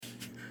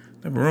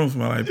That room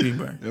smell like pee,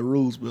 bro. That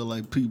room smell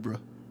like pee, bro.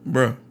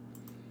 Bro.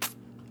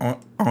 On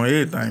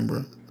everything,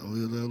 bro. Oh,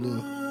 yeah,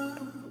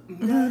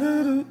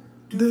 that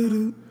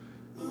little.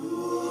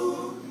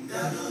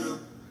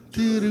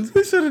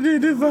 We should have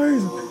did this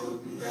version.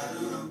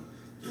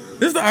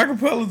 This is the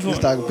acapella joint. It's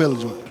the acapella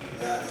joint.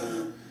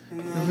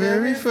 The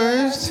very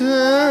first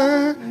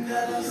time.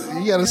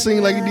 You gotta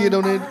sing like you did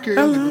on that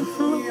karaoke.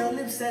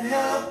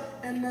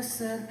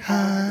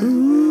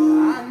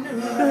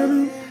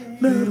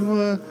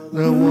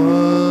 The one.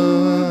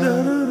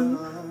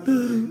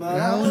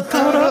 I was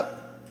caught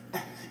up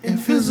in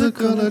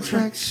physical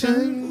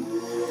attraction,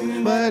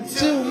 but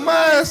to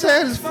my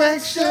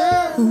satisfaction,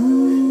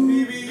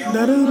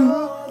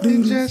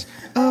 it's just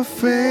a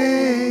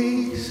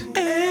phase.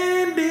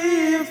 And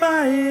if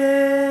I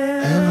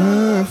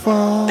Ever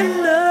fall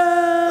in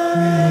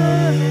love,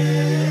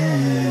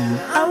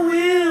 I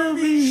will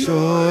be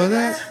sure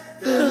that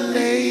the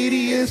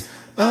lady is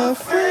a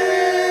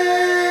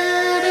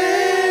friend.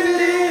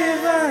 And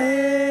if I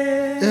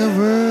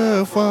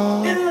ever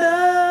fall in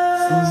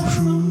love,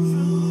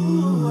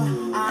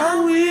 I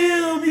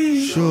will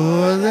be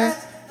sure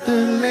that the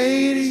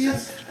lady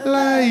is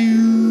like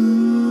you.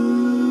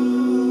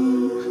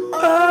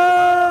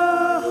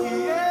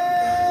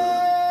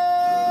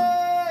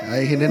 I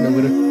ain't hitting that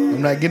with her.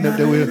 I'm not getting up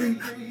there with her.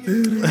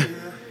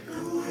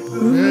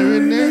 Every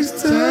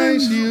next time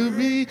she'll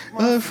be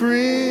a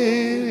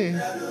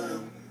friend.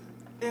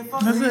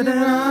 I said that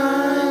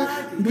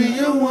I'll Be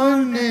your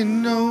one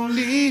and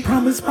only.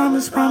 promise.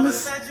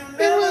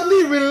 Never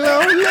leave it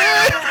lonely.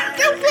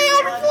 Don't play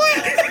on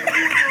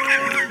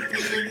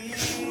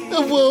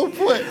the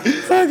point.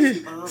 Fuck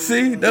it.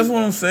 See, that's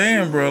what I'm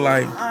saying, bro.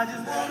 Like,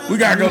 we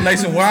gotta go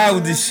nationwide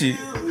with this shit.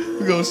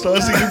 We gonna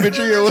start seeing the bitch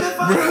here.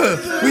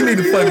 Bruh, we need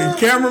a fucking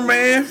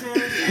cameraman.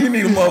 We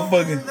need a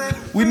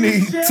motherfucking. We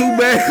need 2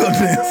 backup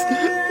dancers.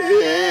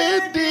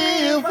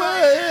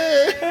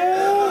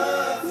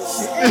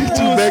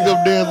 Two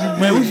backup dancers.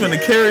 Man, we finna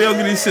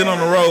karaoke this shit on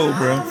the road,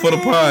 bro, for the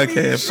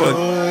podcast. Fuck.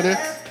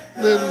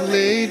 Little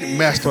lady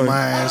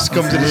masterminds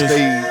come to the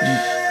stage.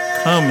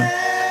 Coming.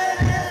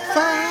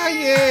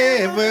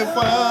 Fire ever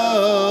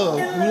fall.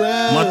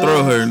 My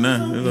throat hurt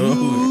now.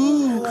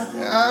 Ooh, I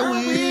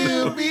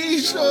will be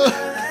sure.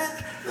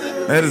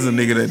 That is a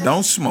nigga that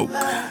don't smoke.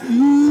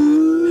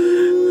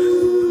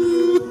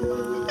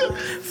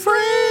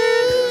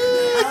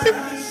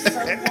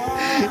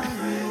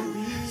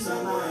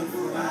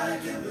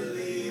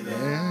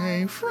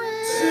 Hey, friend.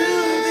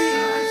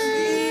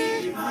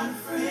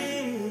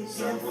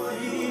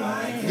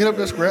 Get up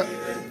there, Scrap.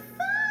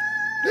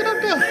 Get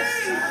up there.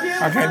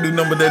 I can't do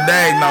nothing but that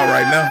dag now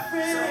right now.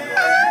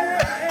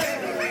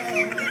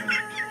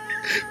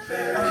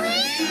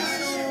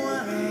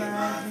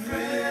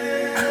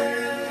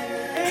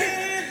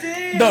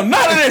 No,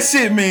 none of that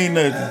shit mean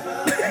nothing.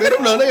 They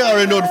don't know. They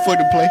already know the fuck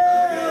to play.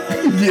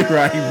 Get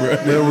right, bro.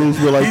 That rules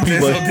feel like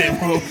people.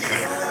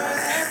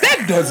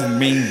 That doesn't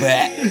mean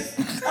that.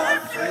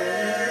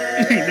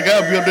 They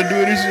gotta be up there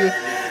doing this shit.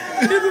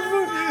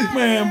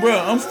 Man, bro,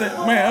 I'm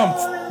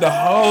the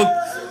whole,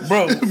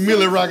 bro.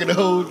 Millie rocking the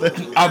whole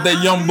thing. Out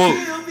that young book.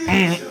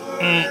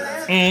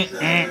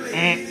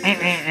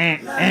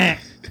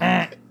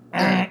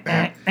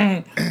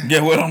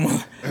 Get what I'm.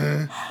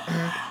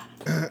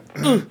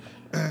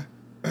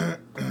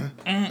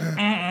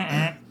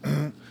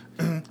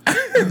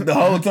 The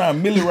whole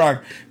time, Millie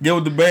Rock get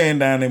with the band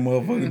down there,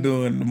 motherfucker,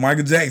 doing the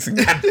Michael Jackson.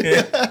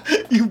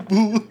 You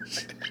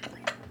bullshit.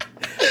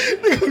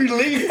 Nigga be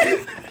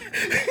leaving.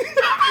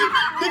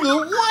 Nigga,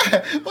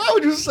 what? Why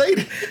would you say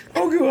that?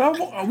 Okay,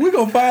 we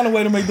gonna find a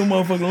way to make them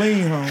motherfucker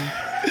lean home.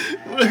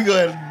 We're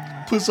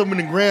gonna put something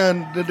in the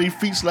ground that their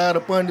feet slide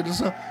up under or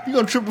something. You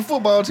gonna trip a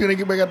football team and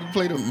get back out to the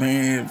play though.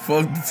 Man,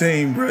 fuck the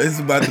team, bro. It's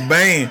about the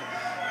band.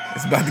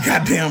 It's about the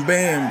goddamn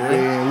band, bro.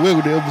 And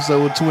welcome to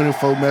episode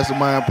 24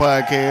 Mastermind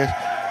Podcast.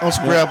 I'm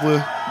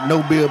Scrapper,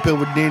 no bell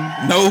pepper Denny.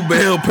 No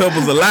bell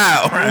peppers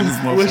allowed around this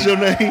motherfucker. What's your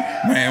name?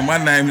 Man, my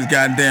name is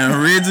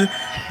goddamn Reggie.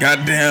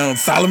 Goddamn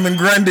Solomon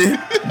Grundy. Bird.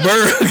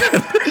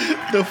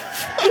 The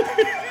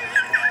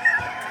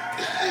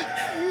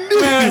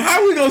Man,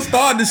 how we gonna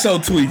start the show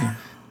tweaking?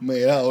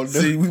 Man, I don't know.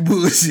 See, we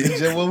bullshit.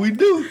 That's what we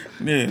do.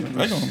 Yeah,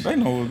 they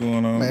know what's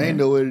going on. Man, they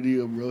know what it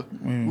is, bro.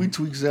 We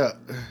tweaks out.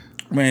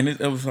 Man, this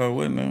episode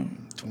what now?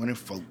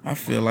 24. I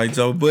feel like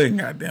Joe Budden,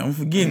 goddamn. I'm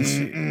forgetting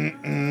shit.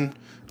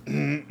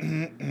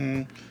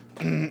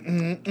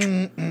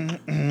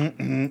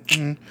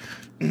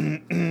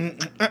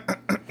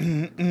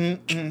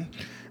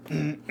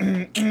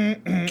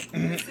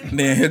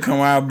 Then here come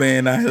our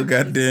band out here,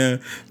 goddamn.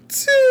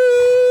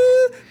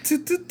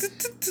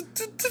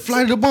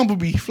 Fly to the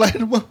Bumblebee. Fly to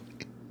the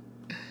Bumblebee.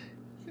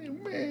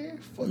 Man,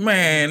 fuck.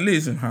 Man,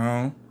 listen,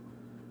 home.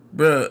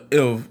 Bruh,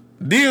 if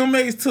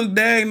DMX took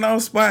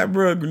Diagnosed spot,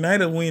 bruh,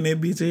 Grenada win that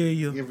bitch every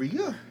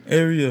year.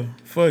 Every year.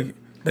 Fuck it.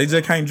 They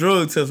just can't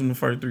drug test them the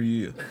first 3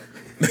 years.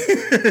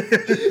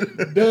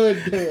 Done.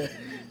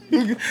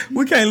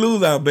 We can't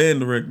lose our band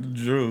director to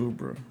drug,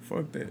 bro.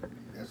 Fuck that.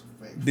 That's a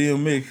fact.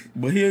 DMX.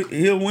 But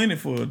he'll win it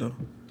for it, though.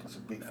 That's a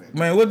big fat.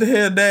 Man, what the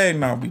hell Dag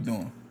now be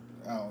doing?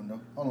 I don't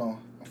know. Hold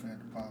on. I'm finna have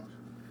to pause.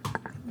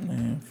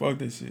 Man, fuck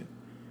that shit.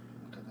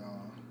 Cause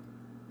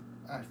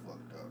I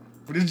fucked up.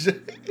 But it's just,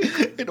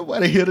 ain't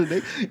nobody here today.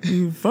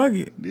 Fuck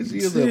it. This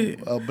is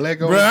a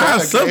black owned Bro, our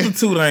podcast.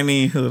 substitute ain't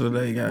even here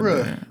today, goddamn.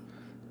 Bruh.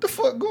 The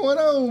fuck going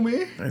on,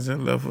 man? They just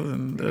left us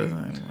in the dust,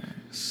 man.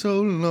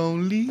 So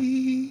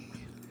lonely.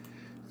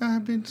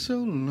 I've been so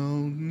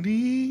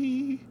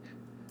lonely.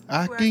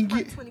 I can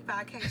get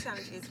 25K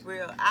challenge is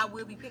real. I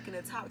will be picking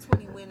the top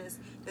 20 winners.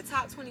 The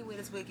top 20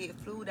 winners will get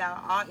flued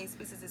out. All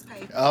expenses is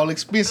paid for. all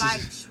expenses.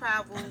 Flight,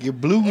 travel.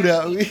 Get blued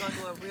out. We're gonna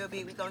do a real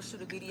big. We're gonna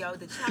shoot a video.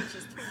 The challenge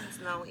is 2 weeks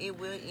long. It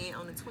will end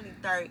on the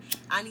 23rd.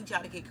 I need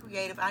y'all to get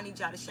creative. I need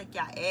y'all to shake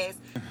y'all ass.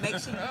 Make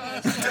sure you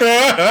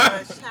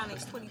hashtag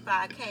challenge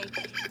 25K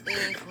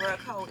and girl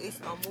code. It's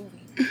a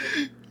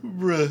movie.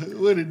 Bruh,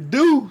 what it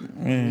do?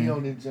 We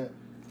on this jump.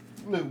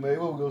 Look, man,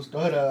 what we gonna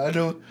start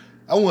out?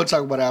 I want to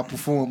talk about our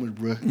performance,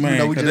 bruh. Man,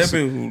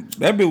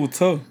 that bit was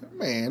tough.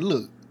 Man,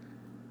 look.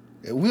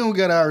 If we don't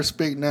got our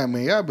respect now,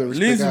 man, y'all better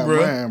respect our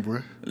mind,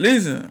 bruh.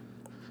 Listen.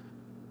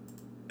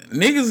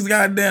 Niggas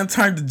goddamn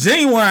turned the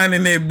genuine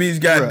in that bitch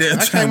goddamn.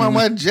 I came out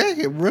my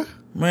jacket, bruh.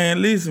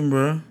 Man, listen,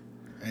 bruh.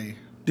 Hey.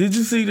 Did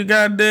you see the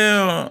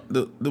goddamn,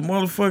 the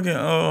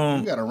motherfucking,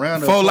 we got a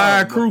round of 4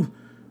 Live applause, crew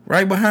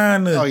right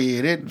behind us? Oh,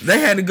 yeah. They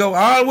had to go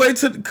all the way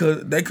to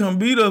cause they couldn't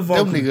beat us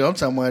vocals. Them niggas, I'm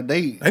talking about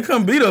They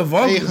couldn't beat us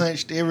vocals. They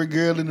hunched every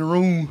girl in the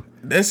room.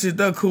 That shit,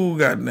 that cool,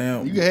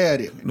 goddamn. You had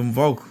it. Them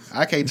vocals.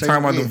 I can't take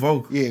talking about the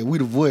vocals. Yeah, we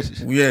the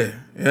voices. Yeah.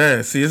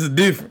 See, it's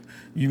different.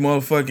 You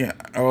motherfucking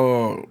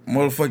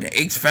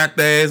X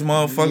Factor ass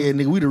motherfucker. Yeah,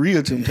 nigga, we the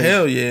real Temptation.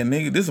 Hell yeah,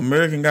 nigga. This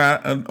American guy,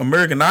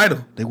 American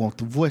Idol. They want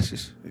the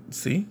voices.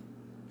 See?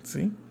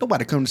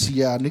 Nobody come to see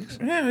y'all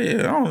niggas. Hell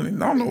yeah. I don't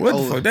know what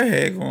the fuck they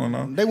had going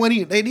on. They were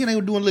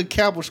doing little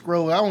Kappa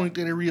scroll. I don't think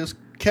they real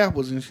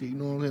Kappas and shit. You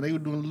know what I'm saying? They were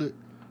doing a little.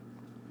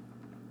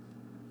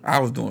 I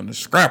was doing the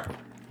scrapper.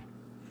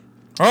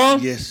 Huh?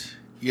 Yes,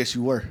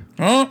 you were.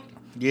 Huh?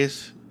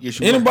 Yes, you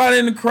were. Anybody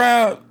in the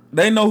crowd,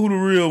 they know who the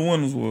real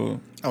winners were.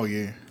 Oh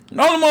yeah.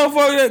 The only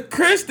motherfucker that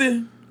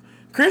Christy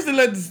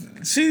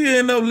she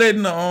ended up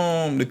letting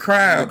the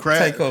crowd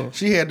take over.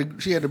 She had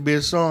the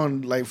best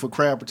song like for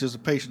crowd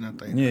participation, I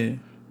think. Yeah.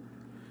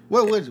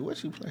 What was it? What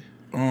she play?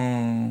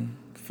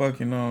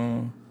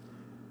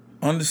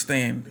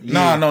 Understand.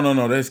 Yeah.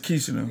 No. That's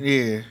Keisha now.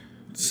 Yeah.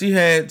 She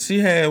had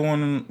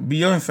one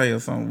Beyonce or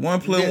something.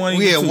 1+1.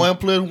 We had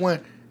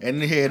 1+1,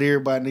 and they had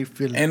everybody in their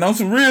feelings. And on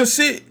some real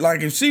shit,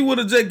 like if she would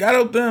have just got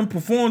up there and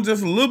performed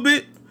just a little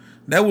bit,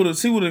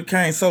 she would have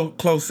came so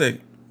close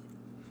second.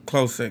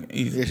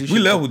 Easy. Yeah, we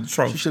left with the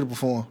trophy. She should have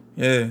performed.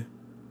 Yeah.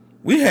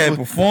 We had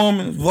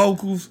performance,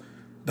 vocals,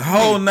 the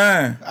whole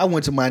nine. I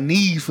went to my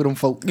knees for them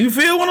folks. You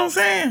feel what I'm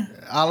saying?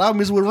 All I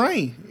missed was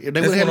rain. If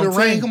they would have had the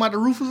rain come out the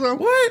roof or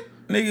something. What?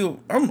 Nigga,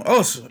 I'm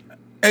Usher.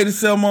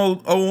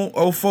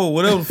 8704,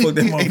 whatever the fuck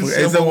that motherfucker.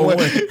 8701.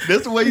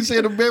 That's the way you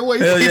said the bad way.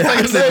 Hell yeah,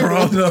 I said,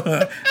 bro.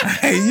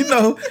 Hey, you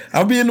know,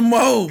 I be in the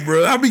mode,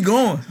 bro. I be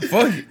going.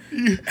 Fuck it.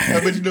 I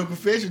bet you know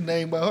Confession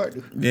name by heart.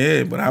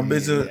 Yeah, but I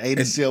bet you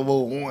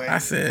 8701. I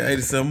said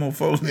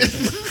 8704.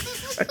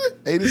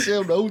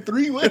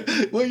 8703.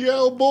 When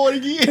y'all born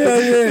again?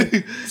 Hell yeah.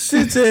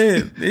 Shit,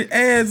 it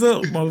adds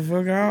up,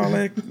 motherfucker. All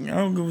that, I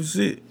don't give a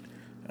shit.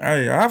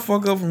 Hey, I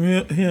fuck up from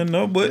here and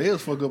there, but they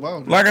was fuck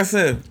up. Like I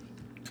said,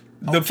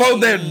 the folks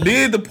that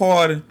did the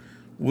party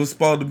was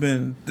supposed to have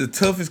been the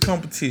toughest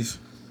competition.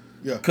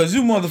 Yeah. Cause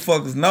you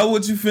motherfuckers know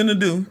what you finna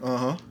do.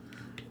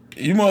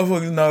 You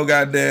motherfuckers know,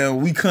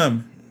 goddamn, we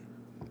coming.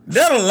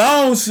 That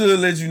alone should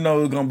let you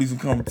know it's gonna be some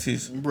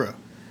competition. Bruh.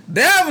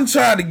 They haven't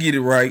tried to get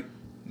it right.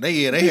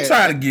 They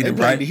tried to get it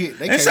right.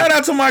 And shout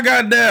out to my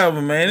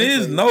goddamn man.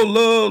 There's no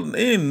love.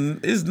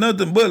 It's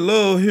nothing but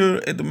love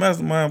here at the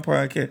Mastermind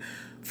Podcast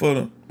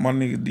for my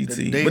nigga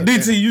DT. But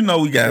DT, you know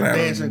we got out.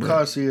 Dancing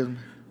car salesman.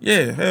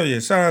 Yeah, hell yeah.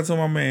 Shout out to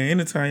my man.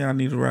 Anytime y'all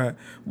need a ride.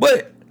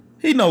 But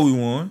he know we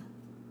won.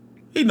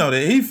 He know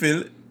that. He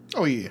feel it.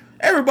 Oh, yeah.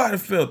 Everybody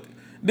felt it.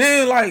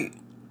 Then, like,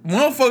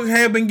 motherfuckers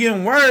had been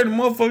getting word. And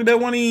motherfuckers that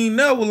wasn't even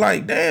know was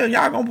like, damn,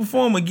 y'all gonna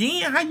perform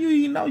again? How you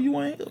even know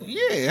you ain't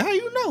here? Yeah, how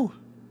you know?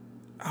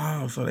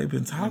 Oh, so they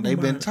been talking about it. They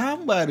been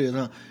talking about it,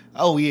 huh?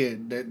 Oh, yeah.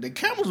 The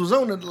cameras was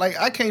on it. Like,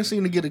 I can't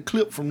seem to get a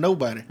clip from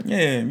nobody.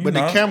 Yeah, but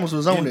the cameras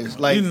was on this.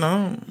 Like,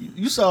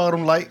 you saw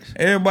them lights.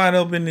 Everybody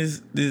up in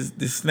this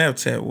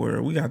Snapchat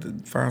world. We got to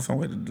find some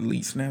way to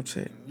delete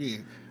Snapchat. Yeah.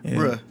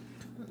 Bruh.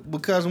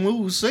 Because when we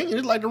was singing,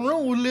 it's like the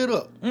room was lit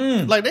up.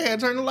 Like, they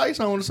had turned the lights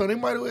on, so they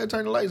might have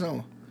turned the lights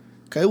on.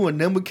 Because it wasn't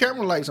them but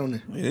camera lights on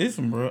there.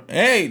 Listen, bro.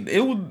 Hey, it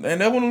was,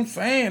 and that's what I'm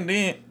saying.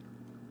 Then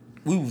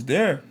we was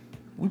there.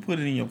 We put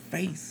it in your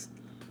face.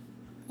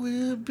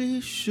 We'll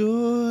be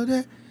sure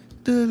that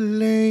the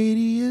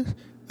lady is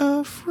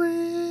a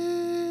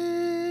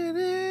friend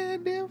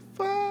and if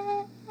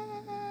oh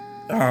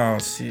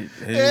shit!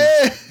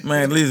 Hey.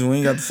 Man, listen, we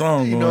ain't got the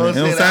song going. It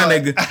don't sound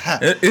that good.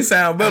 It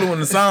sound better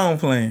when the song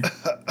playing.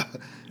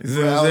 You see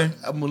what I'm saying?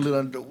 I'm a little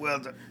under the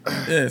weather.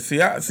 Yeah,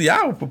 see,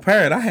 I was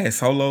prepared. I had a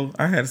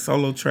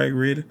solo track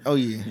ready. Oh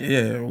yeah.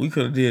 Yeah, we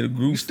could have did a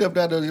group. You stepped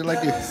out there just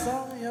like this.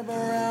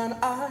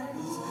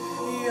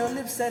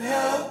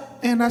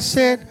 And I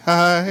said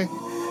hi.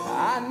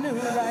 I knew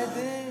right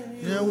then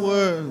there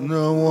was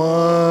no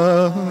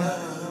one.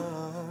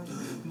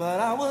 But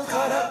I was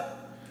caught up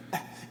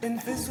in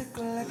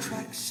physical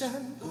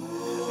attraction.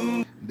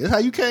 That's how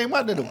you came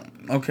out there though.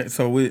 Okay,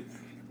 so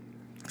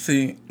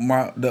the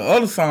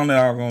other song that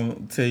I was gonna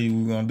tell you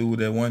we're gonna do with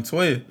that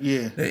 112.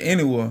 Yeah. That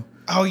Anywhere.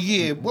 Oh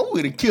yeah, boy, we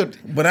would have killed it.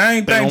 But I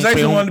ain't think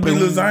Jason wanted to be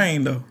Lil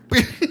Zane though.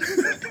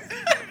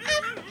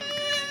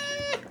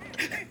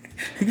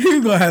 He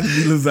was gonna have to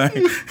be Lil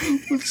Zane.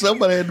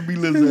 Somebody had to be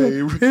Lil Zane.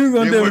 He was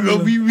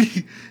gonna be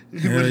me.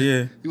 Hell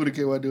yeah. He would have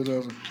came out there and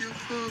was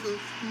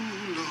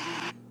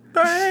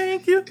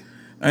Thank you.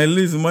 Hey,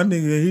 listen, my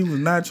nigga, he was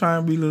not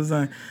trying to be Lil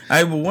Zane.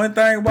 Hey, but one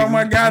thing about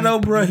my guy though,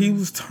 bro, he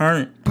was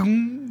turned.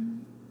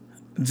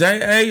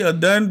 J.A. or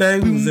Dundee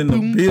was in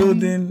the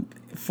building,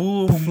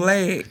 full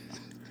flag.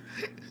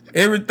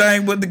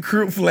 Everything but the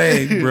Crip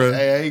flag, bro.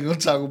 Hey, I ain't gonna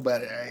talk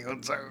about it.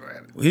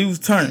 He was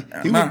turned.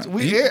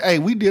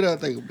 We did our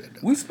thing about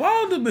that. We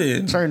spoiled a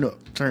bit. Turn up.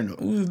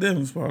 We was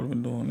definitely supposed to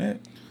be doing that.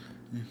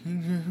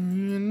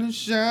 In the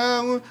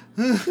shower.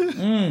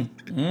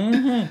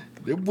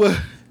 That boy.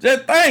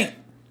 Just think.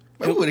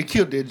 Man, we would have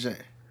killed that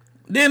joint.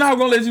 Then I was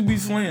gonna let you be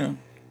Slim.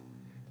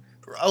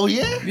 Oh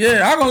yeah?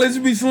 Yeah, I gonna let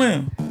you be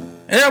Slim.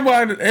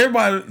 Everybody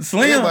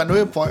Slim. Everybody know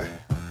that part.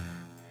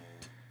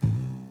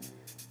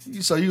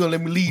 So you gonna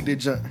let me lead that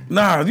joint?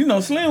 Nah, you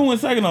know Slim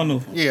went second on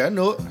this. Yeah, I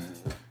know it.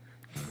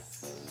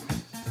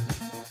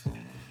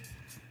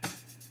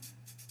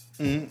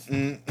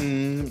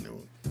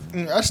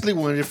 I sleep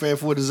on it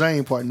fast for the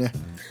Zane part now.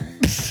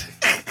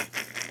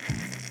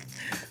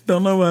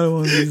 Don't nobody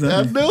want to be Zane.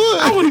 I know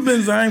it. I would have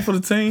been Zane for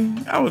the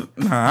team. I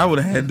would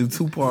have had to do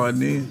 2 parts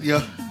then.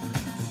 Yeah.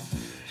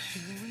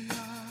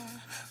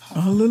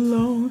 All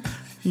alone,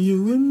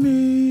 you and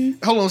me.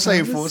 Hold on,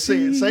 save it for a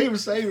second. Save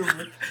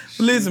it.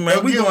 Listen,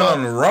 man, we going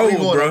on the road,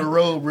 bro. On the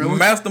road, bro.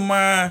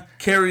 Mastermind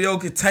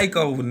karaoke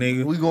takeover,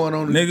 nigga. We going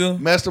on the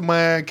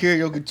Mastermind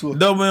karaoke tour.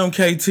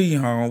 WMKT,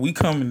 home. We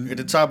coming at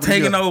the top of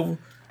taking over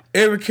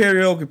every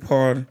karaoke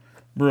party.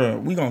 Bro,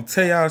 we gonna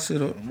tear y'all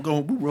shit up. We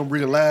gonna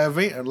bring a live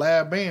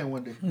band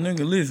one day.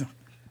 Nigga, listen.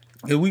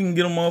 If we can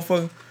get a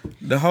motherfucker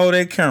to hold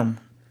that camera.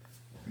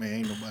 Man,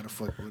 ain't nobody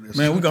fuck with us.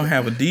 Man, we gonna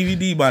have a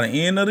DVD by the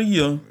end of the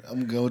year.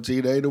 I'm gonna tell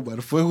you, there ain't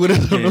nobody fuck with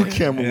us on no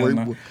camera work.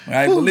 No. All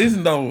right, but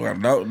listen though,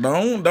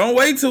 don't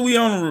wait till we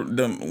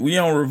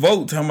on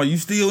Revolt talking about you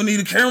still need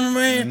a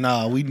cameraman.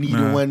 Nah, we need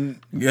one.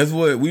 Guess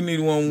what? We need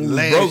one when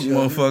we broke,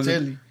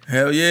 motherfucker.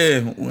 Hell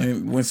yeah!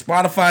 When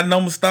Spotify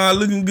numbers start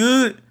looking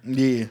good,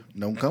 yeah,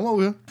 don't come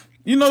over here.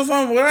 You know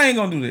something? Well, I ain't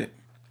gonna do that.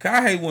 Cause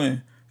I hate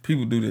when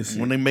people do this shit.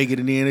 When they make it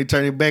in the end, they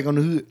turn it back on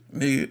the hood.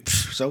 Nigga,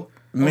 so.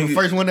 Nigga, the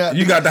first one out.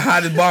 You got the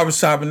hottest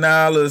barbershop and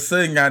now all of a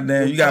sudden,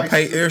 goddamn, you gotta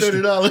pay extra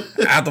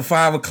 $30 after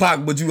 5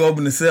 o'clock, but you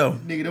open the cell.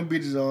 Nigga, them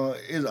bitches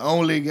is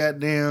only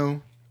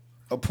goddamn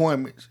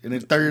appointments and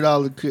it's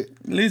 $30 cut.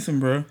 Listen,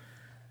 bro,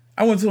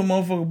 I went to a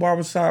motherfucker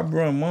barbershop,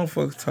 bro, and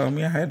motherfuckers told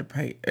me I had to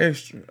pay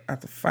extra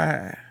after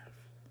 5.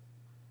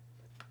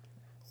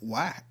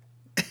 Why?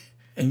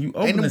 And you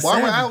open at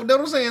 7. That's what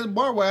I'm saying. It's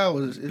barber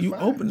hours. You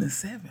open at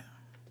 7.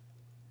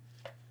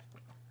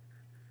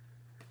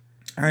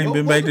 I ain't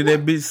been back to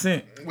that bitch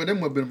since. Well, that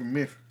must have been from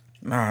Memphis.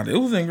 Nah, it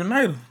was in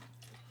Grenada.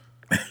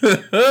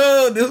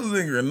 This was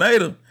in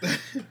Grenada.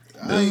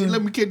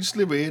 Let me catch you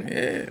slipper, Eddie.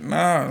 Yeah,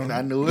 nah.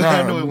 I know it.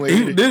 I know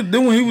it.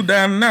 Then when he was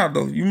down and out,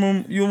 though. You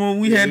remember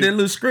we had that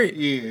little script?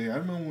 Yeah, I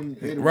remember when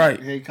Eddie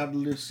had caught a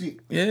little sick.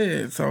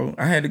 Yeah, so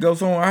I had to go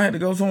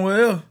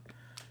somewhere else.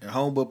 And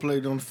homeboy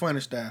played on the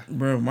funny style.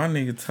 Bro, my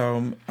nigga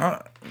told me,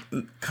 I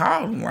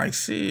called him like,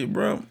 shit,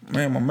 bro.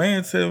 Man, my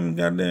man told me,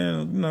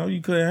 goddamn,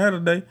 you couldn't have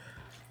today.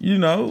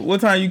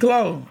 What time you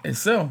close? At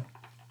 7.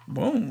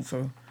 Boom.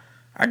 So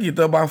I get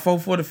there about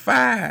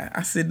 4:45.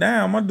 I sit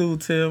down. My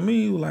dude tell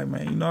me, he was like,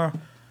 man, I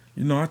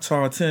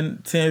charge $10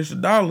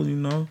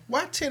 extra,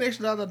 Why $10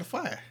 extra after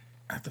 5?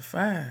 After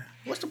 5.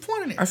 What's the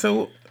point in it? I said,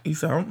 well, he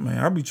said, man,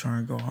 I be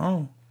trying to go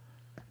home.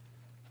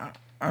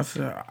 I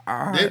said,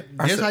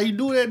 that's how you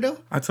do that, though?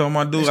 I told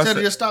my dude, Instead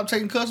of just stop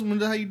taking customers,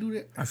 that's how you do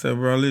that? I said,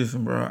 bro,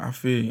 listen, bro, I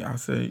feel you. I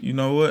said, you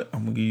know what?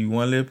 I'm going to give you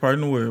one less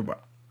person to worry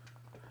about.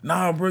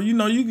 Nah, bro,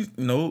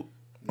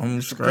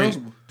 I'm straight.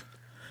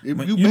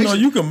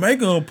 You can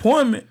make an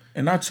appointment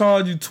and I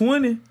charge you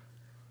 20.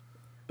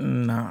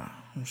 Nah,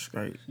 I'm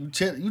straight.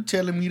 You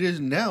telling me this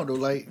now though,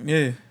 like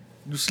yeah.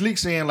 You slick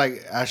saying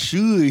like I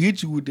should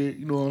hit you with that.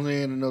 You know what I'm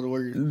saying? In other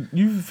words,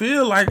 you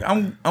feel like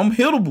I'm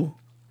hittable.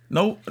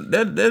 No,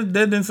 that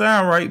didn't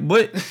sound right,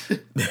 but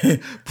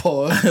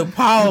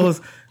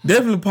pause.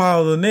 Definitely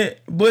pause on that.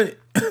 But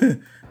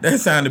that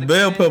sounded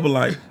bell pepper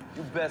like.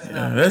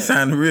 That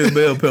sounded real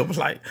bell pepper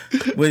like.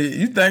 But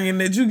you thinking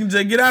that you can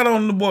just get out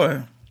on the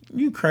boy?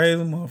 You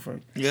crazy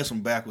motherfucker. Yeah, some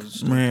backwards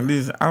stuff. Man,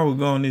 I was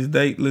going this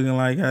date looking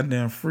like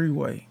goddamn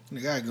Freeway.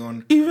 Nigga, I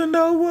going. Even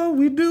though what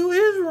we do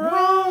is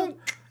wrong,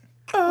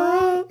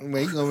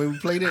 Man, you gonna make me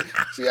play that?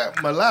 See,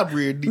 my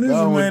library deep.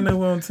 Listen, man, that's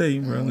what I'm telling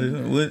you, bro.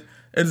 Listen,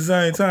 at the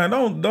same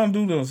time, don't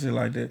do those shit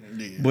like that.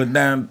 Yeah. But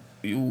now,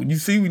 you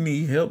see, we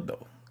need help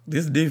though.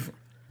 This different,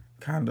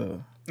 kind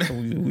of. So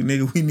we need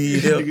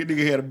help.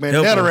 nigga had a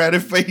bandana around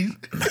his face.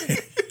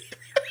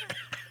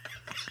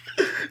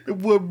 The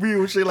boy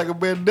Bill shit like a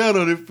bandana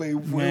on his face.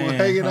 Man,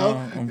 hanging out.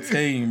 I'm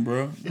telling you,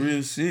 bro.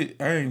 Real shit.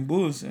 I ain't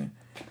bullshitting.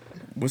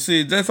 But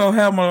see, that's all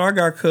happened. I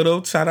got cut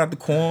up. Shout out to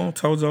Quan,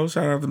 Tojo.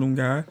 Shout out to them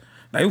guys.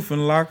 They were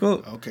finna lock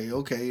up.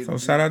 Okay. So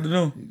shout out to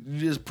them. You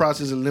just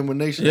process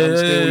elimination. I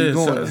understand where you're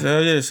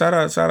going. Shout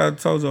out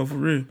to Tojo for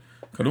real.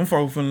 Cause them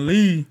folks finna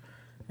leave.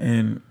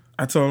 And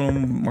I told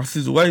them my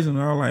situation.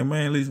 And I was like,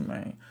 man, listen,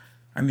 man.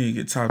 I need to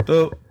get chopped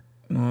up.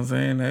 You know what I'm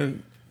saying? They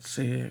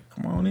said,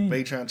 come on in.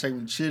 They trying to take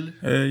me to Chile?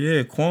 Hell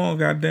yeah. Quan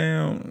got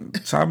down,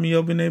 chopped me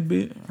up in that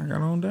bit. I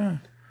got on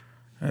down.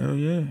 Hell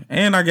yeah.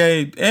 And I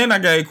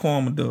gave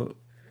Quan a dub.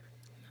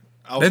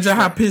 That's just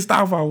how pissed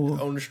off I was.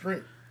 On the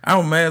street. I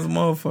was mad as a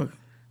motherfucker.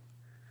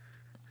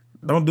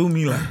 Don't do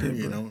me like that,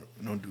 bro. Yeah,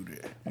 don't do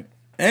that.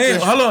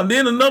 And hold on,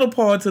 then another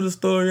part to the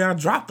story, I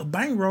dropped the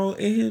bankroll at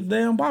his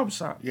damn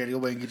barbershop. You had to go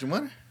back and get your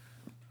money?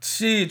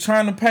 Shit,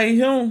 trying to pay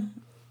him.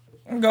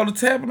 I go to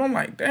tap and I'm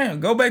like, damn,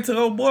 go back to the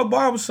old boy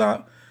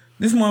barbershop.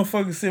 This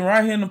motherfucker sitting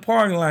right here in the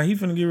parking lot. He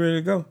finna get ready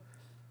to go.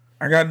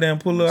 I got damn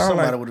pull up.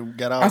 Somebody would have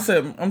got out. I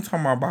said, I'm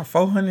talking about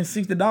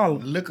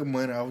 $460. Liquor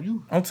money off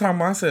you. I'm talking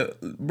about, I said,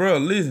 bro,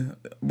 listen,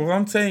 bro,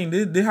 I'm telling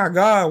you, this how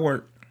God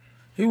work.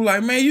 He was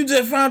like, man, you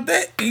just found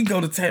that? He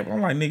go to tap.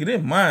 I'm like, nigga,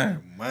 this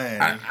mine.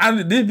 Man.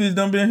 This bitch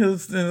done been here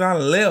since I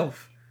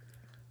left.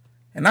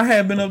 And I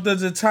had been up there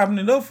just chopping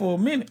it up for a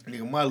minute.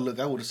 Nigga, my look,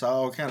 I would have saw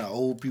all kind of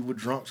old people,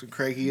 drunks and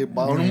crackhead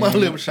balling on my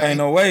lips. Ain't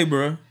no way,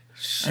 bro.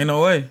 Ain't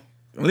no way.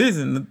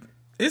 Listen,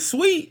 it's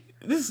sweet.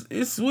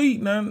 It's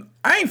sweet, man.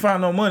 I ain't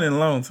found no money in a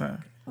long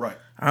time. Right.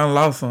 I done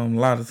lost some a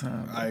lot of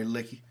times. All right,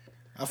 lucky.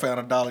 I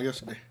found $1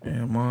 yesterday.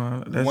 Yeah,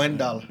 man. That's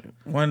 $1.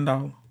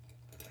 $1.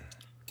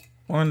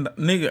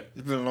 Nigga.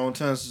 It's been a long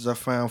time since I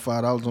found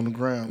 $5 on the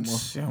ground, boy.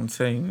 Shit, I'm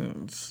telling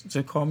you,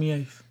 just call me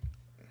Ace.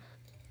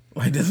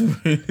 Like this,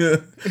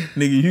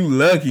 nigga, you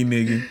lucky,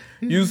 nigga.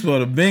 You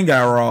supposed to been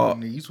got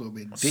robbed. Nigga, you supposed to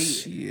be dead.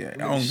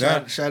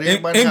 Shit, shot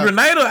everybody in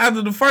Grenada,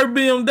 after the first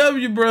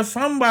BMW, bro,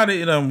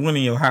 somebody done went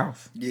in your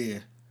house. Yeah.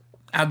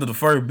 After the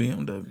first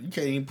BMW. You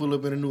can't even pull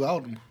up in a new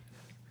Altima.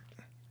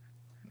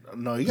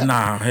 No, you got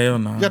Nah, hell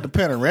no. You got the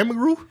panoramic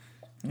roof?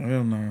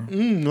 Hell no.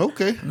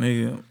 Okay.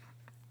 Nigga.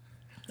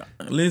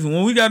 Listen,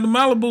 when we got the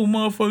Malibu,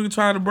 motherfucker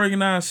tried to break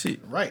in our shit.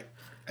 Right.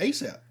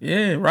 ASAP.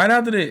 Yeah, right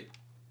after that.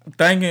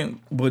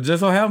 Thinking, but just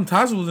so happened,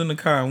 Tasha was in the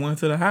car and went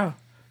to the house.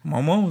 My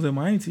mom was at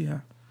my auntie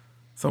house.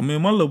 So me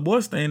and my little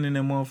boy standing in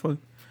that motherfucker.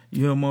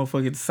 You hear a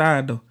motherfucker at the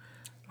side though.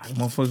 Like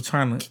motherfucker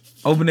trying to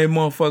open that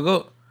motherfucker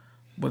up.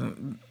 But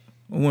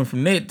we went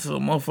from that to a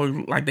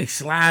motherfucker like they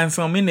sliding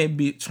something in that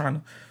bitch trying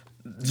to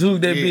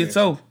juke that bitch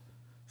over.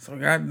 So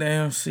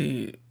goddamn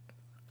shit.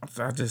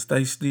 So I just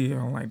stay still.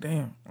 I'm like,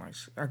 damn. Like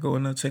I go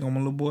in there check on my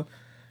little boy.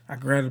 I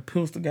grab the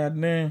pistol,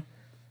 goddamn.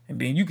 And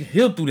then you can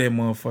hear through that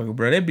motherfucker,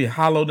 bro. That be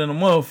hollow than a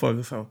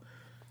motherfucker. So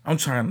I'm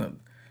trying to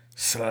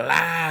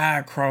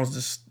slide across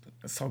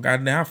the. So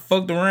goddamn, I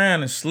fucked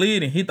around and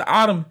slid and hit the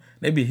ottoman.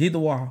 That be hit the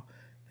wall.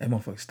 That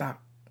motherfucker stopped.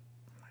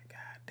 I'm like,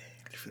 goddamn.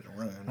 You finna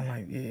run. I'm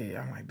like,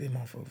 yeah. I'm like, this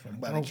motherfucker finna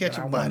go. Catch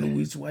I wonder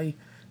which way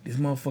this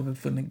motherfucker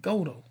finna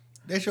go though.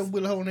 That's your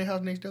bullet hole in that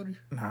house next door to you?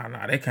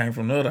 Nah, that came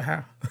from the other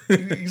house.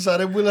 You saw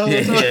that bullet hole?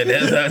 Yeah,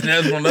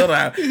 that's from the other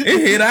house. It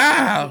hit our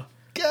house.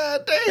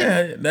 God damn.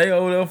 Yeah, they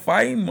over there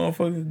fighting,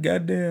 motherfucker.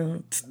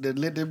 Goddamn. They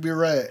let them be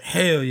right.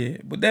 Hell yeah.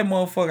 But that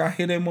motherfucker, I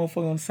hit that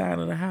motherfucker on the side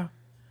of the house.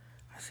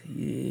 I said,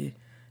 yeah.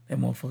 That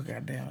motherfucker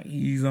got down.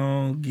 Ease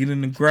on, get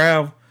in the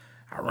gravel.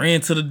 I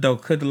ran to the door,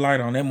 cut the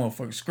light on. That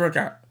motherfucker struck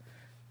out.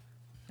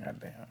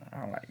 Goddamn.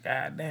 I'm like,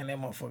 goddamn, that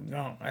motherfucker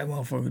gone. That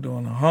motherfucker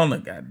doing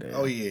 100, goddamn.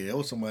 Oh yeah, that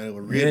was somebody that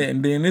was ready. Yeah,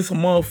 and then this a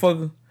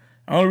motherfucker.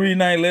 The only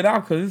reason I ain't let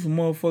out because this a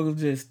motherfucker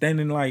just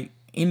standing like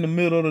in the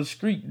middle of the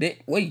street that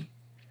way.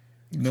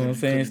 You know what I'm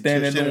saying?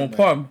 Standing at the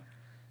apartment.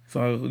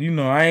 So, you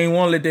know, I ain't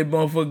want to let that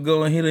motherfucker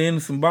go and hit an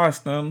innocent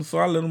bystander, so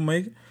I let him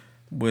make it.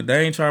 But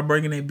they ain't trying to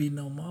break in that beat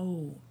no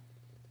more.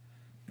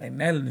 They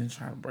never didn't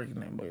try to break in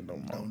that beat no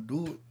more. Don't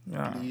do it.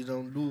 Nah. Please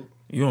don't do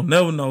it. You don't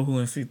never know who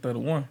in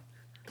C31.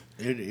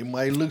 It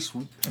might look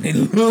sweet.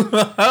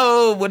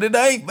 Oh, but it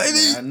ain't, baby.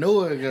 I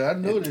know it. I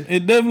know it.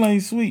 It definitely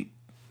ain't sweet.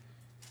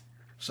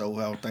 So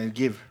how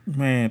Thanksgiving?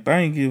 Man,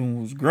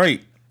 Thanksgiving was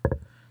great.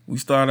 We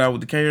started out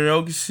with the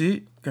karaoke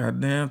shit.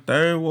 Goddamn,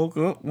 third woke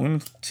up,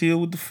 went to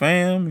chill with the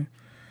fam.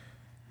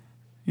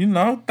 You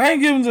know,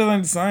 Thanksgiving just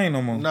ain't the same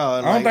no more. No,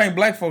 I don't think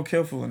black folk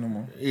care for it no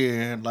more.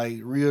 Yeah, like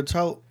real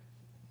talk.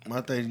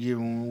 My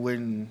Thanksgiving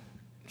wasn't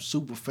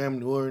super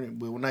family oriented,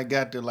 but when I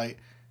got there, like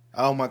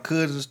all my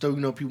cousins and stuff,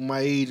 you know, people my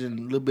age and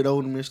a little bit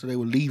older than me, so they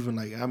were leaving.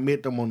 Like I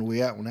met them on the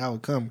way out when I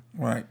was coming.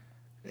 Right.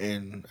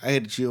 And I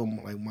had to chill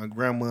with, like my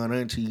grandma and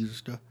aunties and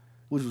stuff,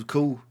 which was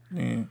cool.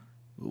 Yeah. It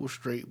was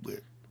straight, but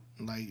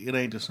like it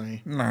ain't the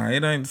same. Nah,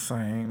 it ain't the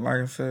same.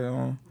 Like I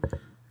said,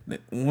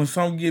 when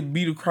something get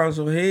beat across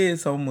your head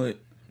so much,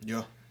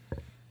 yeah.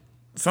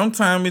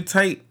 Sometimes it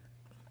take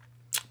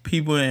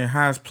people in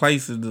high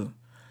places to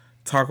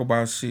talk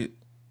about shit.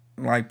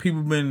 Like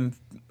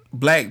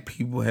black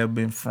people have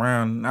been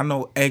frowned. I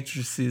know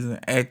actresses and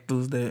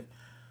actors that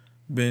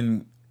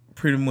been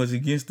pretty much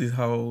against this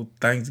whole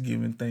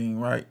Thanksgiving thing,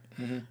 right?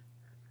 Mm-hmm.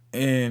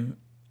 And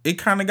it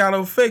kind of got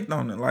an effect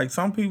on it. Like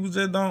some people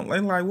just don't. They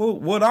like,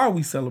 what are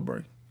we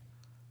celebrating?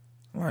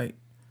 Like,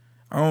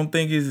 I don't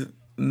think it's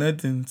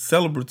nothing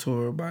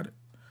celebratory about it.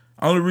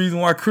 Only reason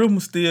why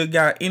Christmas still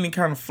got any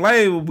kind of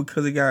flavor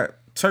because it got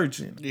church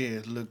in it. Yeah,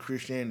 it's a little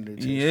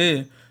Christianity.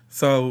 Yeah,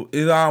 so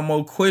it's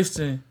almost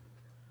question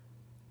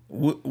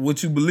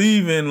what you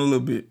believe in a little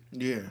bit.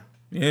 Yeah.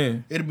 Yeah.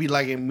 It'll be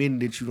like admitting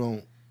that you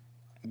don't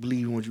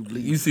believe in what you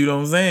believe. You see what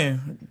I'm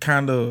saying?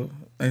 Kind of.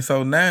 And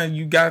so now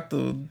you got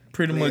to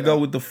pretty much go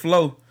with the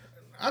flow.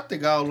 I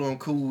think all of them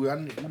cool.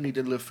 We need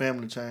that little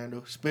family time, though.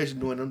 Especially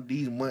during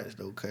these months,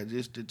 though, because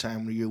it's the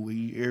time of the year where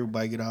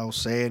everybody get all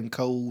sad and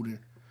cold and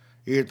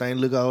everything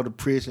look all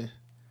depressing.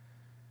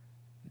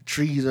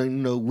 Trees are,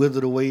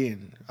 withered away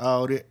and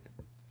all that.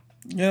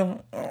 Yeah,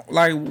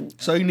 like...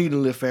 So you need a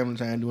little family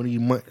time during these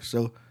months.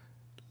 So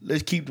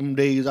let's keep them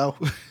days off.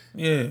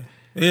 Yeah.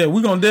 Yeah,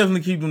 we're going to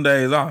definitely keep them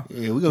days off.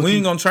 Yeah, we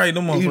ain't going to trade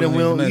them off.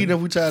 Even if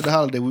we tired of the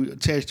holiday, we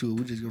attached to it.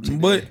 We just going to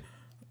take But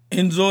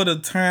enjoy the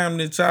time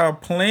that y'all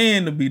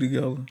plan to be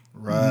together.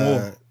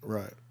 Right,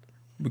 right.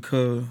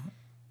 Because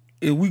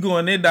if we go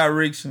in that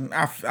direction,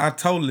 I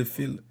totally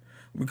feel it.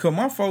 Because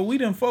my folk, we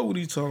didn't fuck with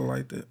each other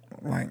like that.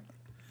 Like,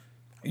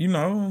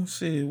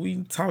 shit,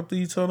 we talk to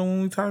each other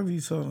when we talk to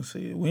each other.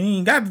 Shit, we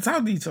ain't got to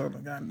talk to each other,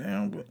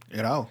 goddamn. But,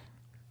 at all.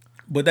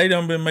 But they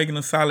done been making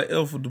a solid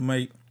effort to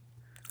make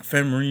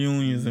family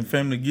reunions and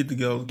family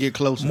get-togethers get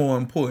closer, more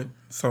important.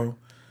 So,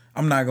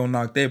 I'm not going to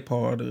knock that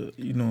part of it,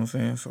 you know what I'm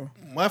saying? So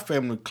my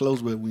family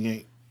close, but we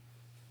ain't.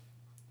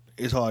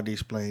 It's hard to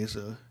explain,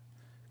 so...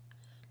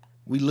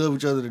 We love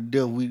each other to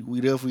death. We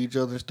there for each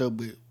other and stuff,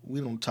 but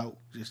we don't talk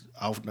just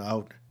often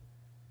or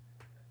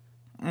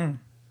often.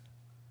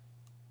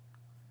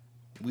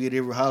 We at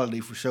every holiday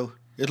for sure.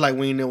 It's like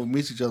we ain't never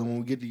miss each other when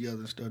we get together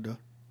and stuff, though.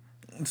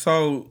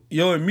 So,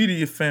 your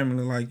immediate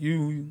family, like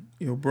you,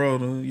 your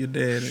brother, your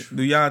dad,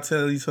 do y'all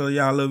tell each other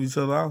y'all love each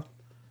other off?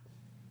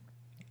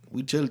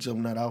 We tell each other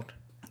not often.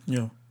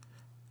 Yeah.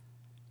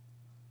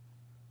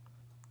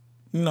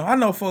 I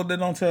know folks that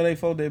don't tell they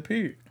folks that,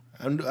 period.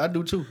 I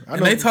do too.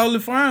 And they totally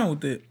fine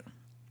with it.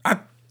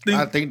 I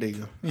think they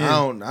go. Yeah.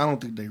 I don't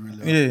think they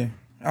really are. Yeah.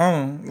 I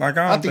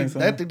don't think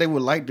so. I think they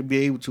would like to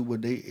be able to,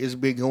 but it's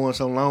been going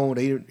so long.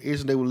 They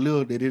would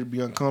live that it'd be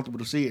uncomfortable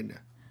to see it now.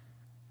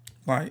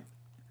 Like,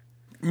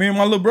 me and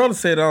my little brother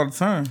said it all the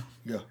time.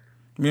 Yeah.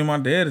 Me and my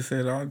dad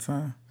said it all the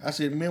time. I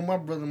said, me and my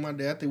brother and my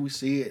dad, I think we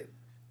see it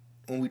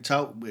when we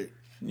talk, but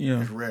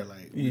it's rare.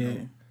 Like,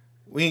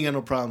 we ain't got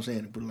no problem saying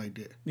it, put it like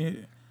that. Yeah.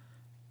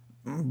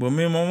 But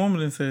me and my mama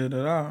didn't say it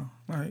at all.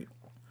 Like,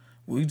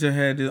 we just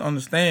had this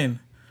understanding.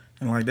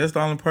 And, like, that's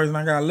the only person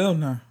I got left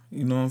now.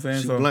 You know what I'm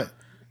saying? She blunt.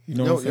 You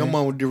know what I'm saying? Your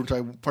mom was a different type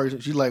of person.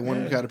 She like one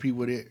of the kind of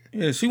people that...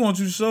 Yeah, she wants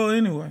you to show her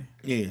anyway.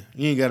 Yeah,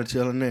 you ain't got to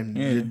tell her nothing.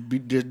 Yeah.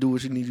 Just do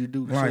what she needs you to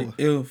do. Like,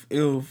 if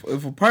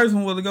a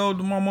person was to go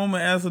to my mama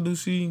and ask her, do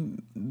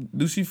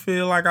she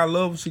feel like I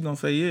love her, she gonna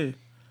say yeah.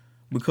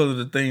 Because of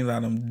the things I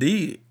done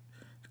did.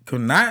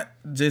 Cause not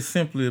just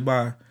simply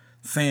by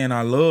saying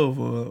I love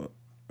her.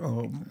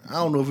 I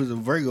don't know if it's a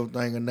Virgo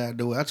thing or not,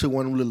 though. I took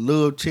one of them little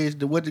love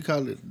tests, what you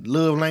call it?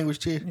 Love language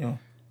test. Yeah.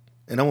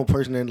 And I'm a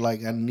person that,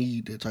 like, I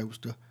need that type of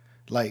stuff.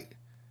 Like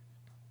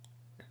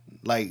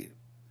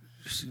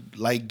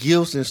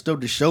gifts and stuff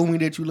to show me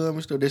that you love me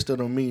and stuff, that stuff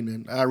don't mean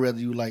nothing. I'd rather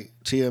you, like,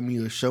 tell me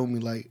or show me,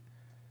 like,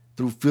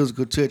 through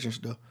physical touch and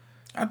stuff.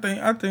 I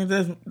think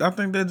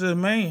that's just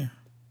man.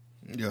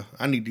 Yeah,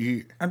 I need to hear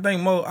it. I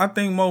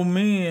think more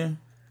men,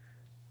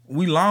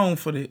 we long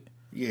for that.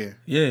 Yeah.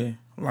 Yeah.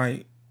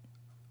 Like,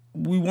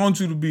 we want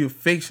you to be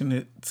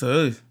affectionate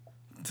to us.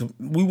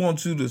 We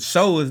want you to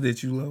show us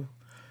that you love us.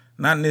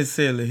 Not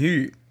necessarily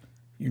hear it.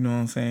 You know what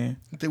I'm saying?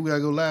 I think we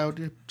gotta go live with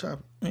this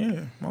topic.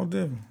 Yeah, most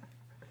definitely.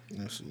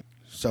 Let's see.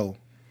 So,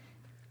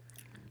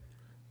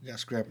 we got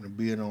Scrapping the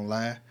Beard on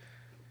live.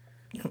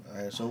 All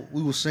right, so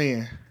we were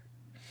saying,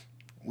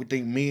 we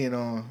think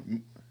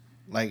men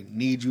like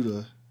need you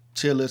to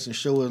tell us and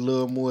show us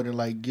love more than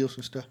like gifts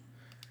and stuff.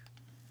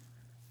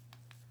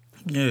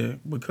 Yeah,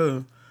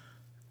 because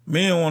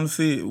men want to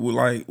see it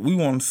we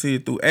want to see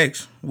it through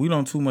action. We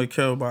don't too much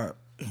care about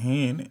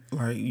hearing it.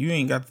 Like, you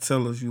ain't got to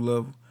tell us you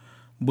love us,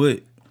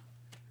 but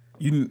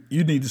you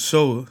need to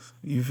show us.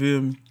 You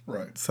feel me?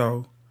 Right.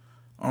 So,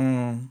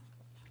 and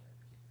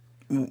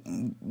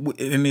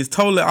it's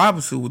totally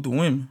opposite with the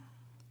women.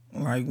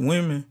 Like,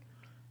 women,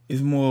 it's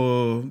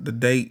more the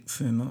dates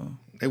and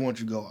they want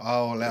you to go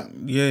all out.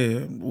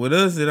 Yeah, with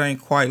us it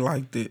ain't quite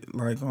like that.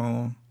 Like,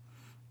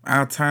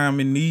 our time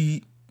in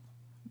need,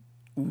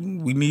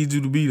 we need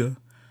you to be there.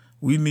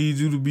 We need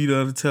you to be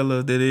there to tell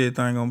us that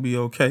everything gonna be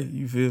okay.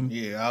 You feel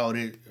me? Yeah, all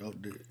that.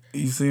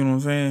 You see what I'm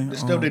saying? The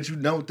stuff that you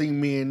don't think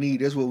men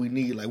need, that's what we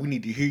need. Like, we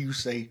need to hear you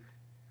say,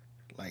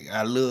 like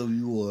I love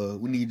you, or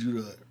we need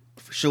you to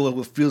show up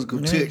with physical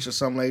touch or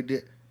something like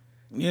that.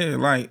 Yeah,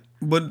 like,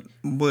 but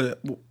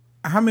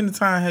how many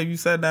times have you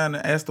sat down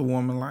and asked a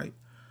woman like,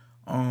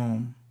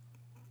 well,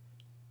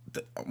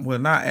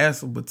 not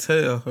ask her, but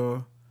tell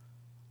her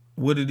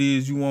what it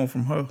is you want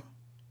from her?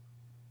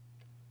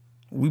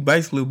 We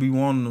basically be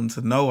wanting them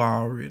to know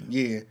already.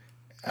 Yeah.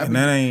 And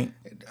that ain't...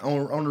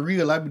 On the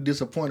real, I be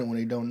disappointed when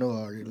they don't know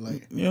already.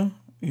 Like, yeah,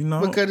 you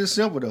know. Because it's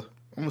simple, though.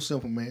 I'm a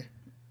simple man.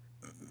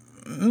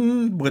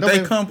 But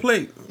they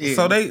complete. Yeah.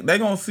 So they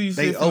going to see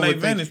shit from their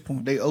vantage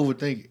point. They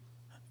overthink it.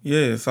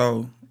 Yeah,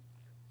 so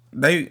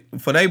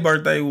for their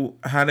birthday,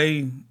 how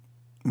they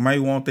may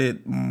want that,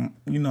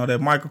 you know, that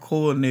Michael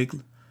Kors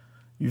necklace.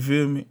 You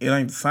feel me? It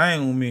ain't the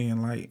same with me.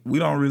 And like, we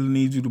don't really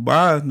need you to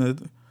buy us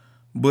nothing,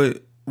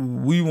 but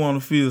we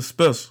want to feel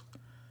special.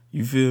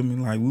 You feel me?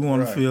 Like, we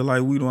want to feel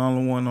like we the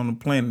only one on the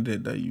planet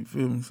that day. You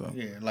feel me? So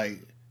yeah, like,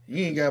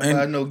 you ain't got to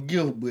buy no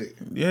gift, but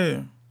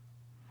yeah,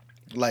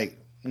 like,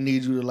 we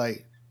need you to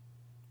like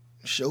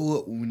show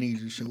up when we need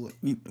you to show up.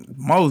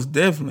 Most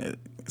definitely,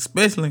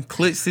 especially in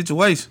clutch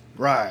situation.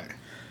 Right.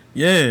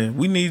 Yeah,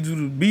 we need you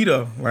to be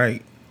there.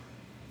 Like,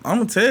 I'm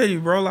gonna tell you,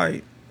 bro.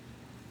 Like,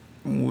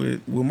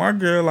 with my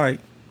girl,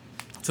 like,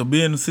 to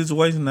be in the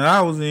situation that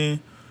I was in,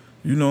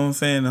 you know what I'm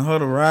saying, and her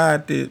to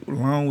ride that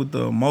along with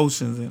the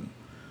emotions and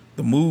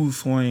the mood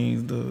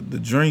swings, the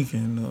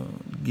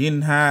drinking,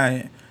 getting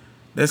high,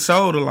 that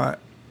showed a lot.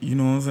 You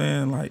know what I'm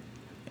saying? Like,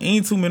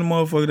 ain't too many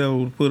motherfuckers that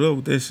would put up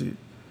with that shit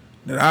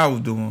that I was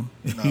doing.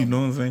 No. You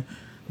know what I'm saying?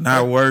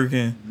 Not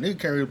working. Nigga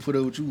can't really put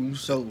up with you when you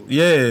sober.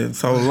 Yeah,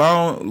 so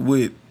long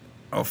with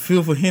a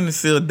fifth of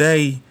Hennessy a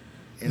day.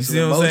 And you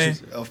see what I'm saying?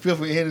 A fifth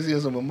of Hennessy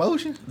and some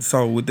emotion.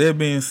 So with that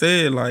being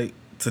said, like,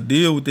 to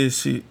deal with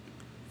this shit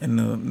and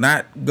to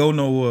not go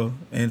nowhere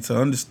and to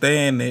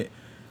understand that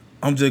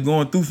I'm just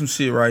going through some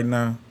shit right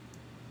now,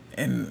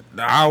 and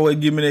they always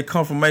give me that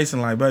confirmation,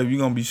 like, baby, you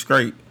gonna be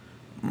straight.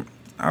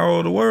 I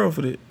owe the world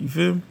for that. You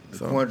feel me?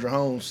 So Quandra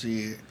Holmes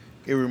said,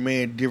 every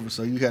man different,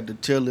 so you have to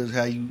tell us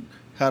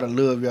how to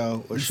love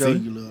y'all or show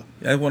you love.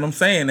 That's what I'm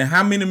saying. And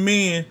how many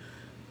men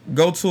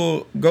go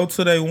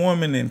to their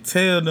woman and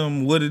tell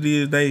them what it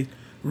is they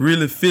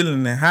really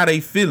feeling and how they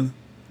feeling?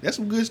 That's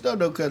some good stuff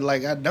though, cause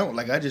like I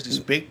just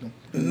expect them.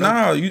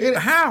 No,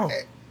 how?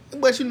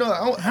 But you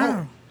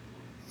know,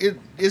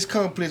 it's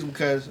complex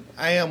because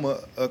I am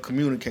a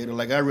communicator.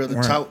 Like, I'd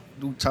rather talk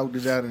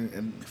this out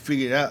and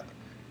figure it out.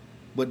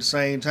 But at the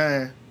same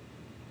time,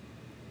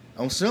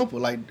 I'm simple.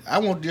 Like, I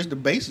want just the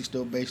basic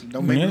stuff, basically.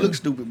 Don't make me look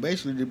stupid.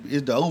 Basically,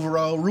 it's the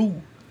overall rule.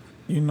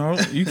 You know,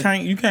 you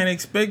can't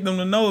expect them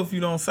to know if you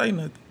don't say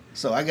nothing.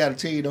 So I gotta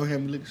tell you, don't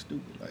have me look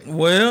stupid. Like,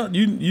 well,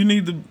 you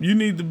need to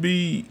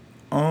be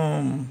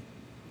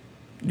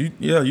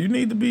you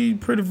need to be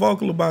pretty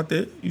vocal about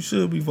that. You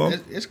should be vocal.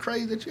 It's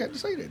crazy that you have to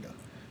say that though.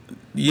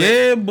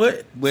 Yeah,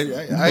 but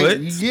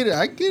you get it.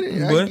 I get it.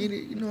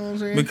 You know what I'm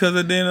saying? Because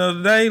at the end of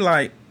the day,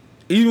 like,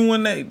 even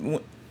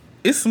when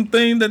it's some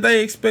things that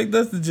they expect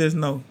us to just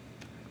know.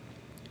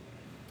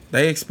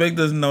 They expect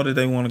us to know that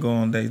they want to go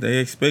on dates. They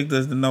expect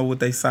us to know what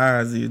their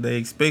size is. They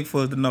expect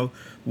for us to know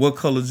what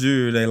color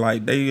jewelry they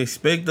like. They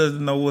expect us to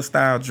know what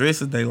style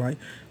dresses they like,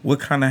 what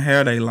kind of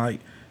hair they like,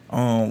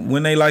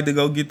 when they like to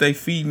go get their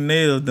feet and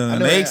nails done.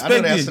 They expect I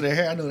know the answer to their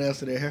hair. I know the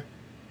answer to their hair.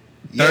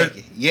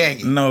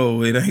 Yak.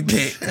 No, it ain't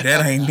that.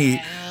 That ain't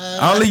it.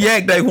 Only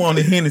yak they want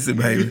is Hennessy,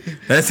 baby.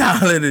 That's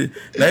all it is.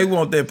 They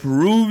want that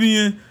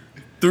Peruvian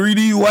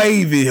 3D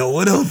wavy or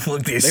whatever the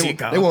fuck that shit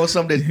called. They want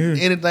something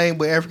that's anything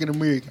but African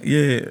American.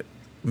 Yeah.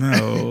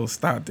 No,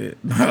 stop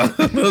that. No.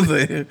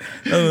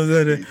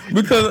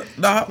 Because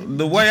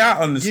the way I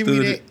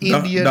understood it,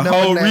 the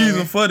whole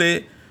reason for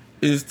that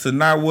is to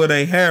not wear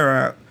their hair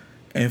out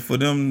and for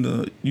them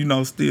to, you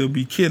know, still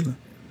be killing.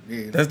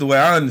 Yeah, that's the way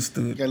I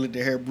understood. You gotta let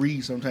their hair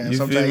breathe sometimes.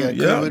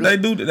 They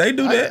do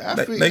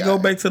that. They go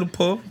back to the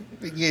puff.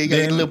 Yeah, you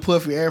gotta get a little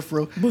puffy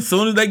afro. But as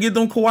soon as they get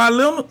them Kawhi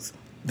Leonards,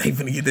 they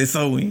finna get that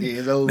soul in. Yeah,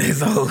 it's over.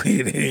 That's over.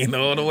 It ain't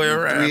no other way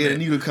around. Yeah, the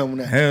needle coming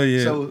out. Hell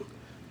yeah. So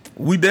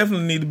we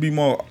definitely need to be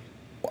more.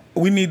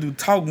 We need to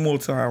talk more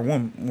to our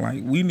woman.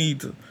 Like, we need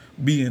to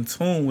be in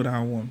tune with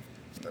our woman.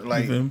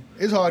 Like,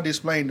 it's hard to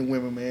explain to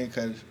women, man,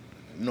 because,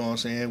 you know what I'm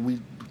saying, we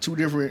two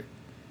different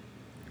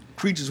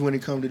creatures when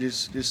it comes to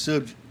this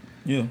subject.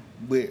 Yeah.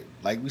 But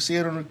like we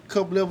said on a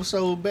couple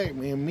episodes back,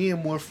 man,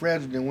 men more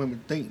fragile than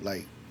women think.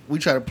 Like, we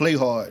try to play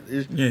hard.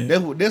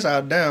 That's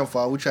our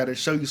downfall. We try to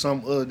show you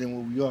something other than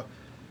what we are.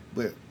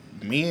 But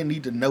men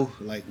need to know.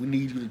 Like, we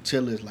need you to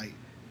tell us, like,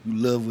 you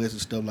love us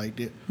and stuff like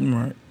that.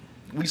 Right.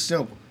 We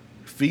simple.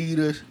 Feed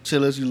us,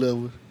 tell us you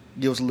love us,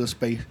 give us a little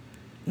space.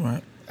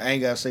 Right. I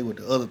ain't gotta say what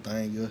the other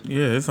thing is.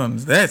 Yeah, that's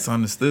understood.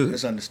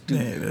 That's understood.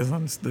 Yeah, that's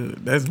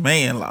understood. That's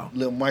man law.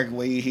 Little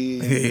microwave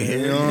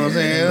head. You know what I'm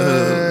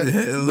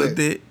saying? Look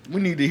that. We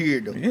need to hear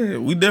it though. Yeah,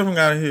 we definitely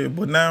gotta hear it.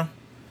 But now,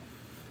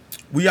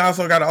 we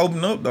also gotta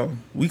open up though.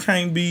 We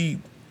can't be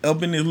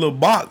up in this little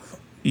box.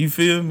 You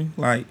feel me?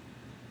 Like,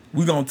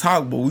 we gonna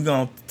talk, but we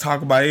gonna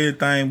talk about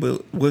everything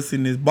but what's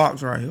in this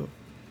box right here.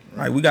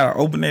 Like, we gotta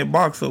open that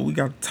box up. We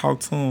gotta talk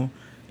to them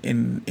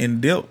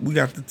in depth. We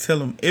got to tell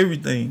them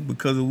everything,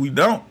 because if we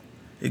don't,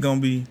 it's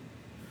gonna be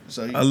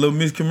a little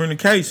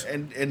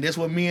miscommunication. And that's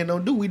what men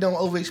don't do. We don't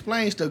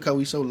over-explain stuff because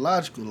we so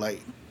logical.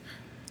 Like,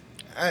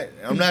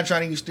 I'm not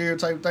trying to use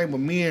stereotype thing, but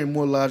men are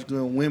more logical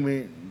and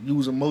women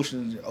use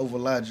emotions over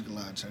logic a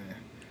lot of time.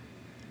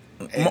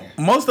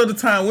 Most of the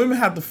time, women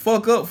have to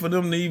fuck up for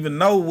them to even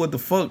know what the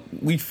fuck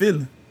we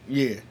feeling.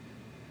 Yeah.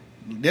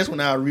 That's when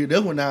our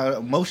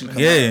emotions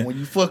come out. When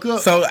you fuck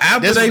up. So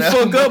after they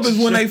fuck up is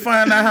when they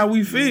find out how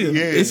we feel.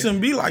 Yeah. It shouldn't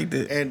be like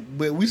that.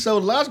 But we so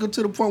logical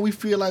to the point we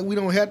feel like we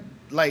don't have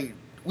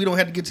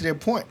to get to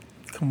that point.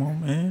 Come on,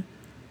 man.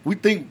 We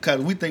think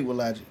with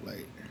logic.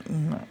 Like,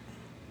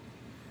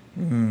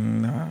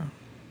 nah.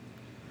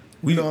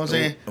 You know what I'm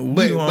saying?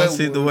 We want to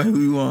see it the way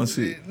we want to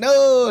see it.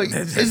 No.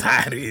 That's just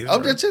how it is.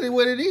 I'm just telling you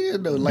what it is,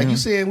 though. Like you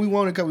saying we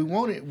want it because we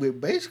want it.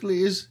 But basically,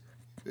 it's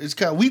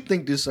kind of, we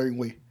think this certain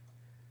way.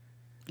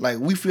 Like,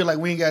 we feel like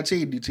we ain't got to tell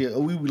you detail.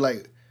 Or we be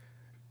like,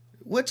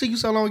 what took you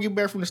so long to get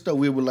back from the store?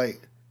 We were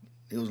like,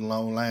 it was a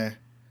long line.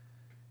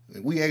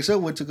 We asked her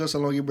what took us so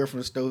long to get back from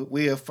the store.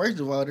 Well, first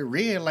of all, the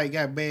red light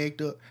got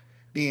bagged up.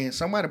 Then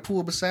somebody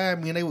pulled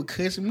beside me and they were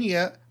cussing me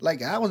out.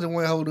 Like, I was the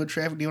one holding the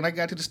traffic. Then when I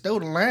got to the store,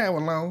 the line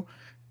was long.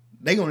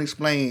 They gonna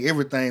explain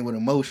everything with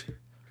emotion.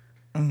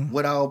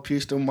 What all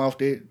pissed them off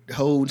that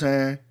whole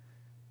time.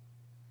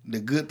 The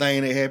good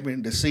thing that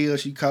happened, the sale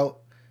she caught,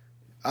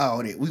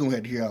 all that. We gonna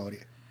have to hear all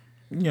that.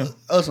 Yeah.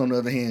 Us, on the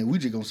other hand, we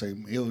just gonna say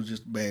it was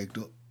just bagged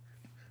up.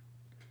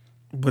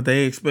 But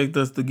they expect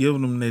us to give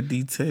them that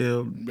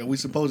detail. But we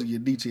supposed to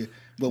get detail,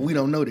 but we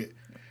don't know that.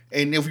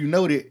 And if you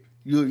know that,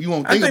 you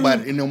won't think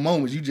about it in those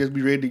moments. You just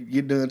be ready to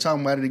get done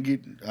talking about it and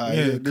get.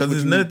 Because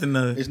it's nothing.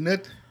 It's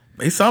nothing.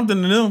 It's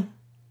something to them.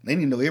 They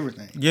need to know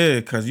everything. Yeah,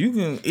 because you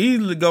can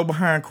easily go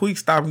behind Quick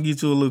Stop and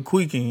get you a little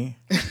quick in.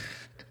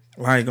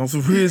 Like, on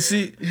some real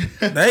shit.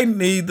 They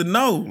need to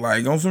know.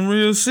 Like, on some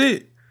real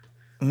shit.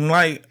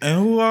 Like, and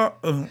who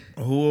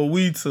are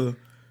we to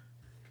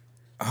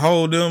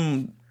hold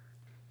them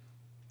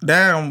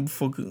down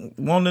for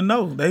wanting to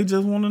know? They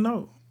just want to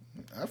know.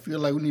 I feel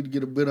like we need to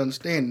get a better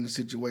understanding of the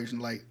situation.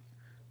 Like,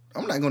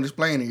 I'm not going to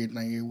explain everything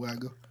everywhere I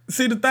go.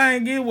 See, the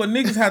thing is, what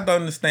niggas have to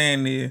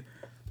understand is,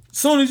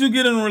 soon as you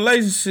get in a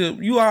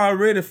relationship, you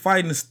already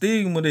fighting the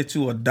stigma that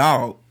you a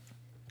dog.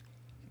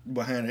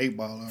 Behind the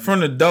 8-ball.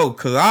 From the door,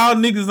 because all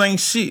niggas ain't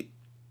shit.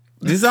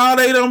 This all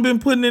they done been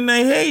putting in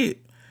their head.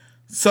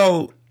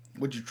 So,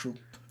 which is true.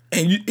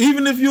 And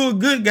even if you're a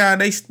good guy,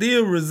 they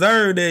still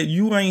reserve that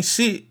you ain't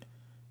shit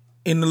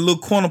in the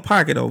little corner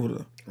pocket over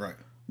there. Right.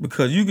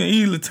 Because you can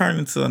easily turn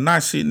into a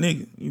not shit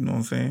nigga. You know what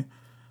I'm saying?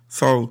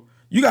 So,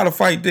 you got to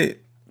fight that.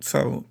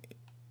 So,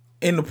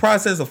 in the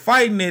process of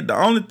fighting it, the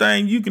only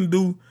thing you can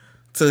do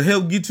to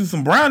help get you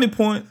some brownie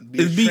points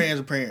is be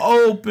transparent.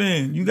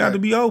 Open. You got to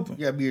be open.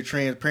 You got to be as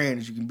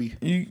transparent as you can be.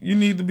 You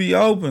need to be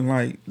open.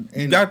 Like,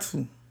 you got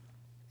to.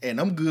 And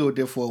I'm good with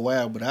that for a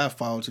while, but I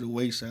fall to the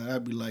wayside.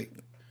 I'd be like,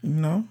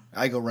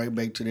 I go right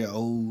back to that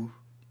old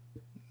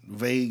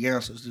vague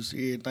answers to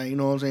everything. You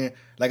know what I'm saying?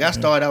 Like, I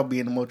started out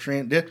being the more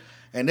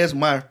and that's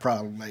my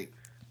problem. Like,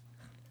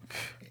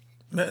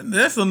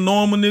 that's a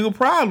normal nigga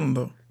problem,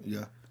 though.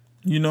 Yeah.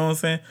 You know what I'm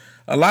saying?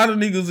 A lot of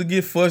niggas will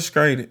get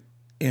frustrated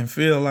and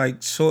feel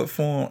like short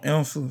form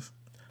answers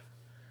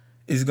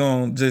is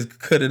gonna just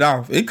cut it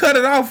off. It cut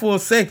it off for a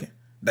second.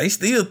 They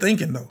still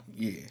thinking though.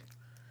 Yeah.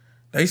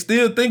 They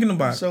still thinking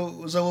about it. So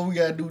what we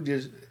gotta do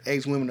is just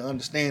ask women to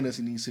understand us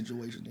in these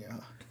situations, yeah.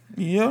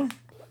 Yeah.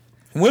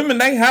 Women,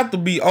 they have to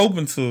be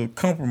open to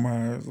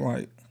compromise.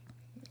 Like,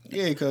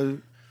 yeah, because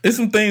it's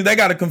some things they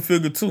gotta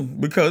configure too.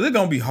 Because it's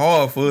gonna be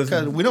hard for us.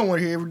 Because we don't want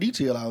to hear every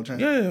detail all the time.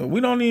 Yeah, we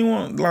don't even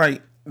want,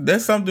 like,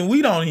 that's something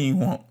we don't even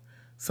want.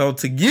 So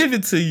to give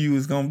it to you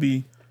is gonna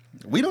be.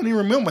 We don't even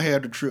remember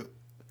half the trip.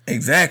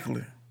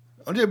 Exactly.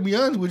 I'm just be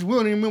honest with you. We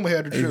don't even remember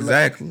half the trip.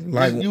 Exactly.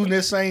 Like using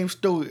that same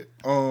store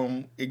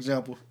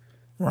example.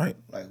 Right.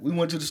 Like, we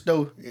went to the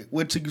store.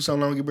 What took you so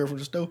long to get back from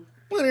the store?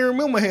 We didn't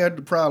remember half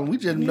the problem. We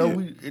just know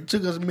it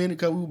took us a minute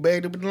because we were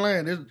bagged up in the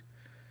line.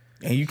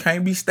 And you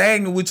can't be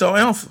stagnant with your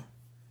answer.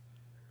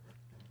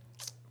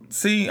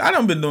 See, I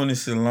done been doing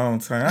this shit a long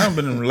time. I done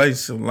been in a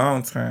relationship a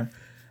long time.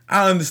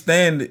 I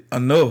understand it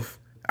enough.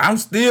 I'm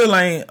still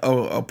ain't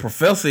a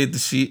professor at the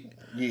shit.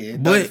 Yeah,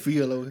 but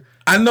feel over.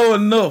 I know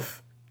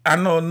enough. I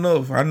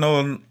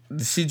know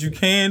the shit you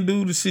can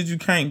do, the shit you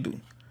can't do.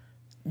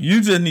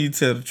 You just need to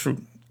tell the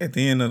truth at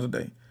the end of the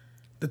day.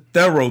 The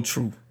thorough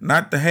truth,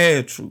 not the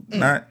half truth.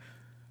 Not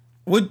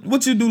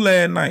what you do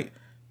last night.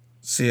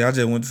 Shit, I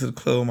just went to the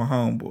club with my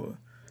homeboy.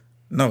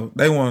 No,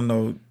 they want to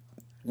know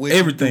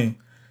everything.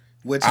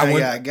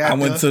 I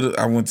went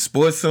to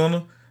Sports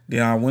Center.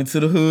 Then I went to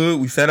the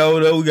hood. We sat over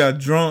there. We got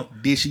drunk.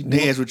 Did she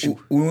dance with you?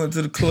 We went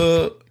to the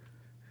club.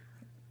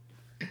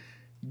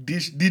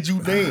 Did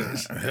you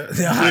dance?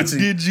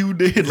 Did you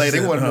dance? Like, they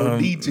want to know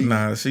details.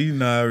 Nah, she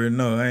already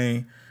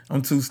know.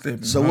 I'm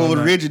two-stepping. So what was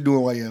Reggie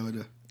doing while y'all were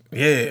there?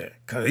 Yeah,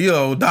 cause he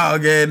old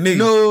dog ass nigga.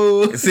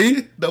 No,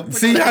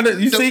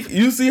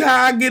 you see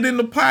how I get in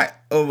the pot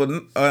of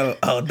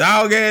a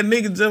dog ass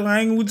nigga just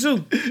hanging with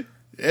you.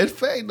 That's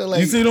fact though. Like,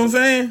 you see what I'm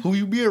saying? Who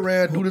you be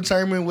around, who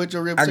determine what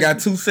your reputation. I got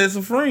 2 sets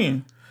of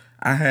friends.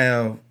 I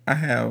have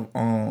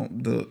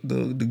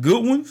the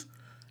good ones,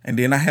 and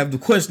then I have the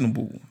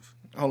questionable ones.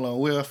 Hold on,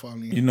 where I fall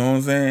in? You know what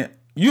I'm saying?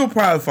 You'll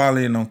probably fall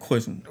in on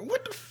questionable.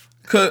 What the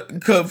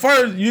Cause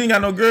first, you ain't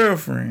got no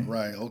girlfriend.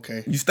 Right,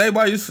 okay. You stay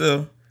by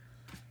yourself.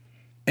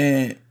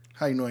 And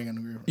how you know I ain't got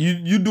no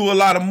girlfriend? You do a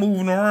lot of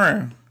moving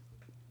around.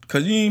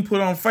 Cause you ain't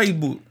put on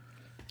Facebook.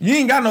 You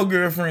ain't got no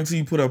girlfriend until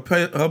you put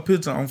her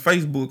picture on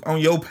Facebook on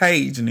your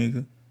page,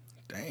 nigga.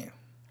 Damn.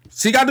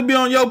 She got to be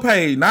on your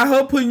page. Not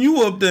her putting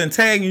you up there and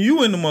tagging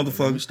you in the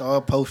motherfucker. You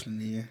start posting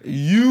then.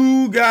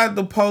 You got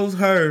to post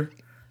her.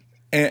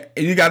 And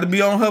you got to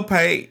be on her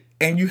page.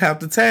 And you have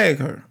to tag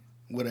her.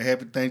 With a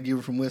happy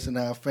Thanksgiving from West and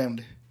our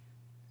family.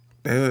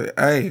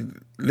 Hey,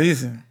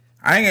 listen.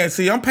 I ain't gonna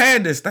see. I'm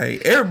past this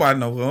stage. Everybody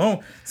know who I am.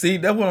 See,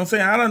 that's what I'm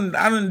saying.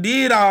 I done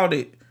did all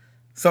that.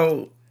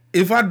 So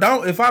if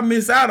I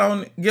miss out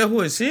on it, guess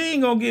what? She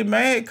ain't gonna get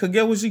mad. Cause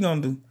guess what she gonna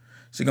do?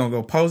 She gonna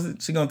go post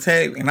it. She gonna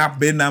tag, and I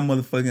better not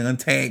motherfucking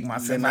untag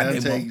myself.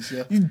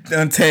 You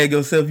untag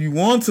yourself if you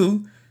want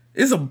to.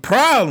 It's a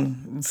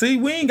problem. See,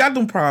 we ain't got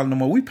them problems no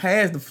more. We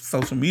passed the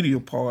social media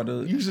part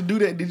of it. You used to do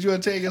that. Did you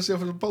untag yourself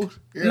in the post?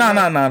 Nah.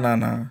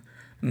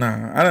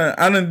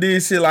 I done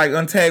did shit like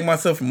untag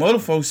myself from other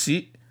folks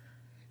shit.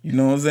 You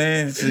know what I'm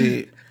saying?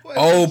 Shit.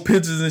 Old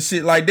pictures and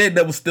shit like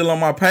that was still on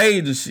my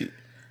page and shit.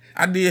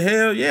 I did,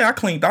 hell yeah. I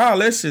cleaned all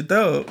that shit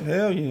up.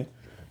 Hell yeah.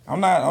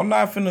 I'm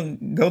not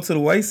finna go to the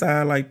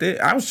wayside like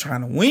that. I was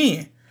trying to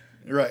win.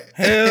 Right.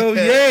 Hell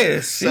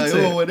yes.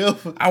 So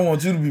whatever. I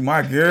want you to be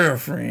my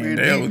girlfriend.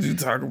 That's what you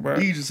talking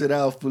about. He just said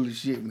I was full of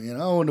shit, man. I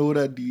don't know what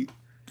I did.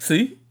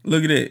 See?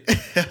 Look at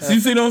that. You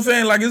see what I'm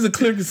saying? Like, it's a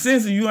clear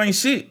consensus. You ain't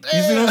shit.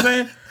 You see what I'm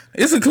saying?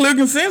 It's a clear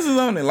consensus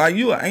on it. Like,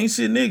 you ain't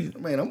shit nigga.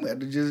 Man, I'm going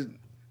to just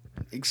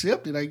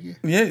accept it, I guess.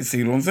 Yeah,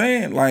 see what I'm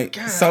saying? Like,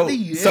 God, so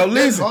listen.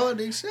 That's hard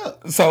to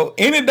accept. So,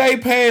 any day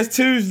past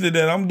Tuesday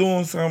that I'm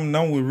doing something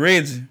on with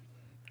Reggie,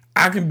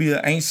 I can be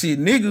an ain't shit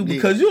nigga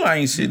because you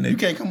ain't shit nigga. You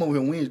can't come over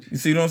here Wednesday. You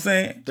see what I'm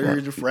saying?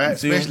 Thursday, Friday,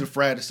 especially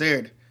Friday,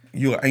 Saturday.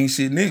 You an ain't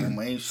shit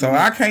nigga. Ain't shit so nigga.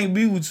 I can't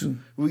be with you.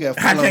 I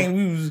can't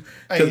be with you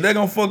because they're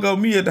going to fuck up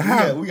me at the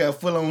house. We got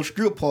full on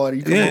strip party.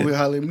 You come over here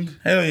holler at me.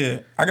 Hell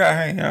yeah. I got to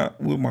hang out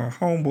with my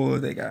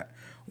homeboys. They got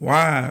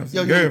wives,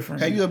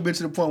 girlfriends. Have you ever been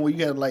to the point where you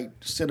got to like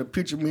send a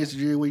picture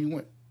message everywhere you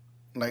went?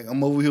 Like,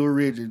 I'm over here with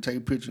Reggie and take a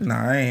picture.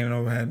 Nah, I ain't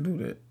never had to do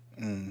that.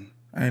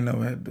 I ain't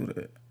never had to do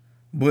that.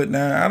 But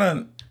now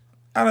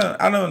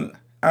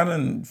I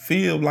done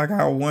feel like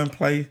I was one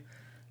place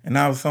and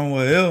I was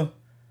somewhere else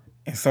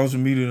and social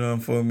media done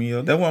for me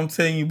up. That's what I'm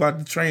telling you about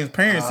the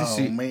transparency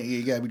shit. Oh man, yeah,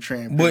 you gotta be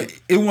transparent. But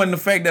it wasn't the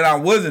fact that I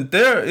wasn't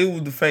there, it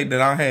was the fact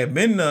that I had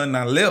been there and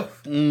I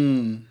left.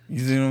 You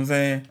see what I'm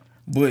saying?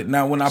 But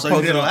now when I posted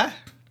you didn't lie?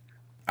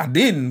 I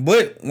didn't,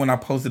 but when I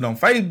posted on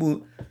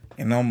Facebook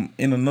and I'm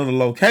in another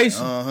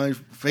location,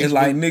 it's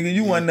like, nigga,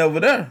 you wasn't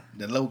never there.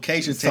 The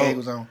location tag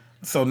was on.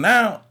 So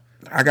now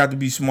I got to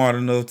be smart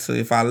enough to,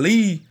 if I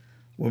leave,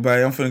 well,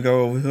 babe, I'm finna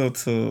go over here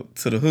to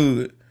the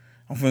hood.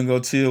 I'm finna go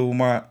chill with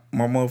my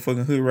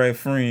motherfucking hood rat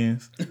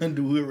friends.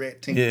 Do hood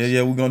rat things.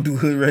 Yeah, we're gonna do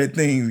hood rat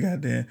things,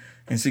 goddamn.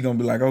 And she gonna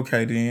be like,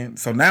 okay then.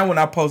 So now when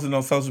I posted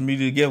on social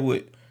media, get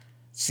what?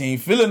 She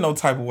ain't feeling no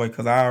type of way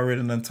because I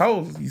already done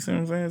told her. You see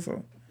what I'm saying?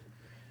 So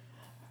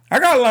I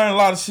gotta learn a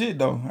lot of shit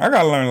though. I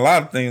gotta learn a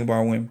lot of things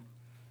about women.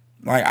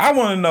 Like, I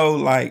wanna know,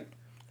 like,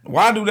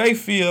 why do they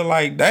feel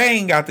like they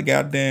ain't got to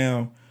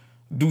goddamn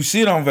do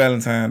shit on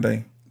Valentine's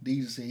Day?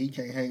 DJ said he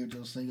can't hang with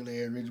your single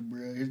ass rich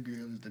bro. His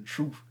girl is the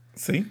truth.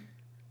 See?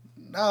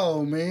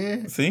 No,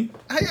 man. See?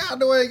 How y'all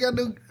know I ain't got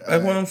no...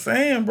 That's what I'm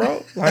saying,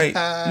 bro. Like,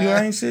 you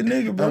ain't shit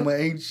nigga, bro. I'm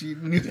an ain't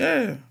shit nigga.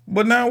 Yeah.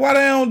 But now why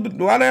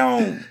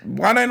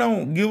they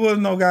don't give us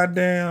no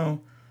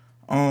goddamn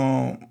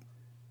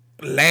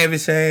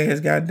lavish ass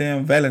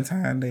goddamn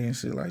Valentine's Day and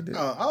shit like that?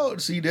 Oh,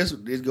 see, this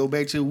go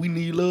back to we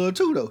need love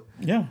too though.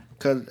 Yeah.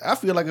 Cause I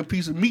feel like a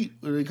piece of meat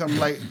when it comes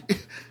like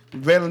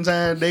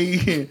Valentine's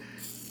Day.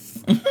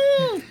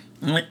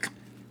 Like,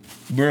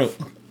 bro,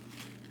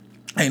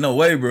 ain't no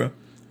way, bro.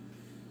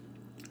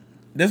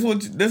 That's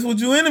what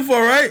you in it for,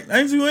 right?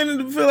 Ain't you in it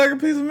to feel like a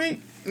piece of meat?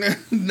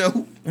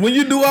 No. When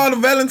you do all the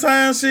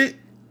Valentine shit,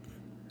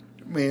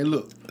 man,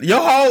 look, your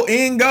whole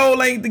end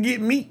goal ain't to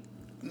get meat.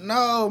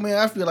 No, man,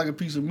 I feel like a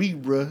piece of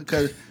meat, bro.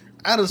 Because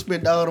I done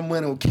spent all the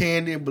money on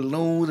candy and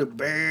balloons and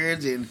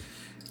birds and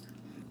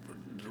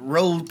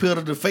rose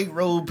petals, the fake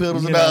rose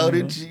petals and all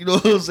that. You know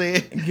what I'm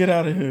saying? Get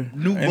out of here.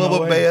 New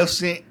bubble bath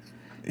scent.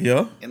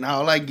 Yeah. And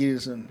all I get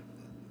is some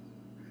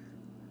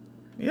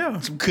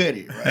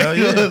cutty, right? Hell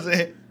you yeah. know what I'm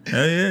saying?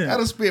 Hell yeah. I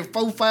done spent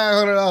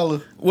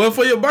 $400-$500. Well,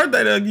 for your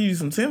birthday, they'll give you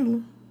some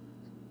Timberland.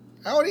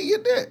 I don't even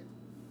get that.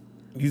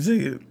 You see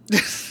it.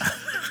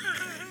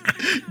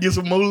 Get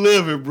some more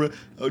loving, bro.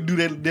 Or do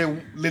that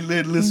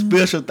little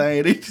special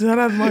thing. Shout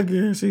out to my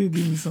girl. She'll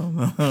give me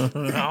something. I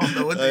don't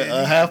know what that is.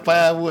 A high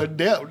five with a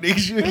dap,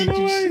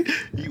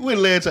 nigga.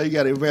 When last time you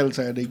got a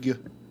Valentine's Day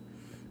gift?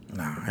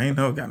 Nah, I ain't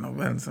never got no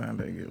Valentine's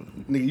Day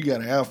gift. Nigga, you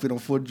got an outfit on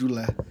 4th of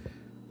July.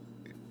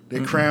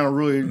 That Crown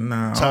Royal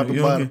top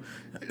and bottom.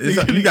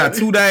 You got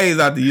 2 days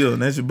out the year.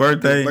 That's your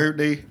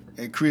birthday.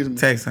 And Christmas.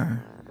 Tax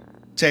time.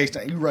 Tax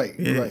time. You right.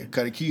 Yeah. You right.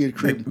 Cause the kids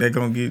Christmas. They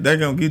gonna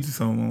get you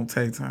something on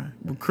tax time.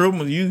 But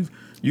Christmas, you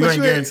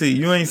ain't guaranteed.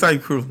 You ain't say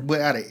Christmas. But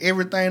out of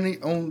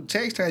everything on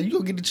tax time, you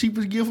gonna get the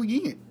cheapest gift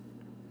again.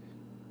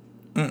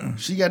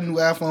 She got a new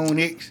iPhone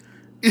X.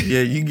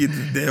 Yeah, you get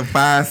the damn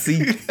 5C.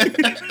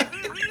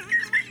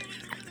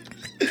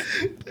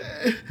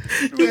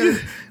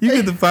 You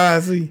get the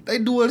 5C. They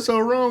do it so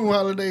wrong on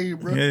holidays,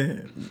 bro.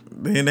 Yeah.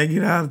 Then they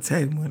get out of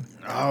tax money.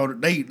 Oh,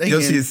 they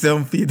Your shit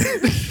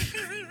 $750.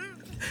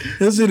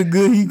 That shit a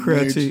good heat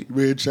crowd check.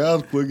 Man,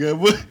 child's support got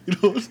what? You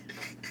know what I'm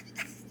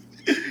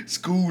saying?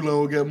 School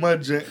loan got my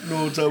jack. You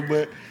know what I'm talking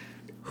about?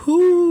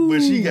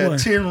 But she got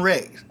 10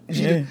 racks.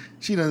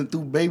 She done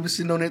threw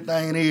babysitting on that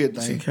thing and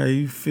everything. She pay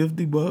you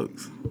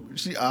 $50.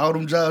 She all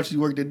them jobs she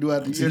worked at do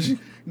out the year. She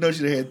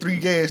had 3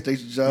 gas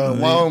station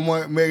jobs,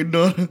 Walmart,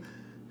 McDonald's.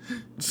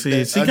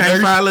 Shit, she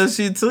can't file her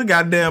shit till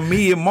goddamn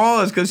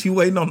mid-March because she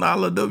waiting on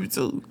all her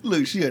W-2.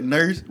 Look, she a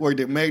nurse, worked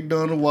at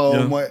McDonald's,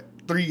 Walmart,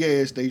 3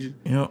 gas stations.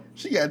 Yep.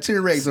 She got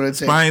 10 racks on that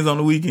tax. Spain's on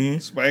the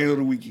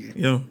weekend.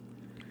 Yeah.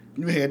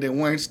 You had that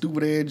one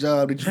stupid ass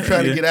job that you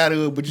trying to get out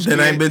of, but you that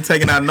ain't been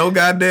taking out no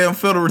goddamn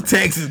federal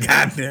taxes,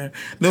 goddamn.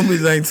 Them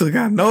bitches ain't took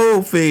out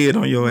no fed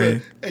on your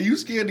ass. And you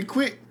scared to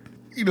quit.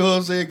 You know what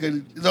I'm saying? Because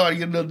it's hard to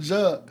get another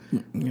job.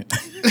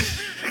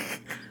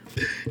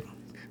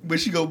 But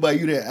she gonna buy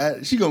you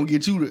that. She gonna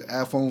get you the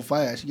iPhone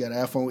 5. She got an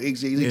iPhone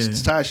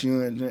XXX Tashi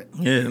on that.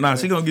 Yeah,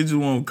 she gonna get you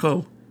one with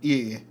color.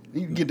 Yeah,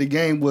 you can get the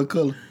Game Boy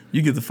Color.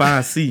 You get the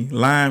 5C,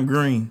 lime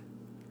green.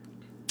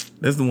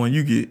 That's the one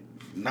you get.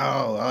 No,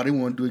 all they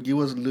want to do is give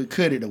us a little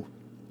cut it though.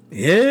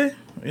 Yeah,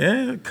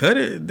 cut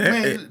it.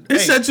 It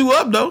set you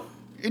up though.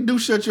 It do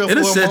shut you up.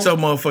 It'll set your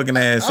motherfucking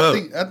ass up.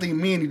 I think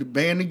men need to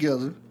band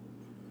together.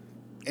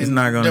 It's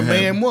not gonna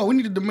demand happen. more. We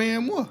need to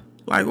demand more.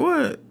 Like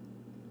what?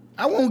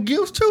 I want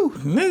gifts too.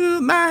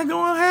 Nigga, not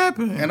gonna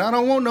happen. And I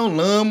don't want no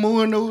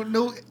lawnmower,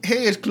 no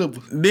hedge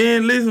clippers.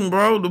 Then listen,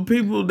 bro, the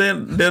people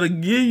that'll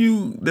give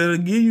you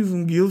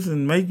some gifts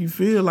and make you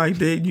feel like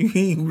that, you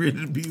ain't ready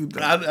to be with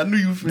them. I knew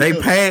you feel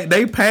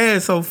They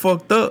past so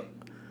fucked up.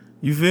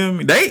 You feel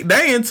me?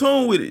 They in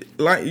tune with it.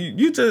 Like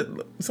you just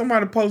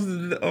somebody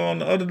posted it on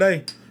the other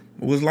day.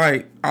 It was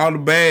like all the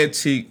bad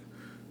chicks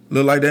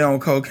look like they on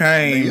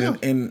cocaine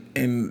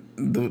and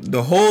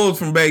the whores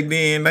from back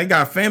then, they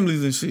got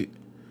families and shit.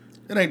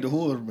 It ain't the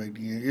whores back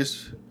then.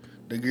 It's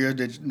the girls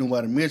that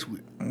nobody mess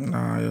with.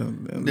 Nah,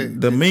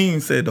 the meme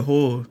said the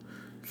whores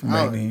from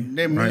back then.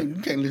 That right? You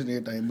can't listen to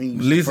everything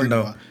memes. Listen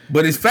though,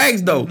 but it's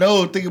facts though.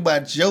 No, think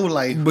about your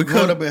life.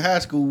 Growing up in high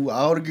school,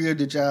 all the girls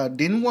that y'all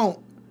didn't want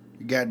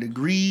got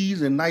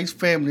degrees and nice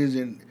families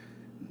and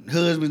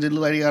husbands that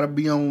look like they gotta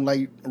be on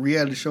like a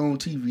reality show on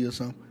TV or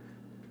something.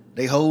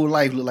 They whole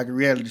life look like a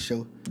reality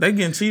show. They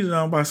getting cheated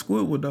on by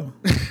Squidward though.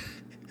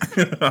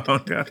 Oh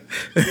God!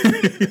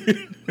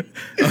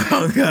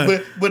 Oh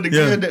God! But the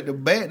girls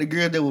the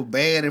girls that were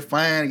bad and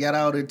fine and got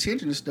all the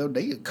attention and stuff,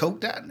 they get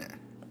coked out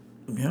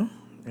now.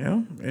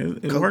 Yeah,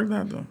 it worked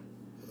out though.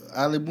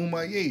 Ali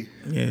Boumaier.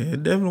 Yeah,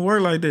 it definitely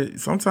worked like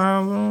that.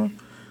 Sometimes,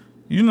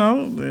 it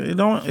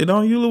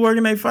don't usually work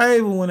in their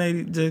favor when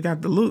they just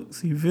got the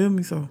looks. You feel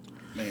me? So,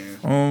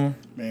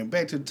 man,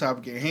 back to the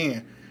topic at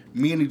hand.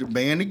 Men need to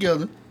band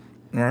together,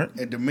 right,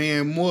 and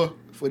demand more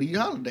for these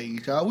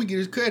holidays. All we get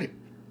is credit.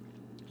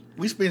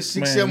 We spent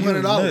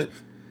 $600-$700.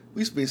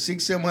 We spent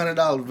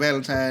 $600-$700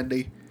 Valentine's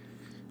Day.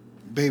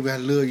 Baby, I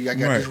love you. I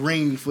got this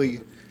ring for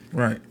you.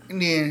 Right.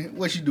 And then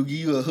what you do? Give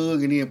you a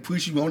hug and then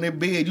push you on that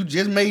bed. You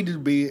just made this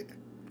bed.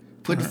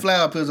 Put the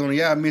flower pills on it.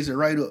 Y'all mess it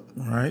right up.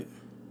 Right.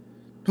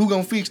 Who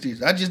gonna fix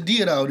this? I just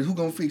did all this. Who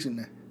gonna fix it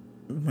now?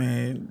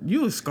 Man,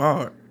 you is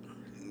scarred.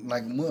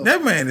 Like a mother.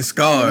 That man is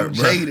scarred, I'm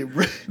bro. Jaded,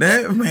 bro.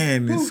 That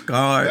man is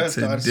scarred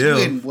to death.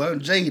 Sweating, boy. I'm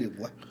jaded,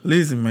 boy.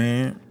 Listen,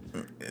 man.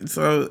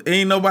 So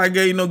ain't nobody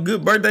gave you no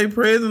good birthday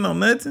present or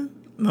nothing?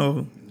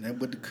 No. Nothing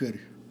but the cutty.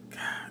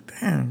 God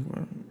damn,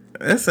 bro.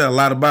 That said a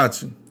lot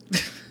about you.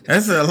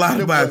 That said a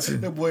lot about you.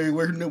 That boy ain't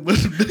working nothing but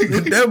some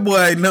nigga. That boy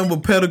ain't nothing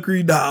but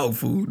pedigree dog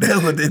food.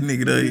 That's what that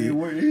nigga does. He ain't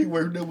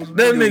working nothing but some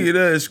that nigga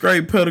does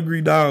straight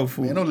pedigree dog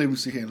food. Man, don't let me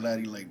sit here and lie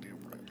to you like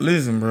that, bro.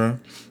 Listen, bro.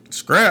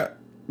 Scrap.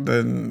 I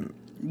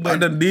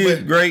done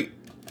did great.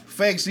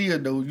 Facts here,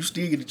 though, you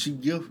still get a cheap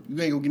gift. You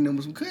ain't gonna get nothing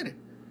but some cutty.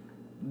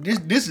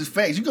 This is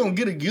facts. You gonna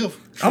get a gift.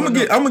 I'm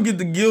gonna get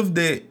the gift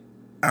that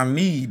I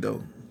need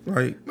though.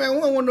 Like, man,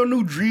 we don't want no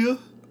new drill.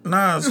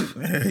 Nah,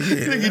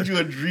 They get you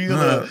a drill.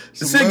 Nah.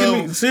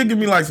 She'll give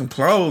me like some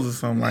clothes or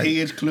something like.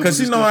 Cause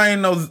she know I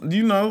ain't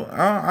no.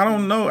 I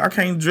don't know. I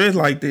can't dress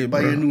like that.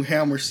 Buy bro. your new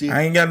hammer shit.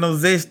 I ain't got no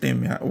zest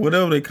in me.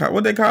 Whatever they call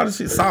the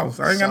shit,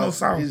 sauce. I ain't got no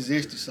sauce. It's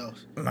zesty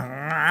sauce. Nah,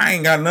 I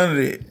ain't got none of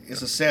that.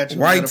 It's a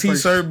satchel. White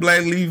t-shirt,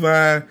 black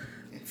Levi,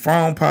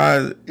 phone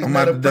pies. I'm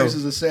out the door. It's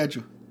a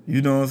satchel.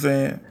 You know what I'm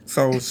saying?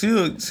 So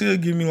she'll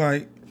give me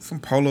like some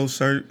polo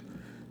shirt.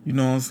 You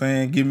know what I'm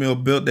saying? Give me a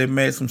belt that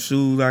match some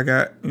shoes I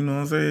got. You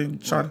know what I'm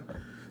saying?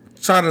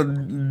 Try to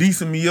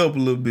decent me up a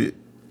little bit.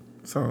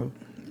 So,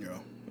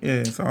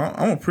 Yeah, so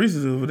I'm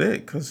appreciative of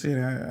that, cause shit,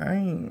 I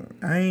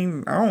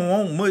don't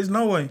want much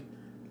no way.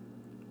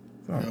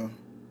 So. Yeah.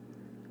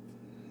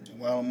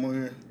 While I'm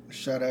here,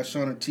 shout out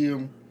Sean and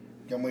Tim.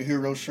 Got my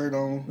hero shirt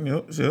on.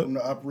 Yep. From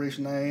the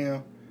Operation I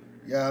Am.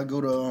 Y'all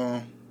go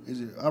to is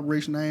it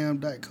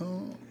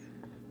OperationIam.com?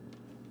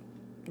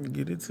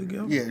 Get it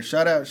together. Yeah,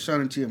 shout out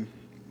Sean and Tim.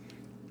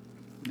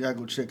 Y'all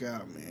go check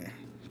out, man.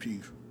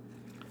 Peace.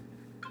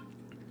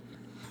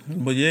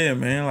 But yeah,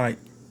 man, like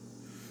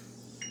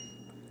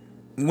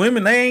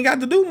women, they ain't got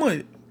to do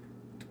much.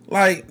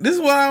 Like, this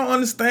is why I don't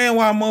understand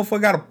why a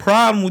motherfucker got a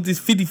problem with this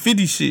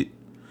 50-50 shit.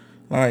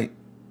 Like,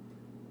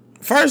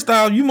 first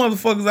off, you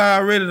motherfuckers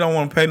already don't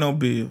want to pay no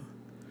bill.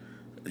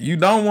 You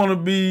don't want to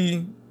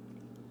be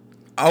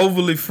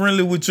overly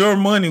friendly with your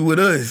money with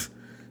us.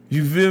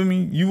 You feel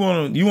me? You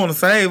want to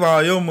save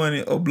all your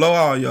money or blow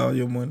all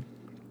your money.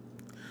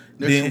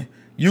 Then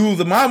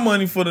use my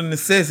money for the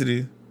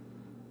necessities.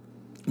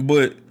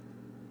 But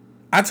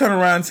I turn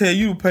around and tell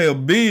you to pay a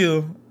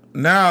bill.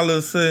 Now all of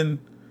a sudden,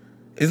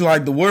 it's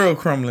like the world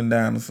crumbling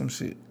down or some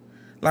shit.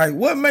 Like,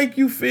 what make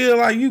you feel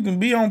like you can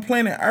be on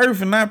planet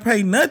Earth and not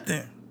pay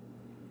nothing?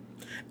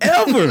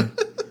 Ever.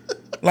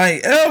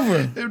 Like,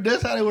 ever.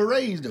 That's how they were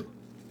raised, though.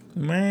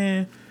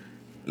 Man,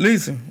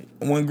 listen,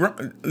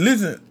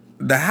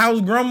 the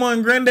house grandma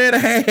and granddad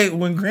had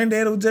when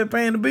granddad was just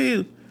paying the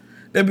bill,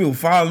 that bill was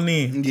falling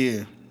in.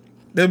 Yeah.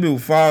 That bill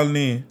was falling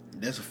in.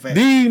 That's a fact.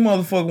 These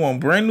motherfuckers want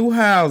brand new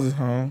houses,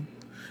 huh?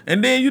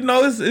 And then,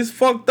 it's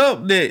fucked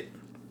up that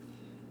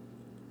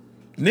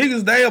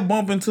niggas, they'll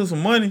bump into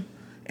some money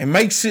and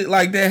make shit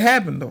like that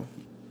happen, though.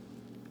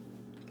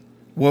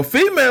 Well,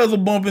 females will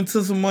bump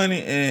into some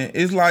money and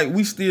it's like,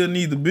 we still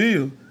need the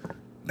bill.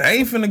 They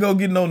ain't finna go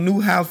get no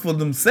new house for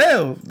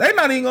themselves. They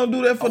not even gonna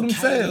do that for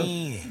themselves.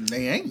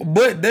 They ain't.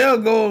 But they'll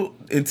go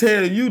and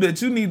tell you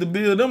that you need to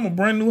build them a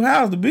brand new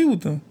house to be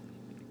with them.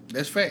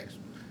 That's facts.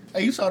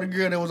 Hey, you saw the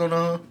girl that was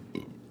on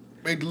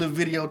made the little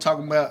video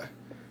talking about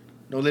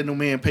don't let no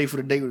man pay for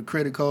the date with a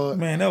credit card.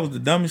 Man, that was the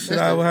dumbest shit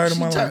I ever heard in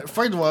my life.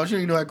 First of all, she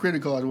didn't know how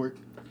credit cards work.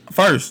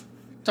 First.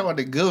 Talk about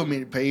the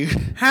government pay.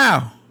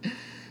 How?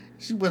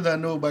 She was not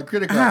know about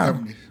credit card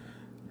companies.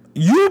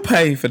 You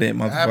pay for that,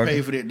 motherfucker. I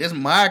pay for that. That's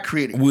my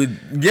credit.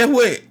 Guess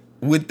what?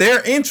 With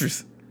their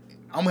interest.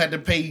 I'm gonna have to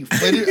pay for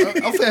it.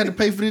 I'm gonna have to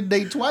pay for this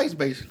date twice,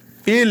 basically.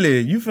 Philly.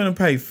 You finna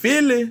pay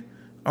Philly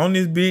on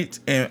this bitch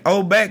and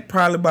owe back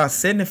probably about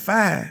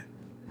 75.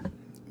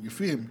 You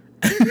feel me?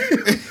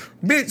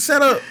 Bitch,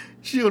 shut up.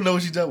 She don't know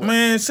what she's talking about.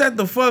 Man, shut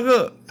the fuck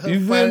up.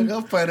 You feel me?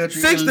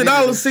 $60,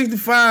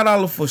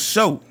 $65 for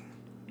sure.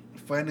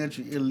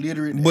 Financially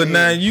illiterate. But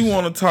now you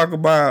want to talk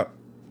about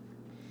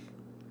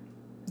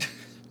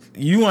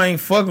you ain't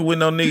fucking with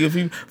no nigga. If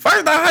you,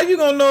 first off, how you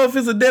gonna know if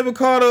it's a debit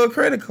card or a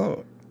credit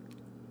card?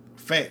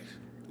 Facts.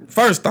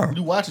 First off.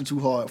 You watching too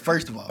hard,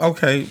 first of all.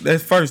 Okay,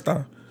 that's first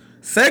off.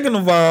 Second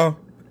of all,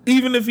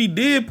 even if he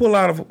did pull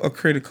out a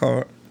credit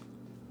card,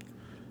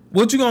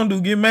 what you gonna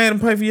do? Get mad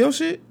and pay for your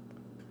shit?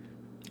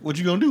 What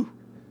you gonna do?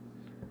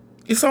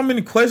 It's so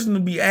many questions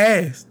to be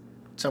asked.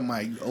 Talking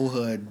about you owe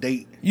her a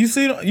date. You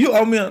see, you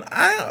owe me.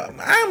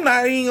 I'm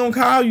not even gonna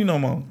call you no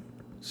more.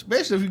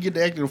 Especially if you get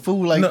to acting a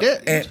fool like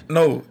that.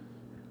 No.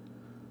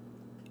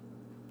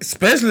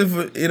 Especially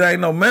if it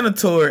ain't no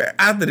mandatory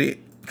after that.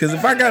 Because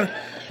if I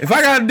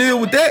gotta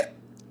deal with that,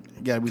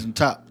 gotta be some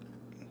top.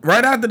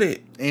 Right after that.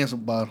 And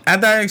some bottom.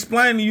 After I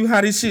explain to you how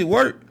this shit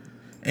work,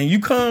 and you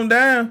calm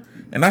down,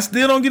 and I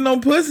still don't get no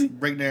pussy.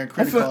 Break down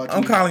credit card.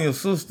 I'm calling your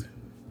sister.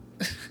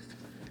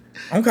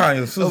 I'm calling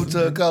your sister. Over to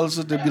her calling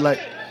sister and be like,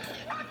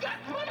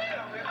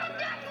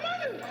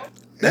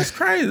 that's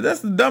crazy.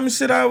 That's the dumbest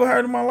shit I ever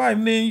heard in my life.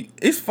 And then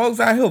it's folks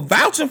out here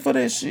vouching for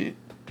that shit.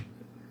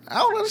 I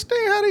don't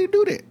understand how they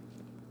do that.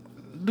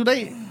 Do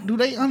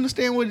they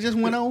understand what just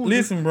went on?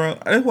 Listen, bro,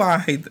 that's why I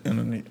hate the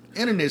internet.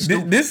 Internet's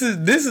stupid. This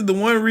is the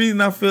one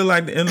reason I feel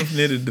like the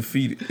internet is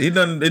defeated. It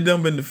done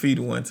been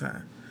defeated one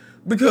time.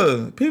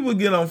 Because people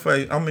get on this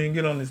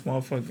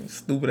motherfucking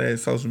stupid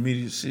ass social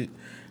media shit,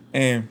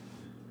 and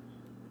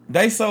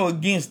they so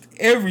against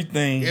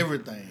everything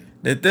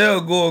that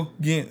they'll go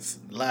against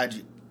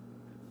logic.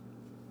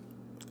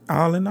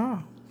 All in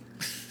all.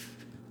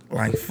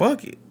 Like,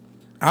 fuck it.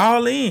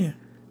 All in.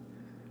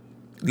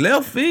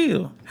 Left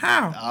field.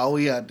 How? All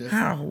we out there.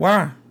 How?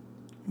 Why?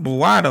 But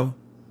why though?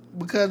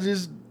 Because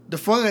it's the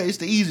fun. It's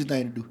the easy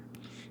thing to do.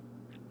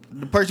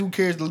 The person who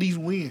cares the least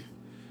win.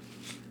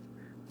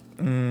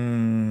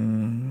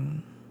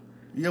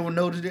 You ever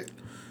noticed it?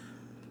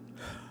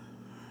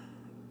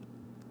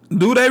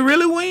 Do they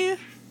really win?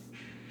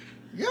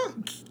 Yeah.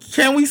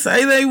 Can we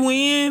say they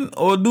win,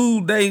 or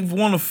do they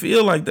want to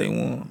feel like they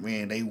won?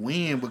 Man, they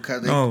win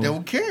because they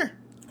don't care.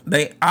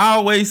 They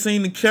always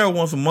seem to care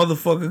once a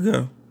motherfucker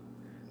go.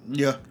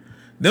 Yeah.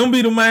 Them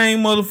be the main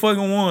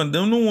motherfucking one.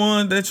 Them the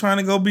one that trying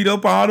to go beat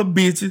up all the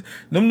bitches.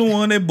 Them the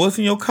one that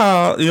busting your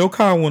car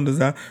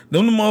windows out.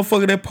 Them the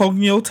motherfucker that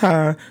poking your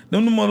tire.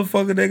 Them the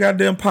motherfucker that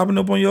goddamn popping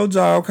up on your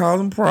job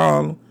causing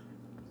problems.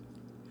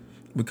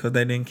 Because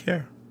they didn't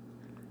care.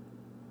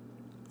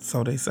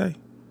 So they say.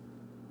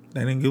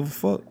 They didn't give a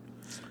fuck.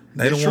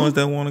 They the ones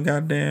that want to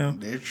goddamn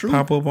true.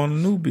 Pop up on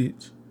the new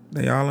bitch.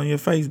 They all on your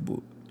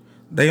Facebook.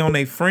 They on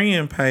their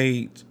friend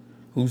page,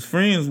 who's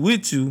friends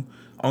with you,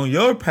 on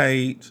your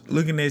page,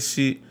 looking at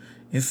shit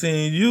and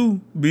seeing you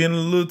being a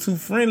little too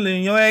friendly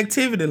in your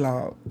activity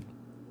log.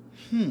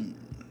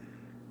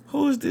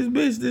 Who is this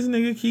bitch? This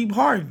nigga keep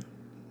harping.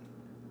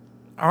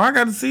 Oh, I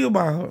got to see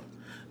about her.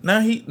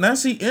 Now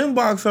she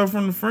inbox her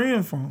from the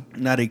friend phone.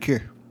 Now they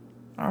care.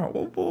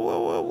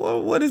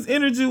 Oh, what his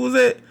energy was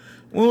at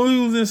when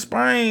we was in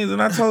Spain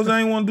and I told you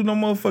I ain't want to do no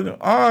motherfucking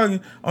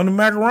arguing on the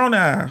macaroni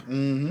aisle.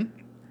 Mm-hmm.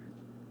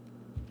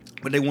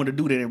 But they want to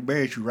do that and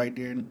embarrass you right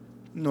there. You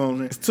know what I'm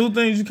saying? It's two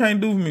things you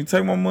can't do for me.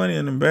 Take my money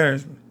and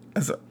embarrass me.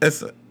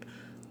 That's a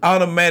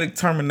automatic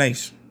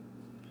termination.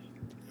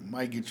 It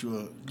might get you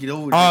a get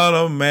over.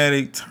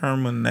 Automatic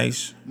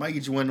termination. Might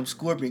get you one of them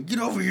scorpions. Get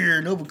over here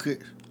and uppercut.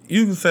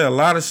 You can say a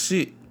lot of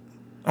shit.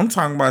 I'm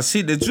talking about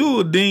shit that you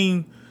would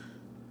deem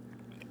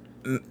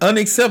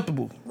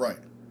unacceptable. Right.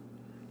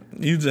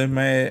 You just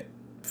mad.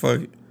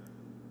 Fuck it.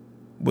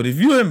 But if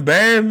you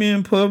embarrass me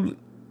in public,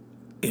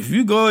 if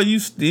you go and you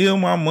steal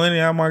my money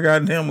out of my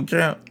goddamn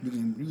account, you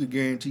can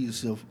guarantee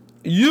yourself.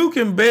 You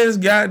can best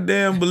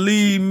goddamn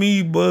believe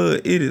me,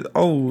 bud. It is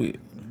over with.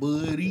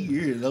 Buddy,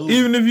 it is over.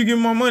 Even if you get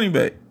my money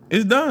back,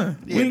 it's done.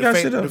 Yeah, we ain't got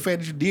shit up. The fact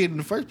that you did in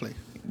the first place.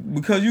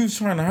 Because you was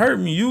trying to hurt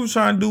me. You was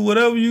trying to do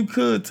whatever you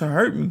could to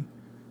hurt me.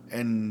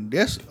 And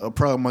that's a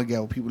problem I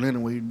got with people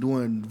anyway,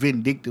 doing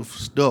vindictive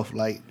stuff,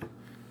 like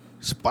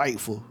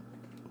spiteful.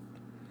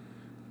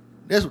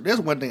 That's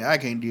one thing I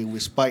can't deal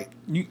with, spite.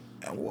 You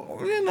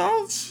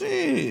know,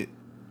 shit.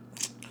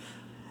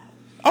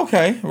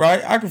 Okay,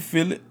 right. I can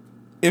feel it.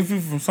 If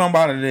it's from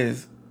somebody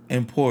that's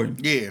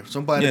important. Yeah,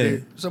 somebody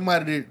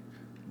that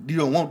you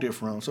don't want that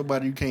from.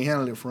 Somebody you can't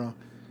handle it from.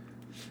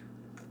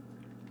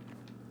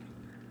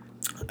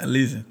 And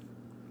listen,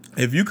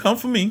 if you come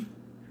for me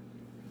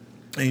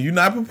and you're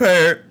not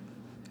prepared,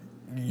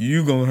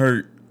 you gonna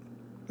hurt.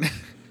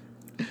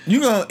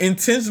 You gonna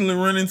intentionally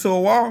run into a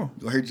wall.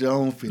 You gonna hurt your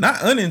own feelings.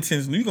 Not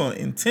unintentionally. You gonna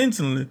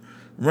intentionally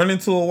run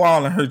into a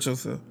wall and hurt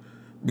yourself.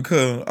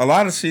 Because a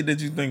lot of shit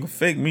that you think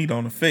affect me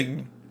don't affect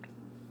me.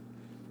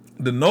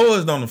 The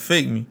noise don't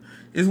affect me.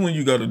 It's when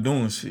you go to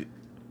doing shit.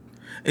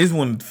 It's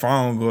when the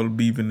phone go to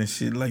beeping and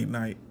shit late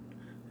night.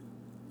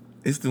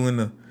 It's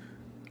when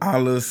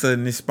all of a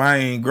sudden this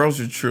Spain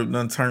grocery trip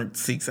done turned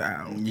 6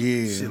 hours.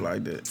 Yeah. Shit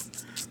like that.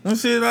 When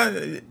shit like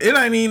it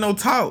ain't even no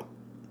talk.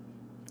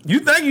 You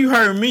think you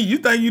heard me. You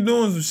think you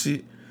doing some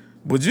shit.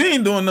 But you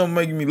ain't doing nothing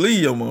making me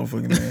leave your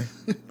motherfucking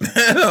ass.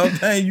 That's the only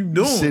thing you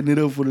doing. Setting it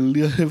up for the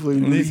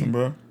Listen,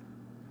 bro.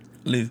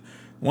 Listen.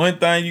 One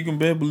thing you can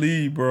better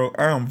believe, bro,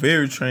 I am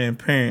very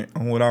transparent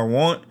on what I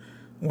want,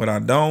 what I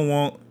don't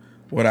want,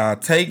 what I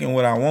take and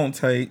what I won't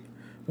take,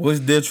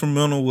 what's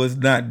detrimental, what's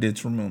not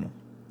detrimental.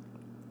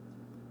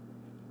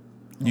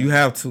 You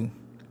have to.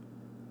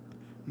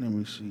 Let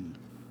me see.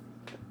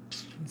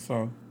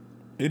 So,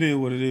 it is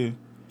what it is.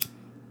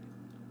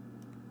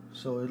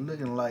 So it's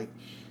looking like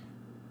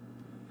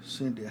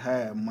Cindy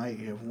Hyde might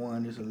have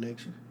won this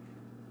election.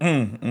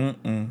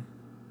 I'm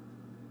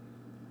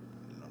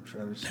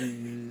trying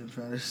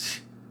to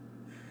see.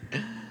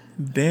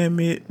 Damn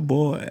it,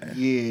 boy.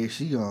 Yeah,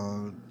 she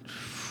on.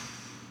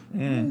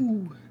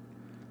 Ooh.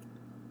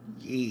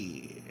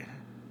 Yeah.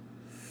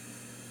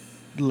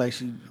 Look like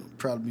she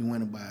probably be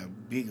winning by a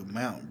big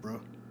amount, bro.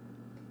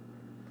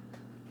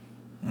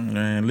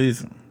 Man,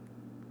 listen.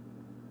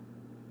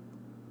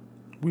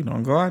 We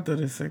don't go out there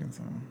this second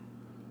time.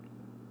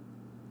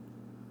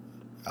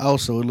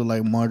 Also, it look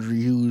like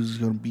Marjorie Hughes is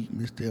going to beat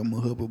Miss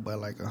Thelma Hubbard by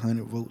like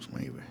 100 votes,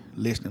 maybe.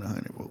 Less than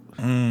 100 votes.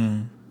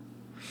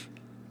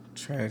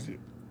 Tragic.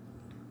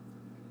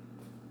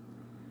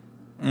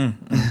 To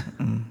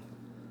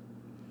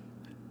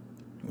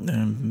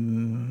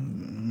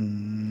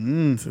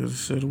the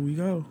shit we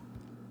go.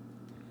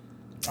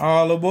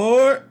 All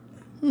aboard.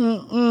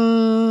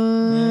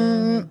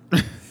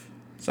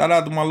 Shout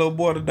out to my little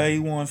boy today. He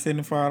won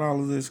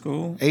 $75 at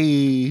school. Hey,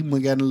 he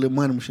must got a little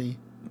money machine.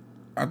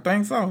 I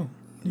think so.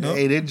 Yep.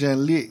 Hey, that junk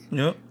lit.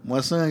 Yep.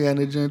 My son got in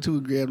that junk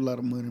too. Grabbed a lot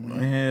of money, man.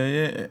 Hell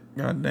yeah.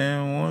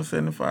 Goddamn,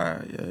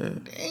 175. Yeah.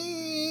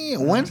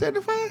 Damn,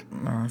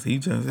 175? Nah, he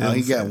just. Oh,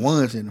 he got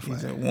 175.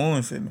 He said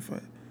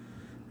 175.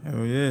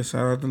 Hell yeah.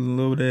 Shout out to the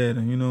little dad.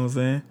 You know what I'm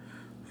saying?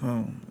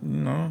 So, you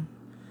know,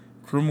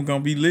 criminal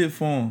gonna be lit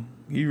for him.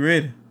 He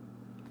ready.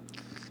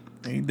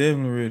 He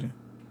definitely ready.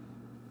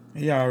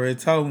 He already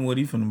told me what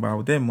he finna buy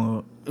with that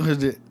mug. What's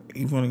that?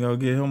 He finna go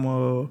get him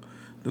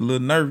the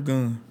little Nerf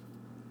gun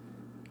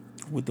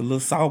with the little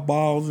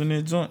softballs in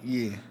that joint.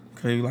 Yeah.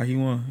 Cause like he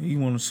want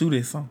to shoot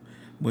at something,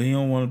 but he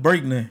don't want to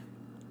break nothing.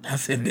 I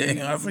said,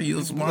 dang, I said,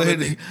 you smart.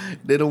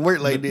 They don't work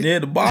like that. Yeah,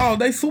 the ball,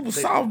 they super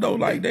soft though.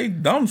 Like they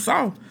dumb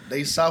soft.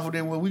 They softer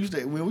than when we used to.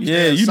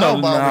 Yeah, you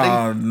know,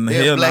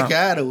 they black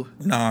eye though.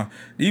 Nah,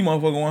 these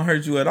motherfuckers won't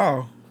hurt you at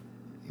all.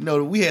 You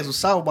know, we had some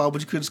softball,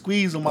 but you couldn't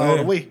squeeze them all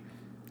the way.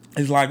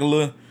 It's like a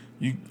little,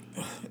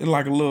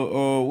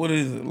 what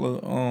is it?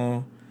 Like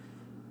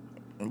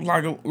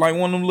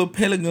one of them little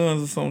pellet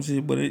guns or some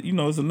shit, but it's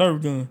a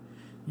Nerf gun.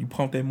 You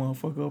pump that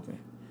motherfucker up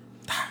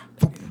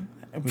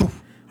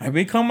and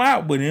it come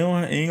out, but it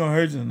ain't gonna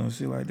hurt you no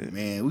shit like that.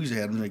 Man, we used to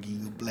have them like you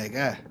a black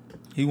eye.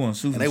 He wasn't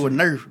super. And they were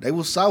Nerf. They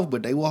were soft,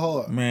 but they were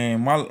hard.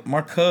 Man,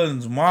 my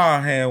cousin's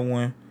mom had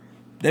one.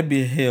 That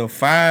bitch held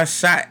 5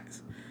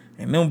 shots.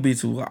 And them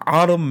bitches were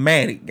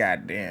automatic,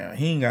 goddamn.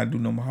 He ain't gotta do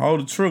no more.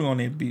 Hold the trigger on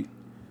that bitch.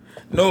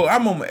 No,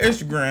 I'm on my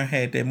Instagram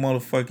had that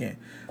motherfucking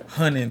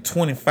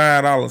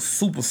 $125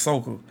 super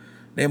soaker.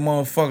 That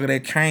motherfucker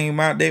that came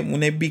out, that when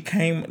that bitch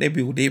came, that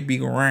bitch was that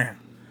big around.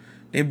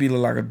 That bitch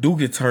look like a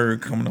dookie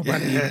turd coming up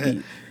out of that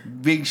bitch.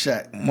 Big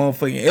shot.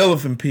 Motherfucking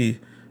elephant pee.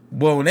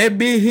 Boy, when that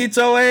bitch hit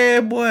your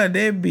ass, boy,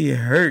 that bitch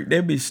hurt.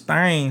 That bitch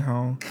stain,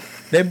 home.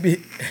 That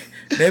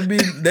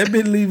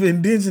bitch leave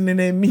indention in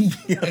that meat.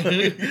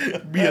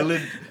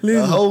 Be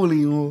a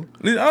holy one.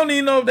 I don't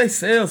even know if they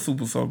sell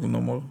super soakers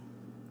no more.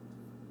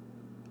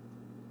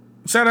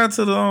 Shout out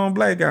to the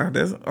black guy.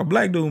 That's a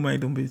black dude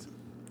made them bitches.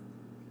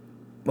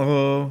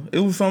 It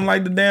was something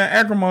like the damn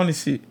acrimony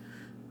shit.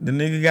 The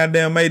nigga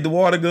goddamn made the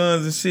water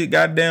guns and shit.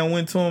 Goddamn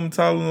went to him and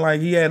told him like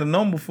he had a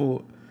number for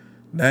it.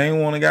 They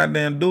ain't want to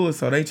goddamn do it,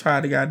 so they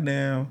tried to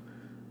goddamn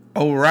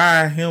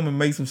override him and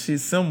make some shit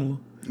similar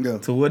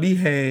to what he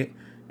had.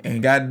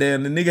 And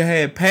goddamn, the nigga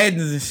had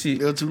patents and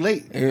shit. It was too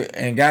late.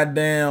 And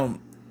goddamn,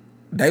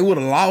 they would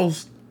have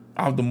lost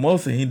off the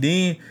muscle. And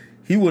then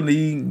he would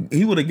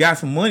have got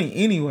some money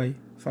anyway.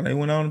 So they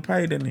went on and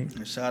paid that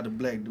nigga. Shout out to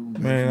black dude.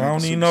 Man, I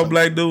don't even know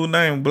black dude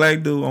name.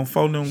 Black dude on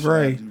 4 them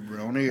gray.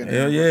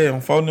 Hell yeah,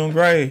 on 4 them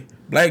gray.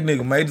 Black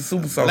nigga made the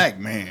super soaker. Black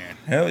man.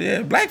 Hell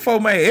yeah. Black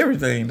folk made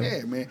everything though.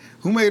 Yeah, man.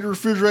 Who made the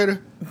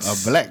refrigerator? A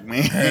black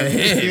man.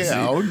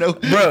 Yeah, I don't know.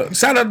 Bro,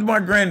 shout out to my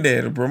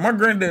granddaddy, bro. My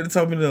granddaddy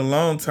told me that a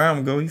long time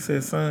ago. He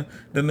said, son,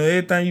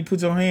 everything you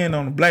put your hand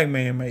on, a black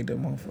man made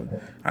that motherfucker.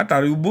 I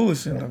thought he was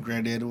bullshit though.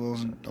 Granddaddy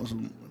was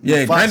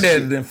yeah,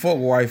 granddaddy didn't fuck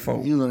with white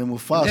folk. He was on them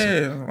Mufasa.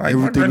 Yeah, like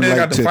my granddaddy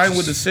got to fight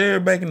with the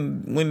sheriff back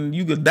when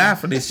you could die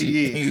for this shit.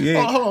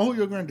 Yeah. Hold on, who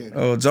your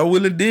granddaddy? Joe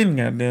Willie Denton,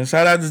 goddamn.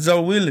 Shout out to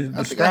Joe Willie.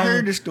 I think I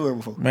heard this story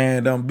before.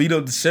 Man, done beat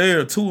up the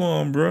sheriff too,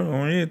 bro,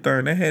 on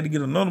everything. They had to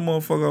get another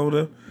motherfucker over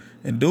there.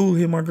 And dude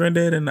hit my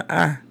granddad in the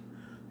eye.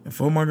 And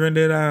for my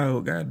granddad eye,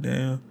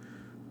 goddamn,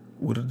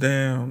 with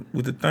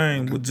the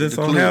thing, with just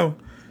on how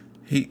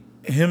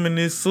him and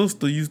his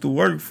sister used to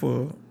work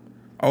for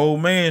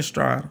old man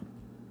Strider.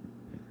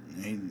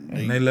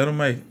 And they let him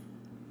make it.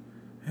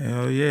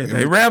 Hell yeah.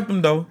 They wrapped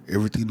him though.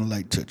 Everything don't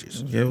like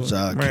touches. Yeah,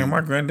 man,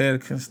 my granddad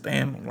couldn't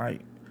stand him.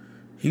 Like,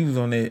 he was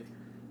on that.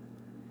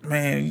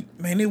 Man,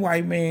 this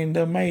white man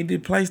that made this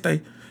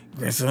PlayStation.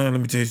 Grandson,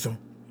 let me tell you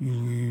something.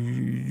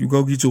 You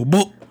go get your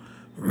book.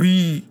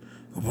 Read.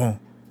 Come on.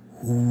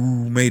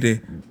 Who made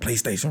that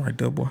PlayStation right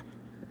there, boy?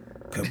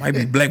 Cause it might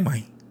be black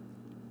man.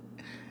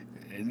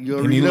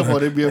 You read up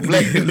on it, be a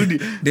black dude.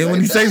 Then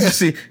when he say some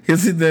shit, he'll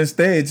sit there and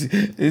stage.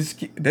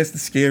 That's the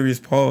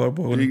scariest part,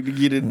 boy. You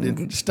get it,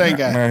 the stank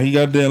eye. Nah, he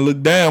got there and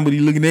look down, but he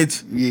looking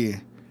at you.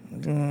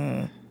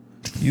 Yeah.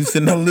 You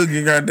sitting there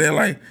looking out there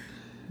like,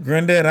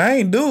 Granddad, I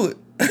ain't do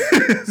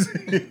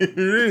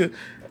it.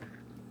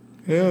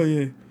 Hell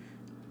yeah.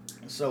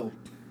 So,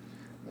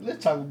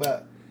 let's talk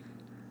about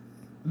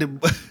the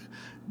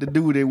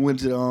dude that went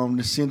to the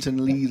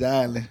Sentinelese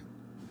Island.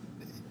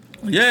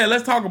 Yeah,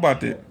 let's talk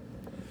about that.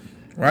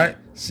 Right?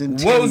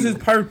 What was his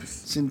purpose?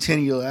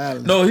 Centennial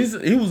Island. No,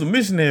 he was a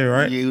missionary,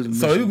 right? Yeah, he was a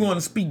missionary. So he was going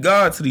to speak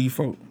God to these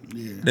folk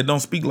that don't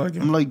speak like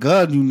him. I'm like,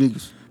 God, you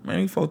niggas.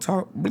 Man, these folk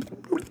talk. They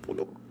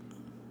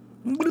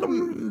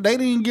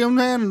didn't give him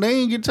time. They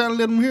didn't get time to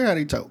let him hear how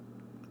they talk.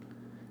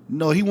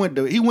 No, he went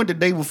the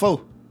day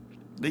before.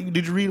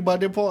 Did you read about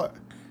that part?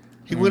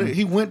 He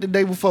went the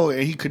day before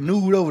and he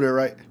canoed over there,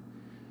 right?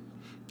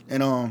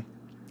 And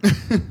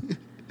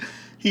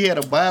he had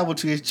a Bible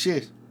to his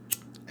chest.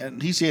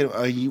 And he said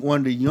one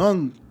of the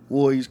young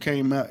warriors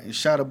came out and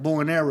shot a bow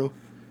and arrow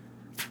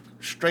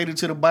straight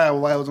into the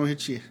Bible while it was on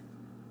his chest.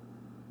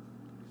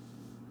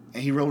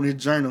 And he wrote in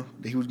his journal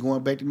that he was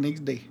going back the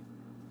next day.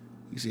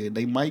 He said,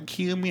 they might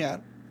kill me. I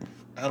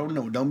don't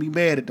know. Don't be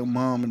mad at them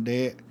mom and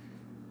dad.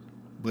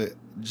 But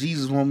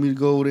Jesus want me to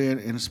go over there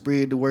and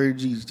spread the word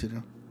of Jesus to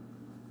them.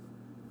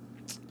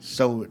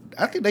 So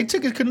I think they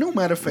took his canoe,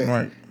 matter of fact.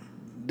 Right.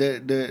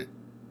 The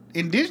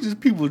indigenous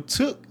people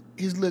took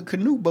his little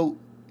canoe boat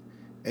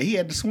and he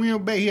had to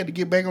swim back. He had to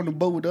get back on the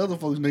boat with the other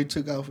folks and they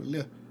took off and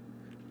left.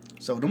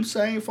 So them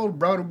same folks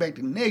brought him back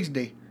the next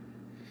day.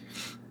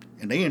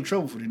 And they in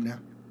trouble for it now.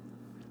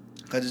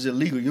 Because it's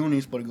illegal. You don't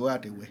even supposed to go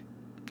out that way.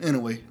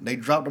 Anyway, they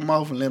dropped him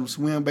off and let him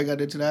swim back out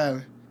there to the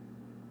island.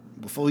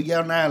 Before he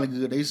got on the island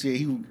good, they said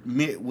he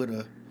met with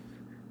a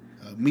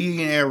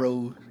million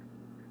arrows.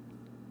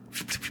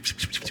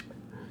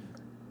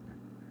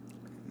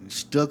 And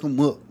stuck him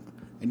up.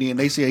 And then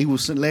they said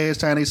last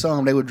time they saw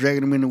him, they were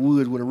dragging him in the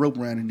woods with a rope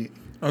around his neck.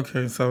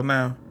 Okay, so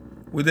now,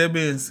 with that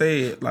being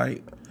said,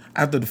 like,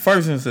 after the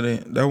first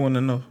incident, that wasn't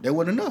enough. That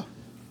wasn't enough.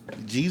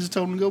 Jesus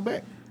told him to go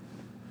back.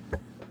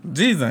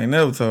 Jesus ain't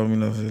never told me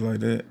no shit like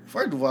that.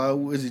 First of all,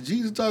 was it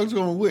Jesus talking to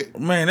him with?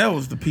 Man, that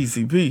was the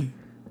PCP.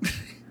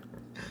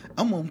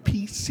 I'm on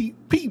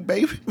PCP,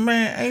 baby.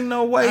 Man, ain't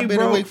no way, bro. I've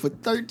been awake for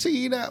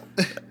 13 hours.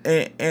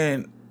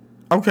 and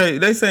okay,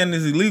 they saying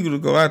it's illegal to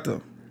go out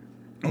there.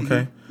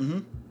 Okay. Mm-hmm.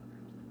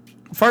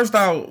 First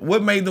off,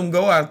 what made them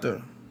go out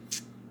there?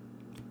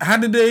 How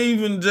did they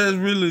even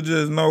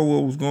just know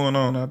what was going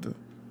on out there?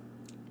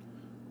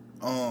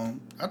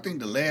 I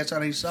think the last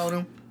time they saw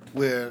them,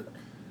 what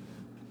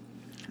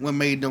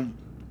made them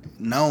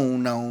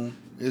known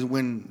is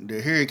when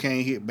the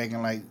hurricane hit back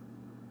in like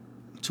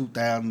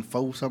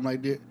 2004, something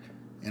like that,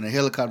 and a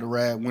helicopter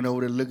ride went over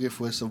there looking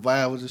for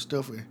survivors and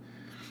stuff,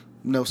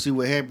 and see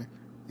what happened.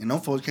 And them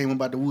folks came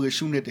about the woods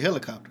shooting at the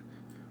helicopter.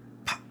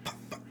 Pop, pop,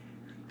 pop.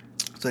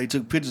 So they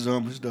took pictures of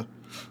them and stuff.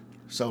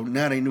 So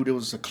now they knew there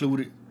was a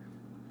secluded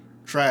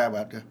tribe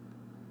out there.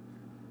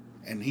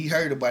 And he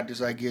heard about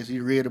this, I guess. He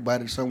read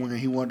about it somewhere, and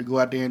he wanted to go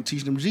out there and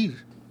teach them Jesus.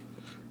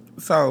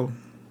 So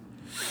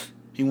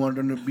he wanted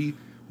them to be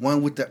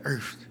one with the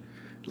earth.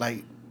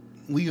 Like,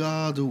 we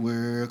are the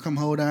world. Come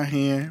hold our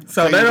hand.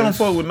 So they don't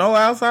fuck with no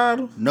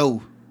outsiders?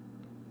 No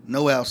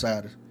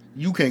outsiders.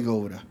 You can't go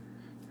over there.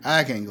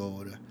 I can't go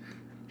over there.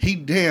 He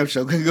damn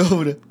sure can go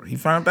over there. He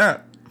found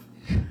out.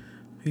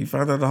 He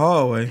found out the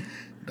hard way.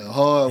 The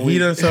hard way. He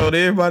done showed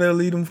everybody to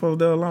leave them folks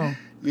there alone.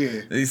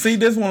 Yeah. You see,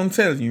 that's what I'm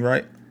telling you,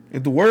 right?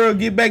 If the world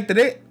get back to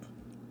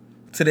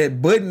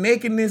that butt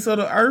nakedness of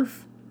the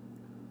earth,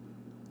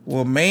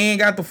 well, man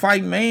got to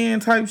fight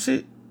man type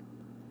shit,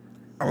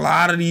 a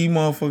lot of these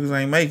motherfuckers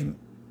ain't making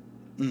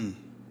it.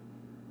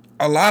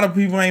 A lot of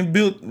people ain't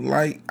built,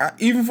 like,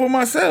 even for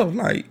myself,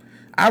 like,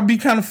 I'll be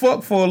kind of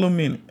fucked for a little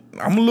minute.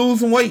 I'm gonna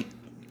lose some weight.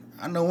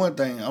 I know one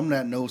thing, I'm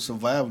not no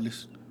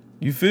survivalist.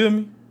 You feel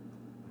me?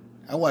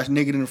 I watch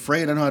Naked and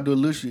Afraid. I know how to do a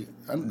little shit.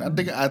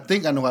 I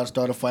think I know how to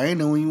start a fire. I ain't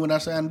know when you went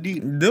outside and did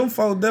it. Them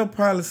folks, they're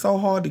probably so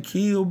hard to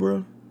kill,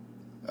 bro.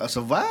 A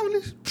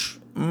survivalist?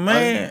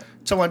 Man.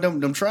 Talking about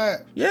them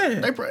tribes?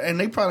 Yeah.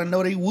 They probably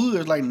know they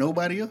woods like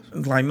nobody else.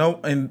 Like, no,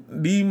 and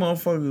these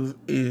motherfuckers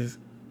is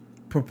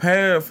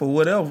prepared for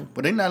whatever.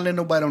 But they not letting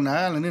nobody on the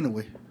island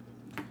anyway.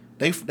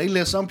 They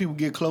let some people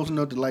get close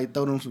enough to, like,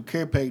 throw them some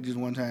care packages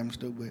one time and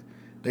stuff, but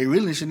they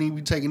really shouldn't even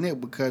be taking that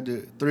because of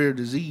the threat of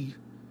disease.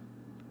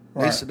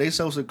 Right. They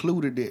so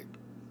secluded that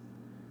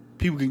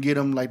people can get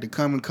them, like, the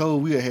common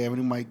cold we'll have,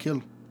 and it might kill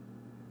them.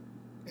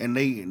 And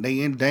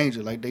they in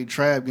danger. Like, they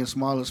tribe getting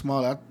smaller and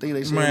smaller. I think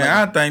they say, man, like,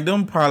 I think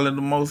them probably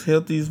the most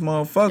healthiest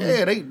motherfuckers.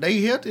 Yeah,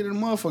 they healthy than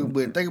motherfuckers.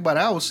 But think about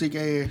our sick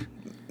ass.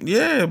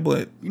 Yeah,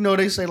 but you know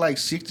they say like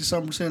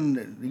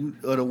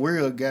 60-something% of the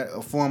world got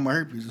a form of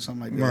herpes or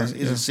something like that.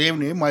 Right, it's a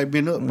 70. It might have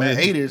been up by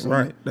 80 or something.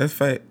 Right, that's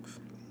facts.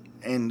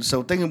 And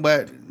so thinking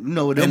about them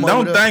and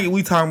don't think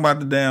we talking about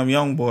the damn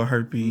young boy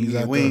herpes.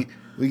 Yeah, we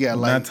got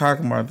like not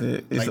talking about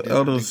that. It's like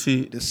other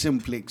shit. The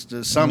simplex,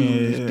 the something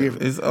is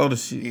different. It's other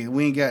shit. Yeah,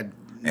 we ain't got.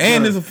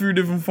 And there's a few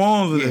different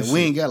forms of that shit.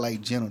 We ain't got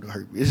like genital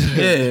herpes.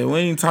 Yeah,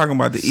 we ain't talking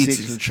about the itches.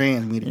 Sexually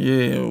transmitted.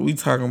 Yeah, we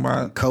talking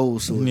about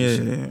cold sores.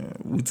 Yeah,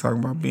 we talking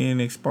about being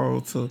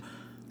exposed to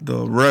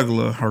the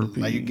regular herpes.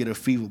 Like you get a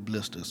fever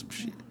blister or some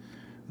shit.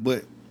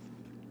 But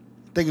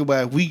think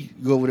about if we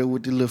go over there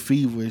with the little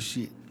fever and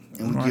shit,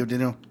 and we give it to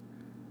them,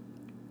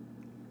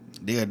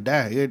 they'll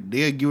die.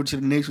 They'll give it to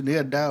the next one.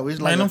 They'll die. It's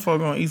like them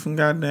folks gonna eat some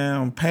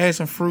goddamn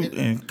passion fruit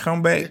and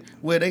come back.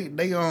 Well,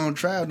 they on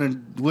trial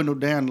and dwindle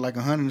down to like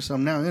 100 or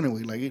something now.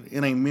 Anyway, like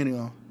it ain't many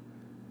on.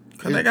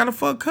 Cause they gotta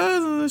fuck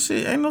cousins and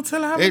shit. Ain't no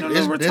telling how many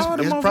little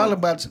retarded. It's probably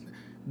about,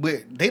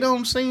 but they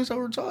don't seem so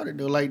retarded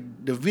though.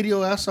 Like the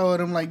video I saw of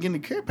them like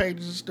getting the care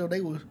packages and stuff,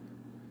 they was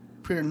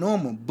pretty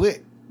normal. But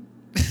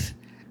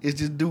it's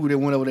this dude that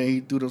went over there. And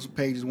he threw those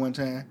pages one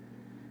time,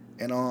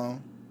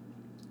 and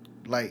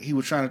like he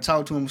was trying to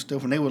talk to him and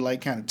stuff, and they were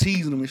like kind of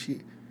teasing him and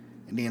shit.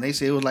 And then they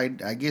said it was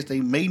like, I guess they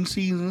mating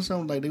season or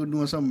something, like they were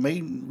doing some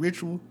mating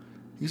ritual.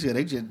 He said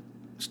they just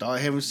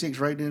started having sex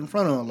right there in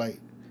front of him. Like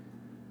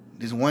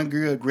this one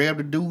girl grabbed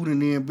the dude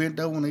and then bent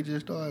over and they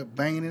just started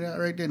banging it out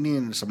right there. And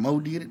then some more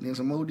did it, then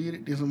some more did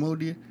it, then some more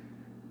did it.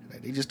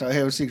 Like they just started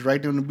having sex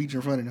right there on the beach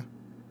in front of them.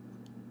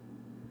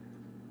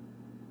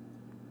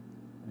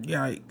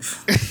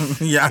 Yikes.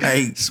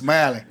 Yikes.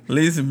 Smiling.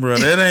 Listen, bro,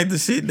 that ain't the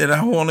shit that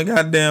I want to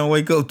goddamn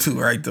wake up to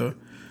right there.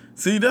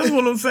 See, that's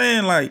what I'm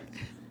saying. Like,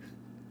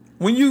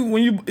 when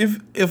you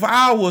if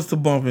I was to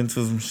bump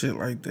into some shit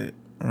like that,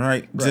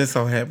 right? Just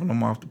so happen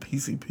I'm off the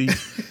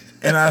PCP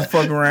and I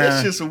fuck around.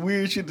 That's just some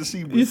weird shit to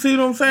see, bro. You see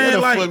what I'm saying?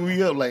 That'll like, fuck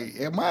me up. Like,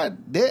 am I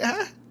that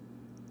high?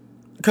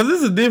 Because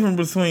there's a difference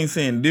between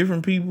seeing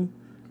different people.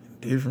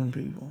 But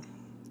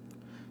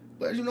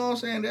you know what I'm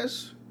saying?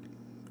 That's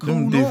cool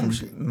normal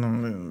shit.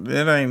 No,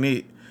 that ain't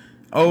it.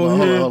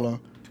 Hold on.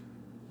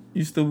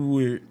 You stupid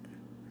weird.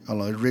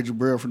 Hold on, it's Reggie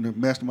Burrell from the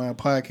Mastermind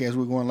Podcast.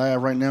 We're going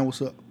live right now.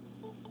 What's up?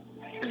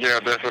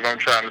 Yeah, that's what I'm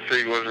trying to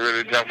see. What's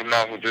really jumping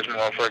off with this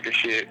motherfucking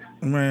shit.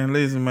 Man,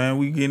 listen, man,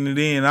 we getting it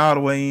in all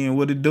the way in.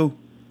 What it do?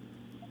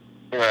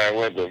 Man,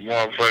 what the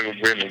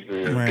motherfucking business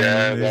is, man,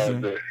 guys listen.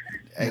 out there.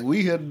 Hey,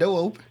 we hear the door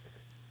open.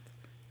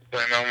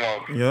 Say no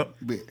more. Yep.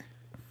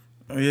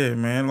 Yeah,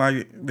 man.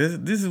 Like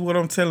this is what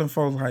I'm telling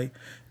folks. Like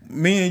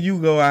me and you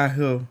go out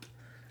here,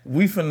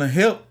 we finna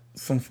help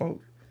some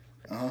folks.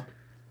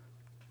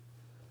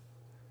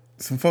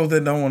 Some folks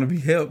that don't want to be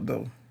helped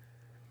though.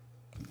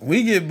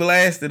 We get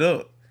blasted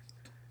up,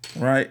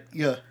 right?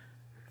 Yeah.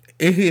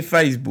 It hit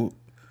Facebook.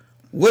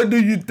 What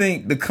do you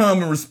think the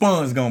common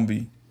response gonna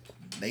be?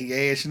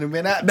 They ass should have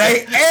been out there.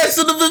 They ass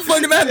should have been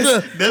fucking out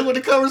there. That's what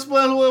the common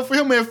response was for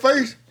him at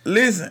first.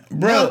 Listen,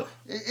 bro. No,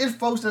 it's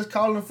folks that's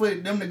calling for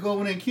them to go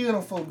over there and kill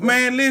them folks. Bro.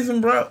 Man, listen,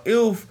 bro.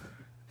 If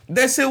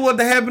that shit was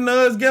to happen to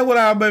us, guess what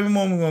our baby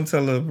mama gonna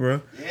tell us,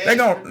 bro? Yeah, they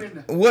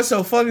gonna, what's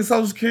your fucking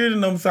social security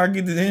number so I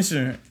get this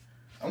insurance?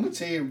 I'm gonna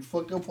tell you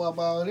fucked up about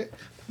all that.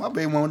 My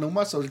baby mama know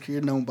my social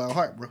security number by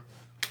heart, bro.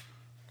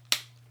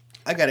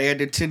 I gotta add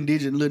that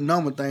 10-digit little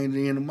number thing to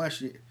the end of my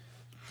shit.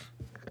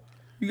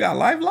 You got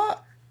LifeLock?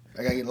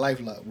 I gotta get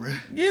LifeLock, bro.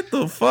 Get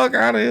the fuck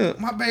out of here.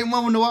 My baby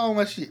mama know all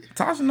my shit.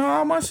 Tasha know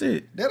all my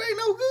shit. That ain't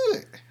no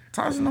good.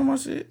 Tasha know my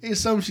shit.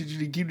 It's some shit you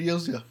need to keep to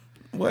yourself.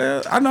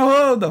 Well, I know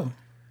her though.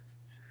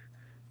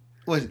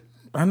 What?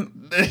 I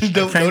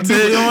can't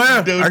tell you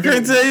on air. I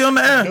can't tell you on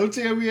the air. Don't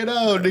tell me at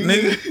all,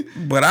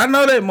 nigga. But I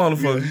know that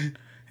motherfucker.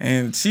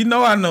 And she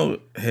know I know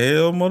it.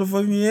 Hell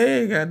motherfucking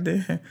yeah,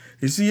 goddamn.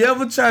 If she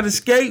ever try to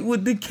skate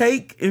with the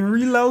cake and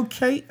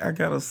relocate, I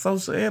got a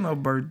social and a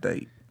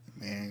birthday.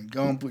 Man,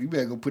 you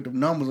better go put them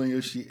numbers on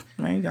your shit.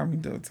 Man, you got me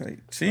double take.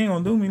 She ain't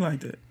gonna do me like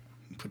that.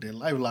 Put that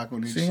LifeLock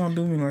on this shit. She ain't gonna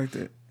do me like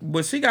that.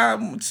 But she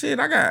got shit,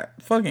 I got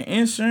fucking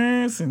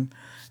insurance and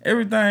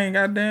everything,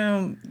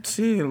 goddamn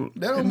shit.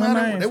 That don't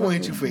matter. They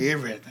want you for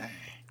everything.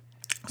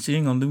 She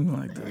ain't gonna do me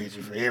like that. They want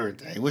you for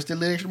everything. What's the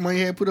little extra money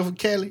you had put up for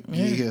Cali?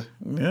 Yeah,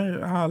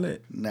 all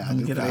that. Nah,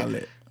 get all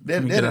that.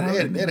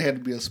 That had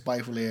to be a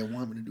spiteful ass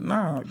woman to do.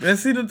 Nah, and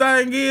see the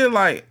thing is,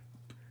 like,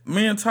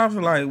 me and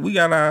Tasha, like, we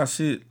got our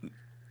shit.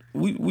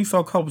 We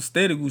so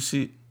copacetic with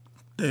shit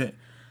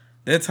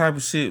that type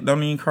of shit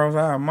don't even cross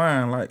our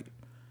mind. Like,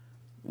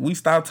 we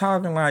stop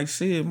talking like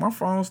shit. My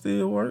phone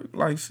still work.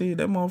 Like shit,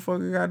 that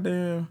motherfucker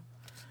goddamn.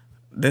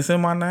 That's in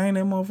my name.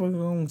 That motherfucker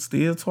gonna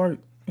still twerk,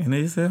 and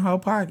it's in her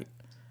pocket.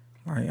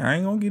 Like I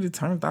ain't gonna get it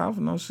turned off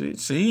or no shit.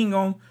 She ain't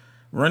gonna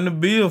run the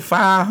bill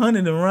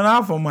 500 and run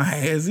off on my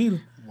ass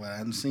either. Well, I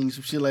done seen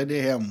some shit like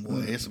that happen,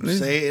 boy. It's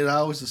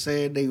always a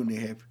sad day when that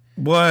happen.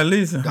 Boy,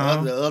 listen,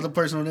 the other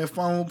person on their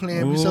phone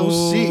playing be so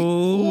sick.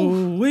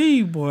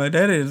 Wee, boy,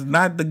 that is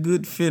not the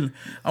good feeling.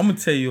 I'm gonna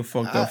tell you a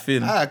fucked up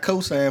feeling. I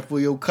co-signed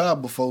for your car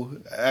before.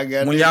 I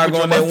got when y'all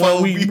go on that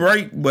 1 week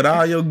break, but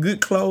all your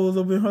good clothes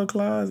up in her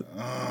closet.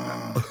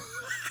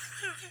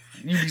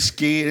 You be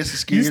scared. That's a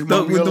scary. You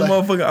stuck with the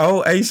motherfucking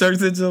old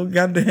A-shirts at your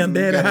goddamn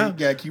daddy house. You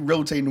gotta keep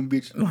rotating them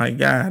bitches. Like,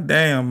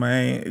 goddamn,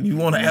 man. You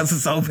want to answer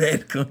so bad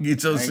to come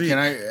get your shit.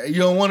 You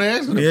don't want to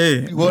ask her?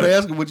 Yeah. You want to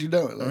ask her what you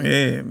doing? Like,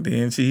 yeah.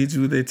 Then she hit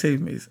you with that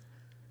text message.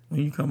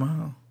 When you come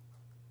home.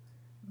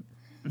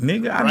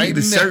 Nigga, I need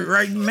a shirt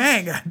right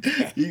now.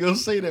 Goddamn. You gonna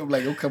say that?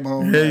 Like, oh, come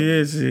home.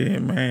 Yeah,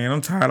 shit, man. I'm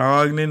tired of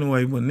arguing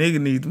anyway, but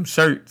nigga need them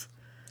shirts.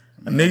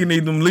 A nigga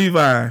need them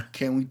Levi.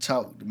 Can we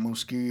talk? The most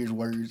scariest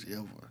words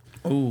ever.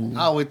 Ooh.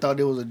 I always thought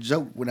there was a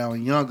joke when I was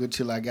younger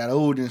till I got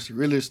older and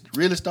really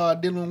started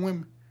dealing with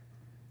women.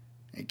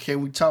 And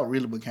Can We Talk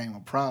really became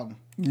a problem.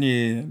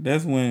 Yeah,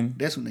 that's when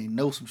they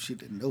know some shit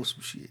that know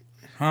some shit.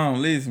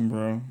 Listen,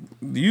 bro.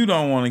 You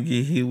don't want to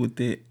get hit with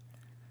that.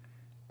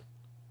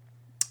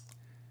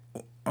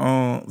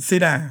 Sit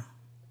down.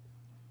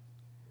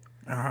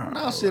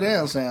 No, sit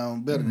down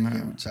sound better than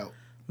Can We Talk.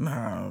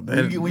 No,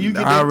 when you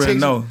get I that already text,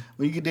 know.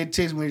 When you get that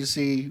text message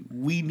say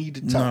we need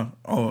to talk. No.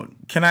 Oh,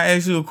 can I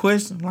ask you a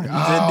question? Like you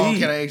just did.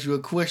 Can I ask you a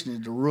question?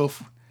 It's the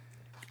rough.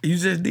 You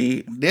just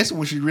did. That's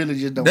when she really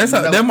just don't. That's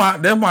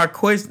my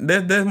question.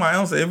 That's my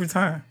answer every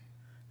time.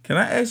 Can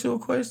I ask you a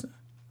question?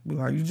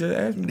 Like you just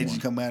asked me. Did one.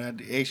 you come out of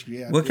the ask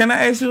you? Well, can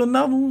I ask you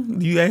another one?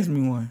 You asked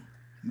me one.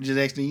 You just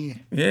asked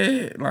again.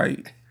 Yeah,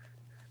 like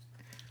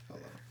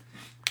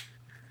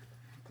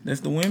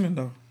that's the women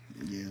though.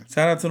 Yeah.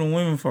 Shout out to the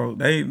women folk.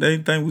 They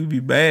think we be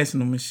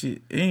bashing them and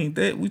shit. It ain't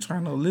that. We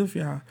trying to lift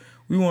y'all.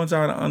 We want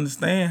y'all to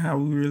understand how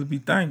we really be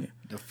thinking.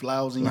 The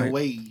flaws in your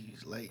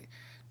ways. Like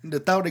the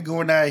thought that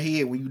go in our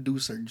head when you do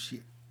certain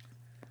shit.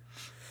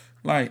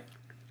 Like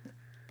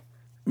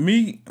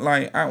me,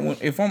 like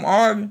if I'm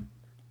arguing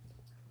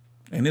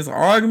and it's an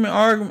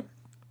argument,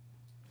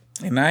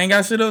 and I ain't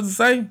got shit else to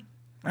say,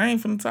 I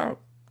ain't finna talk.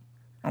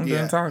 I'm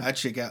done talking. I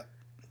check out.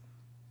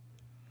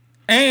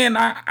 And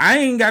I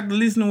ain't got to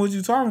listen to what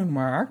you talking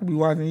about. I could be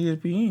watching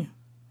ESPN.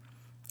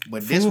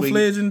 But this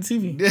full-fledged in the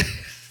TV.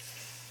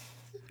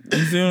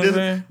 You see what I'm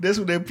saying? That's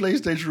when that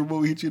PlayStation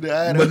remote hit you in the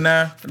eye. But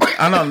now,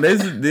 I know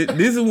this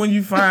is when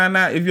you find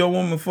out if your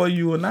woman for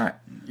you or not.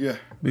 Yeah.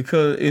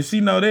 Because if she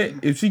know that,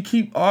 if she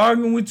keep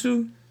arguing with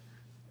you,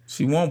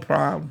 she want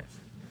problems.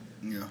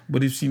 Yeah.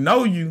 But if she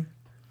know you,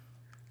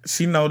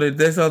 she know that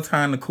that's her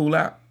time to cool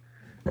out.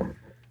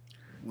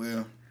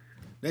 Well,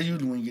 that's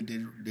usually when you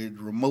get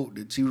that remote,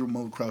 the TV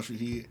remote across your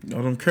head.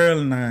 Oh, them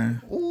curling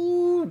iron.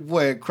 Ooh,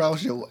 boy,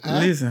 across your eye.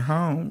 Listen,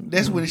 home.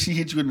 That's when she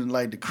hit you in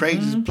the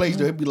craziest place.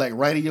 Though. It'd be like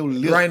right in your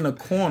lip. Right in the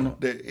corner.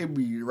 It'd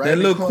be right that in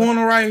the little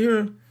corner right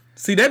here.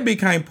 See, that bitch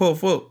can't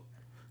puff up.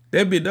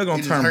 That bitch, they're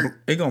gonna turn.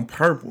 It gonna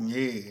purple.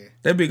 Yeah.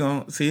 That bitch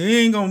gonna see.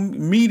 It ain't gonna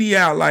meaty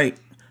out like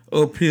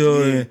up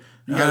here and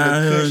you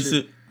got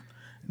shit.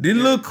 This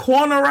little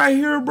corner right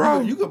here, bro.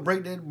 You could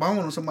break that bone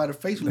on somebody's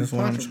face. That's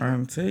what I'm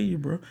trying to tell you,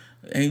 bro.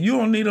 And you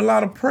don't need a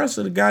lot of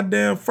pressure to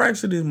goddamn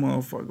fracture this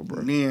motherfucker, bro.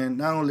 And then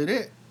not only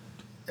that,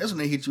 that's when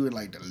they hit you in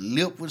like the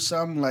lip with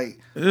something like.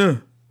 Yeah.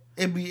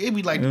 It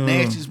be like the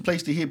nastiest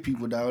place to hit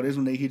people, dog. That's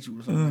when they hit you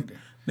with something like that.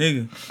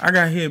 Nigga, I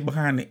got hit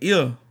behind the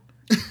ear.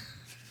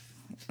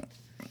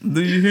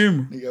 Do you hear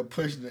me? Nigga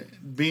pushing it,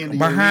 bend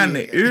behind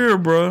the ear,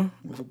 bro.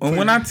 And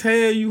when I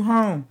tell you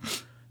home,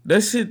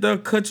 that shit they'll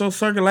cut your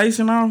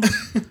circulation off.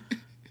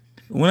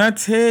 When I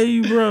tell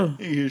you, bro,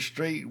 you hear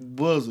straight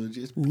buzzer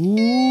just.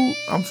 Ooh,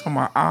 I'm talking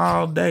about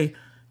all day,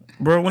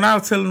 bro. When I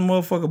was telling the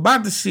motherfucker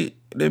about the shit,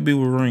 that bitch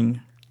was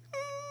ringing.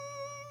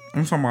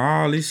 I'm talking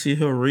about all this shit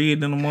here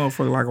red in the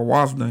motherfucker like a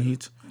wasp done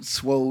hit you.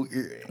 Swole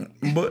ear.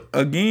 But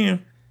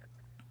again,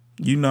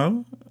 you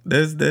know,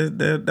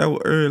 that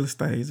was early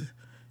stages.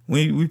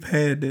 We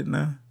past that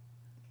now.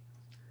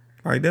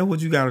 Like, that's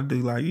what you gotta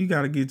do. Like, you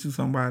gotta get you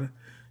somebody.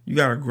 You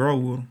gotta grow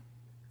with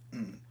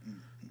them.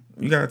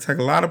 You gotta take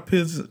a lot of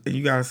pictures and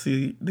you gotta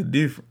see the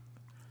difference.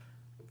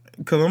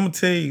 Cause I'm gonna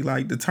tell you,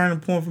 like, the turning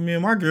point for me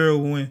and my girl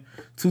was when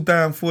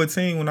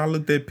 2014 when I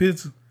looked at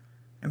pictures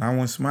and I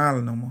wasn't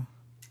smiling no more.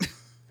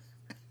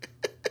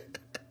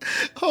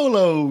 Hold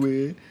on,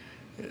 man.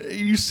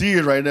 You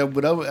serious right now,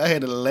 but I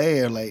had to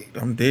laugh. Like,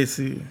 I'm dead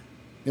serious.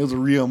 It was a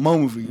real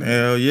moment for you.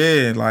 Hell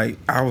yeah. Like,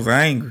 I was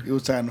angry. It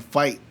was time to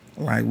fight.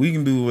 Like, we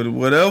can do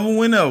whatever,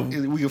 whenever.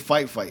 We can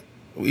fight.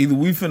 Either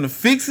we finna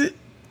fix it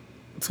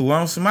till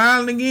I'm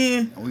smiling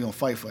again. Or we gonna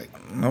fight.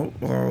 Nope.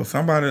 Or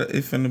somebody,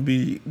 it finna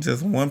be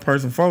just one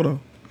person photo.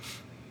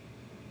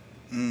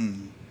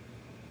 We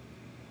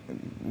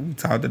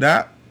talked it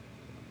out.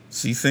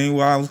 She seen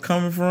where I was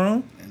coming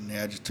from. And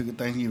then I just took a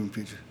Thanksgiving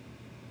picture.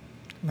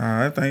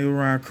 Nah, I think it was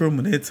around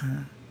Christmas that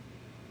time.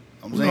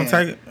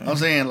 I'm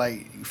saying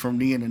like from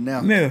then and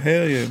now. Yeah,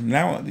 hell yeah.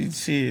 Now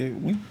shit,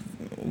 we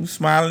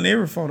smiling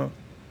every photo.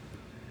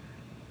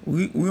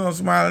 We gonna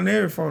smile in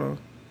every photo.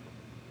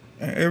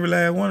 And every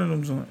last one of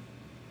them joints.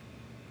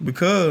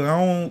 Because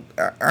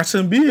I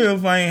shouldn't be here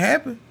if I ain't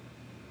happy.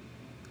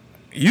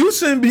 You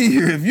shouldn't be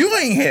here if you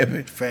ain't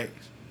happy.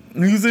 Facts.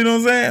 You see what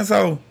I'm saying?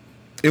 So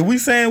if we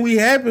saying we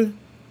happy,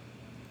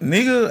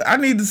 nigga, I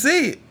need to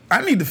see it.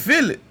 I need to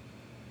feel it.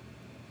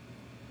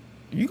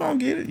 You gonna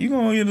get it. You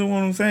gonna get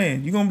what I'm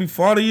saying. You gonna be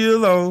 40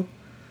 years old.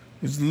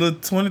 It's a little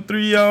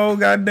 23-year-old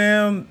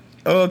goddamn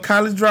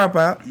college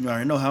dropout. You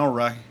already know how I'm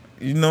rocking.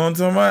 You know what I'm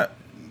talking about?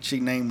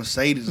 Chick named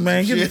Mercedes.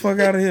 Man, get the fuck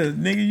out of here.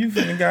 Nigga, you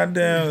finna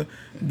goddamn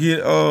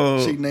get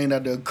Chick named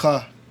out the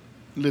car.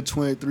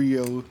 Little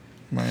 23-year-old.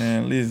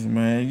 Man, listen,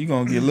 man. You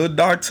gonna get a little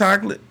dark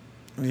chocolate.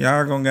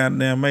 Y'all gonna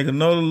goddamn make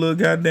another little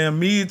goddamn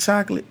mid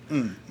chocolate.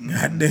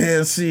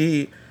 Goddamn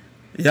shit.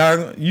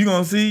 Y'all you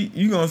gonna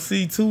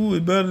see two is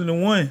better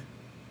than one.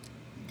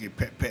 Get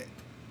pat.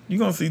 You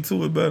gonna see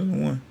two is better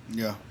than one.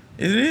 Yeah.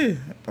 It is.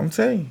 I'm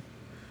telling you.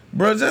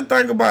 Bro, just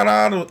think about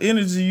all the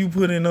energy you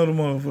put in other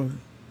motherfuckers.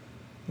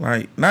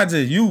 Like, not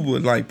just you,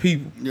 but like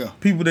people. Yeah.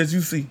 People that you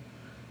see.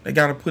 They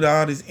gotta put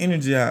all this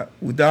energy out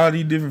with all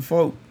these different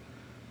folk.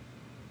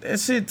 That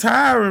shit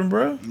tiring,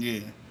 bro.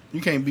 Yeah.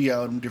 You can't be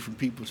out with them different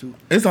people, too.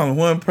 It's only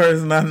one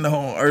person I know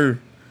on earth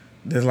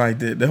that's like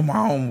that. That's my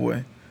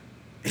homeboy.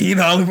 He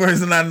the only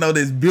person I know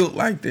that's built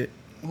like that.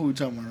 Who we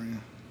talking about right now?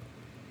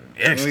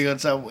 Extra. We gonna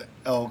talk about?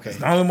 Oh, okay. It's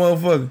the only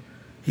motherfucker.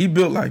 He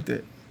built like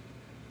that.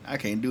 I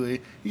can't do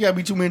it. You gotta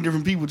be too many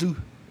different people, too.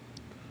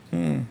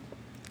 You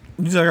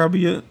just gotta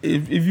be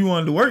if you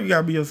want to work, you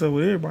gotta be yourself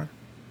with everybody.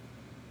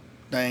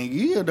 Dang,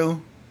 yeah,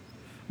 though.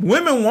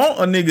 Women want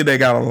a nigga that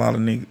got a lot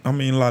of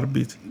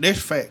bitches. That's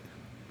fact.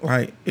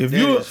 Like, if That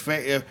you is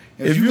fact.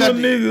 if you a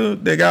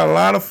nigga that got a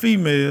lot of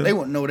females, they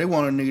want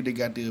a nigga that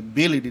got the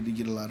ability to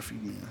get a lot of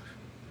females.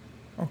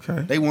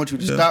 Okay. They want you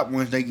to stop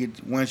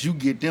once you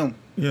get them.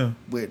 Yeah.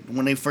 But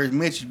when they first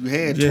met you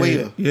had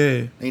 12.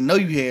 Yeah. They know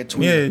you had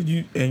 12.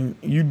 Yeah,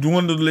 you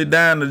dwindled it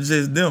down to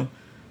just them.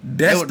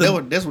 That's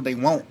what they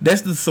want.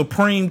 That's the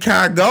supreme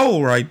kind of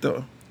goal right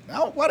there.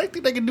 Why they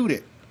think they can do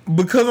that?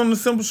 Because on the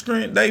simple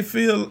screen, they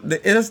feel that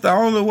it's the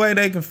only way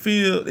they can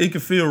feel. It can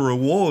feel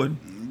reward.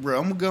 Bro,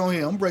 I'm gonna go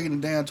ahead. I'm breaking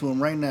it down to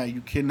him right now.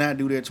 You cannot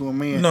do that to a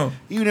man. No.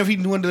 Even if he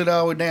dwindled it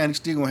all the way down, he's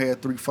still gonna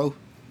have 3, 4.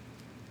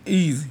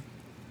 Easy.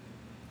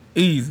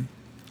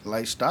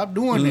 Like, stop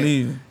doing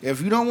that.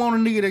 If you don't want a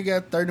nigga that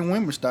got 30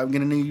 women, stop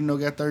getting a nigga you know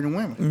got 30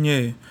 women.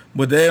 Yeah,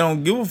 but they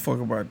don't give a fuck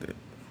about that.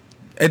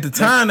 At the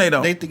time, they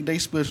don't. They think they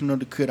special enough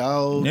to cut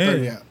all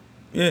 30 out.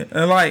 Yeah,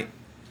 and like,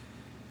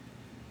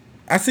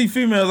 I see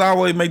females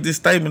always make this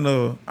statement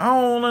of, I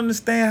don't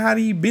understand how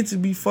these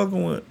bitches be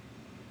fucking with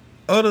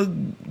other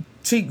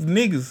chicks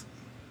niggas.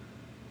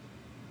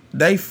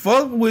 They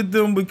fuck with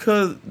them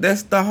because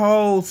that's the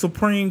whole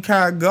supreme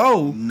kind of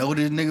goal. Know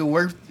this nigga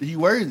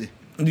worthy.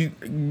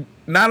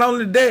 Not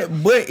only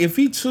that, but if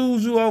he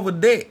choose you over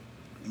that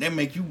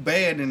make you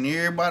bad and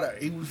everybody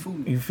he was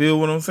food. You feel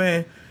what I'm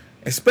saying?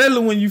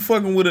 Especially when you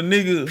fucking with a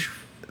nigga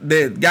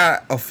that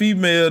got a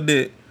female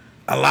that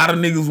a lot of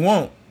niggas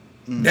want,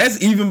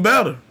 that's even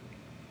better.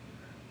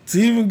 To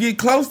even get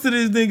close to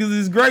these niggas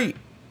is great.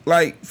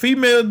 Like,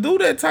 females do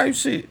that type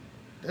shit.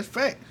 That's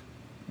fact.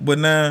 But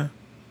now,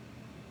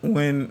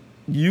 when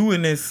you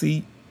in that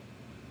seat,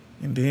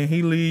 and then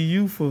he leave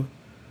you for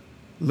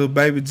little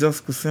baby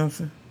Jessica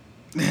Simpson,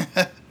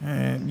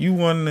 and you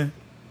wonder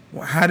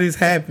how this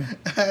happened.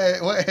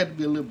 Why had to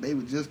be a little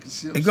baby Jessica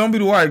Simpson? It's gonna be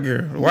the white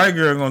girl. The white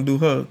girl gonna do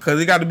her, cause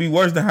it got to be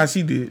worse than how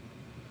she did.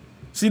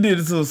 She did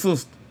it to her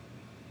sister.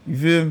 You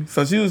feel me?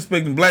 So she was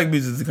expecting black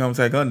bitches to come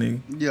take her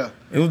nigga. Yeah.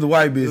 It was the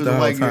white bitch the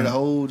whole time. The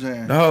whole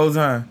time. The whole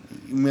time.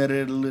 You met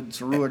her at a little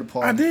sorority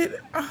party.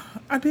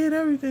 I did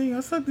everything. I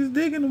sucked his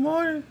dick in the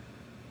morning.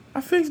 I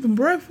fixed him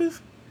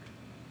breakfast.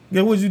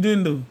 Guess what you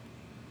didn't do?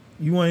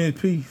 You wanted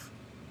his piece.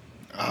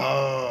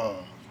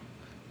 Oh.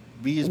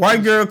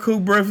 White girl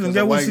cooked breakfast, and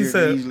guess what she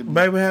said?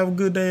 Baby, have a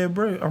good day at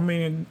breakfast. I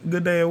mean, a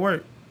good day at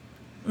work.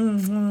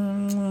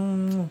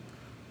 Mm-hmm.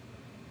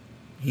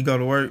 He go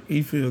to work.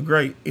 He feel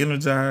great,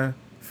 energized,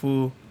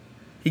 full.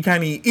 He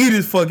can't even eat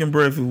his fucking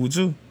breakfast with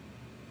you.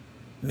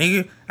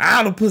 Nigga, I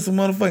ought to put some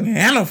motherfucking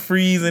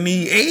antifreeze in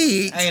these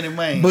eggs. Ain't it,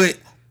 man? But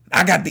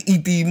I got to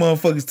eat these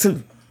motherfuckers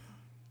too.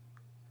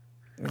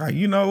 Like,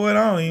 you know what?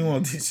 I don't even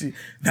want this shit.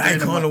 I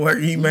ain't going to work,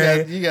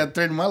 man. You got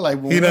threatened my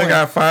life. He done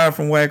got fired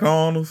from Whack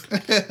Arnold's.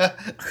 Whack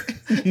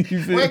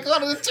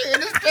Arnold's tearing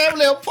this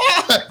family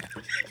apart.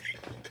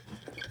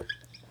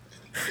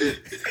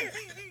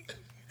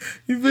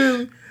 You feel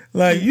me?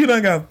 Like, you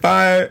done got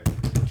fired.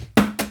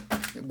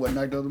 What,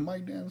 knocked the other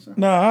mic down or something?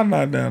 No, I'm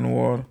not down the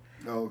water.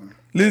 Oh, okay.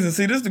 Listen,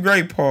 see, this is the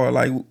great part.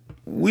 Like,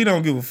 we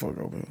don't give a fuck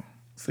over here.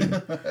 See,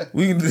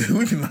 we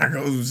can knock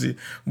over some shit.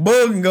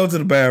 Bug can go to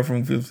the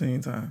bathroom 15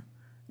 times.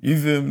 You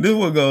feel me? This is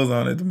what goes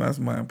on at the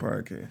Mastermind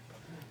Podcast.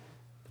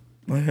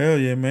 Well, hell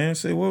yeah, man.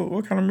 Say,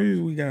 what kind of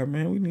music we got,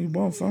 man? We need to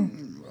bump something.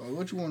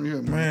 What you want to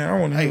hear, man? Man, I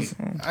want to hear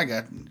something. I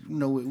got, you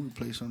know what, we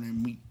play some of that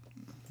meat.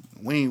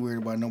 We ain't worried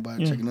about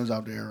nobody checking us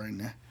out there right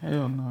now.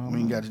 Hell no. We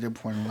ain't got to that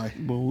point in life.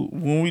 But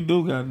when we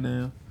do,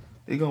 goddamn,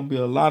 it's going to be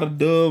a lot of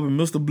Dub and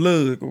Mr.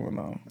 Blood going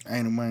on.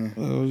 Ain't a man.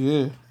 Oh,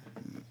 yeah.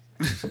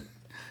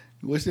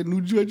 What's that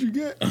new judge you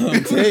got?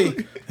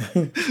 Okay.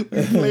 We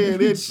playing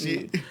that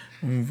shit.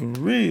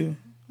 For real.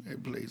 They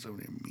play some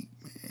of that meat,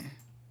 man.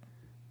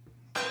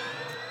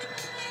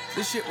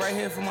 This shit right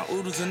here for my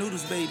oodles and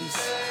noodles babies.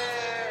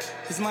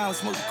 His mom was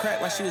smoking crack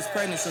while she was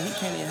pregnant, so he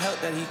can't even help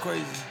that he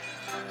crazy.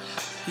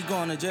 He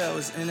going to jail,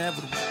 it's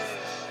inevitable.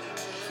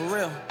 For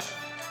real.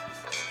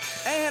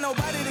 Ain't had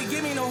nobody to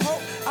give me no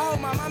hope. I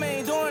hope my mama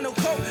ain't doing no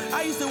coke.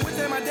 I used to wish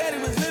that my daddy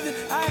was living.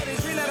 I had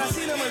a dream that I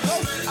seen him a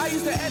ghost. I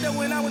used to act up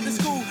when I went to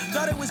school.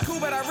 Thought it was cool,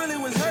 but I really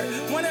was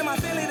hurt. Wanted my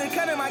family to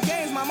come in my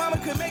games. My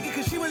mama could make it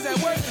cause she was at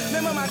work.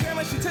 Remember my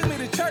grandma, she took me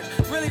to church.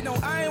 Really, no,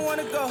 I ain't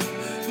wanna go.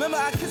 Remember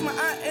I kissed my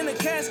aunt in the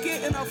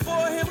casket and her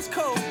forehead was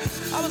cold.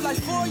 I was like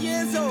 4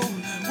 years old.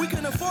 We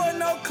couldn't afford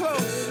no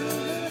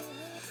clothes.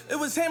 It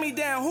was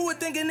hand-me-down. Who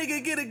would think a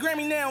nigga get a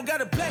Grammy now? Got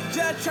a black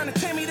judge trying to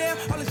tear me down.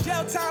 All this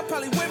jail time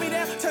probably wear me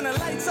down. Turn the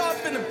lights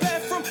off in the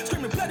bathroom.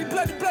 Screaming bloody,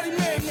 bloody, bloody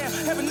Mary now.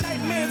 Having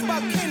nightmares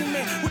about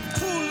Candyman. With the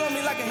tool on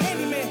me like a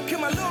handyman. Kill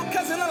my little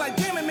cousin, I'm like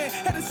damn it, man.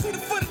 Had to see the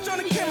footage on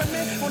the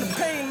cameraman. On the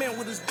pavement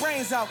with his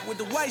brains out. With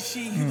the white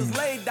sheet, he was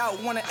laid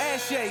out. Wanna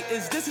ash shade.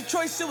 Is this a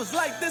choice? It was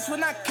like this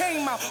when I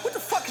came out. What the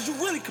fuck is you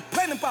really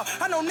complaining about?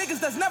 I know niggas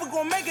that's never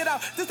gonna make it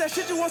out. This that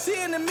shit you won't see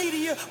in the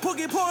media.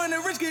 Boogie pouring the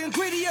rich getting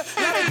greedier.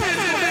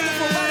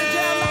 For a lot of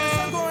jam, lot of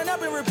sun going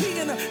up and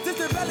repeating her. This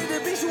the belly, the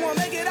beast, you won't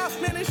make it out.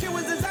 Man, this shit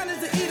was designed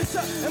to eat us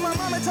up. And my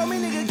mama told me,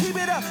 nigga, keep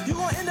it up. You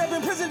gon' end up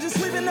in prison just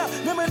sleeping up.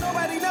 Remember,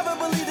 nobody never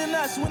believed in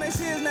us. When they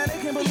see us now, they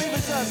can't believe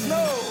it's us.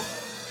 No.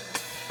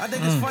 I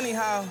think it's funny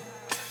how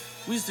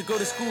we used to go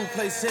to school,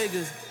 play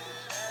Segas,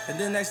 and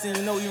then next thing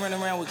you know, you run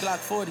around with Glock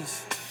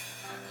 40s.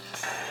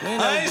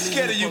 I ain't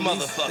scared of you,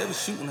 motherfucker. They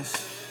was shooting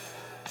us.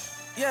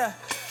 Yeah.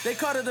 They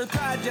called it the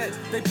projects,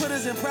 they put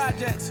us in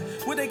projects.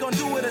 What they gonna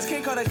do with us,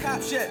 can't call the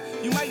cops yet.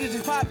 You might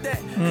just pop that,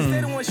 cause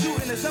they the one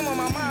shooting at some of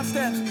my mom's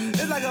steps.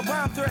 It's like a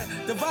bomb threat,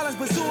 the violence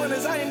pursuing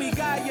us, I ain't me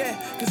guy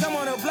yet. Cause I'm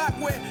on a block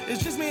where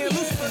it's just me and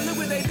Lucifer, look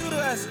what they do to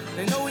us.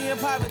 They know we in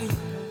poverty.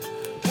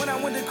 When I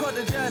went to court,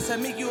 the judge said,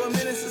 make you a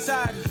menace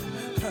society.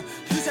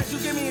 You said you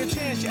give me a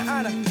chance, your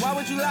honor, why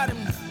would you lie to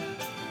me?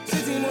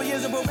 16 more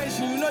years of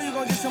probation, you know you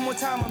gonna get some more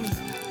time on me.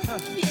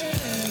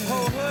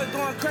 Whole hood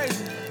going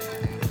crazy.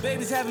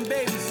 Babies having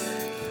babies.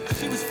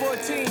 She was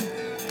 14,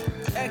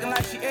 acting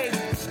like she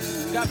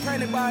 80. Got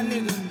pregnant by a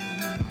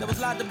nigga that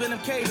was locked up in them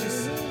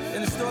cages.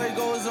 And the story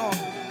goes on.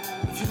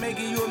 If you make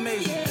it, you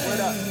amazing. What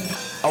up?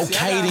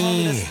 Okay,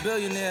 then. That's a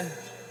billionaire,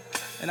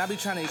 and I be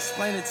trying to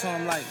explain it to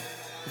him like,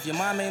 if your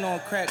mom ain't on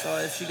crack or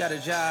if she got a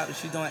job and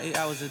she doing 8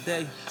 hours a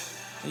day,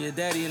 and your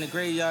daddy in the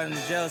graveyard in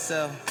the jail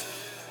cell,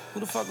 who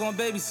the fuck gonna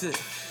babysit?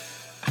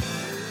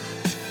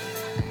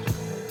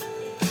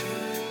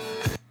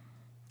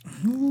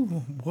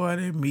 Ooh, boy,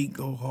 that meat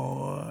go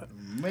hard.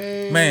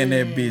 Man,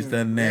 that bitch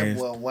done nasty. That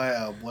boy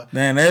wild, boy.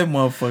 Man, that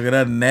motherfucker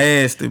that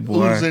nasty,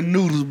 boy. Oodles and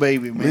noodles,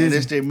 baby, man. Listen.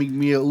 That's that Meek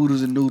Mill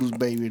oodles and noodles,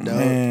 baby, dog.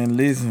 Man,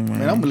 listen, man.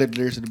 Man, I'm gonna let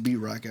the rest of the beat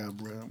rock out,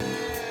 bro.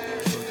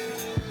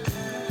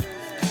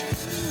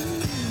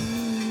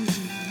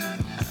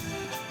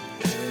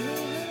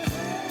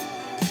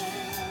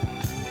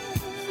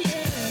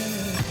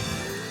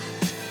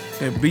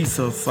 That beat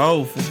so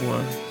soulful,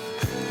 boy.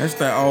 That's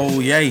that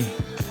old yay.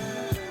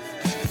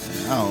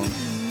 I don't know.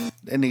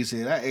 That nigga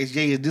said,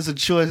 "SJ, is this a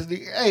choice?"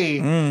 Hey,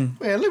 man,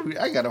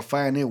 I gotta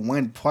find that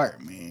one part,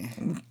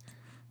 man.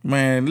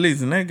 Man,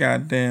 listen, that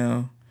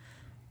goddamn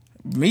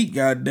Meek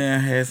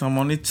goddamn had something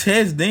on his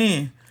chest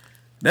then.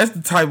 That's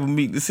the type of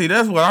Meek. See,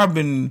 that's what I've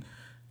been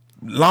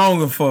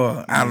longing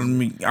for out of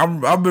Meek.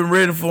 I've been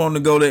ready for him to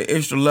go that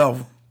extra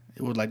level.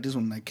 It was like this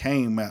one that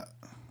came out.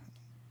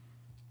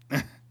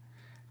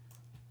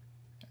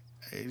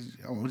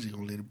 I'm just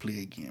gonna let it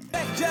play again,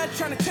 man. Judge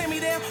trying to tear me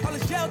down. All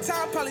this jail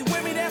time probably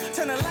wear me down.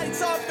 Turn the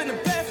lights off in the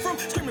bathroom.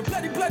 Screaming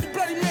bloody, bloody,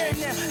 bloody Mary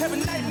now.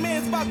 Having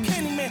nightmares about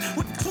Candyman.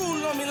 With the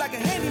tool on me like a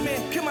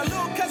handyman. Kill my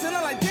little cousin,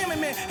 I'm like damn it,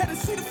 man. Had to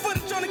see the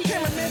footage on the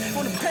cameraman.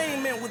 On the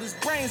pavement with his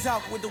brains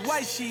out. With the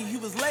white sheet, he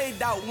was laid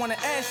out. Wanna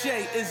ask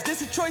Jay, is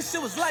this a choice?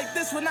 It was like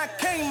this when I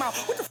came out.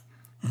 What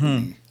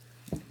the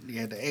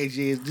Yeah, the AJ,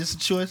 is this a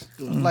choice?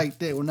 It was like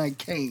that when I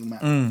came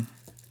out.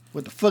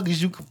 What the fuck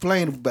is you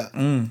complaining about?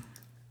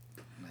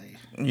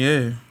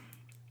 Yeah.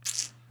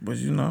 But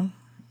you know,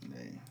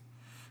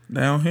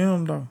 they on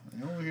him though.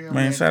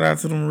 Man, shout out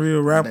to them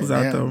real rappers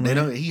out there,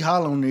 man. He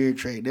holler on their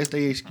trade. That's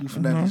their excuse for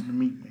not listening to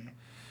me, man.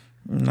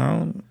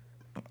 No.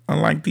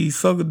 Unlike these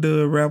sucker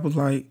dud rappers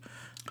like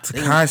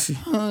Tekashi.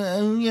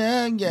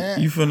 Yeah.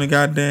 You finna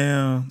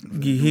goddamn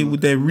get hit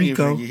with that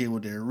Rico. Get hit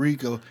with that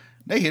Rico.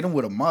 They hit him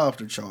with a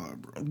mobster charge,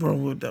 bro. Bro,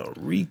 with the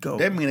Rico.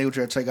 That mean they would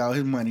try to take all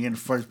his money in the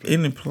first place.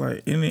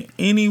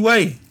 Any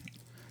way.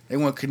 They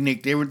want to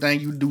connect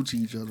everything you do to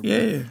each other, bro.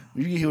 Yeah.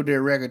 When you get hit with that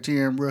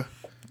racketeering, bro,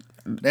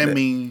 that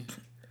means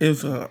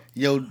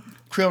your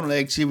criminal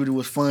activity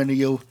was funding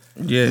your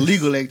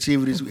legal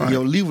activities. Right.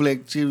 Your legal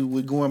activity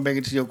was going back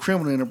into your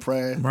criminal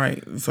enterprise.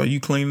 Right. So you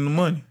cleaning the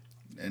money.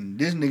 And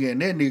this nigga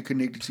and that nigga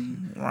connected to you.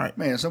 Right.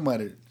 Man,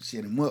 somebody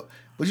set him up.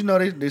 But you know,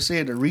 they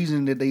said the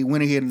reason that they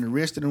went ahead and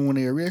arrested him when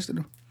they arrested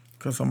him,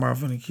 because somebody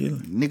finna kill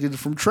him. Niggas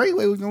from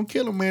Treyway was gonna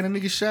kill him, man. The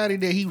nigga shot it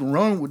that he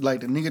run with,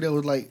 like the nigga that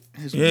was like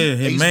his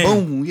man.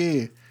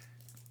 Boom,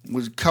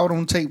 was caught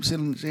on tape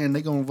saying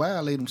they gonna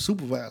violate him,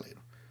 super violate him.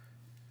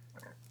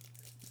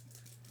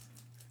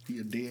 He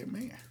a dead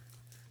man.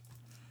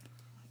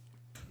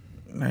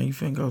 Now you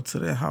finna go to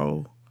that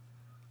hole.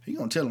 He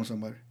gonna tell him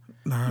somebody.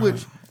 Nah.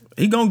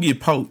 He gonna get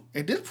poked.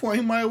 At this point,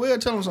 he might well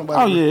tell him somebody.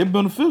 Oh yeah, it's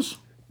beneficial.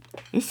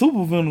 It's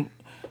super beneficial.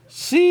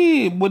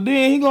 Shit, but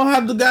then he gonna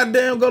have to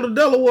goddamn go to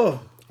Delaware.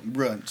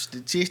 Bruh,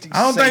 statistics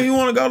I don't think he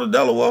want to go to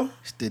Delaware.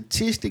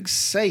 Statistics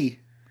say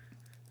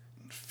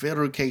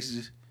federal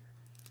cases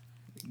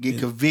get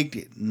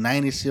convicted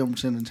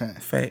 97% of the time.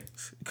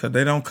 Facts. Because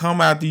they don't come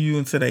after you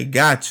until they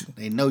got you.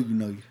 They know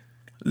you.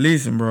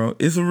 Listen, bro.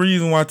 It's a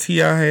reason why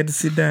T.I. had to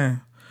sit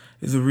down.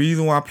 It's a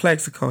reason why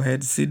Plaxico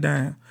had to sit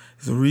down.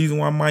 It's a reason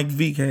why Mike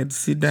Vick had to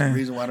sit down.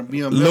 It's a reason why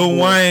Lil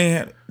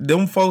Wayne,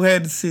 them folk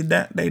had to sit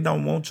down. They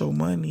don't want your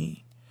money.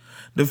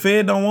 The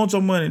Fed don't want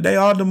your money. They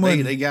are the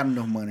money. They got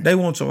enough money. They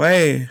want your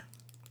ass.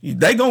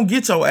 They gonna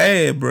get your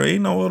ass, bro.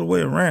 Ain't no other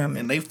way around it.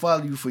 And they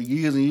follow you for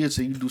years and years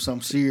till you do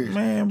something serious.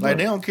 Man, bro. Like,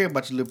 they don't care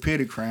about your little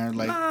petty crimes.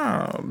 Like,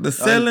 the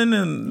selling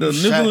and the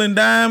nickel and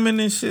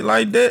diamond and shit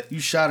like that. You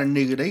shot a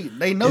nigga.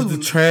 They know. It's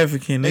the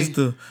trafficking. It's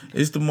the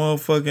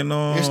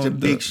motherfucking it's the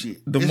big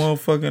shit. The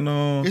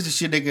motherfucking It's the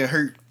shit that can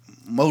hurt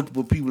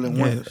multiple people at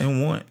once. At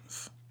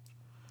once.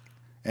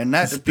 And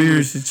not the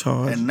conspiracy people,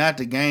 charge. and not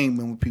the gang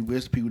member people.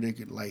 It's the people that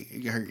could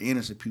it can hurt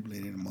innocent people at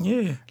any moment.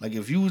 Yeah. Like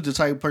if you was the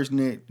type of person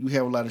that you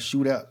have a lot of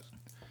shootouts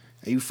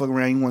and you fuck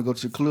around, you want to go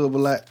to the club a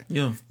lot.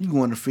 Yeah. You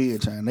go in the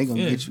Fed time. They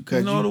gonna get you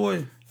because the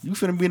way. You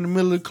finna be in the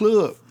middle of the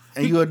club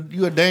and you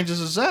a dangerous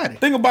society.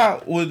 Think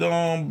about with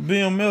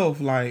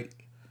BMF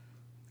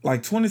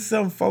like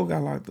 27 folk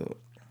got locked up,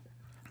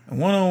 and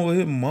one of them was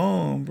his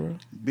mom, bro.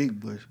 Big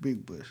Bush.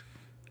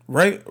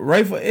 Right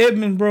for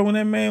Edmonds, bro. When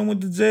that man went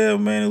to jail,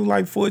 man, it was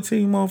like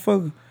 14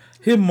 motherfuckers.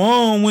 His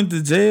mom went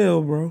to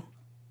jail, bro.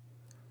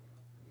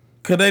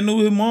 Cause they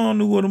knew his mom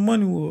knew where the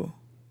money was.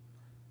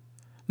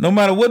 No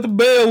matter what the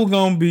bail was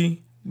gonna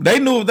be, they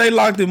knew if they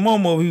locked his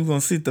mom up, he was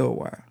gonna sit there a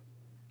while.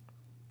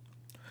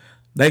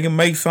 They can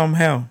make something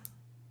happen.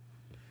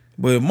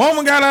 But if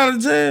mama got out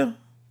of jail,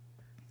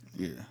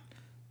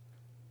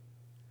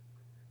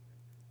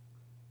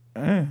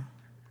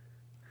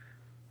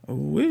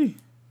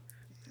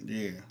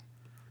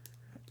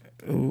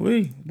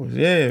 But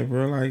yeah,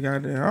 bro, like I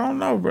don't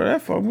know, bro.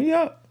 That fucked me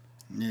up.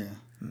 Yeah.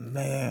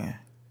 Man.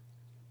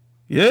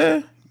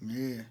 Yeah?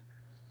 Yeah.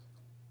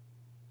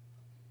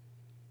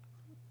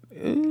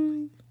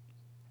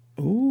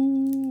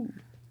 Ooh.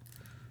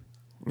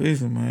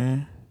 Listen,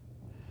 man.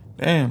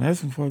 Damn,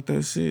 that's some fucked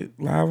up shit.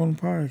 Live on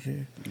the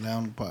podcast.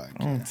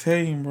 I'm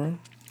telling you, bro.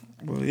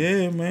 But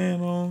yeah,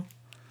 man.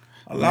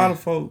 A lot of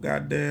folk,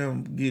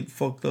 goddamn, get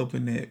fucked up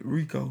in that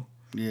RICO.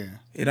 Yeah.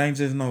 It ain't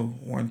just no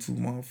 1-2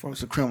 motherfuckers.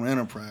 It's a criminal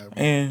enterprise,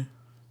 bro. And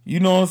you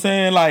know what I'm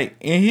saying? Like,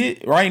 and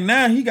right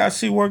now, he got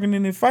shit working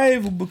in his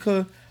favor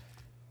because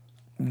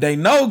they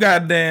know,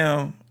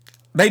 goddamn,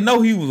 they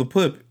know he was a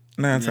puppet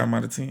 9 times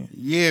out of 10.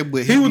 Yeah,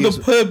 but he was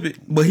a puppet,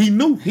 but he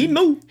knew.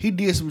 He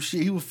did some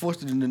shit. He was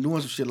forced into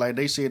doing some shit. Like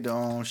they said,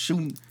 the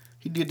shooting.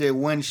 He did that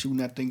one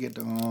shooting, I think, at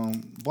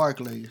the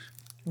Barclays.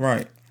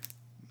 Right.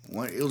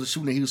 It was a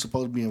shooting that he was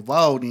supposed to be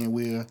involved in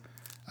where,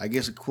 I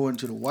guess according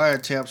to the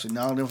wiretaps and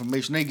all the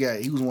information they got,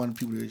 he was one of the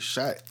people that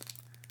shot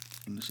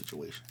in the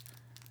situation.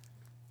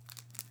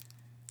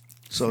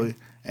 So,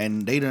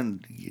 and they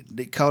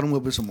caught him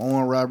up with some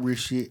armed robbery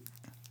shit.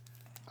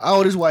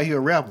 All this while he a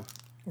rapper.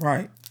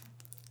 Right.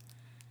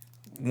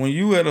 When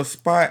you at a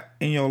spot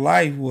in your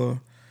life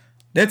where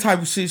that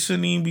type of shit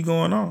shouldn't even be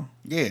going on.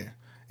 Yeah.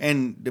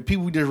 And the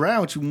people just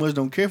around with you much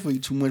don't care for you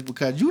too much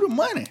because you the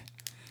money.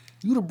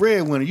 You the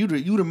breadwinner. You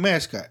the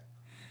mascot.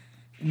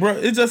 Bro,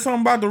 it's just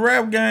something about the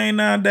rap game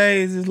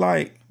nowadays. It's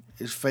like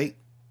it's fake.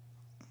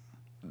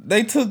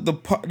 They took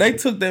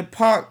that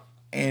Pac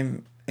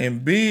and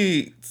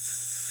Big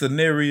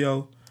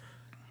scenario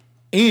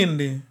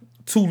ending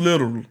too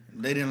literal.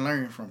 They didn't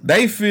learn from it.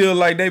 They feel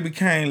like they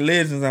became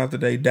legends after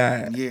they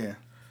died. Yeah.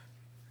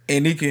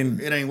 And it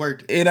ain't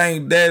worth it. It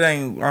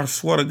ain't, I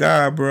swear to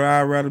God, bro,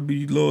 I'd rather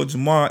be Lord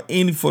Jamar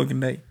any fucking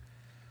day.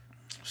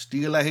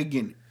 Still out here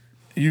getting it.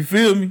 You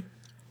feel me?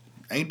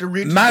 Ain't the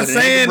rich. Not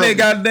saying that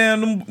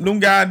goddamn them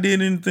guys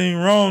did anything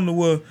wrong to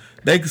where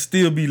they could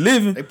still be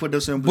living. They put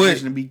themselves in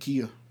position to be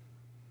killed.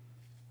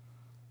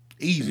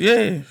 Easy.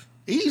 Yeah.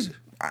 Easy.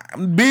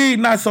 Big,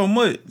 not so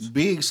much.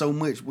 Big so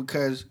much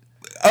because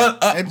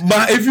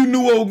but if you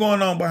knew what was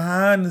going on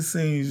behind the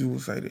scenes, you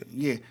would say that.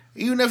 Yeah.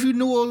 Even if you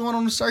knew what was going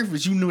on the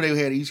surface, you knew they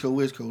had East Coast,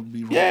 West Coast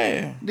beef.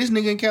 Yeah. This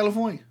nigga in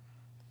California.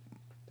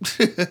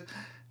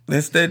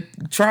 That's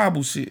that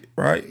tribal shit,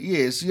 right?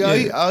 Yeah. See,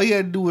 all he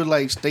had to do was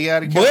like stay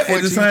out of California. But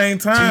at the same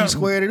time, he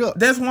squared it up.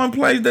 That's one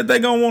place that they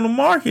gonna want to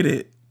market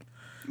it.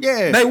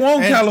 Yeah. They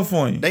want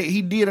California.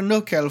 He did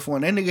enough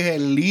California. That nigga had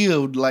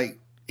lived like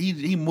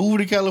he moved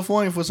to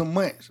California for some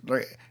months.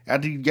 Like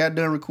after he got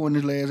done recording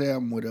his last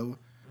album, whatever.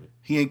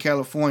 He in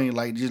California,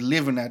 like just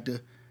living out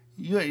there.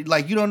 You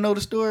don't know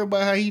the story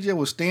about how he just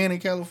was staying in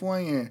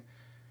California and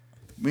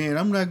man,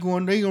 I'm not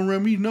going. They gonna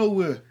run me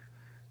nowhere.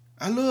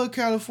 I love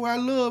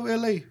California. I love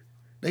LA.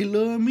 They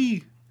love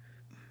me.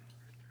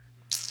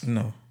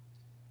 No.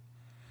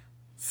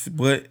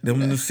 But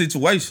them in the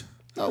situation.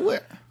 No,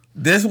 what?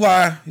 That's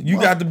why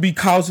you got to be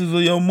cautious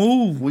of your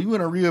move. Well, you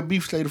in a real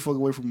beef, stay the fuck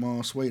away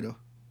from Sway though.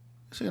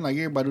 It seems like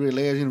everybody do their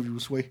last interview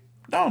with Sway.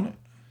 Don't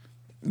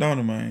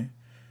it, man?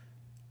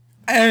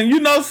 And you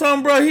know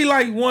something, bro? He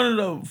like one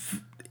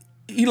of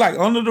he like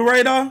under the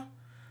radar,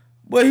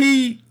 but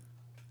he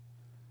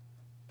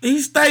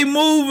stay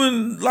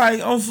moving like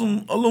on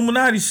some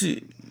Illuminati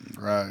shit.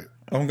 Right.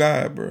 On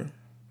God, bro.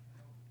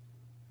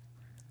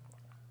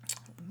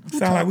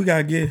 Sound like we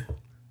gotta get.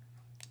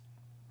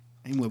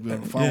 He must be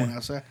on the phone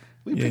outside.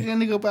 We pick that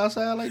nigga up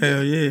outside like Hell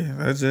that. yeah.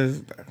 That's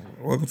just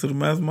welcome to the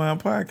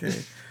Mastermind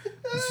Podcast.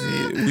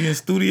 Shit, we in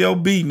Studio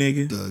B,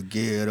 nigga. The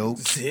ghetto.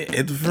 Shit,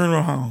 at the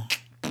funeral home.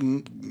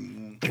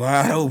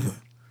 Wide open.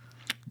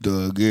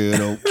 The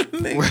ghetto.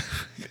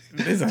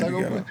 This ain't the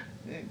ghetto.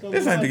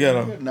 This ain't the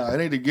ghetto. No,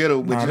 it ain't the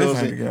ghetto, but you know what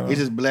I'm saying? It's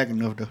just black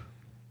enough though.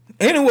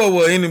 Anywhere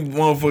where any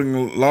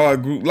motherfucking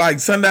large group, like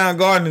Sundown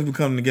Garden is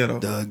becoming the ghetto.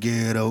 The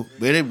ghetto.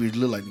 But they bitch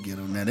look like the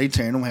ghetto now. They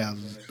tearing them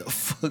houses the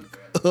fuck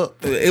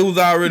up. It was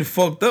already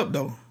fucked up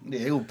though. Yeah,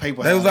 it was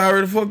paper houses. They was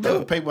already fucked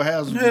up. Paper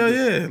houses. Hell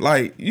yeah.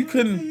 Like, you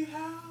couldn't.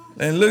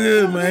 And look at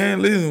it,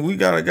 man. Listen, we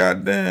got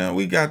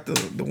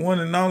the one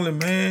and only,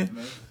 man.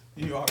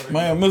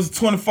 Man,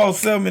 Mr.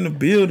 24/7 in the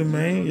building,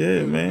 man.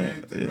 Yeah,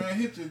 man. Man,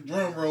 hit your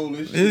drum roll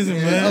and shit. Listen,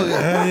 man. Oh,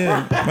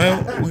 yeah. Yeah.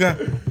 Man, we got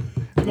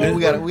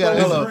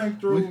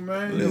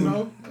man. You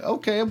know.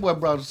 Okay, that boy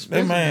brought a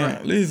Spencer man,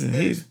 drink. listen,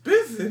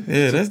 expensive.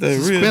 Yeah, that's the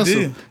real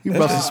deal. He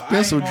brought some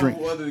Spencer drink. I drink.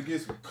 ain't know whether to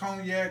get some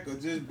cognac or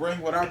just bring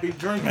what I be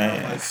drinking.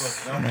 Man, I'm like,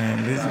 fuck,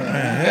 man, listen,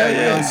 man. Hell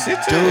yeah, shit,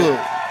 Dub.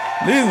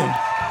 Listen.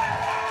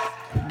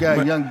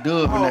 Got young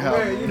Dub in the house.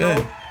 Man, you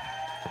know,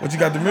 What you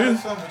got the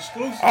music? something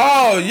exclusive.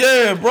 Oh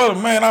yeah, brother,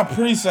 man, I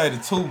appreciate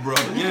it too,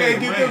 brother. You Yeah,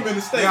 can't get man. them in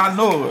the States. Yeah, I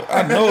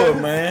know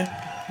it, man.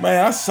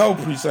 Man, I so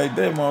appreciate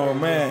that,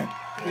 man.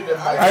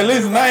 Hey,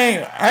 listen, I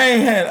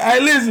ain't had. Hey,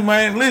 listen,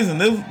 man,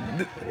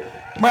 man,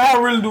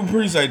 I really do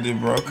appreciate this,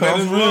 bro.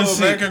 Cause it's real shit.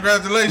 Man,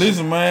 congratulations.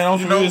 Listen, man, on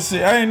some real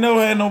shit. I ain't never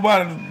had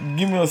nobody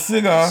give me a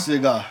cigar.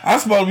 I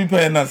supposed to be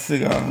paying that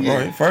cigar,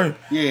 right? First,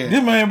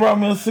 this man brought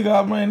me a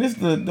cigar, man. This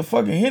the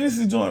fucking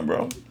Hennessy joint,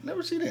 bro.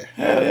 Never see that.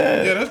 Hell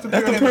yeah. Yeah, that's the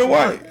pure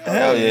white.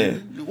 Hell yeah.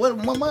 What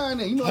my mind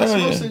there? You know I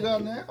smoke cigar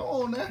now. Come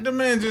on now. The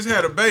man just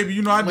had a baby.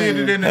 You know I did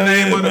it in the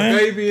name of the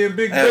baby and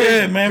Big Baby.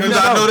 Yeah, man. Because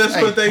I know that's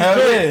what they do.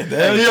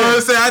 You know what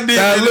I'm saying? I did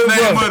it in the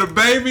name of the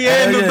baby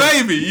and the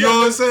baby. You know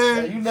what I'm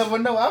saying? You never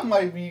know. I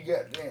might white be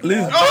goddamn.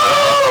 Listen.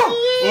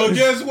 Well,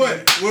 guess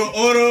what? We'll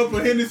order up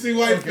a Hennessy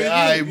white for you.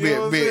 Alright, You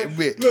know what I'm saying?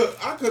 bet.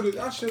 Look,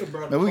 I should have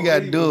brought. Man, we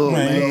got Doug,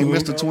 man.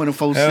 Mr.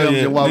 24/7 Hell yeah.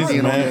 just walked Listen,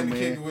 in on man. that,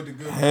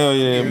 man. Hell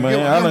yeah, man.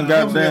 I done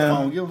got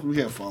down. Give him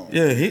headphones.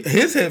 Yeah,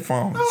 his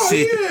headphones. Oh,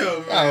 Shit.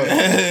 yeah,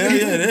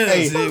 man.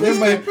 Hey,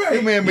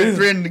 this man been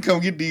threatening to come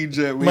get these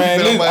jets. Man,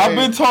 listen, I've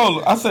been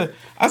told.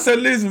 I said,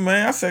 listen,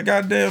 man. I said,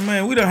 goddamn,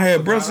 man, we done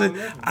had brothers.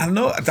 I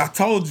know. I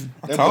told you.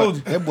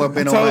 That boy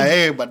been on my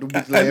head about the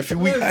bitch last few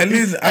weeks. Hey,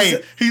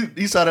 listen,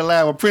 he saw that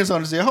live with Prince on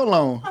and said, hold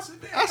on.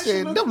 I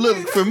said, them look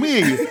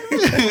familiar.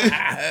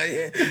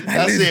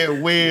 I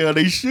said, well,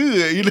 they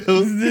should, you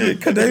know.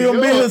 Because they done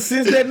been here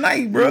since that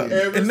night, bro.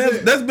 And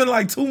that's been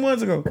like 2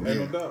 months ago.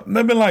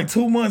 That's been like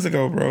 2 months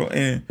ago, bro.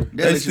 And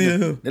they still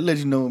here. They let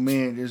you know,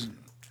 man, just,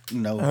 you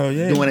know,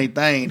 yeah. doing their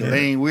thing. Though. They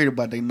ain't worried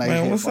about their night.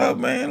 Man, what's up,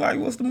 man? Like,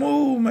 what's the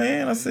move,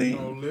 man? I see. You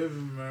know,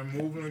 living, man,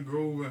 moving and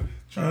grooving,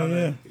 trying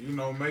to, you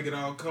know, make it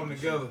all come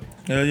together.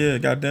 Hell yeah,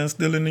 goddamn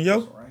still in the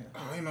yoke.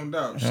 Oh, ain't no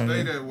doubt.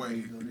 Stay that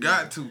way.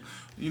 Got to.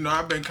 You know,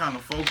 I've been kind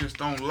of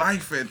focused on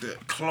life at the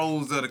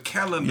close of the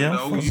calendar,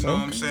 though. You know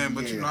what I'm saying?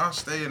 But, you know, I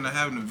stay in to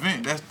have an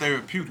event. That's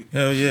therapeutic.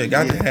 Hell yeah,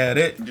 got to have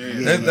that.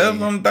 That's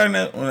one thing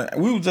that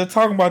we was just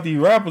talking about these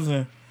rappers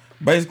and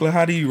basically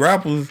how these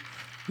rappers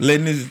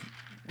letting this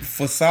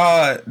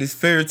facade, this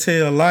fairy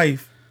tale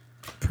life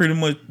pretty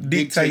much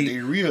dictate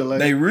their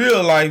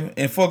real life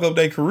and fuck up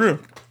their career.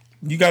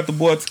 You got the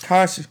boy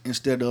Tekashi.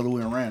 Instead of the other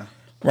way around.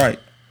 Right.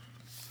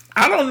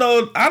 I don't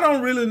know. I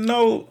don't really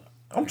know.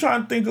 I'm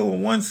trying to think of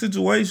one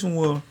situation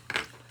where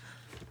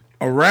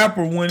a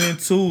rapper went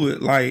into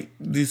it like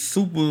this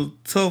super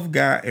tough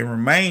guy and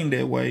remained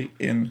that way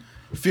and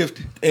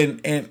 50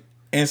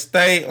 and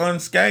stay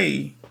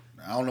unscathed.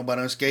 I don't know about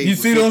unscathed. You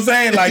see what I'm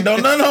saying? Like,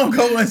 don't none of them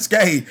go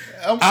unscathed.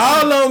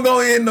 All of them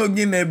gonna end up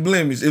getting that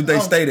blemish if they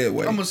stay that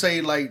way. I'm gonna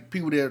say like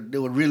people that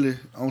were really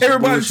on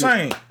everybody's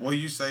saying. When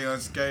you say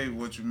unscathed,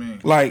 what you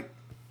mean? Like,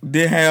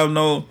 they have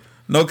no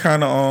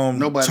kind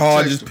of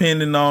charges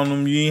pending on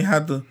them. You ain't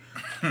have to.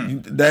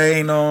 They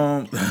ain't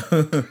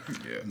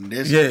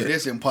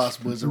That's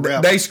impossible as a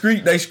rapper. They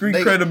street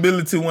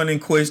credibility when in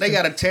question. They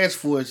got a task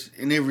force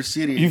in every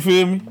city. You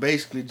feel me?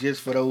 Basically just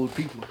for those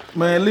people.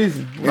 Man,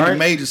 listen. In the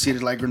major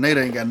cities like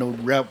Grenada ain't got no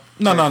rap.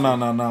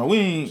 No. We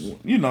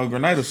ain't. You know,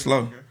 Grenada's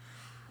slow.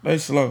 They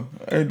slow.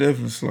 They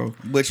definitely slow.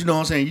 But you know what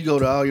I'm saying? You go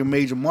to all your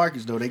major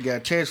markets though. They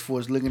got task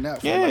force looking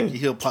out for like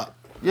your hip hop.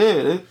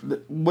 Yeah,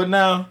 but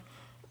now,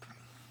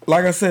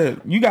 like I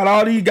said, you got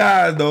all these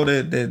guys though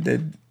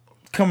that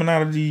coming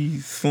out of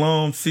these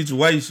slum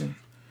situations,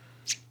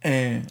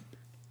 and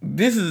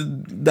this is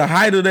the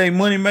height of their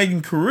money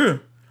making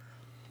career,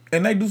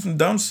 and they do some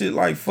dumb shit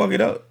like fuck it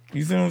up.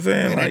 You see what I'm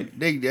saying? Man, like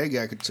they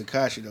got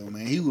Tekashi though,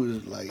 man. He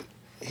was like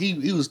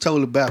he was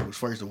totally backwards.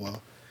 First of all,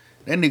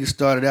 that nigga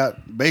started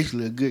out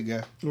basically a good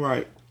guy,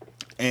 right?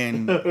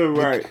 And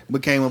right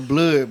became a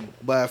blood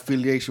by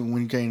affiliation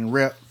when he came to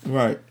rap,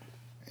 right?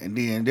 And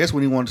then that's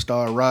when he wanted to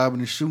start robbing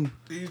and shooting.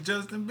 He's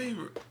Justin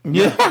Bieber.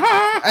 Yeah.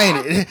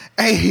 Ain't it?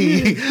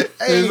 Hey,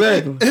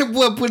 exactly. That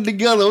boy put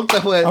together. I'm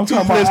talking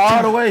about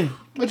all the way.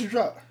 What you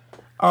drop?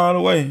 All the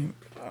way.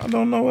 I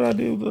don't know what I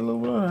did with the little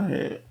blunt I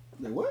had.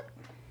 The what?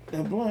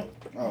 That blunt.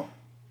 Oh.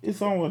 It's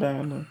somewhere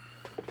down there.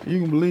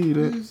 You can believe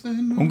that.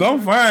 I'm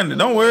gonna find it.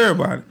 Don't worry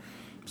about it.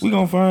 We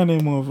gonna find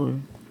that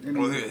motherfucker.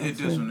 Well, hit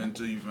this one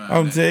until you find it.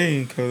 I'm telling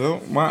you,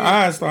 because my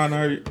eyes starting to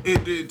hurt.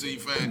 It did until you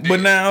find it.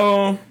 But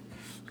now,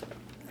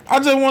 I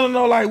just want to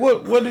know, like,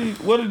 what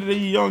are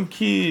these young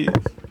kids,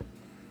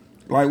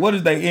 like, what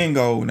is their end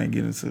goal when they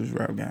get into this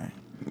rap game?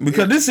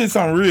 Because this shit's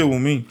unreal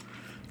with me.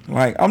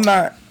 Like, I'm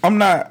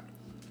not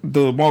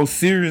the most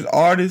serious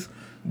artist,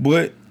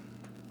 but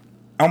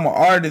I'm an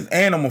artist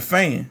and I'm a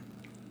fan.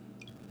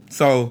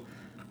 So,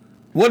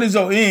 what is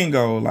your end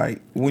goal?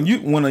 Like,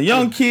 when a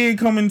young kid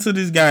come into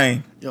this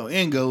game, your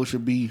end goal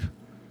should be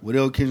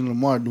whatever Kendrick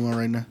Lamar doing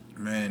right now.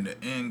 Man,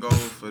 the end goal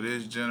for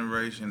this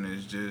generation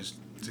is just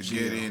to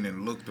get in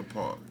and look the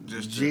part.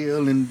 Just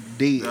jail and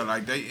dead.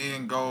 Like, their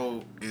end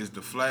goal is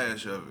the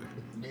flash of it.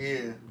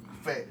 Yeah,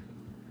 fact.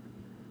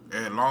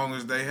 As long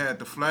as they had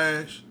the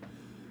flash,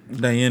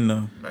 they in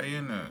there. They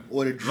in there.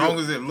 Or the drip. As long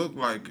as it looked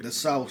like it. The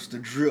sauce, the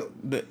drip.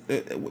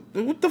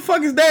 What the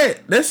fuck is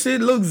that? That shit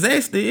looks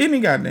zesty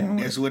any goddamn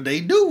way. That's what they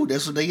do.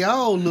 That's what they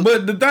all look.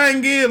 But the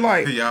thing is,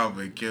 like, y'all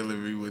been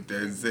killing me with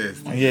that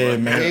zest. Yeah,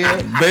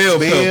 man. Bell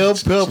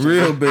pepper.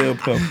 Real bell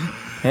pepper.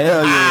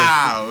 Hell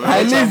yeah.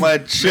 I'm talking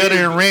about cheddar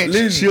and ranch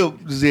chip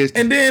zest.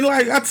 And then,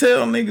 like, I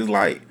tell niggas,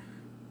 like,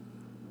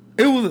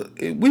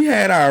 we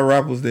had our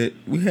rappers that,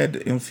 we had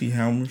the MC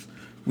Hammers.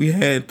 We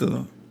had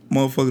the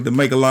motherfuckers that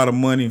make a lot of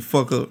money and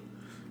fuck up.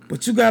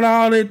 But you got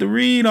all that to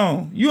read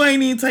on. You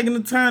ain't even taking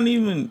the time to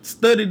even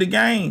study the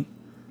game.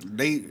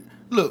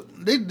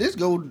 This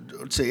go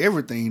to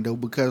everything, though,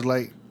 because,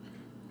 like,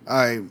 all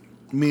right,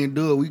 me and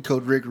Doug, we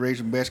coach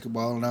recreation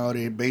basketball and all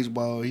that,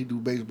 baseball, he do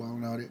baseball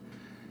and all that.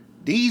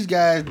 These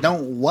guys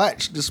don't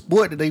watch the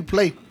sport that they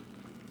play.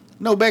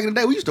 No, back in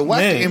the day, we used to watch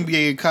the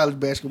NBA and college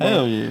basketball.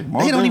 Hell yeah.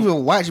 They don't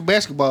even watch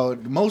basketball.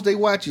 The most they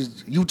watch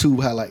is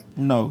YouTube highlight.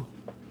 No.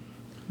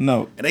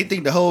 No. And they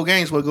think the whole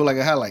game's supposed to go like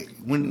a highlight.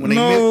 When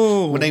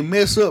they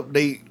mess up,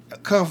 they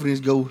confidence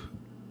go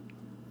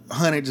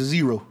 100 to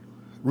 0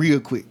 real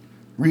quick.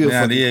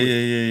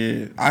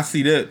 Yeah. I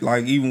see that,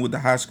 like, even with the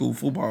high school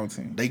football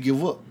team. They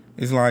give up.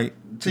 It's like...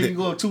 Until you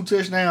go up 2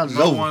 touchdowns,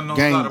 no one knows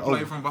how to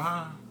play from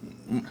behind.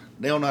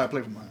 They don't know how to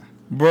play from behind.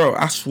 Bro,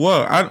 I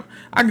swear.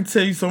 I can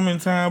tell you so many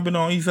times I've been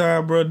on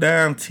Eastside, bro,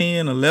 down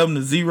 10, 11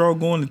 to 0,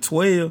 going to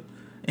 12,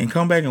 and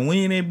come back and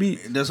win that beat.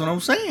 That's what I'm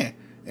saying.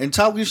 And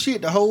talking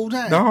shit the whole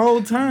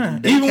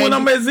time. Even when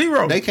I'm at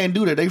 0. They can't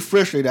do that. They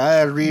frustrated.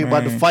 I read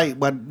about the fight,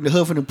 about the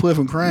huffing and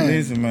puffing crying.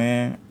 Listen,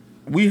 man.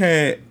 We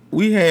had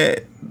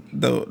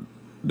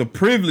the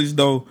privilege,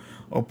 though,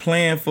 of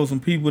playing for some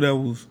people that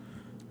wasn't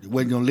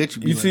gonna let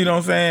you be. You see what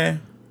I'm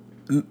saying?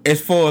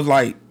 As far as,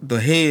 like, the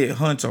head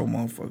honcho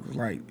motherfuckers,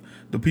 like,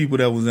 the people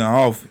that was in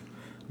office,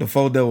 the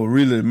folks that were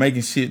really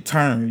making shit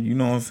turn, you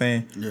know what I'm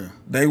saying? Yeah.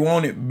 They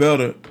wanted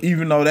better,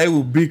 even though they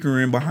were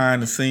bickering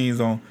behind the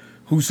scenes on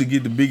who should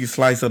get the biggest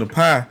slice of the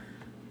pie.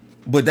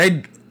 But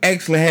they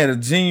actually had a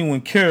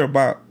genuine care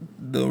about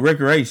the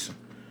recreation.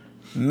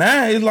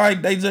 Now it's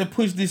like they just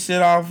push this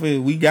shit off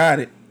and we got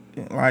it.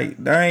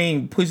 Like, they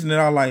ain't pushing it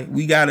out like,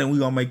 we got it and we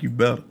gonna make you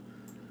better.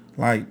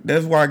 Like,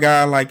 that's why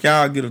guys like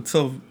y'all get a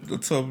tough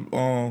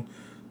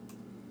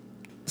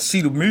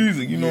sheet of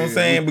music, you know what I'm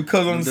saying?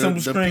 Because on the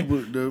simple screen,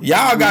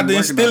 y'all got to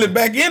instill it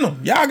back in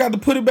them. Y'all got to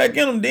put it back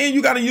in them. Then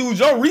you got to use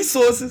your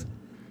resources.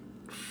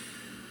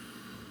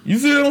 You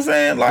see what I'm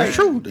saying? Like,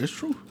 That's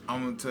true.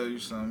 I'm gonna tell you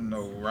something.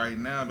 No, right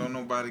now, don't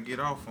nobody get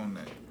off on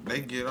that. They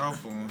get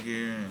off on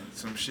hearing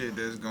some shit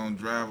that's gonna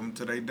drive them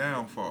to their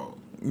downfall.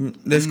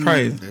 That's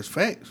crazy. That's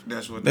facts.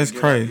 That's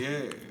crazy.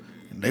 Yeah.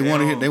 They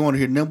want to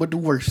hear nothing but the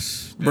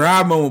worst. Bro,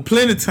 I remember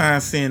plenty of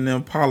times seeing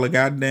them Paula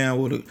goddamn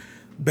with a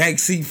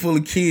backseat full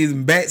of kids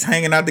and bats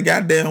hanging out the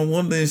goddamn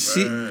window and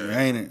shit.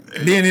 Ain't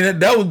it? Then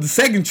that was the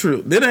second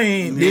trip. That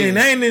ain't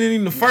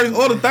even the first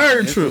or the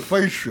third trip. The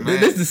first trip.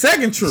 This the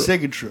second trip.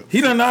 Second trip.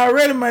 He done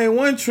already made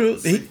one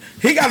trip.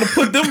 He got to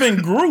put them in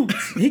groups.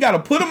 He got to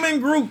put them in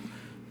groups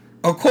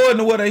according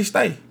to where they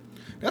stay.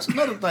 That's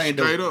another thing,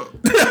 though. Straight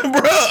up.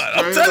 Bro,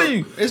 I'm telling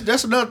you.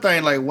 That's another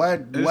thing. Like, why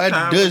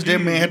does that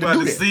man have to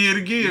do that? See it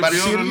again. Be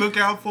on the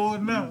lookout for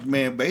it now.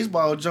 Man,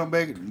 baseball jump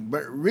back,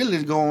 really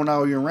is going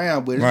all year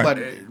round, but it's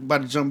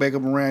about to jump back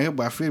up around here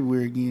by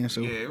February again.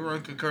 So yeah, it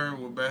run concurrent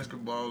with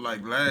basketball.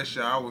 Like last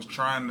year, I was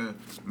trying to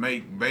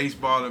make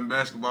baseball and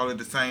basketball at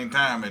the same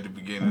time at the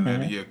beginning of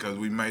the year because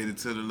we made it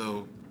to the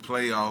little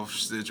playoff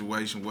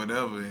situation,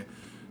 whatever. And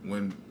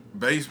when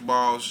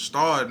baseball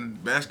starting,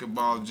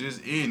 basketball just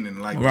ending,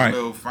 like the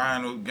little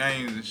final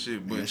games and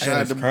shit. But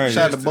shout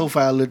out to both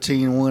our little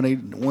team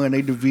won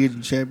they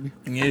division champion.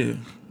 Yeah.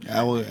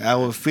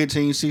 Our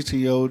 15,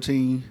 16-year-old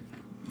team.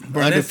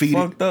 Bro, undefeated.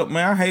 That's fucked up,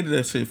 man. I hated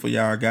that shit for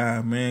y'all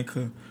guys, man,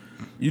 cause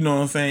you know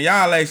what I'm saying?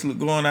 Y'all actually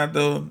going out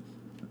there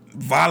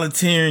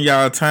volunteering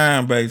y'all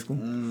time, basically.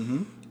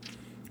 Mm-hmm.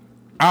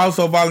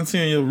 Also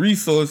volunteering your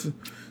resources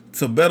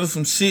to better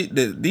some shit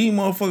that these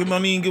motherfuckers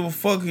don't even give a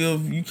fuck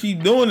if you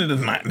keep doing it or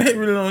not. They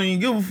really don't even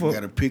give a fuck. Got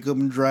to pick up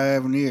and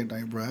drive and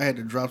everything, bro. I had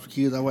to drop some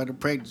kids. I had to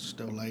practice and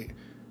stuff. Like,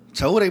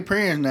 told their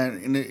parents now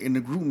in the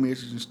group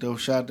message and stuff.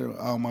 Shout out to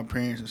all my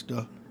parents and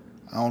stuff.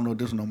 I don't know if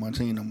this one on my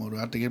team no more, though.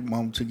 I think his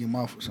mom took him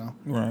off or something.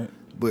 Right.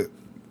 But,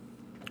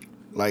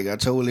 like, I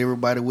told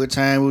everybody what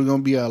time we was going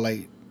to be out.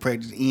 Like,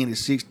 practice end at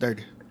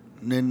 6:30.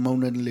 Nothing more,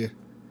 nothing less.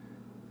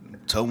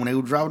 Told when they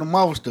were dropping them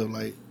off and stuff,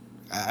 like,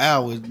 an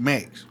hour is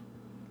max.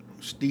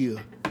 Still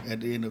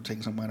had to end up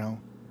taking somebody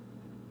home.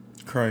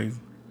 Crazy.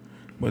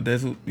 But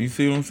that's what, you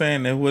see what I'm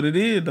saying? That's what it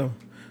is, though.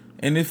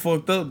 And it's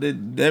fucked up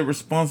that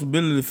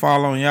responsibility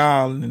fall on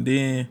y'all, and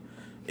then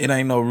it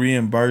ain't no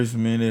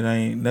reimbursement. It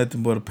ain't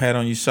nothing but a pat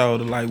on your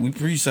shoulder. Like, we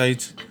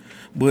appreciate you.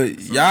 But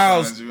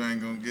sometimes you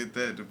ain't gonna get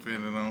that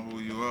depending on who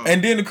you are.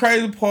 And then the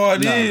crazy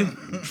part is,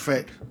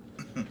 fact,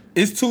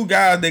 it's two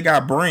guys that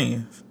got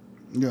brands.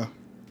 Yeah.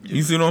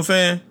 You see what I'm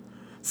saying?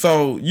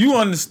 So you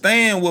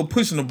understand what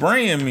pushing the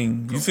brand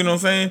means. You see what I'm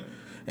saying?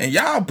 And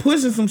y'all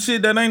pushing some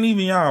shit that ain't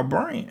even y'all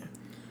brand.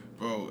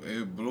 Bro,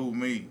 it blew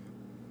me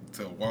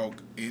to walk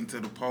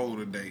into the pole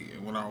today.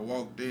 And when I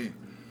walked in,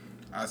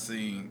 I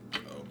seen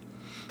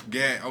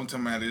I'm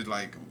talking about this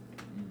like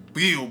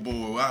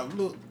billboard. I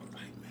looked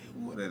like,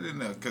 man, what is in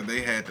there? Because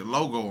they had the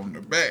logo on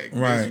the back.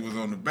 Right. It was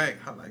on the back.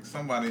 I like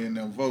somebody in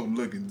there voting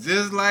looking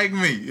just like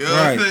me. You know what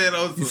I'm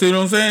saying? You see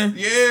what I'm saying?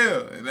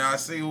 Yeah. And I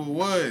see who it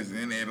was.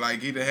 And then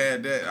like he'd have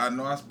had that. I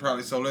know I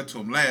probably sold that to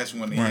him last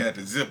when he had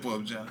the zip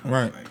up job.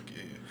 Right. Like,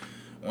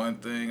 yeah. One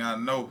thing I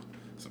know.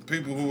 Some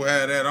people who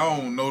had that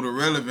on know the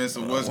relevance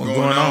of what's going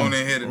on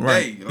in here today.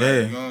 Right. Like,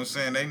 yeah. You know what I'm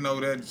saying? They know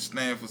that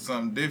stand for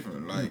something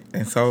different. Like,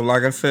 and so,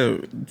 like I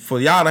said,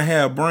 for y'all to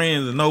have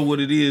brands and know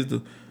what it is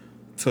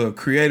to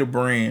create a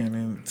brand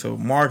and to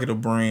market a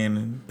brand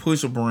and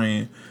push a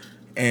brand,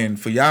 and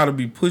for y'all to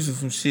be pushing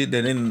some shit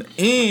that in the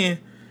end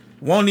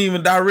won't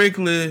even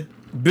directly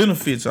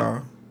benefit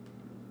y'all.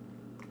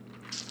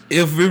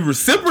 If it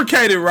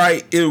reciprocated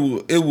right, it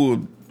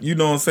will you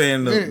know what I'm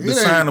saying, the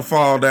sign to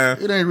fall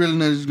down. It ain't really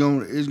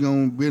nothing it's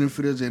gonna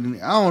benefit us.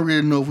 And I don't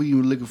really know if we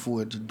even looking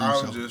for it to do so.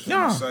 I was just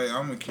gonna say,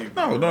 I'm gonna keep it.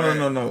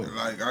 No.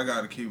 Like, I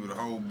gotta keep it a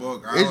whole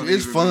buck.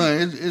 It's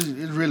fun. It's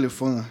really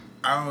fun.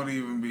 I don't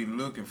even be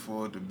looking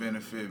for it to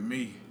benefit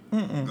me.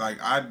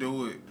 Like, I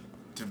do it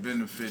to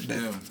benefit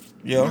them.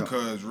 Yeah.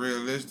 Because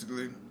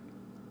realistically,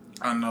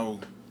 I know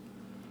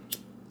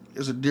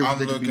it's a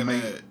difference. I'm looking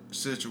at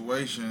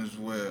situations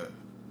where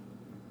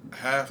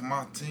half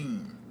my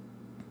team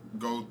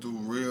go through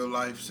real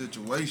life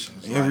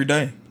situations every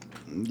day.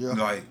 Yeah.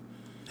 Like,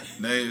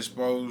 they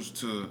exposed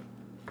to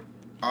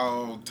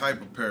all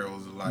type of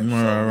perils of life.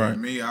 Right. With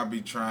me, I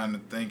be trying to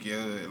think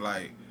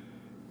like,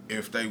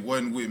 if they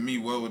wasn't with me,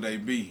 what would they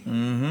be?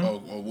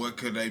 Or what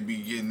could they be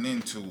getting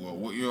into? Or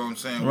what, you know what I'm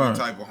saying? Right. What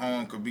type of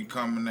harm could be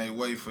coming their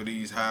way for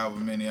these however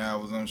many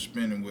hours I'm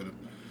spending with them?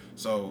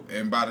 So,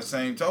 and by the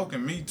same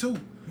token, me too.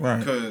 Right.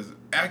 Because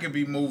I could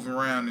be moving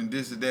around and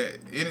this and that.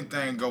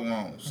 Anything go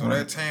on. So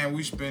that time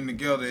we spend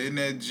together in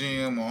that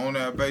gym or on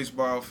that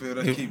baseball field,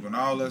 that's keeping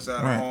all us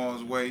out of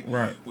harm's way.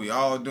 Right. We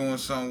all doing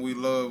something we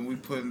love and we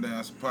putting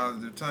down some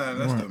positive time.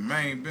 That's the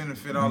main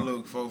benefit I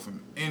look for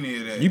from any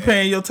of that. You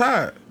paying your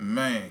tithe.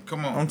 Man,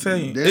 come on. I'm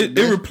telling you. It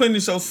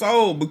replenishes your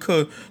soul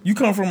because you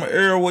come from an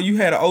era where you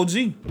had an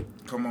OG.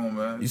 Come on,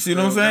 man. You see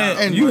what I'm saying?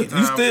 And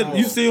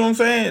you see what I'm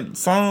saying?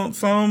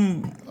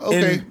 Some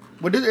okay.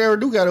 But this era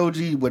do got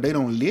OG, but they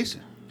don't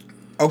listen.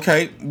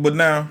 Okay, but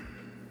now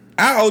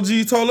our OG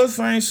told us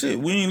the same shit.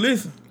 We ain't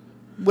listen.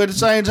 But at the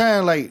same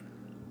time, like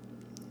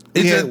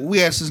we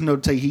had to know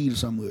to take heed of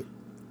something with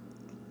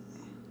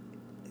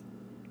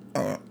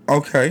it.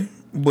 Okay,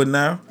 but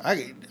now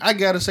I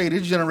gotta say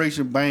this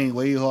generation bang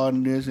way harder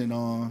than this,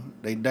 and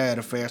they die at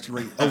a faster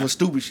rate over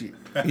stupid shit.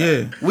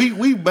 Yeah,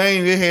 we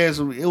bang.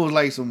 It was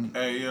like some.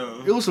 Hey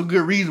yo, it was some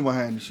good reason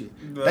behind the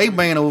shit. They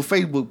bang over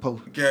Facebook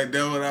posts. Okay,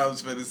 that's what I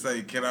was finna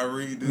say. Can I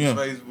read this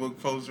Facebook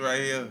post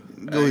right here?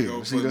 Go ahead. I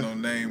ain't gonna put no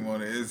name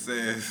on it. It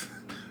says,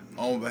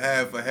 on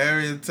behalf of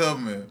Harriet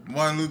Tubman,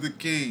 Martin Luther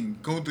King,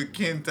 Kunta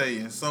Kinte,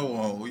 and so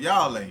on. Well,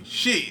 y'all ain't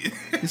shit.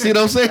 You see what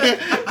I'm saying?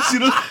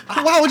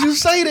 Why would you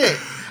say that?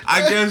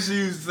 I guess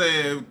you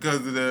said because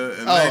of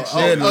the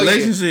election. The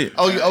relationship.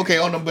 Oh, okay.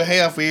 On the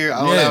behalf of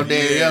all our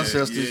dead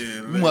ancestors,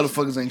 you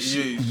motherfuckers ain't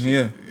shit.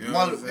 Yeah.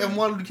 If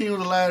Martin Luther King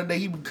was alive today,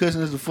 he be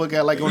cussing us the fuck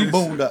out like on the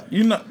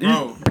boondock.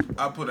 Bro,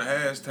 I put a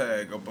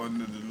hashtag up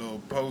under the little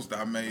post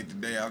I made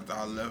today after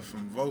I left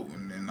from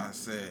voting, and I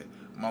said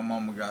my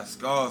mama got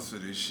scars for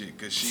this shit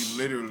because she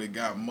literally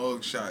got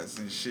mug shots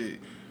and shit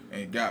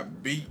and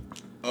got beat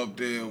up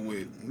there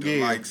with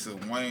the likes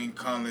of Wayne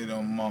Conley,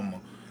 them mama.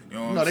 You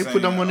know what I'm they saying?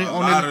 put them on a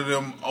lot of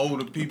them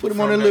older people. Put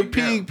them on that little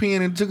pig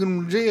pen and took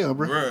them to jail,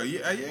 bro.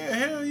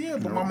 Hell yeah.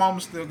 But my mama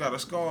still got a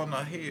scar on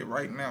her head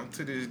right now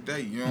to this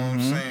day. You know what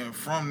I'm saying?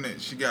 From that,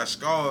 she got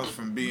scars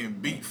from being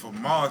beat for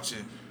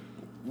marching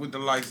with the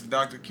likes of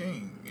Dr.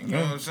 King. You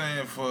know what I'm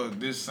saying? For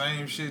this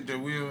same shit that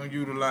we don't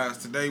utilize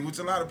today, which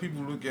a lot of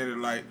people look at it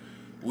like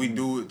we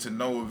do it to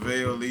no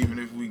avail, even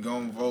if we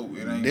gon' vote.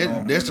 It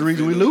ain't. That's the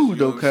reason we lose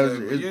though, because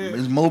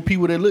it's more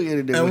people that look at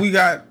it. And we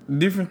got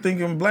different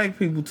thinking black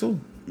people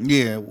too.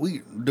 Yeah,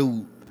 we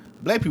do.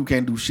 Black people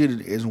can't do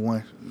shit as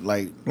one.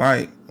 Like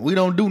we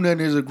don't do nothing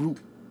as a group.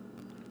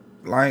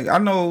 Like I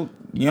know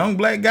young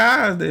black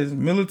guys that's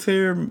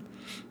military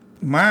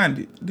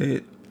minded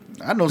that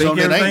I know think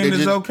something everything that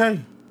is okay.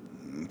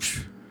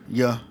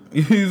 Yeah,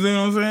 you see what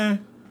I'm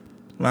saying?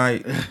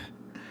 Like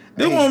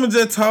this woman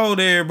just told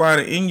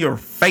everybody in your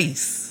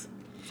face,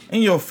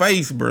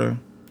 bro.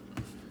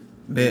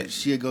 That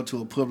she'll go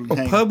to a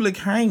public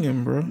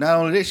hanging, bro. Not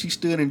only that, she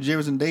stood in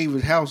Jefferson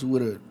Davis' house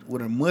with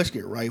a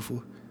musket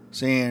rifle,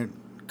 saying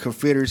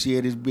Confederacy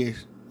at its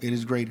best, at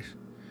its greatest.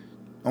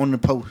 On the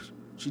post,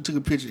 she took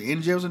a picture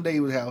in Jefferson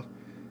Davis' house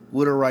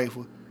with a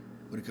rifle,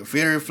 with a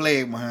Confederate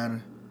flag behind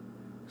her,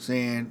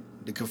 saying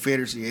the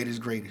Confederacy at its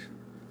greatest.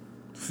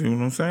 See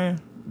what I'm saying?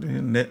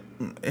 That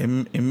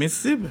in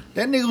Mississippi,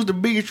 that nigga was the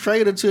biggest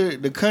traitor to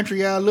the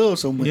country I love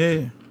so much.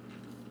 Yeah.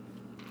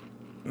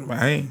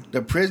 Right.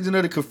 The president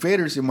of the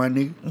Confederacy, my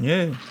nigga.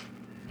 Yeah.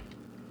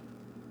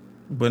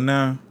 But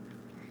now,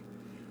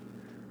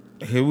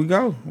 here we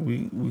go.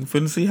 We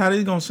finna see how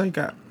this gonna shake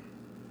out.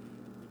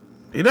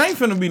 It ain't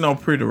finna be no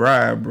pretty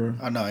ride, bro.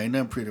 I know, ain't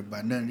nothing pretty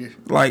about none of this.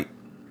 Like,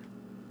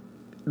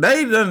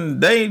 they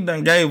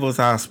done gave us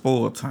our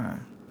spoiled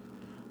time.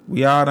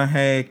 We all done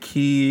had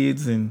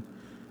kids and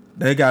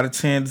they got a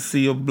chance to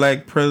see a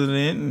black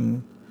president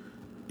and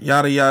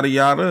yada, yada,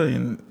 yada.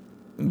 And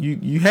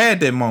you had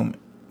that moment.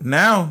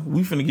 Now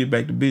we finna get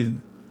back to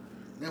business.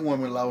 That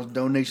woman lost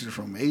donations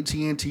from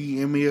AT&T,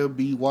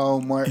 MLB,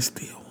 Walmart. And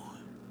still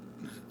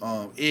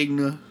won.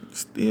 Igna.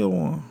 Still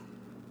won.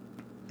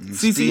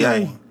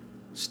 CCA.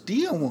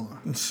 Still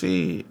won.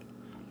 Shit.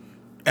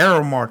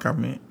 Aramark, I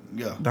meant.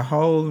 Yeah. That's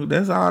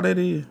all that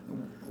is.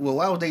 Well,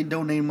 why was they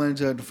donating money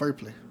to her in the first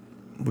place?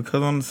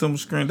 Because on the simple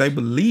screen, they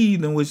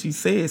believed in what she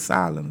said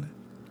silently.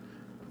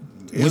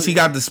 When she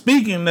got to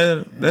speaking,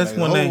 that's like,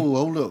 when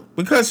hold up.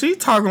 Because she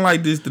talking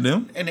like this to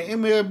them. And the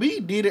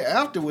MLB did it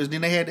afterwards.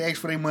 Then they had to ask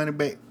for their money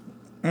back.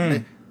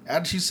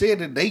 After she said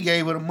that, they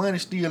gave her the money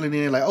still, and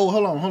then like, oh,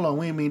 hold on,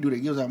 we ain't mean to do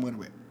that. Give us our money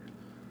back.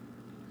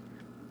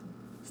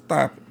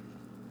 Stop it.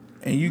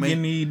 And you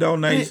getting these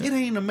donations. It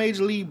ain't a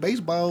Major League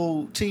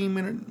Baseball team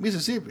in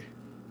Mississippi.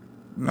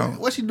 No.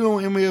 What's she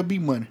doing with MLB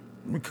money?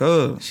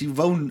 Because she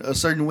voting a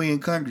certain way in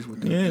Congress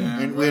with them.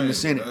 And in the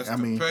Senate. That's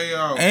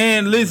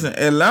and listen,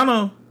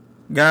 Atlanta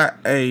got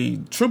a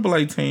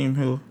AAA team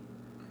here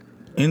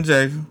in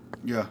Jackson.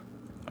 Yeah.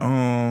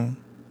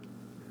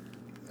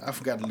 I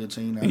forgot the little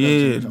team.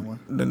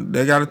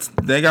 They got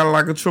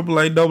like a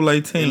AAA,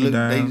 AA team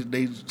down.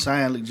 They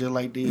signed look just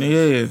like this.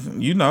 Yes,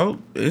 you know,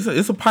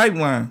 it's a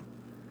pipeline.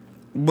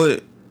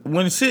 But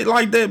when shit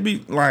like that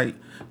be like,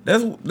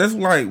 that's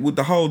like with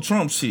the whole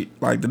Trump shit.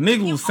 Like the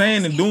nigga was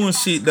saying and doing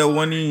shit that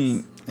wasn't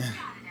even.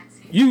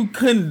 You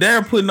couldn't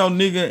dare put no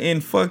nigga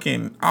in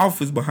fucking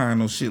office behind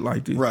no shit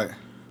like this. Right.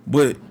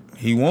 But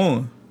he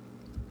won.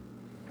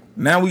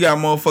 Now we got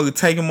motherfuckers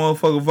taking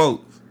motherfucker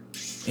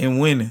votes and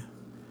winning.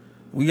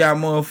 We got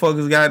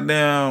motherfuckers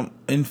goddamn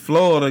in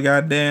Florida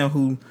goddamn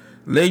who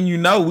letting you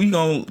know we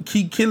gonna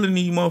keep killing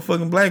these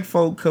motherfucking black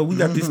folk cause we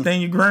got this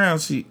stand your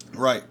ground shit.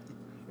 Right.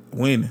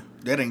 Winning.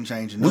 That ain't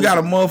changing. We got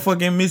a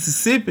motherfucker in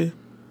Mississippi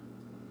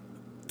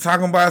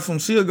talking about some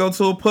shit go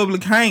to a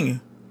public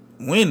hanging.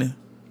 Winning.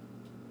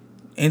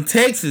 In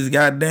Texas,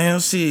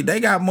 goddamn shit, they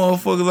got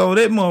motherfuckers over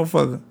that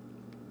motherfucker.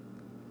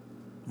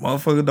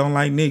 Motherfucker don't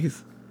like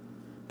niggas.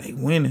 They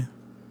winning.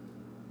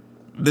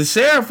 The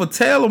sheriff will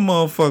tell a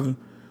motherfucker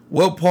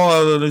what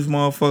part of this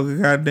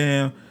motherfucker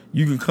goddamn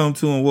you can come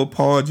to and what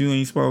part you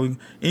ain't supposed to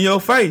in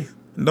your face.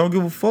 And don't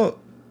give a fuck.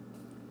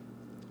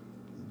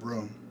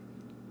 Bro.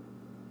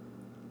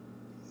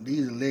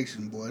 These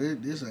elections, boy,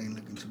 this ain't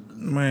looking too good.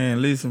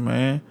 Man, listen,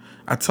 man.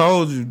 I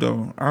told you,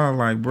 though. I was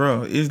like,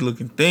 bro, it's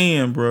looking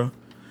thin, bro.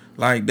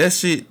 Like, that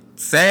shit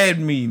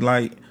saddened me.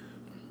 Like,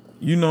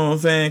 you know what I'm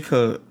saying?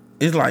 Because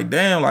it's like,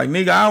 damn, like,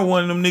 nigga, I was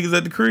one of them niggas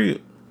at the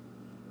crib.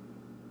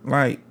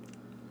 Like.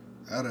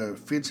 Out of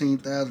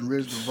 15,000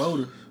 registered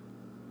voters,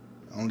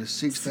 only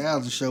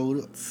 6,000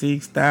 showed up.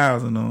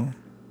 6,000 on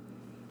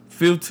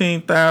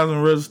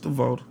 15,000 registered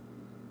voters.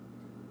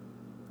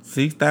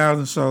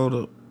 6,000 showed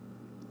up.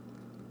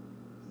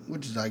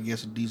 Which is, I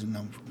guess, a decent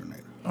number for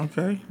Grenada.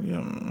 Okay,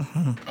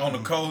 yeah. On a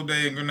cold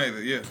day in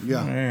Grenada, yeah.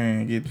 Yeah.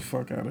 Man, get the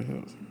fuck out of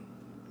here.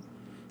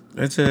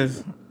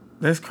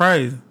 That's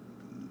crazy.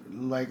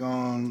 Like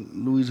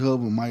Louise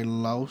Hubbard might have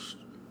lost.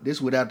 This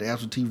without the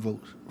absentee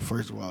votes,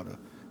 first of all, though.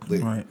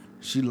 But right.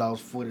 She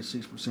lost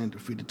 46% to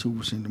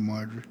 52% to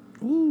Marjorie.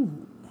 Ooh.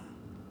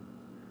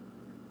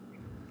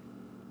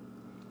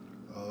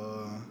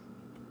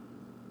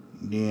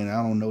 Then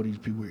I don't know these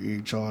people,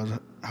 Eric Charles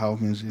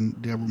Hawkins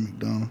and Deborah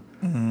McDonald.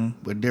 Mm-hmm.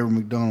 But Deborah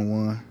McDonald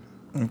won.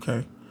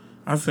 Okay.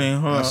 I seen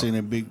her. I seen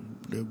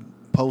the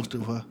post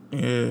of her.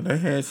 Yeah, they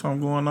had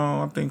something going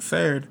on, I think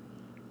Saturday.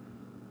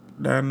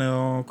 Down there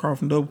on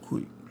Crawford Double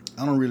Quick.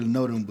 I don't really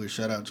know them, but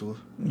shout out to her.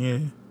 Yeah.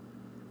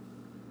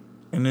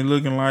 And they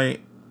looking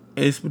like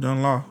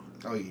Espadon Law.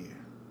 Oh, yeah.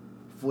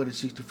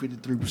 46 to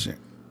 53%.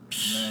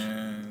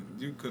 Man,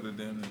 you could have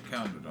done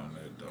counted on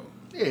that, though.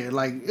 Yeah,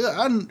 like,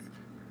 I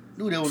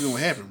knew that was going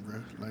to happen,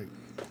 bro. Like,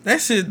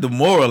 that shit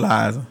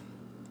demoralizing.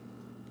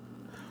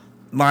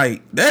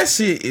 Like, that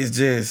shit is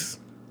just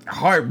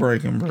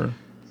heartbreaking, bro.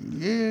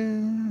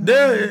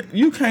 Yeah.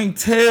 You can't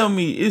tell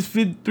me it's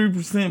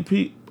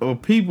 53%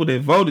 of people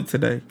that voted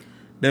today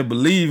that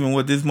believe in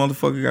what this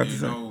motherfucker got to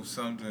say. You know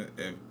something?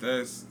 If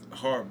that's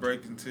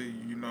heartbreaking to you,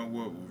 you know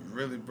what would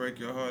really break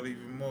your heart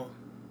even more?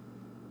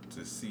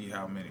 To see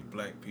how many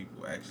black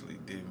people actually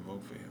didn't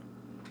vote for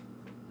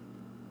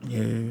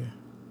him.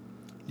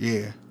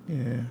 Yeah.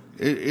 Yeah.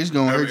 It's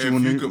going to hurt you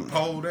when you could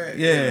poll that,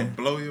 it'll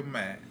blow your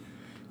mind.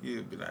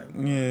 You'll be like,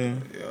 yeah.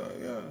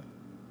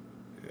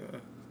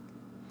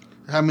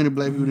 How many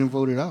black people didn't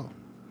vote at all?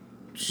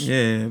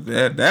 Yeah,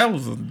 that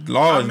was a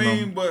large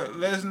number. But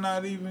let's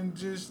not even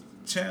just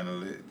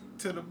channel it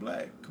to the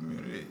black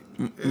community.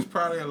 It's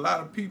probably a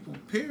lot of people,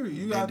 period.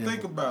 You got to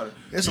think about it.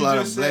 It's a lot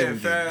of black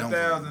people.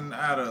 5,000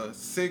 out of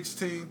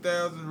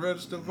 16,000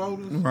 registered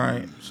voters.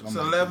 Right. It's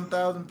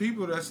 11,000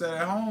 people that sat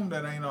at home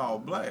that ain't all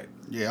black.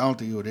 Yeah, I don't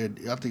think it was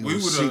that. I think it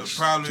was we 6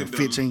 probably to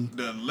 15.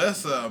 The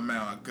lesser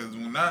amount, because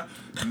when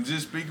I'm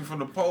just speaking from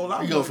the poll,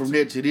 I go from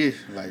that to this.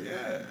 Like,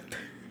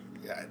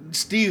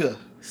 Still.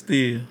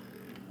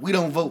 We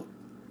don't vote.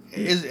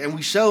 And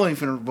we sure ain't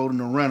finna vote in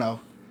the runoff.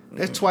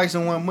 That's twice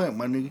in 1 month,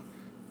 my nigga.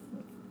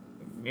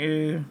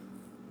 Yeah.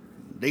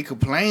 They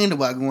complained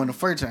about going the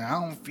first time. I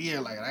don't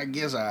feel like it. I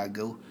guess I'll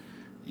go.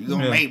 You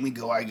gonna make me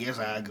go, I guess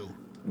I'll go.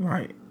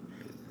 Right.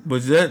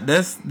 But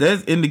that's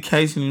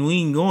indication we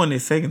ain't going that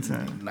second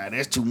time. Nah,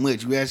 that's too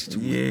much. You asked too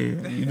much.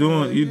 Yeah. You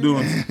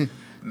doing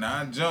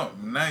Nah, I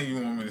jumped. Now you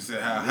want me to say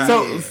how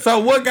high. So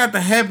what got to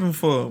happen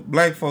for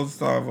black folks to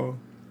start voting?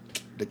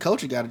 The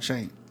culture got to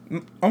change.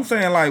 I'm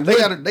saying, like, they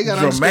what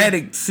gotta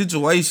dramatic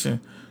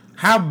situation?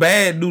 How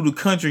bad do the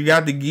country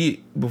got to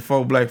get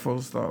before black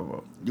folks start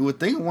voting? You would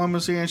think a woman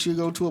saying she'd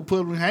go to a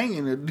public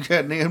hanging and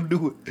goddamn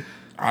do it.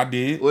 I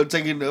did. Or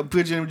taking a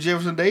picture of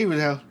Jefferson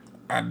Davis' house.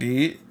 I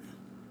did.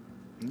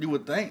 You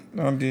would think.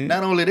 I did.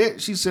 Not only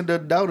that, she sent her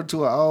daughter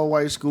to an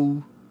all-white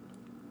school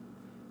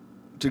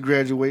to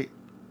graduate.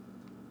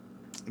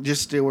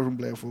 Just stay away from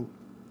black folk.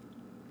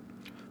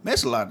 Man,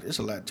 it's a lot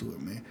to it,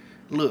 man.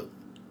 Look,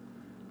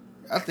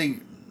 I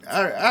think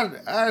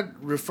I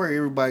refer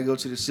everybody to go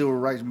to the Civil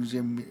Rights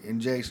Museum in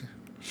Jackson.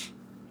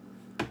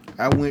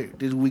 I went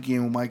this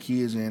weekend with my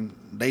kids and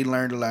they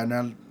learned a lot. And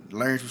I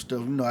learned some stuff.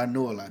 You know, I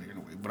know a lot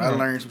anyway, but I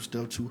learned some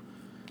stuff too.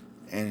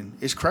 And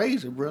it's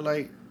crazy, bro.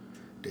 Like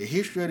the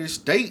history of this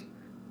state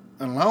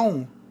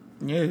alone.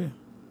 Yeah.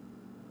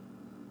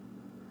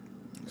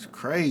 It's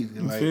crazy.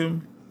 You like feel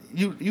me?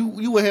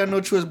 You would have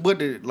no choice but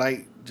to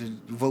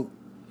vote.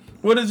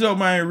 What is your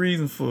main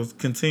reason for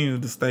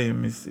continuing to stay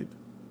in Mississippi?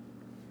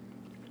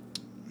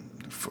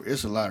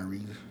 It's a lot of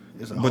reasons.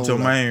 But your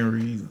main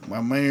reason?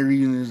 My main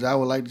reason is I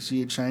would like to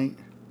see a change.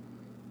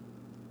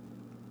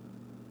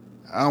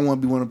 I don't want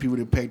to be one of the people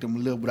that packed them a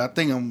little, but I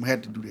think I'm gonna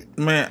have to do that.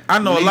 Man, I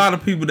know a lot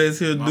of people that's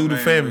here to do the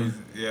family.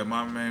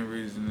 My main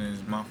reason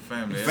is my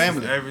family.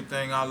 Family.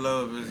 Everything I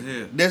love is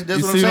here. That's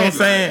what I'm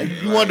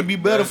saying. You want to be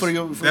better for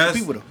your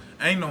people though.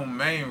 Ain't no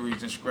main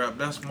reason, Scrap.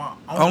 That's my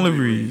only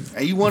reason.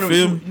 And you want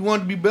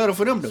to be better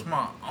for them though. That's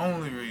my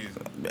only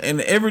reason.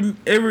 And every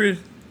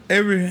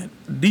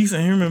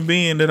decent human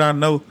being that I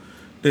know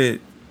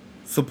that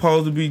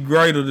supposed to be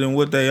greater than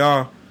what they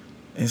are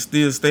and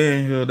still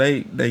staying here,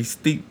 they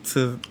stick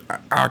to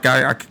I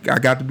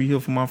got to be here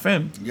for my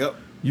family. Yep.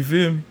 You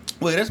feel me?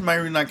 Well, that's the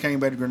main reason I came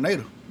back to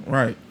Grenada.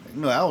 Right.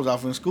 You know, I was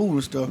off in school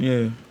and stuff.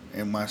 Yeah.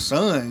 And my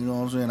son, you know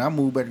what I'm saying? I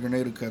moved back to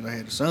Grenada because I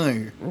had a son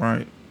here.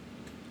 Right.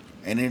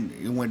 And then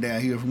it went down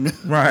here from there.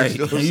 Right.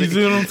 You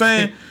see what I'm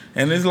saying?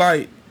 And it's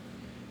like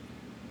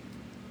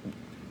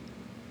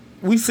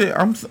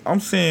I'm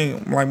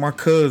saying like my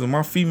cousin,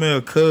 my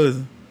female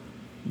cousin,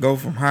 go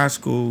from high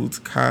school to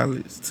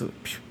college to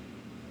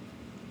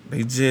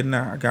they jet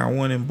now. I got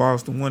one in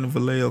Boston, one in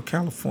Vallejo,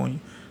 California,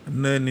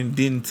 another in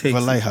Denton, Texas.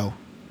 Vallejo.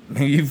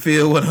 You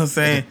feel what I'm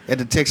saying? At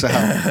the Texas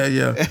house.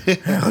 Yeah.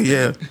 Hell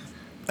yeah.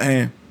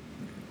 And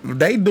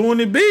they doing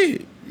it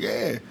big.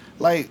 Yeah.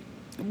 Like,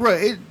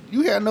 bro,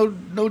 you had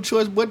no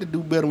choice but to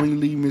do better when you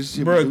leave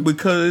Mississippi. Bro,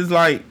 because it's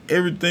like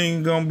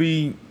everything gonna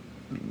be.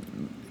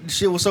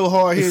 Shit was so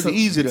hard here, it's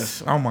easy to.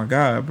 Oh my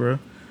God, bro.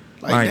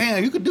 Like,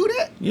 damn, you could do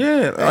that?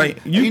 Yeah.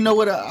 Like you know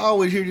what? I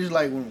always hear this,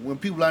 like, when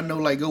people I know,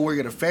 like, go work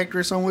at a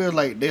factory somewhere,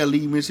 like, they'll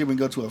leave Mississippi and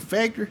go to a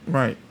factory.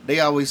 Right. They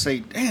always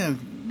say,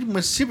 damn, you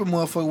Mississippi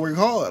motherfucker work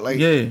hard. Like,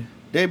 yeah.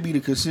 That'd be the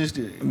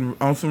consistent.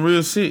 On some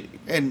real shit.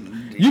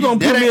 And you gonna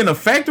put me in a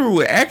factory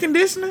with air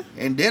conditioning?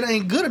 And that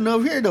ain't good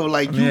enough here, though.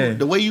 Like,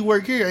 the way you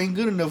work here ain't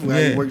good enough for how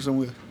you work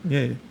somewhere.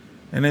 Yeah.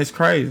 And that's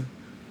crazy.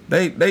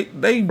 They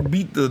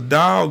beat the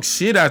dog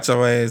shit out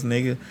your ass,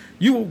 nigga.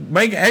 You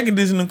make air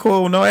conditioning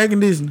coil with no air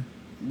conditioning.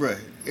 Bruh,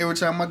 every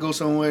time I go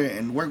somewhere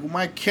and work with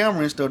my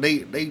camera and stuff,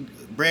 they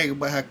brag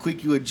about how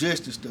quick you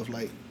adjust and stuff.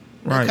 Like,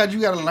 because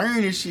you gotta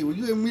learn this shit. When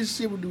you in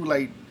Mississippi, do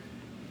like,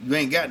 you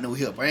ain't got no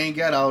help. I ain't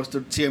got all this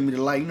stuff to tell me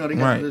the light. You know, they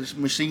got this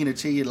machine to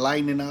tell you the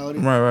lighting and all that.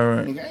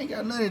 Right. Nigga, I ain't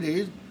got none of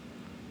this.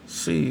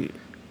 Shit.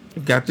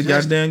 You got to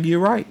goddamn get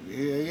right.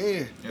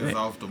 Yeah. It's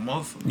off the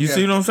muscle. You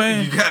see what I'm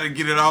saying? You gotta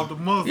get it off the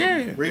muscle.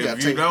 Yeah.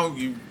 If you don't,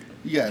 you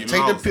gotta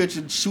take the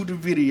picture, shoot the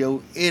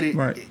video,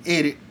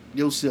 edit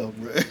yourself,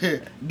 bro.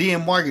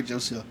 Then market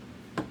yourself.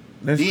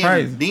 That's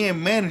crazy.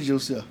 Then manage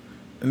yourself.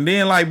 And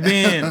then like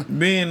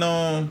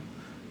being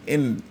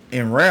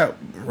in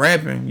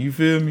rapping, you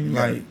feel me?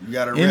 Like you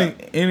gotta rap.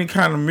 Any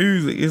kind of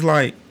music, it's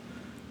like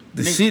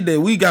the shit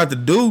that we got to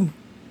do.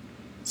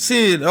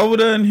 Shit, over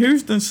there in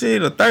Houston,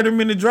 shit, a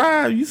 30-minute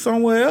drive, you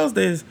somewhere else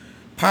that's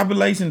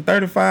population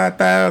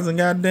 35,000,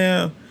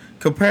 goddamn.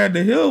 Compared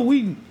to here,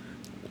 1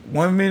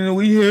 minute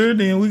we here,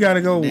 then we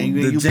gotta go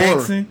to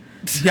Jackson.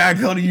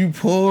 Gotta go to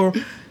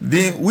Upora.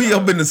 Then we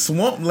up in the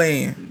swamp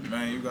land.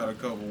 Man, you got a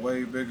couple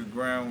way bigger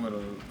ground with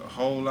a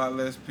whole lot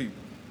less people.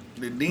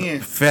 Then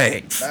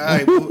facts. All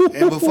right,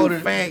 and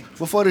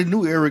before the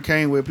new era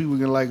came where people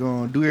can like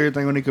do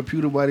everything on their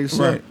computer by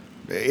themselves. Right.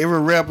 Every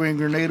rapper in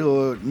Grenada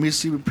or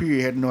Mississippi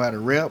period had to know how to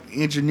rap,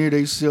 engineer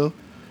themselves,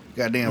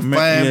 goddamn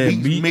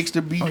find beats, mix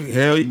the beats.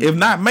 Hell, if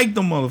not, make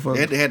them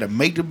motherfuckers. They had to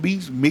make the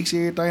beats, mix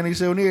everything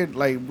themselves there.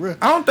 Like, bruh.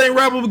 I don't think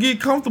rappers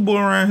get comfortable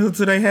around here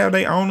till they have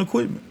their own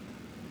equipment.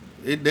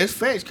 That's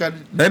facts, cause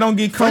they don't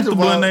get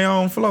comfortable in their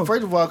own flow.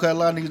 First of all, cause a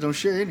lot of niggas don't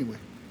share anyway.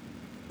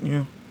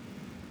 Yeah.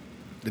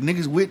 The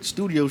niggas with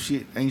studio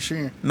shit ain't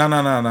sharing. No.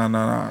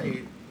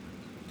 Hey,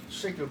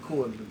 shake your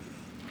cord, dude.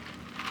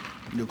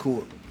 Your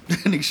cord.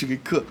 Nigga should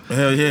get cooked.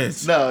 Hell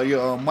yes. No,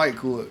 your mic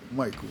cord.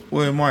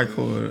 Where mic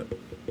cord?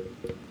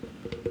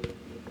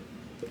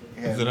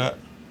 Is it up?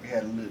 It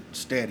had a little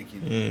static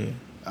in it. Yeah.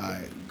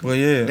 Alright. Well,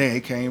 yeah. Then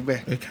it came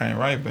back. It came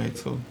right back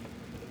too.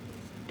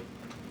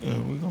 Yeah,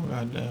 we gonna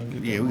goddamn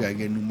get. Yeah, we gotta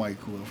get a new mic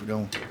cord for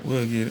them.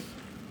 We'll get it.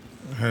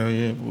 Hell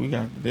yeah, but we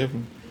got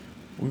definitely.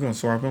 We gonna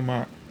swap them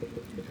out.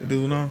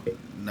 Do it on?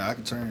 Nah, I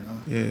can turn it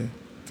on. Yeah,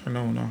 turn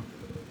on now.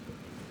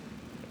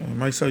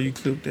 Make sure you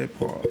clip that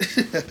part.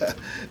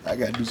 I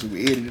gotta do some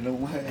editing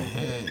on my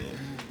head.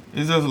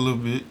 It's just a little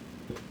bit.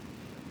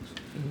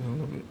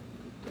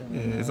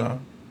 That's all.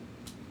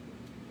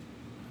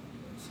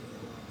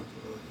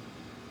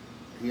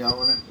 You all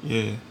on that?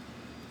 Yeah.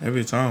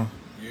 Every time.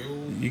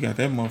 You got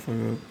that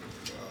motherfucker up.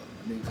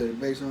 Nigga cut it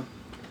bass on?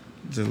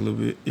 Just a little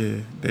bit. Yeah.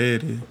 There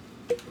it is.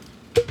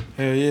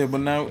 Hell yeah, but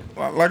now,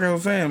 like I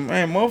was saying,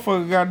 man,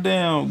 motherfucker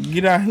goddamn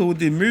get out here with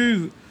the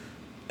music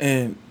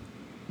and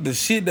the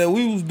shit that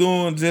we was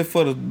doing just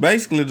for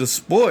basically the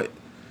sport.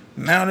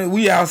 Now that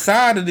we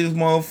outside of this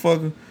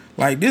motherfucker,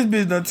 like this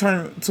bitch done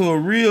turned to a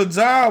real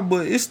job,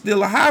 but it's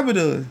still a hobby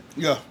to us.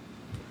 Yeah.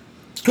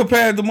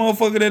 Compared to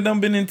motherfucker that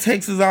done been in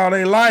Texas all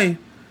their life,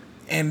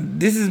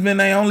 and this has been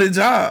their only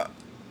job.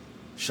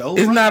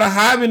 It's not a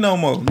hobby no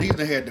more.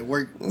 Niggas had to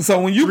work.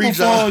 So when you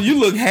perform, you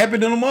look happy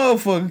than a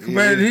motherfucker.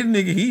 Compared to this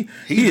nigga,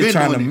 he is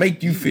trying to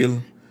make you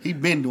feel. He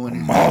been doing it.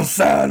 I'm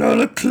outside of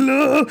the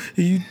club,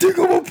 and you think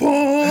I'm a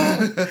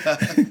pawn.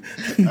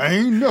 I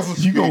ain't never.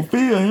 You gon'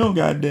 feel him,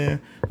 goddamn.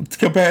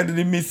 Compared to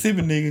the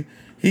Mississippi nigga,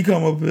 he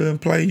come up here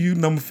and play you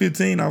number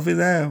 15 off his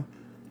album.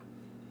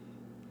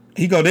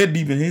 He go that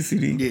deep in his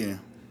CD. Yeah.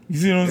 You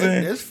see what I'm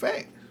saying? That's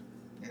fact.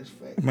 That's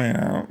fact.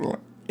 Man,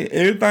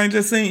 everything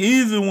just seems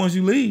easy once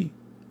you leave.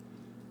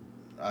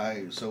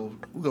 Alright, so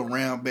we gonna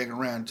round back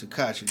around to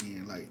Koch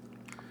again, like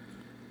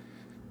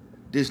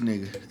this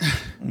nigga.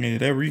 Yeah,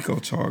 that Rico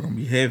charge gonna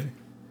be heavy.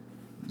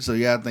 So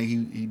y'all think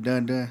he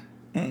done?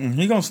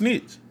 He gonna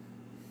snitch.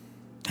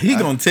 He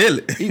gonna tell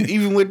it.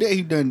 Even with that,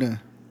 he done.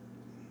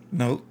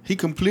 No. He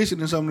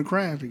complicit in some of the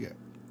crimes he got.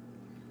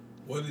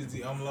 What is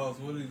he? I'm lost.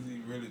 What is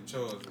he really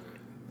charged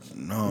with?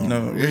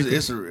 No.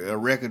 It's a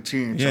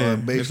racketeering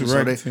charge,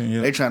 basically.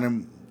 So they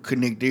trying to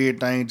connect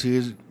everything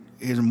to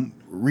his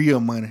real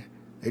money.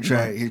 They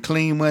try his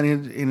clean money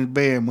and his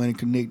bad money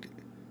connected.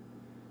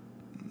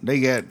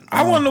 They got.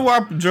 I wonder why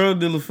drug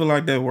dealers feel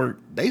like that work.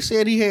 They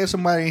said he had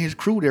somebody in his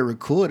crew that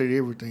recorded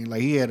everything.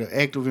 Like he had an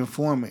active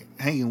informant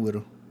hanging with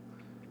him.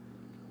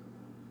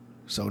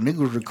 So niggas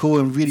was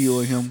recording video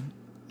of him,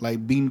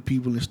 like beating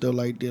people and stuff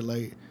like that.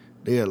 Like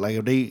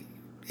if they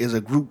as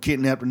a group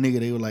kidnapped a nigga,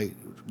 they were like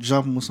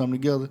jumping or something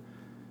together.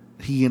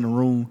 He in the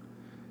room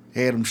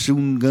had them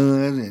shooting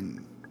guns and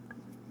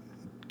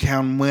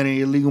counting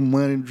money, illegal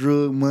money,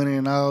 drug money,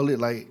 and all it.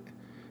 Like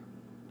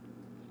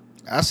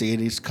I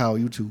said, it's called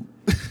YouTube.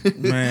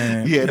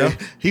 Man,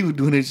 he was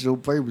doing this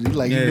on purpose. He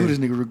knew this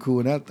nigga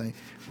recording that thing.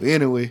 But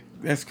anyway,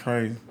 that's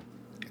crazy.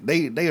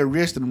 They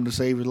arrested him to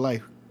save his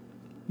life.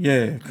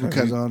 Yeah,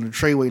 because on the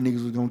Treyway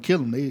niggas was gonna kill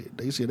him.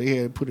 They said they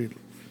had put a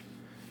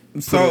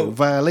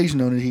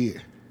violation on his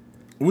head.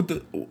 With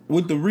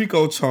the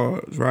RICO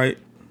charge, right?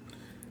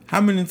 How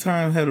many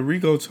times had a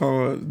RICO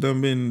charge done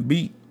been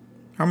beat?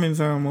 How many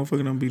times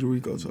motherfucker done beat a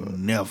RICO charge?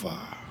 Never.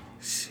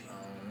 Shit.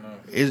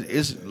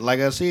 It's like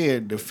I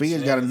said, the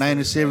feds got a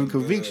 97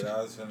 conviction.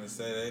 I was finna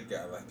say they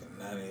got like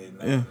a 98,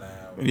 99.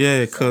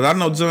 Yeah, cause I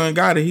know John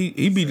Gotti,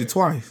 he beat it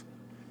twice.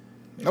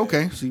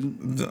 Okay, see,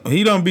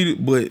 he done beat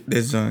it, but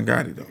that's John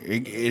Gotti though.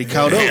 It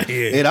caught up.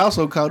 It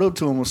also caught up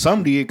to him on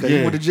some did because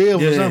he went to jail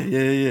for something.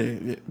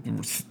 Yeah.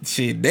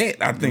 Shit,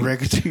 that I think.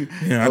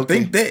 Yeah, I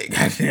think that.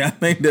 I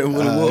think that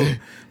what it was.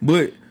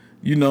 But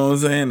you know what I'm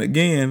saying?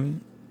 Again,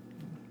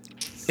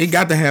 it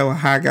got to have a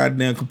high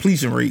goddamn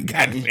completion rate.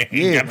 Goddamn.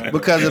 Yeah,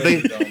 because if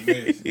they.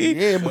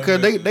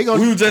 Because they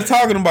gonna. We were just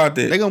talking about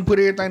that. They gonna put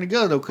everything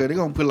together though, cause they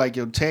gonna put like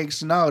your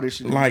tax and all this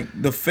shit. Like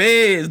the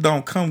feds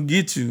don't come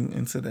get you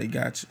until they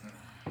got you.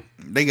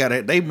 They got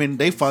it.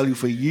 They follow you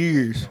for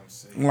years.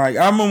 Like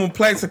I remember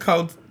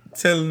Plaxico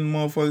telling the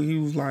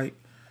motherfucker,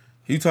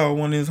 he told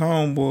one of his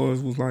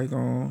homeboys was like,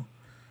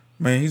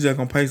 man, he's just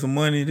gonna pay some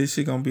money. This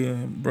shit gonna be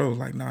bro.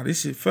 Like, nah,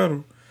 this shit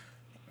federal.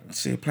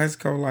 Shit,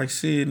 Plaxico like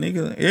shit,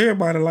 nigga.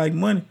 Everybody like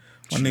money.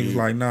 My niggas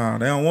like, nah,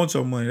 they don't want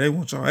your money. They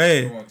want your ass.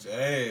 They want your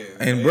ass.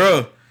 And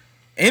bro,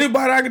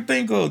 anybody I can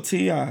think of,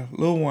 T.I.,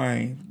 Lil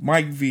Wayne,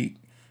 Mike Vick,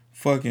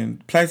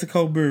 fucking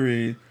Plaxico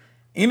Burress.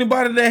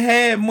 Anybody that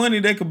had money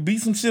that could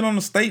beat some shit on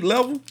the state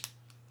level,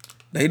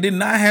 they did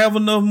not have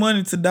enough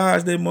money to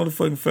dodge their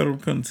motherfucking federal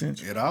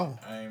penitentiary. At all.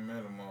 I ain't met a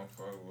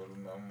motherfucker with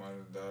enough money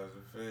to dodge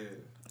the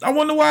feds. I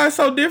wonder why it's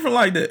so different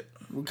like that.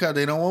 Because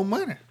they don't want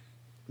money.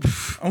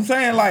 I'm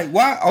saying, like,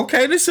 why?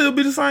 Okay, this should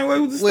be the same way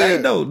with the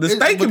state, though. The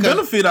state can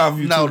benefit off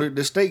you. No,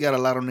 the state got a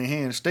lot on their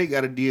hands. The state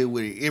got to deal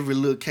with every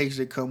little case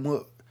that come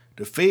up.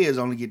 The feds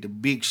only get the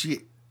big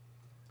shit.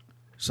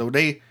 So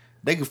they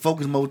can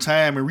focus more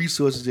time and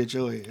resources at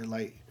your head.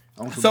 Like,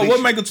 so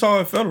what make a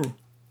charge federal?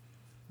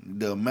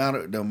 The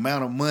amount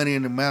of money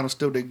and the amount of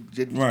stuff that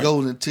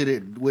goes into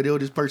that, whatever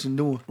this person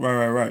doing.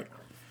 Right.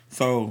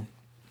 So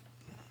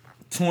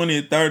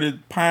 20, 30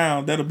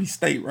 pounds, that'll be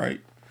state, right?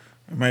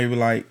 Maybe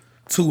like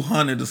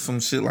 200 or some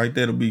shit like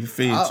that'll be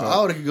fed.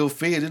 All that can go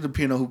feds. It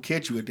depends on who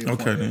catch you at that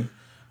point. Okay, then.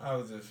 I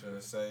was just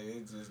finna say,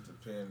 it just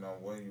depends on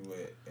where you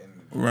at.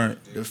 Right.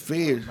 The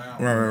feds.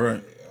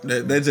 Right.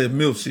 That's just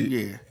milk shit.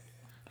 Yeah.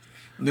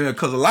 Yeah,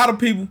 because a lot of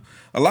people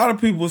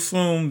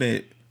assume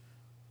that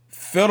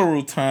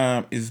federal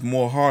time is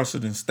more harsher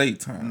than state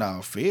time.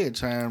 No, fed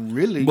time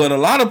really. But a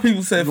lot of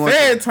people said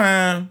fed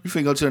time. You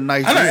finna go to a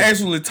nice. I done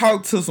actually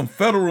talked to some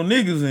federal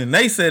niggas and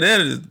they said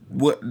that is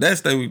what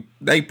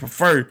they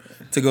prefer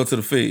to go to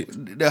the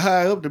fed. The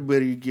higher up, the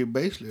better you get.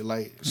 Basically,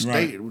 like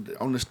state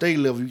on the state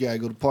level, you gotta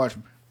go to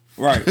parchment.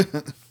 Right.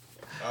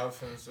 I was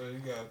finna say, you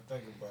gotta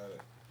think about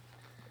it.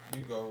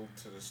 You go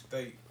to the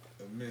state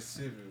of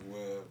Mississippi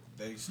where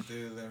they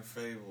still in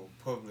favor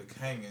of public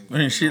hangings.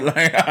 And shit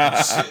like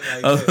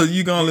that.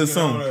 You gonna let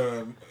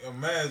something.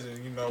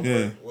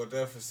 Imagine, what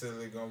that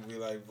facility gonna be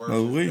like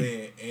versus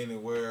being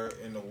anywhere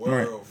in the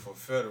world for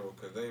federal,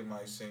 because they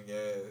might send your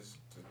ass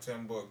to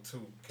Timbuktu,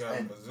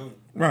 Kalamazoo.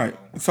 Right.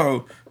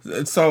 So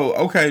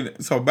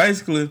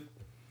basically,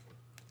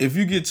 if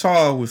you get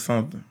charged with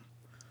something,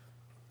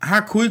 how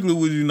quickly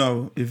would you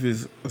know if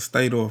it's a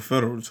state or a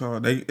federal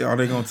charge? Are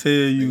they gonna tell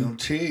you? They gonna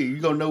tell you. You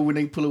gonna know when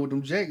they pull up with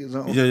them jackets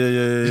on. Yeah.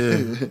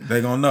 They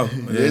gonna know.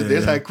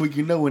 That's how quick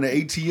you know when the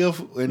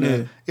ATF and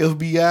the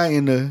FBI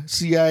and the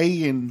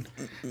CIA and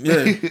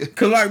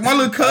Cause like my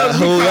little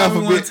cousin, he called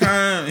me one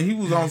time and he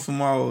was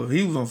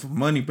on some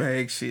money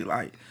bag shit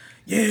like.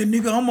 Yeah,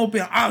 nigga, I'm up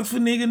in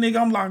Oxford, nigga.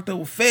 I'm locked up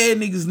with fed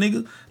niggas,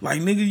 nigga.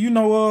 Like,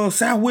 nigga,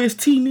 Southwest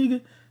T,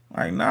 nigga.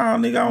 Like, nah,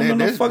 nigga, I don't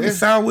know no fucking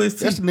Southwest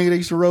T. That's the nigga that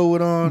used to roll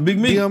with Big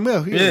Meat.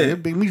 BMF. Yeah,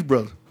 Big Meat's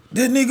brother.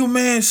 That nigga,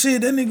 man,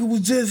 shit, that nigga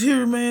was just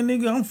here, man,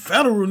 nigga. I'm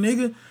federal,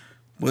 nigga.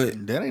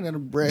 But that ain't nothing to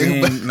brag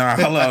about. Nah,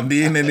 hold on.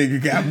 Then that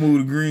nigga got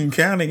moved to Greene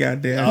County,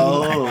 goddamn.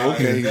 Oh,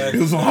 okay. It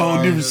was a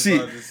whole different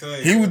shit.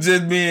 He was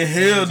just being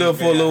held up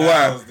for a little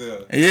while.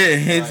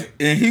 Yeah,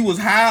 and he was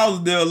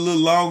housed there a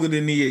little longer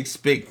than he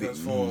expected.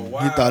 For a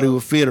while, he thought he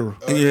was federal.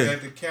 At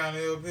the county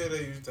up here,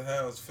 they used to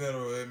house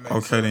federal inmates.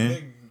 Okay,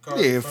 then.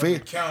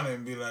 The county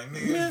and be like,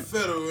 nigga,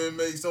 federal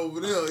inmates over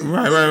there.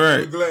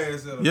 Right.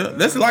 Glass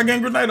That's like in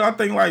Grenada. I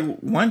think like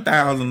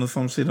 1,000 or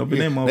some shit up in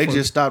that motherfucker. They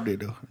just stopped it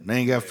though. They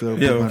ain't got federal.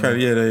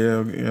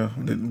 Yeah.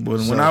 But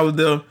when I was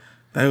there,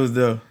 they was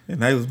there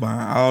and they was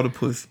buying all the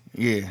pussy.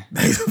 Yeah,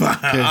 they was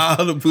buying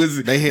all the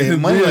pussy. They had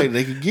money like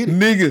they could get it.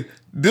 Nigga,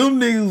 them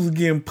niggas was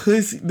getting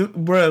pussy,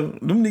 bro.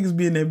 Them niggas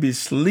be in that bitch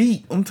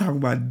sleep. I'm talking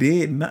about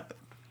dead, not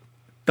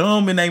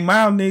thumb in their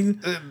mouth,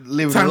 nigga.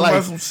 Living talking life.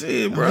 about some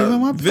shit,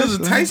 bro.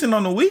 Visitation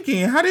on the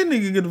weekend. How that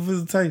nigga get a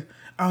visitation?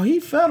 Oh, he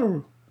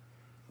federal.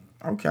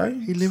 Okay,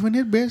 he living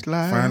his best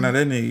life. Find out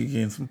that nigga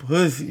getting some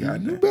pussy.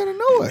 You better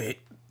know it.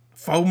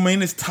 4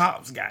 minutes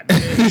tops,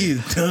 goddamn. He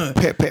is done.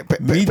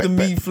 Meat to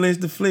meat, flesh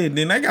to flesh.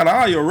 Then they got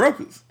all your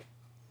records.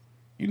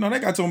 You know, they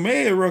got your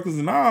med records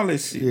and all that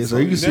shit. Yeah, so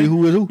you can see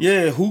who is who.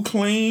 Yeah, who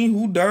clean,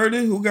 who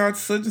dirty, who got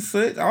such and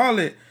such, all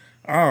that.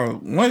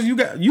 Once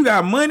you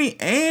got money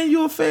and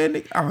you a fed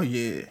nigga, oh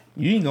yeah,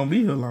 you ain't gonna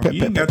be here long.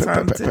 You ain't got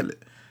time to tell it.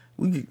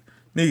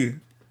 Nigga,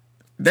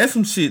 that's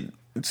some shit.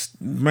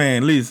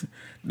 Man, listen,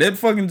 that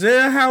fucking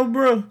jailhouse,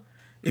 bro.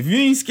 If you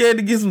ain't scared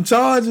to get some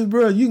charges,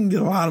 bro, you can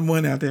get a lot of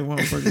money out there,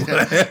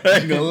 motherfucker. I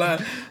ain't gonna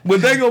lie.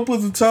 But they gonna put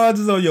some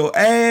charges on your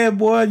ass,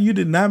 boy. You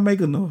did not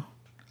make enough.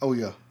 Oh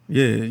yeah.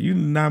 Yeah, you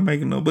did not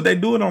make enough. But they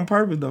do it on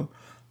purpose though.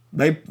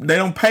 They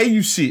don't pay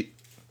you shit.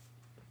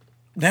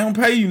 They don't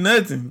pay you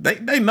nothing.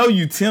 They know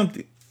you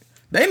tempted.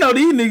 They know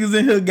these niggas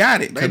in here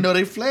got it. They know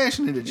they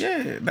flashing it at you.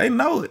 Yeah, they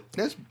know it.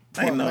 That's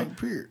part like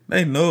period.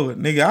 They know it.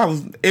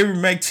 Nigga, every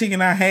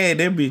McChicken I had,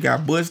 that bitch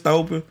got bust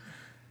open.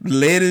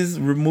 Lettuce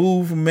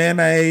removed from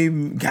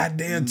mayonnaise,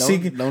 goddamn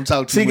chicken. Don't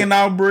talk too chicken much.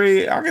 out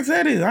bread. I can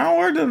say this. I don't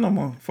work there no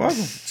more. Fuck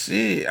them.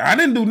 Shit. I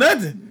didn't do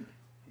nothing.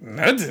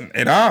 Nothing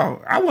at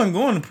all. I wasn't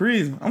going to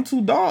prison. I'm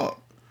too dog,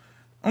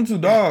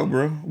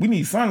 bro. We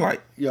need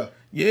sunlight. Yeah.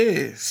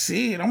 Yeah,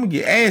 shit. I'm gonna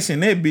get ash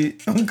in that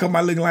bitch. I'm gonna come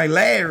out looking like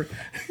Larry.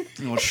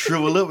 You gonna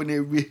shrivel up in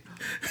that bitch.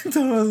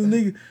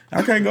 Nigga,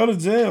 I can't go to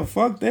jail.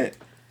 Fuck that.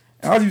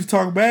 I used to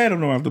talk bad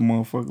on them after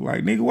motherfucker.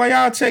 Like, nigga, why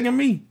y'all checking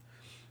me?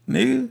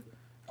 Nigga.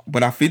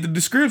 But I fit the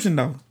description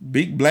though.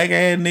 Big black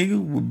ass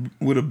nigga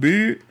with a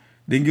beard.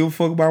 Didn't give a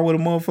fuck about what a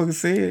motherfucker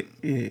said.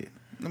 Yeah.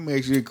 Let me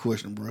ask you a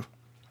question, bro.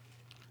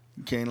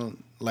 You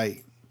can't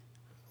like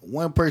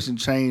one person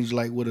change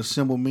like what a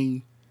symbol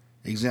mean.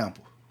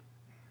 Example.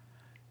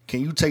 Can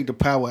you take the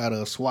power out of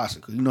a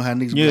swastika? You know how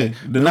niggas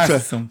be like,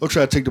 I'll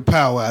try to take the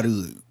power out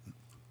of it.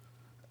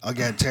 I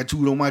got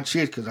tattooed on my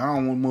chest because I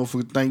don't want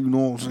motherfuckers to think, you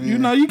know what I'm saying? You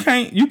know, you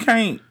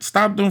can't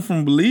stop them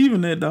from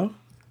believing that though.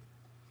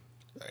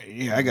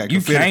 Yeah, I got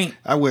you can't.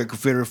 I wear a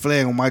Confederate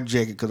flag on my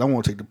jacket because I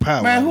want to take the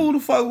power. Man, who the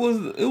fuck was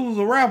it? It was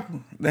a rapper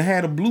that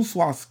had a blue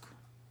swastika.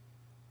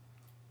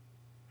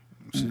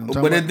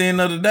 But at the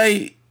end of the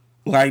day,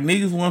 like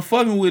niggas weren't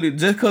fucking with it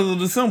just because of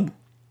the symbol.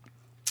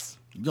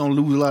 You gonna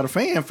lose a lot of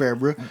fanfare,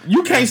 bro.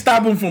 You can't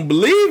stop him from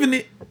believing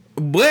it,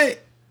 but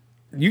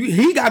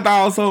he got to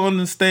also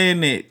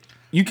understand that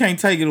you can't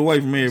take it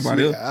away from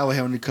everybody else. I was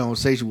having a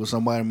conversation with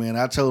somebody, man.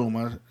 I told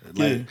him,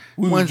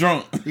 we was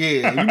drunk.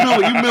 Yeah, you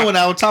remember when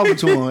I was talking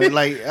to him,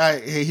 like I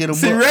hit him.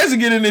 See, Reggie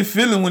get in that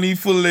feeling when he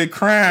full of that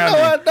crime. No,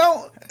 I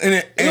don't.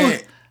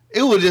 And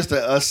it was just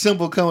a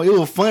simple comment. It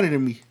was funny to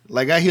me.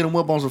 Like, I hit him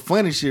up on some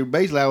funny shit.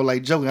 Basically, I was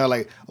like joking. I was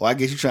like, oh, I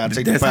guess you trying to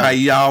take That's the power. how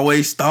he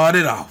always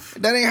started off.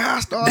 That ain't how I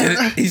started.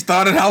 He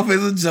started off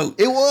as a joke.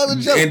 It was a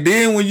joke. And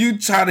then when you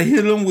try to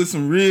hit him with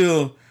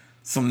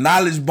some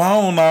knowledge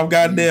bone off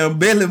goddamn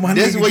belly, my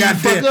that's nigga where you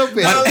fuck up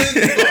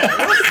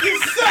at.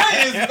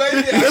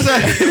 That's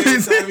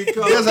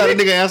how the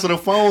nigga answer the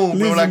phone,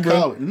 bro. When I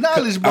call it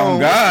knowledge bone. Oh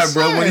God,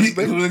 bro. When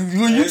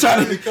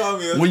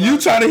you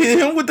try to hit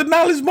him with the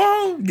knowledge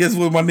bone, guess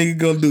what my nigga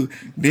gonna do?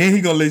 Then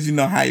he gonna let you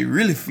know how he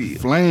really feel.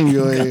 Flame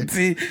your ass.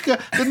 The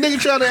nigga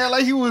trying to act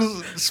like he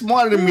was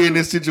smarter than me in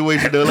this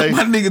situation though. Like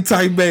my nigga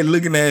type back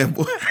looking at him,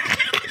 boy.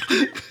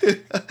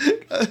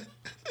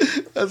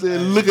 I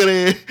said, look at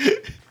that.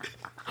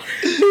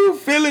 You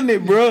feeling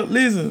it, bro?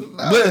 Listen,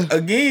 but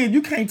again,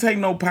 you can't take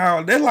no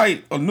power. That's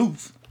like a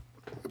noose,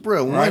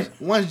 bro. Right?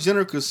 Once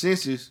general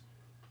consensus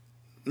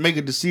make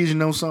a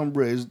decision on something,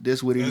 bro,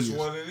 that's what it is. That's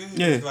what it is.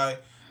 Yeah. It's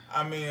like,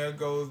 I mean, it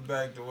goes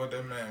back to what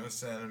that man was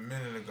saying a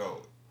minute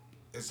ago.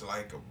 It's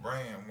like a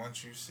brand.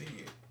 Once you see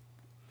it,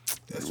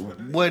 that's what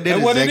it is. Boy, that's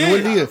exactly what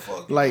it is.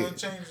 Like,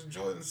 change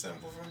Jordan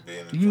simple from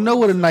being you know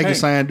what a Nike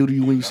sign do to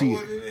you when you see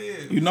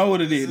it. You know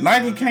what it is.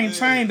 Nike can't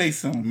change they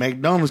something.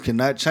 McDonald's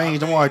cannot change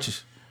them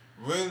arches.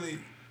 Really,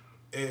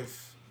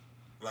 if,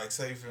 like,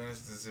 say for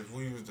instance, if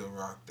we was to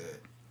rock that,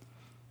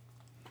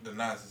 the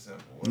Nazi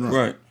symbol, whatever,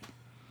 right,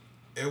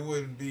 it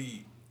wouldn't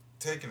be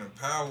taking the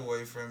power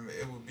away from it.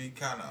 It would be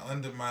kind of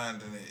undermining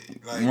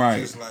it, like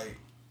just like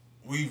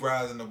we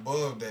rising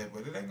above that,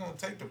 but it ain't gonna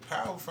take the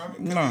power from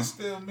it because it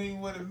still mean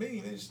what it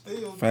mean. It's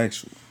still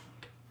factual.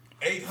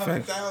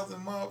 800,000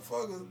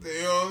 motherfuckers.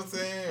 You know what I'm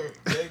saying?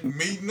 They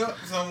meeting up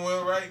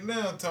somewhere right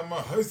now, talking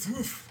about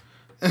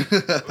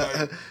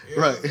like,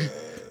 right.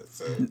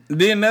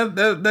 Then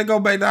that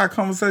go back to our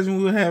conversation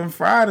we were having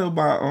Friday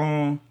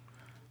about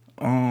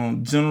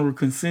general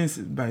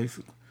consensus,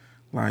 basically.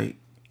 Like,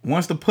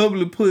 once the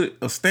public put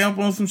a stamp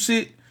on some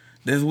shit,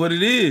 that's what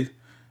it is.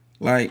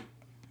 Like,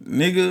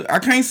 nigga, I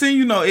can't send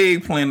you no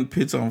eggplant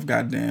picture on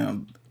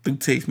goddamn through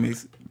text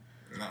message.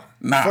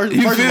 Nah, first,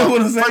 you feel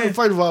what I'm saying?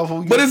 First of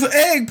all, but it's an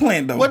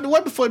eggplant though.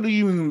 What the fuck do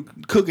you even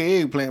cook an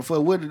eggplant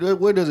for? What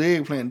does an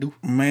eggplant do?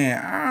 Man,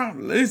 I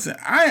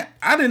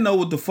didn't know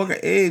what the fuck an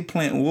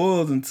eggplant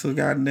was until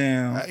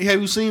goddamn. Have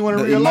you seen one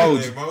in real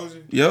life?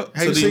 Yep.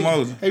 Have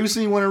you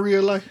seen one in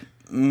real life?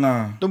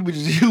 Nah. Them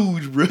bitches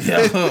huge, bro.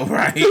 Yeah,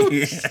 right.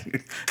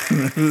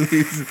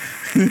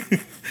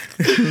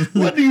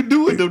 What do you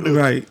do with them?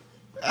 Right.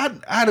 I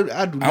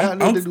do not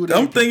know what to do with them.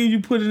 I'm thinking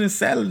you put it in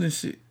salad and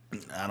shit.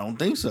 I don't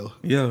think so.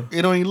 Yeah.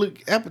 It don't even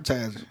look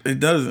appetizing.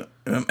 It doesn't.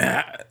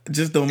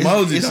 Just the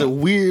emoji. It's a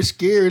weird,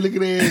 scary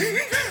looking ass.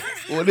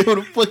 Whatever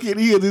the fuck it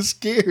is, it's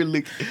scary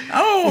looking.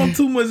 I don't want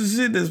too much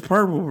shit that's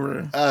purple,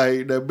 bro.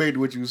 Alright, now back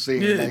to what you were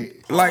saying. Yeah.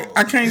 Like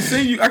I can't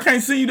send you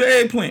the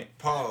eggplant.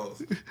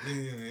 Pause.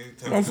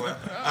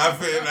 I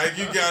feel like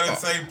you gotta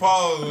say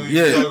pause when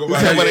you talk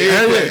about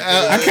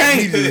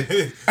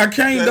eggplant. I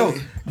can't though.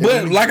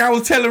 But like I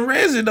was telling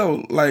Reggie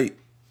though, like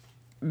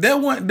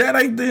that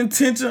ain't the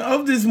intention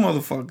of this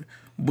motherfucker.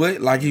 But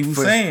like he was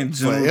saying,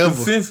 general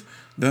consensus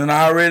done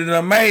already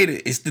done made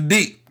it. It's the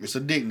dick. It's a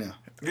dick now.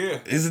 Yeah.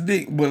 It's a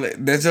dick.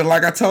 But that's just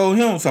like I told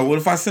him. So what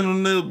if I send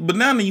him the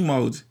banana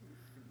emoji?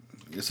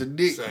 It's a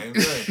dick. Same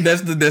thing.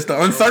 That's the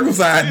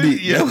uncircumcised dick.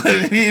 Yeah. That's what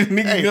it is.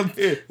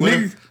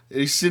 Nigga,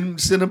 they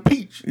send a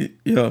peach.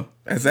 Yeah.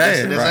 That's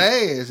ass. That's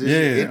right?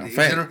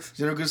 ass.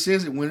 General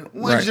consensus. When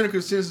general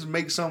consensus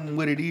makes something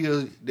what it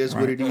is, that's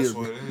what it is.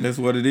 That's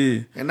what it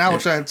is. And I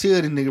was trying to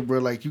tell this nigga, bro,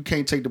 like you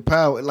can't take the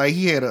power. Like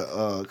he had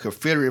a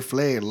Confederate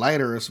flag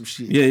lighter or some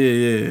shit.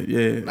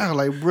 Yeah. And I was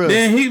like, bro.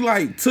 Then he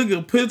like took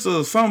a picture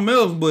of something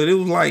else, but it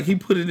was like he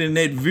put it in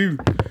that view.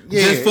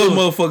 Just for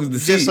motherfuckers to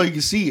see. Just so you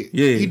can see it.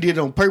 Yeah. He did it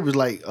on purpose,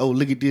 like, oh,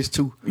 look at this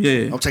too.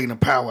 Yeah. I'm taking the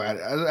power out.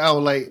 I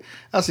was like,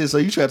 I said, so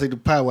you try to take the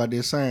power out of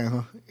that sign,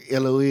 huh?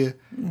 LOL.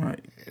 Right.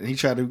 And he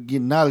tried to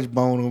get knowledge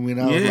bone on me,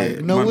 and I was like,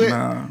 you know what?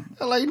 I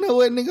was like, you know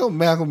what, nigga? I'm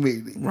Malcolm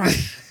X. Right.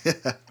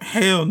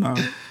 Hell no.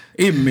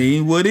 It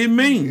mean what it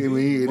mean.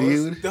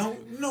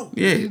 Don't know.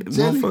 Yeah,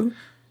 motherfucker.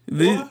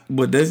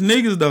 But that's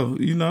niggas though.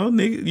 You know,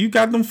 nigga, you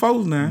got them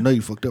folks now. No,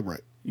 you fucked up right.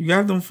 You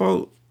got them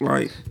folks.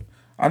 Like,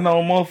 I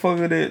know a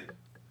motherfucker that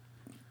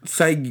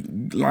say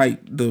like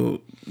the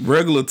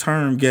regular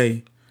term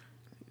gay.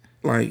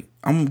 Like,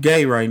 I'm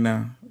gay right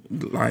now.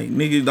 Like,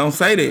 nigga, don't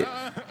say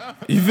that.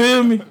 You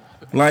feel me?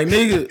 Like,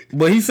 nigga,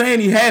 but he's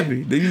saying he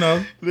happy, you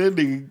know. That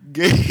nigga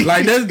gay.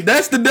 Like,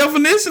 that's the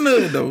definition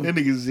of it, though. That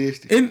nigga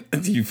existed.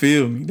 You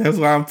feel me? That's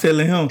why I'm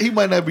telling him. He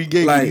might not be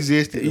gay, like, but he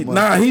existed.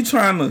 Nah, he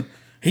trying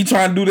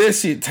to do that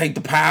shit, take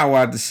the power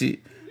out of the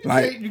shit.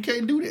 Like, you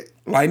can't do that.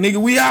 Like, nigga,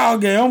 we all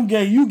gay. I'm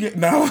gay. You gay.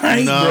 No, I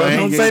ain't, bro.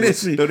 Don't say that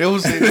shit. No, they don't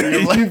say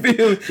that. Like, you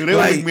feel me? They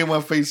don't make me in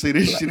my face say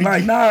this shit.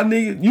 Like, nah,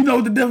 nigga. You know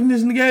what the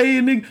definition of gay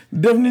is, nigga? The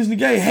definition of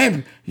gay,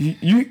 happy.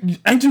 You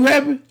ain't you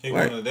happy? He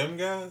like, one of them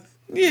guys?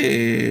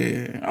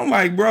 Yeah. I'm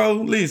like, bro,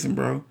 listen,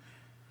 bro.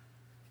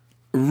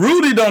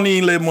 Rudy don't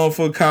even let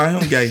motherfucker call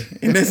him gay,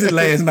 and that's his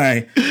last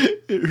name.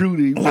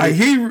 Rudy. Like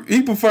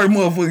he prefer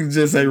motherfuckers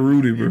just say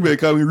Rudy, bro. You better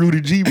call me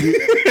Rudy G,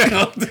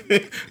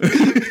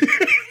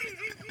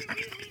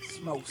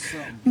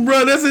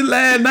 Bro, that's his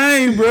last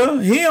name, bro.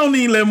 He don't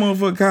even let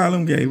motherfucker call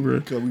him gay,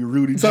 bro. Call me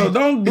Rudy G. So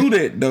don't do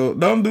that, though.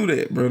 Don't do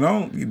that,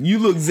 bro. You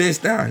look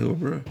zest out here,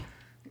 bro.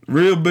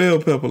 Real bell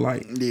pepper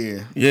like.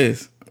 Yeah.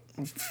 Yes.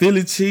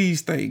 Philly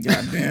cheesesteak,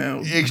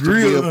 goddamn. Extra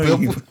grill bell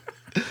pepper.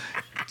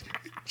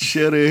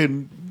 Cheddar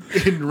and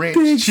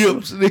ranch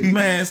chips.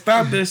 Man,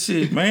 stop that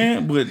shit,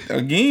 man. But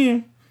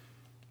again,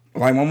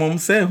 like my mom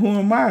said, who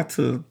am I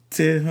to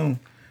tell him?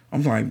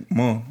 I'm like,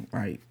 Mom,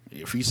 like,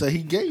 if he say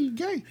he gay, he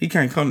gay. He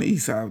can't come to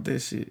East Side with that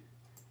shit.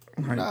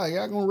 Like, nah,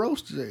 y'all gonna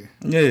roast today.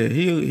 Yeah,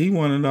 he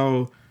one of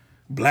those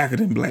blacker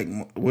than black.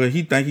 Well,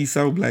 he think he's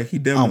so black. He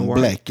definitely white.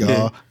 I'm black,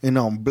 y'all, and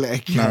I'm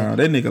black, y'all. Nah,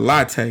 that nigga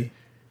latte.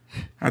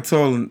 I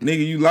told him,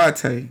 nigga, you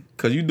latte,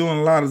 cause you doing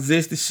a lot of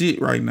zesty shit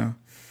right now.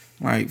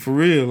 Like, for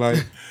real,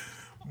 like.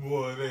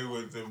 Boy, they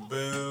went to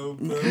bell.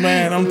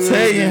 Man, I'm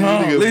telling you,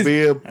 huh?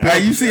 Listen,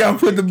 you see I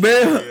put the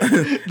bell?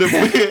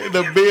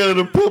 the bell and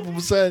the pepper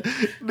beside.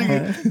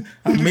 Nigga,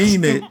 I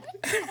mean it.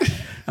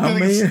 I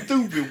mean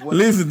stupid. Boy.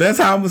 Listen, that's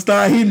how I'm gonna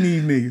start hitting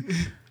these niggas.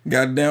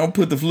 Goddamn,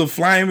 put the little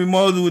flame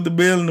emoji with the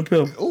bell and the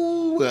pepper.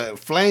 Ooh,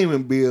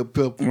 flaming bell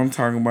pepper. I'm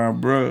talking about,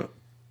 bro.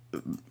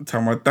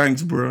 Talking about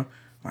thanks, bro.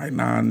 Like,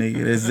 nah,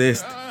 nigga, that's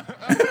zest.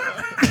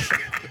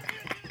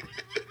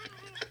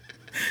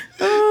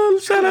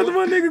 Shout out to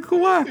my nigga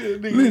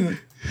Kawhi. Listen,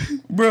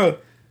 bro,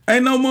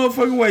 ain't no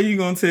motherfucking way you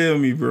gonna tell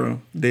me,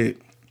 bro, that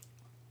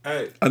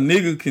a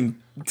nigga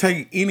can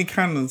take any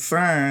kind of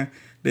sign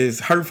that's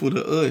hurtful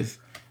to us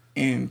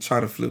and try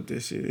to flip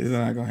that shit. It's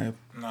not gonna happen.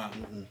 Nah,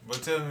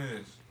 but tell me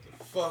this.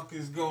 The fuck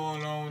is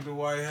going on with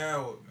Dwight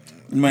Howard,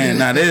 man? Man,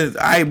 now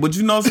that's but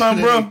you know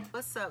something, bro?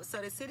 What's up? So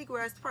the City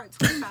Girls Park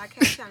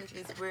 25K challenge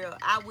is real.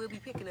 I will be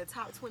picking the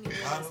top 20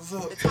 winners.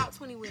 The top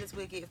 20 winners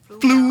will get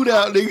flued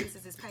out,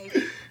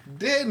 nigga.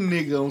 That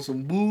nigga on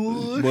some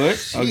bullshit.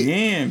 But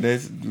again,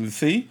 that's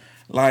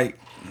like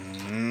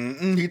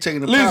he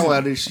taking the power out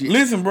of this shit.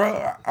 Listen,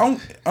 bro,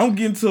 I'm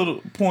getting to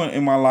the point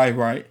in my life,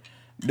 right,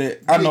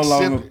 that I no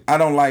longer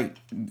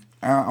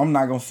I'm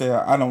not gonna say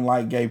I don't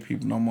like gay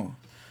people no more.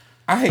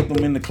 I hate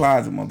them in the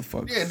closet,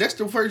 motherfuckers. Yeah, that's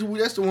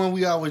the one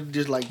we always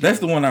just like. That's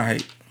the one I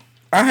hate.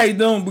 I hate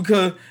them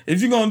because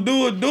if you're gonna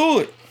do it, do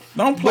it.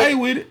 Don't play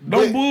with it.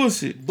 Don't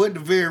bullshit. But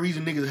the very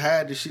reason niggas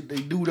hide the shit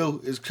they do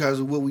though is because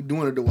of what we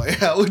doing at the White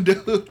House.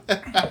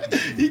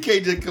 He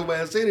can't just come out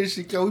and say this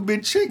shit. Cause we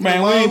been checking.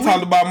 Man, we ain't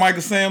talked about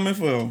Michael Salmon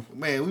for.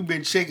 Man, we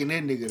been checking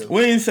that nigga though.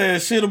 We ain't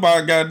said shit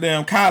about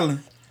goddamn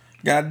Collins.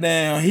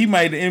 Goddamn, he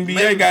made the NBA.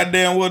 Maybe,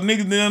 goddamn, what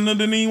niggas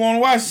didn't even want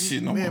to watch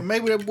shit no more. Man,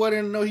 maybe that boy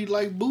didn't know he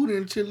liked booty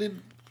until it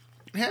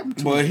happened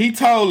to him. But he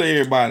told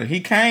everybody. He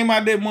came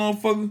out that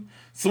motherfucker.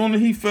 Soon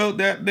as he felt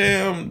that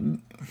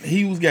damn,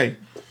 he was gay.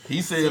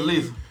 He said,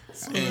 "Listen." As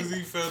soon as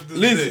he felt this.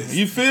 Listen,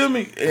 you feel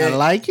me? I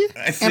like it,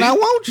 and I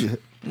want you.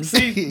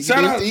 See,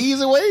 shout out the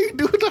easy way to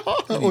do it the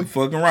hard way. You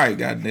fucking right,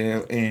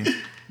 goddamn. And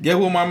guess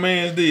what my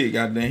man did,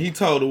 goddamn? He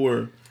told the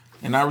word,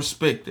 and I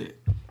respect that.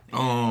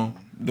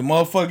 The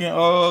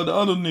motherfucking the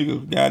other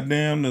nigga,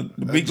 goddamn,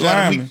 the big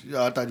lineman.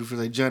 I thought you were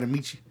gonna say Johnny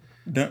Michi.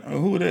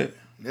 Who that?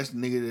 That's the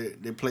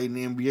nigga that played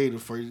in the NBA the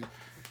first.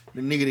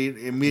 The nigga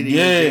that admitted.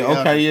 Yeah,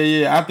 okay,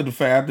 yeah. After the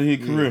fact, after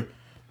his career.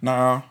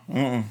 Nah,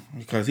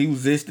 because he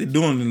was just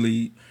doing the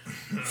league.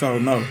 So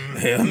no,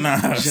 hell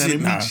nah,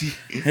 shit nah,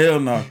 hell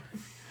no,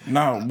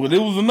 no. But it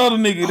was another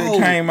nigga that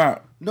came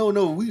out. No,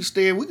 we can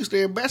stay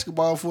in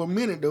basketball for a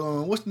minute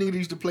though. What's the nigga that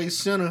used to play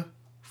center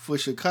for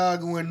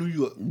Chicago and New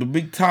York? The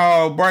big,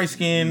 tall, bright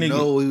skinned nigga.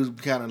 No, he was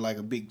kind of like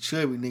a big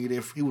chubby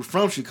nigga. He was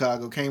from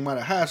Chicago, came out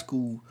of high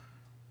school.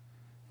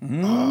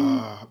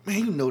 Man,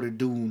 you know the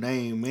dude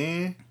name,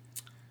 man.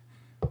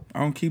 I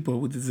don't keep up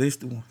with the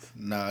zesty ones.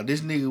 Nah,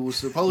 this nigga was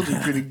supposed to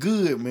be pretty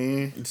good,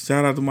 man.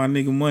 Shout out to my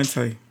nigga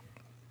Monte.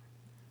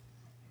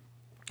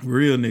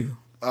 Real nigga.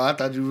 Oh, I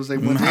thought you would say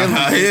Monte.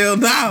 Hell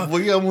no. Boy,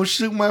 you almost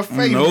shook my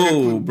face.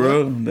 No,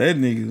 bro. That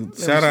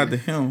nigga, shout out to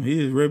him.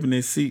 He is repping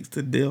that seats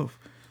to death.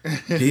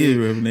 He is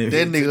repping that.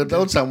 That nigga,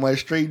 don't talk about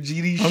straight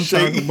GD I'm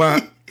talking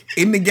about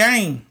in the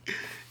game.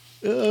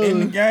 In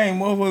the game,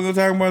 motherfucker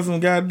talking about some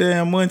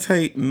goddamn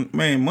Monte.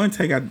 Man,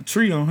 Monte got the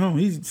tree on him.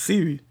 He's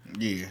serious.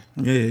 Yeah.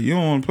 Yeah, you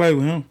don't want to play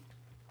with him.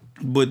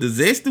 But the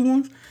zesty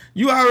ones,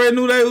 you already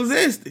knew they was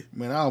zesty.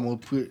 Man, I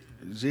almost put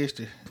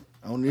zesty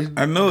on this.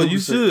 I know, you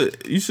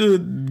should. You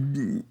should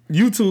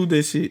YouTube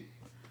that shit.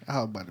 I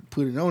was about to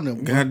put it on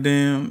them.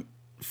 Goddamn,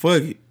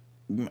 fuck it.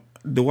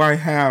 Dwight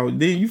Howard.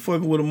 Then you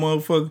fucking with a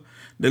motherfucker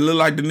that look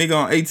like the nigga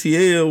on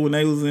ATL when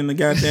they was in the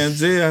goddamn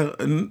jail.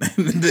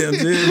 The damn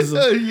jail.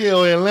 So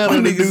yeah,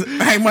 Atlanta.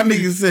 My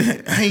niggas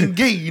said, I ain't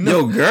gay, you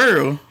know. Yo,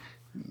 girl.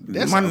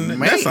 That's a man.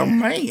 That's a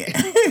man.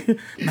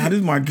 Nah, this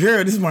is my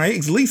girl. This is my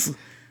ex, Lisa.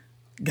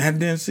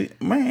 Goddamn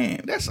shit. Man.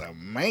 That's a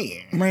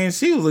man. Man,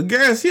 she was a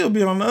girl. She'll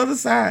be on the other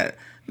side.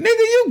 Nigga,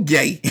 you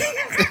gay.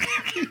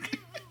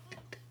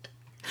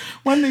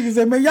 My nigga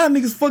said, man, y'all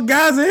niggas fuck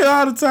guys in here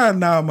all the time.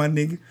 Nah, my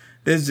nigga.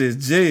 That's just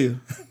jail.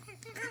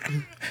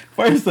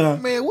 First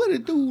time. Man, what the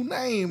dude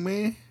name,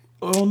 man?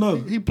 I don't know.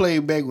 He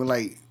played back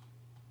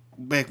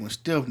when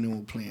Stephanie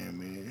was playing,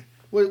 man.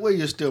 Where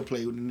you still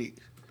play with the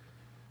Knicks?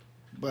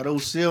 About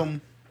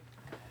 07?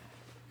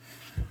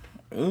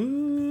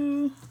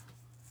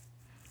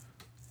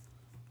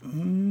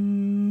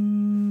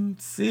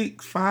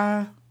 6,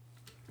 5,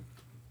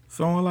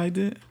 something like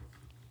that.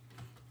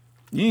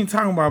 You ain't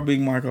talking about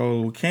Big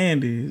Michael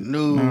Candy.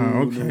 No.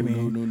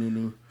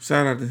 No.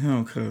 Shout out to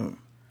him, cuz.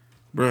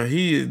 Bro,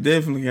 he is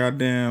definitely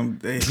goddamn.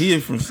 He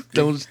is from.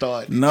 Don't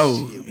start.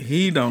 No,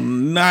 he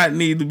don't not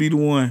need to be the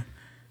one.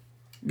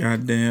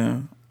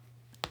 Goddamn.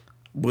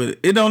 But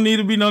it don't need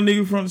to be no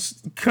nigga from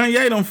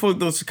Kanye. Don't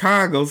fucked up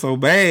Chicago so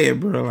bad,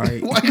 bro.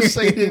 Like, why you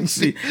say that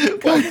shit?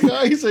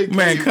 Why you say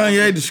man?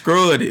 Kanye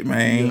destroyed it,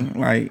 man.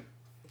 Yeah. Like,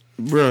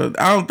 bro,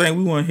 I don't think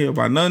we want to hear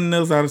about nothing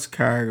else out of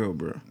Chicago,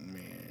 bro.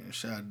 Man,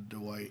 shout out to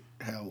Dwight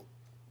Howard.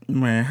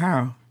 Man,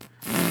 how?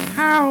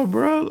 How,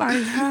 bro?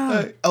 Like,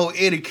 how?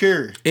 Eddie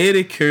Curry.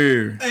 Eddie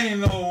Curry. Ain't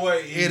no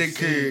way. Eddie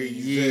Curry,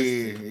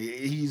 yeah.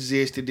 He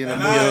zested in a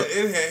milk.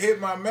 It had hit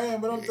my man,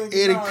 but I'm thinking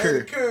Eddie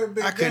Curry.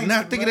 I could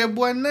not think of that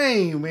boy's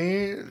name,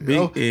 man.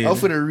 I'm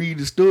finna read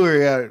the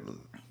story out.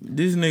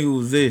 This nigga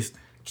was zested.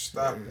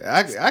 Stop.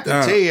 I can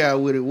tell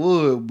y'all what it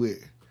was, but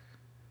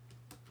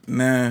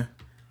nah.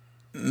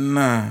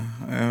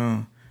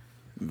 No,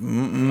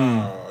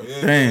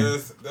 yeah,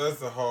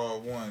 that's a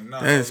hard one. No,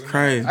 that's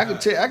crazy. I can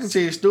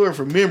tell you a story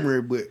from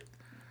memory, but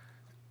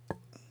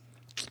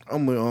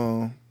I'm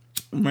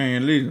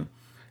man, listen.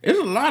 It's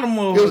a lot of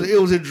more.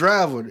 It was a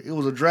driver. It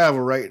was a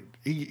driver, right?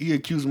 He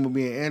accused him of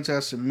being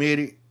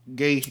anti-Semitic,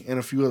 gay, and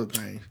a few other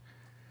things.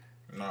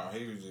 No,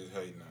 he was just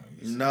hating on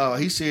you. No,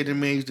 he said the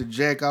man used to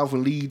jack off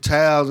and leave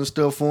towels and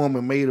stuff for him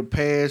and made a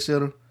pass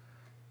at him.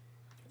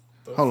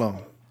 Hold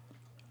on.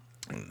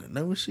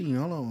 Let me see.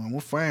 Hold on. I'm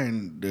gonna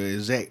find the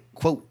exact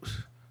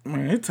quotes.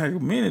 Man, it take a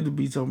minute to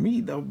be so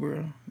mean though,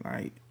 bro.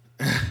 Like,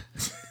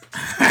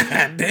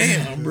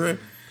 damn, bro.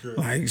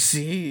 Like,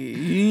 shit,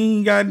 you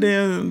ain't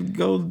goddamn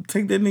go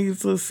take that nigga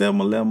to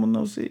 7-Eleven,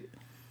 no shit,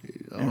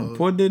 and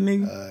report that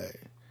nigga.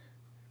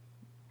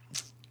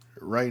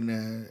 Right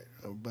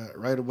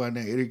about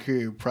now, Eddie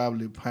Curry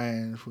probably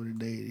pines for the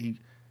day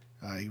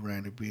he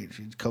ran the bench.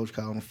 His coach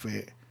called him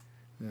fat.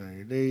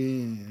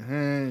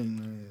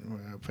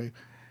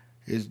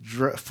 His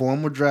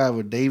former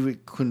driver,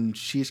 David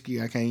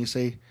Kunchitsky, I can't even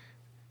say,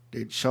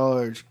 they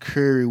charged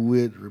Curry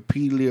with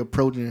repeatedly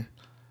approaching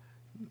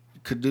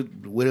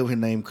whatever his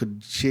name,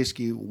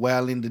 Kunchitsky,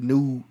 while in the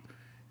nude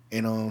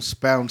and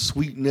spouting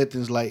sweet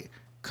nothings like,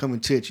 come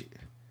and touch it.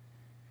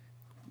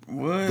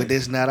 What? But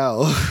that's not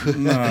all.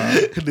 Nah.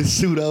 The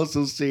suit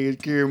also says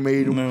Curry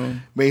made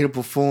him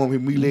perform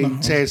humiliating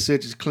tasks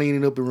such as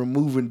cleaning up and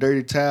removing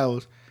dirty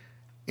towels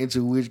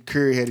into which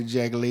Curry had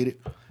ejaculated,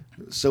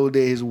 so that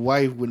his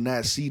wife would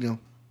not see them.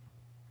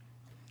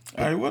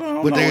 All right, what I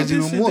don't know there's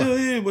even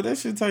more. But that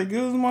shit take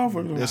good as a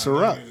motherfucker. That's a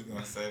rock. I was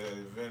gonna say that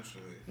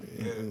eventually.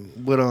 Yeah.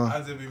 But I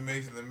just be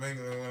mixing and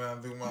mingling when I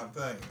do my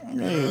thing.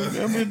 Yeah,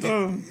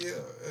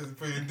 it's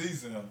pretty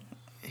decent. Huh?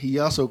 He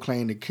also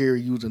claimed that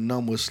Curry used a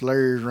number of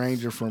slurs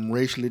ranging from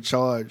racially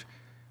charged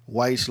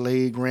white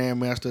slave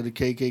grandmaster of the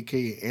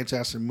KKK and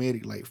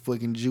anti-Semitic like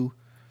fucking Jew.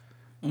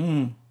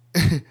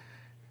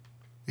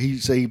 He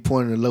said he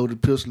pointed a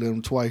loaded pistol at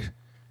him twice.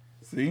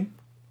 See?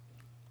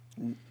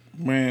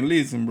 Man,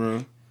 listen,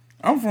 bro.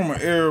 I'm from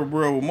an era,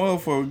 bro, where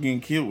motherfuckers getting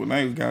killed when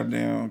they was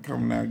goddamn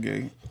coming out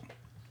gay.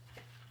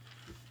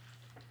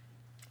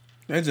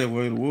 That's just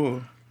what it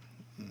was.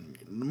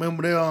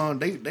 Remember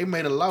they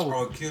made a law.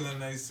 Or killing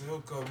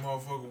themselves because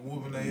motherfuckers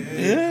whooping their ass.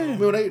 Yeah.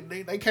 Remember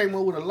they came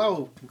up with a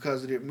law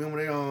because of it.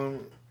 Remember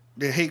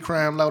the hate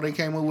crime law they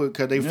came up with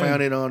because they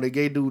found it the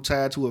gay dude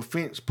tied to a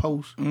fence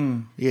post.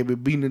 He had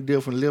been beaten to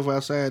death and lived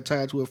outside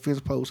tied to a fence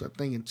post, I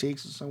think in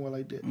Texas, somewhere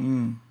like that.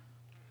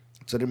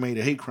 So they made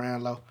a hate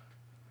crime law.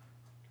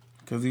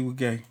 Because he was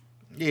gay.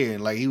 Yeah,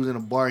 like he was in a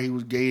bar, he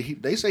was gay.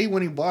 They say he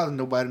wasn't even bothering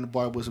nobody in the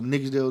bar, but some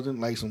niggas that was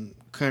in, like some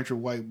country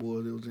white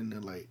boys that was in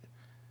there, like,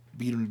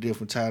 beat him to death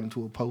and tied him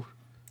to a post.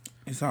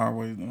 It's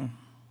always done.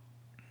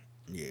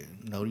 Yeah,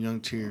 the young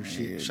terrorist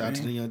shit. Shout out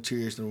to the young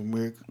terrorists of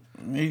America.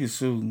 Niggas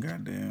shooting,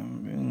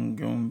 goddamn.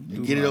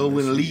 Do get it over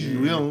and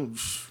leave. Yeah.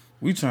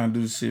 We trying to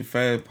do this shit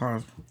fast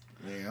possible.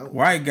 Yeah,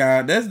 white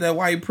guy, that's that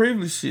white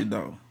privilege shit,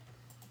 though.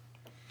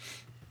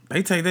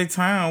 They take their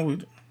time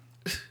with it.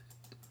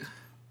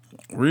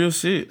 Real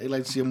shit. They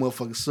like to see a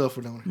motherfucker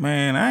suffer, don't they?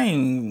 Man, I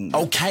ain't...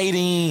 Okay,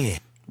 then.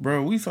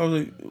 Bro, when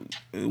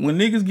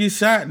niggas get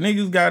shot,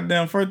 niggas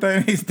goddamn first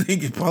thing they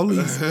think is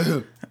police.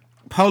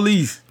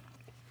 Police.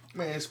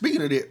 Man,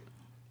 speaking of that,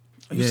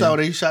 you saw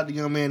they shot the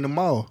young man in the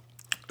mall.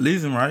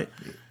 Listen, right?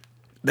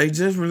 They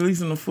just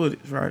releasing the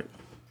footage, right?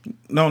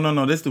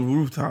 No, that's the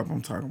rooftop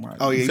I'm talking about.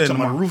 Oh, yeah, you talking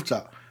about the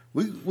rooftop.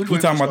 We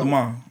talking about the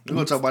mall. We're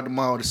going to talk about the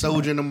mall. The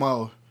soldier in the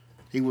mall.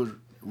 He was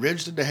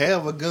registered to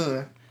have a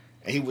gun,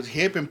 and he was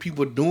helping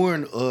people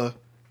during,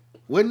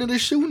 wasn't it a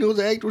shooting? It was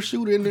an actual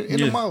shooter in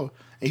the mall.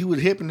 And he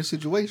was helping the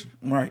situation.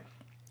 Right.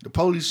 The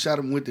police shot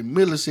him within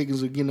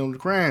milliseconds of getting on the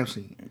crime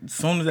scene. As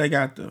soon as they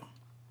got there.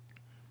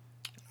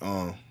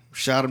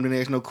 Shot him, didn't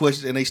ask no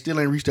questions, and they still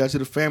ain't reached out to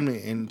the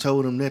family and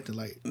told them nothing.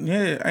 Like,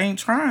 yeah, I ain't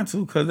trying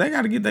to, because they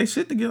got to get their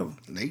shit together.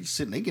 They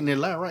getting their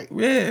lie right.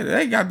 Yeah,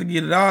 they got to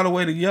get it all the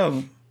way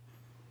together.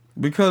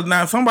 Because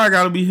now somebody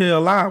got to be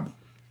held liable.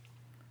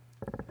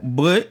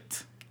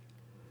 But,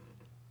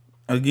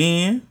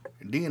 again,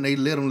 and then they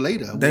let them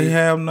later. They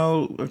have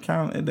no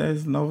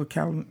there's no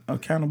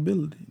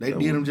accountability. They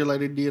did him just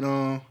like they did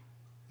on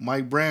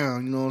Mike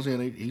Brown, you know what I'm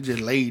saying? He just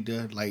laid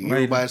there, like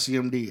everybody see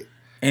him dead.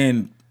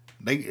 And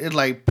it's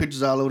like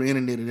pictures all over the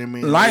internet of them,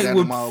 man. Like got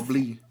with them all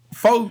bleed.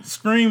 Folks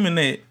screaming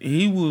that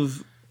he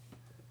was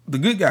the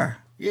good guy.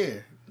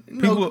 Yeah.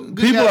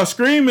 People are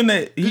screaming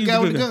that he's good guy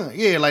the with good the guy. gun.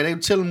 Yeah, like they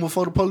tell him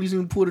before the police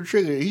even pull the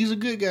trigger. He's a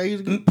good guy.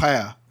 He's a good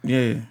pal.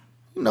 Yeah.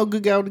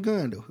 Good guy with the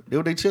gun though.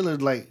 What they tell us,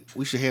 like,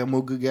 we should have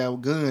more good guys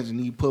with guns in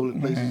these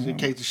public places in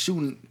case of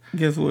shooting.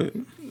 Guess what?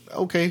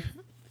 Okay.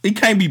 He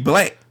can't be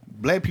black.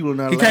 Black people are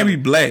not allowed. He can't be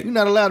black. You're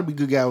not allowed to be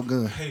good guy with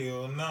guns.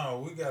 Hell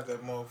no, we got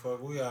that motherfucker.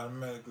 We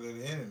automatically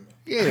the enemy.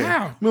 Yeah.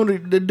 How? Remember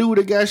the dude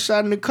that got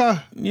shot in the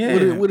car?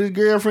 Yeah. With his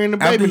girlfriend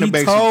and the baby After in the he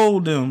backseat.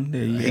 told them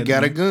that he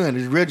got a gun.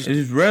 It's registered.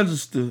 It's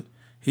registered.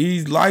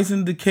 He's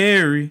licensed to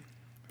carry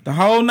the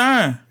whole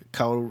 9.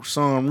 Called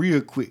some real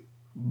quick.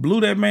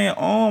 Blew that man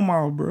arm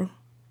off, bro.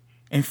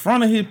 In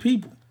front of his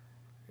people.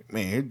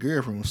 Man, his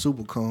girlfriend was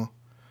super calm.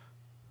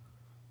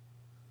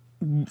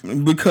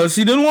 Because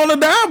she didn't want to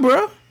die,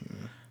 bro.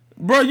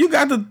 Bro, you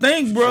got to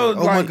think, bro.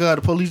 Oh my God,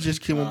 the police just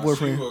killed my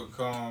boyfriend. She would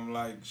come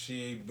like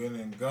she ain't been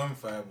in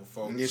gunfight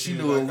before. Yeah, she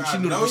was knew. Like, she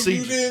knew the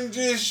procedure. You didn't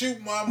just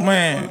shoot my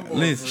man.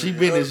 Listen,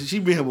 she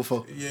been here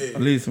before. Yeah.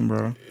 Listen,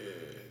 bro. Yeah.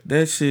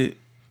 That shit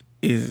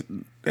is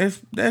that's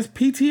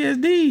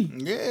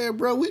PTSD. Yeah,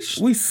 bro.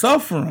 We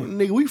suffering,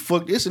 nigga. We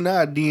fucked. It's in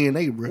our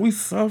DNA, bro. We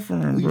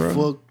suffering, we bro. We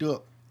fucked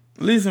up.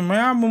 Listen,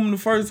 man. I remember the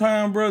first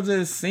time, bro,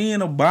 just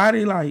seeing a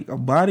body, like a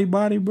body,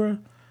 bro.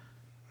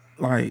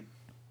 Like.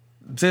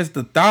 Just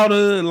the thought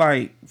of it,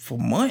 like, for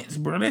months,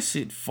 bro, that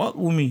shit fucked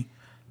with me.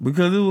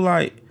 Because it was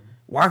like,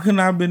 why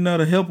couldn't I have been there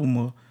to help him?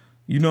 Or,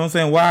 you know what I'm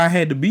saying? Why I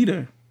had to be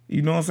there.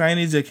 You know what I'm saying?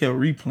 It just kept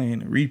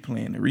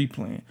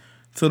replaying.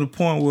 To the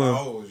point where...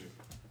 How old was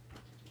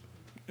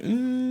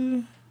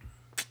you?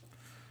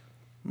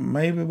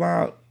 Maybe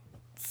about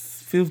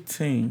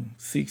 15,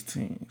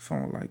 16,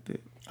 something like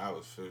that. I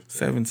was 15.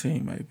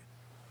 17, maybe.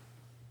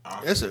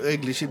 That's an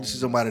ugly shit to see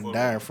somebody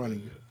die in front of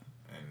you.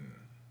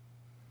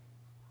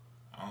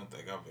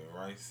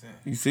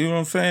 You see what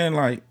I'm saying?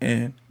 Like,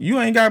 and you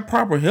ain't got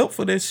proper help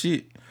for that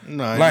shit.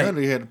 No, like, none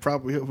of you had the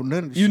proper help for none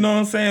of this shit. You know what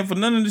I'm saying? For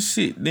none of the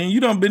shit. Then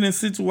you done been in a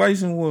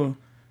situation where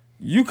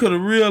you could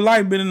have real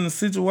life been in a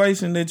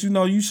situation that you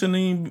know you shouldn't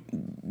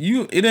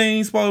even, it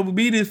ain't supposed to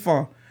be this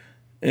far.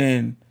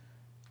 And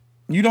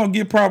you don't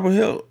get proper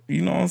help.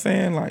 You know what I'm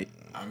saying? Like,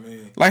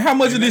 like how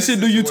much of this shit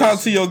do you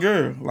talk to your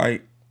girl?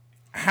 Like,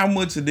 how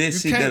much of that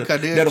shit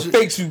that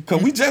affects you?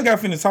 Because we just got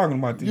finished talking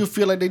about this. You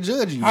feel like they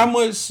judge you. How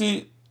much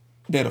shit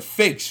that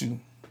affects you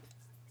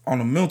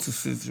on a mental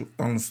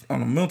on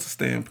a mental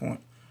standpoint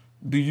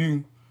do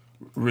you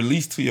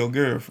release to your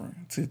girlfriend,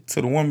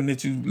 to the woman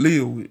that you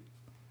live with?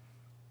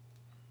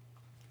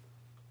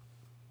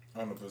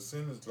 On a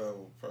percentage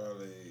level,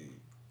 probably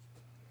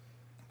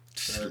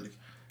 30.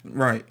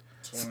 Right.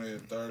 20 or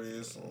 30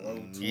 is low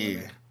 20.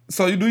 Yeah.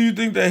 So do you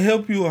think that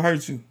help you or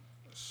hurt you?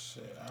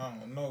 Shit, I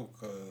don't know,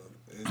 cause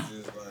it's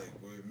just like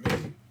with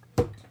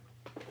me.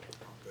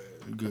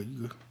 You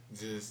good.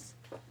 Just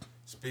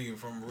speaking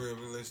from a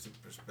realistic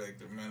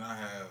perspective, man, I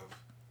have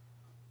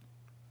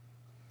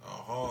a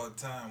hard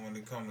time when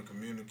it comes to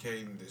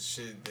communicating the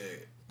shit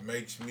that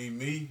makes me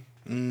me.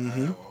 Mm-hmm. I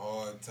have a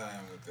hard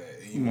time with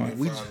that. Even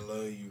if I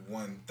love you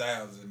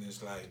 1,000,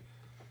 it's like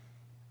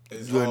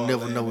it's you'll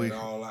never know it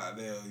all out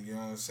there. You know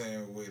what I'm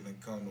saying? When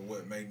it comes to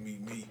what make me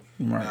me.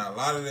 Right. Now a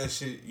lot of that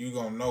shit you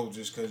gonna know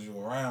just cause you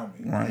around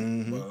me. Right.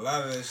 Mm-hmm. But a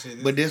lot of that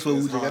shit. But that's what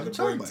we just hard got to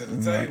to bring talk to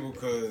about. the table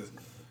because,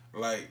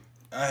 like.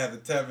 I had to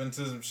tap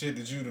into some shit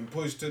that you done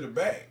pushed to the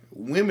back.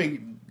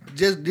 Women,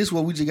 this is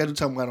what we just got to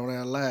talk about on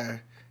our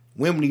live.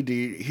 Women need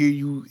to hear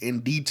you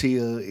in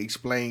detail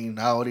explain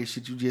all this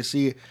shit you just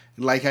said.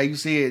 Like how you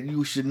said,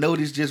 you should know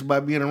this just by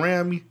being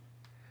around me.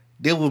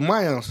 That was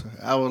my answer.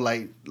 I was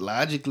like,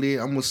 logically,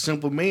 I'm a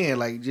simple man.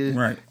 Like, just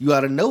right. You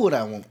ought to know what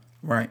I want.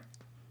 Right.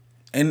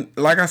 And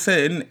like I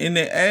said, in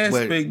that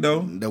aspect,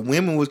 though. The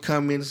women was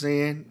coming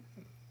saying,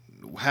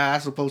 how I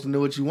supposed to know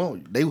what you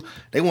want? They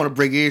want to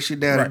break every shit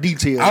down in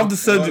detail. Off the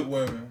subject,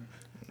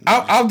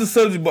 off the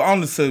subject, but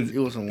on the subject,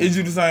 is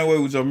you the same way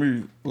with your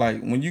music? Like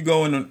when you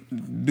go in,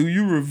 do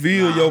you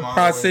reveal your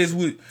process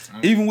with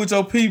even with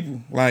your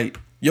people, like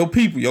your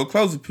people, your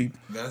closest people?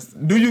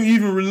 Do you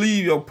even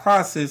relieve your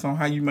process on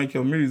how you make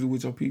your music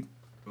with your people?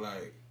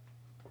 Like,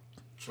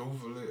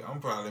 truthfully,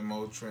 I'm probably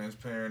more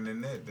transparent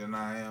in that than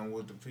I am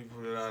with the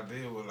people that I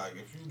deal with. Like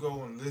if you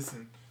go and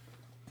listen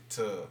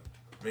to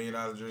 $1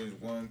 Million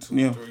Dreams 1,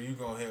 2, 3, you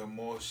gonna hear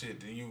more shit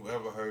than you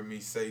ever heard me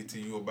say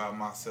to you about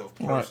myself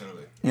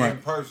personally. Right. In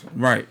person.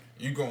 Right.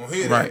 You gonna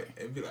hear that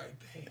and be like,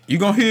 damn, You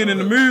gonna hear it in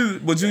the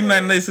music, but you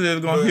not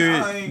necessarily gonna hear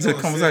it just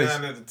conversation.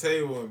 Sit down at the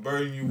table and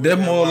burn you.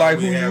 That's more like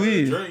who you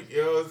is. Drink, you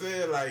know what I'm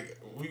saying? Like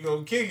we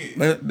gonna kick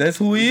it. That's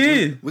who he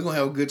is. We gonna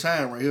have a good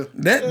time right here.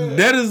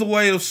 That is a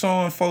way of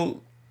showing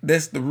folk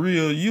that's the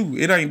real you.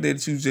 It ain't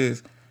that you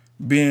just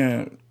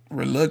being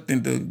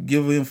reluctant to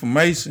give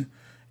information.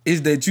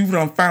 It's that you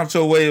done found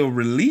your way of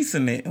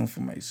releasing that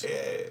information.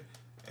 Yeah.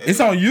 It's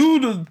on you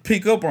to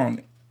pick up on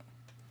it.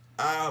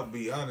 I'll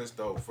be honest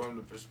though, from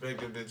the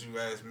perspective that you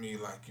asked me,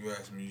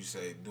 you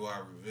say, do I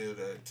reveal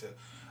that to?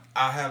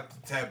 I have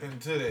to tap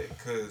into that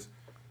because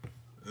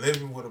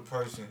living with a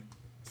person,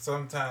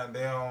 sometimes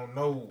they don't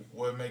know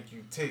what make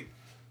you tick.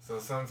 So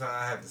sometimes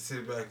I have to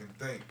sit back and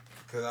think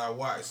because I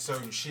watch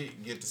certain shit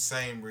and get the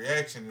same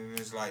reaction, and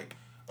it's like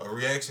a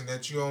reaction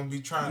that you don't be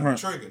trying to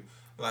trigger.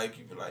 Like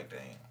you be like, damn,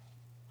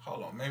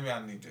 hold on, maybe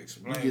I need to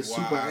explain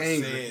why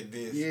I said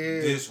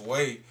this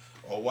way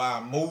or why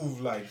I move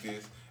like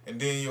this. And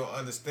then you'll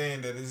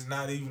understand that it's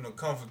not even a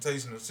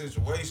confrontational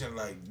situation.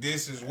 Like,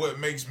 this is what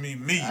makes me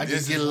me. I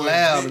just get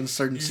loud in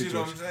certain situations.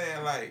 You see what I'm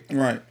saying? Like,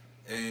 right.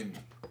 And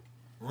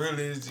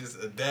really, it's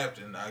just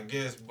adapting, I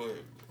guess. But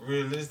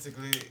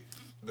realistically,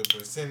 the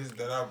percentage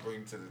that I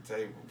bring to the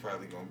table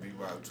probably gonna be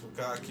about 2.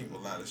 I keep a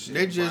lot of shit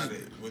about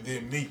it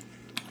within me.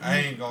 I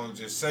ain't gonna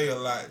just say a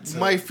lot. You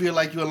might feel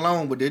like you're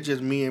alone, but they're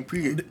just me and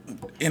period.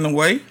 In a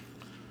way.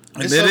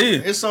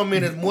 It's so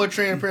many that's more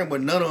transparent, but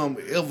none of them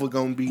ever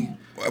gonna be.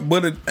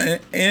 But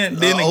and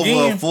then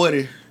again, over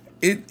 40.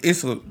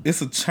 It's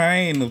a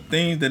chain of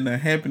things that done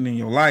happened in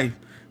your life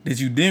that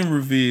you didn't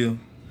reveal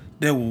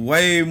that were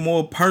way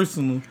more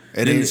personal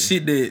than the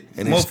shit that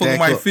motherfucker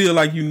might feel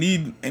like you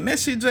need, and that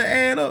shit just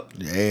add up.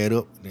 Add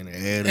up.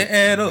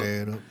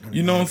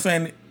 You know what I'm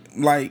saying?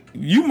 Like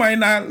you might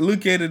not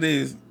look at it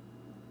as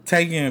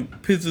taking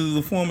pictures as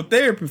a form of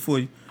therapy for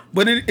you.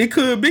 But it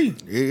could be.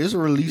 It's a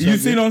release. You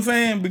see what I'm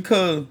saying?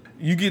 Because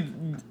you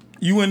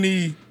in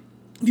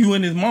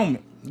this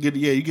moment. You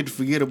get to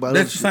forget about it.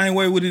 That's the same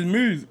way with his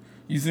music.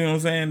 You see what I'm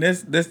saying?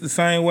 That's the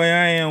same way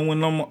I am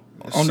when I'm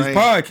on this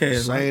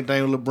podcast. Same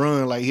thing with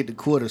LeBron, like hit the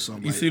court or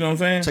something. You see what I'm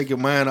saying? Take your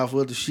mind off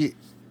other shit.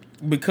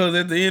 Because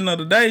at the end of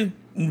the day,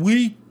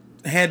 we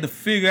had to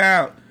figure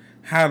out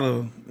how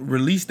to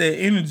release that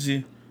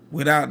energy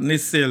without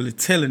necessarily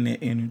telling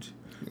that energy.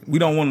 We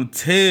don't want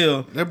to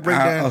tell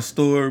a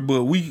story,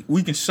 but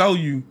we can show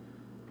you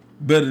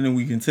better than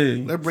we can tell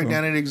you. Let's break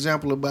down an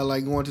example about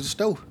like going to the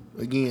store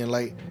again.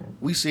 Like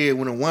we said,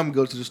 when a woman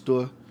goes to the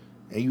store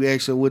and you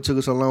ask her what took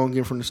us so long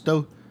getting from the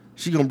store,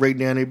 she gonna break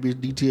down that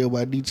bitch detail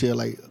by detail.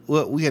 Like,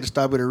 well, we had to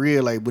stop at a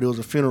red light, but it was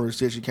a funeral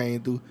reception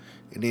came through,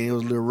 and then it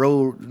was a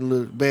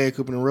little bag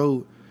up in the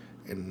road,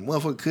 and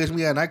motherfucker cussed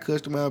me out, and I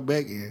cussed him out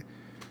back, and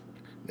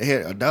they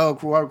had a dog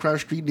crawl across the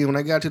street. Then when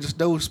I got to the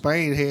store,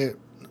 Spain had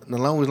the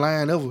longest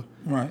line ever.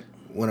 Right.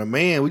 When a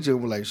man, we just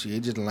were like,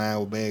 shit, just a line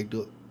was bagged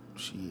up.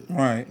 Shit.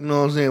 Right. You know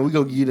what I'm saying? We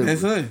gonna give you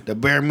the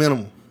bare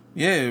minimum.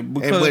 Yeah,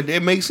 but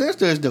it makes sense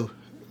to us though.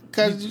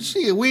 Cause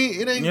shit,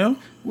 we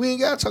ain't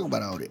gotta talk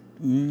about all that.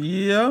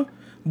 Yeah.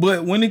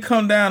 But when it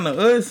come down to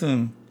us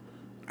and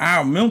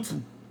our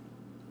mental,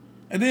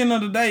 at the end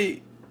of the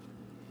day,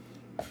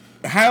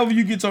 however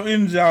you get your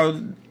energy out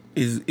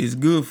is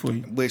good for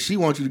you. But she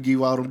wants you to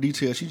give all them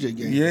details she just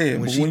gave. Yeah,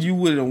 when you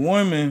with a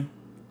woman,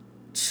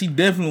 she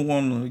definitely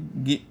want to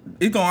get.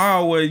 It's gonna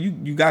always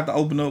you got to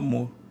open up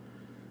more.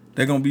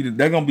 They're gonna be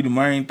the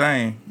main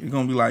thing. It's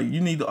gonna be like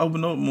you need to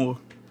open up more.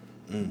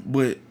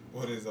 But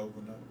what is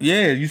open up?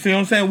 Yeah, you see what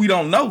I'm saying? We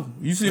don't know.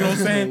 You see what I'm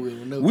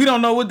saying? We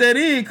don't know what that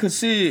is, cause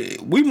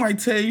shit, we might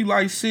tell you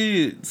like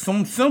shit,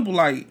 something simple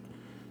like,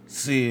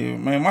 shit,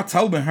 man, my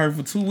toe been hurt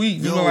for 2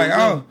 weeks. You know,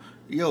 like,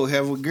 Yo,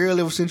 have a girl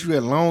ever sent you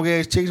that long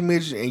ass text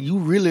message and you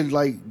really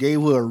like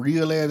gave her a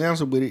real ass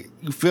answer, but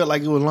you felt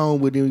like it was long,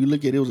 but then you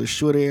look at it was a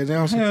short ass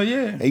answer? Hell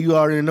yeah. And you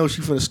already know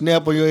she finna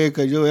snap on your head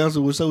because your answer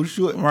was so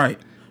short. Right.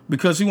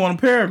 Because she want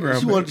a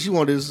paragraph. She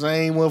want the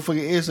same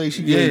motherfucking essay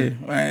she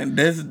gave. Yeah, man,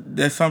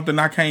 that's something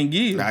I can't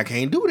give. I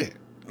can't do that.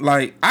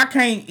 Like, I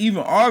can't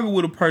even argue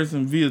with a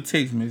person via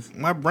text message.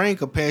 My brain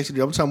capacity,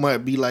 I'm talking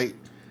about, be like,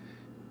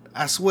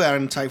 I swear I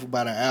didn't type for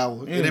about an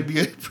hour. Yeah.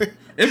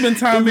 It been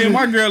time me and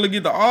my girl to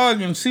get to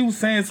arguing. She was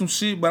saying some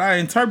shit, but I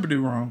interpreted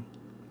wrong.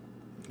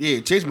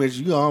 Yeah, text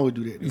message, you always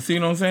do that. You see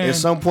what I'm saying? At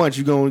some point,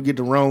 you're going to get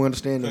the wrong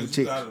understanding of the text.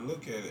 You got to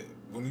look at it.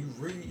 When you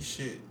read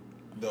shit,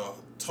 the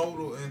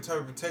total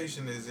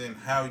interpretation is in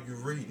how you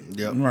read it.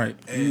 Yep. Right.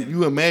 And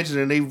you imagine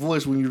in their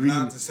voice when you read it.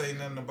 Not to say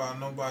nothing about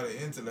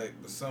nobody's intellect,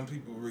 but some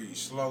people read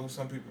slow,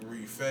 some people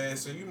read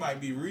fast. So you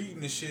might be reading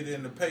the shit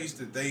in the pace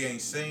that they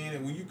ain't saying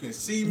it. When you can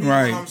see me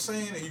what I'm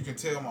saying, and you can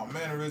tell my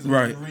mannerisms,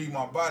 you can read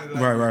my body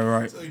language.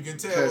 Right. So you can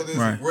tell whether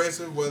it's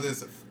aggressive, whether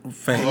it's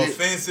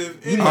offensive,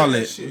 any all of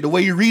that shit. The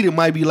way you read it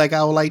might be like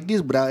I was like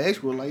this, but I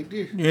actually was like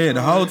this. Yeah,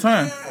 the whole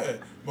time. Yeah.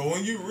 But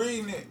when you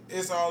reading it,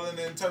 it's all in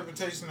the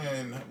interpretation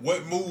and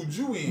what mood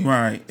you in.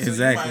 Right, so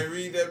exactly. You might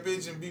read that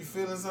bitch and be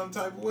feeling some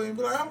type of way and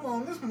be like, I'm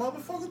on this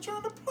motherfucker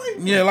trying to play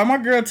me. Yeah, like my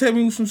girl tell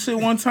me some shit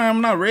one time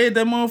and I read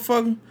that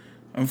motherfucker.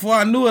 And before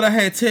I knew it, I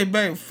had to text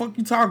back, fuck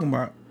you talking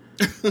about?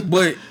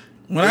 But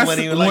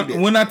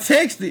When I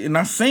texted and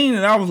I seen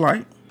it, I was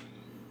like,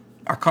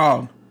 I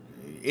called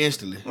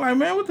instantly. Like,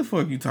 man, what the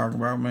fuck you talking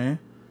about, man?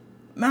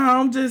 Nah,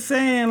 I'm just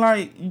saying,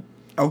 like,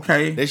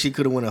 okay. That shit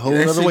could have went a whole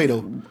other way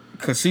though.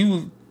 Cause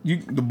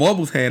the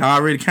bubbles had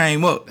already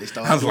came up.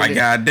 I was like,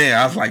 God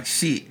damn. I was like,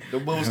 shit. The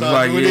bubbles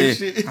started doing that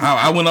shit.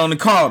 I went on the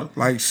call,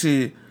 like,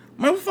 shit.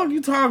 Man, what the fuck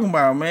you talking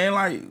about, man?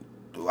 Like,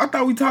 I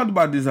thought we talked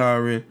about this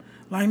already.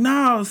 Like,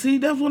 nah, see,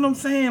 that's what I'm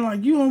saying.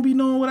 Like, you don't be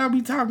knowing what I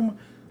be talking about.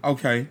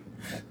 Okay.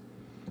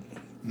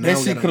 That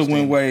shit could have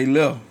went way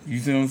left. You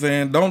see what I'm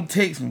saying? Don't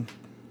text me.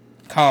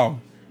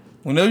 Call.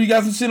 Whenever you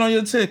got some shit on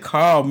your chest,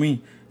 call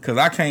me. Cause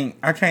I can't,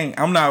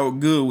 I'm not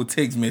good with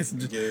text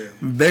messages. Yeah.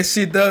 That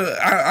shit does,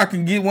 I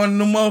can get one of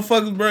them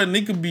motherfuckers, bro, and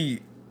it could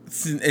be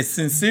as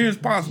sincere as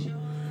possible.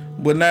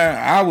 But now,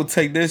 I would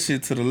take that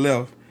shit to the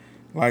left.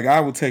 Like, I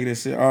would take that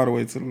shit all the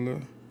way to the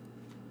left.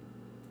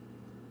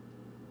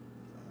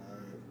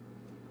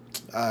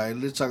 Alright,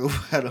 let's talk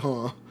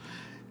about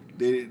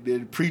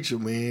the preacher,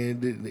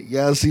 man.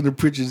 Y'all seen the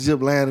preacher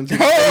zip line into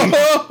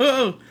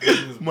the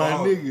my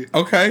nigga.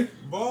 Okay.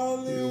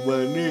 Ballin', my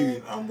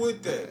nigga. I'm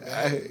with that.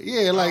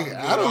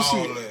 I don't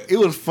see. It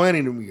was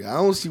funny to me. I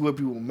don't see what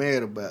people were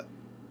mad about.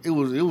 It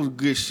was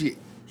good shit.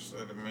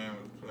 Said the man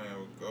was playing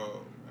with God,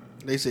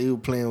 man. They say he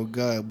was playing with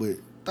God, but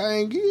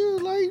thing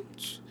is, like,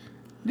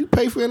 you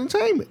pay for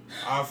entertainment.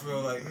 I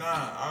feel like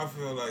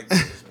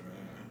this,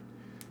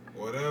 man.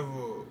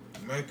 Whatever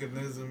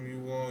mechanism you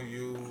want to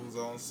use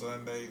on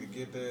Sunday to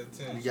get their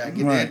attention. You gotta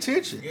get their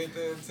attention. Get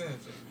their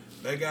attention.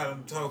 They got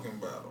them talking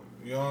about them.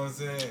 You know what I'm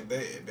saying?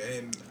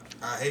 And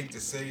I hate to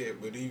say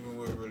it, but even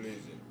with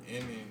religion,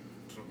 any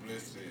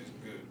publicity is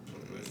good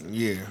publicity.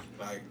 Yeah.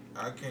 Like,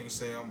 I can't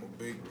say I'm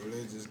a big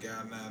religious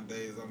guy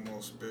nowadays. I'm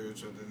more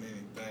spiritual than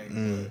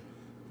anything.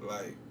 But,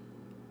 like,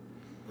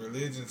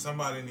 religion,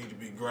 somebody need to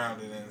be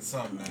grounded in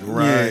something.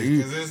 Right.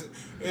 Because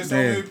there's so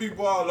many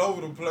people all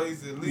over the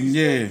place. At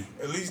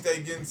least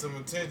they getting some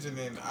attention,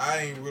 and I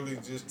ain't really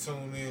just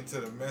tuned in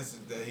to the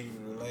message that he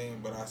was relaying,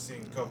 but I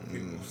seen a couple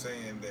people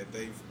saying that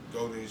they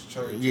go to his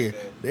church. Yeah.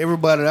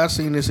 Everybody that I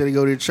seen that said they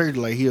go to the church,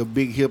 like he a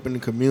big hip in the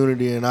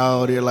community and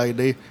all that. Like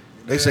they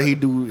say he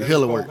do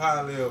hella work.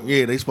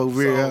 Yeah, they spoke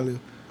very highly.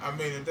 I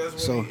mean, if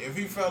that's what if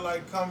he felt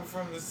like coming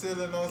from the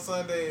ceiling on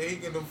Sunday and he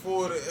can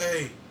afford it,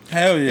 hey.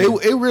 Hell yeah.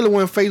 It really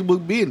wasn't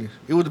Facebook business.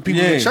 It was the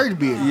people in the church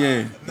business.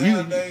 Yeah.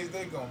 Nowadays,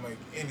 they gonna make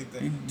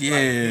anything. Yeah.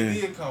 Like,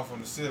 he did come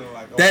from the ceiling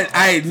like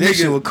that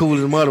shit was cool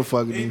as a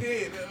motherfucker. He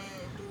did.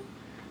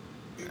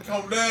 It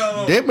come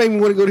down. That made me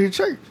want to go to his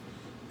church.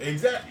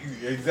 Exactly.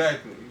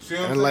 See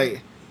what I'm and saying?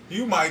 Like,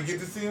 you might get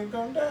to see him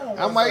come down.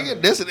 I might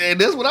get that's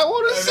what I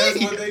want to see.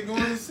 That's what they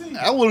going to see.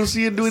 I want to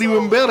see it do it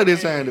even better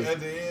this time. At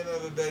the end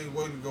of the day,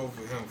 way to go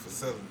for him for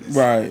selling this.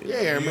 Right.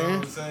 Yeah, you man. Know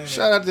what I'm saying?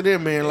 Shout out to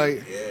them, man.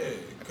 Like, yeah.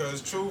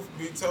 Because truth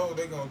be told,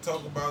 they going to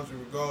talk about you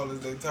regardless.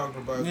 They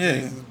talking about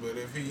Jesus. But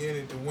if he in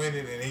it to win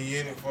it and he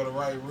in it for the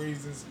right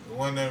reasons,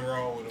 wasn't nothing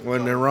wrong with it.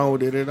 Wasn't nothing wrong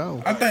with it at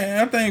all.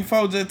 I think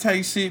folks that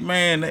take shit,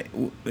 man,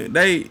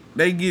 they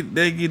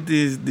get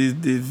this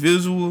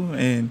visual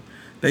and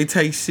they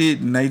take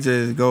shit and they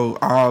just go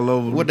all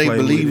over what the place.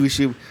 What they believe we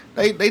should.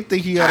 They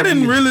think he. I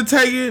didn't really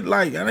take it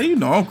like, you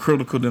know, I'm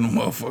critical than a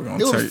motherfucker on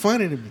church. It was church.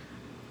 funny to me.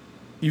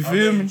 You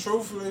feel me?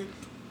 Truthfully,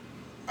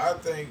 I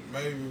think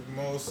maybe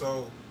more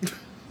so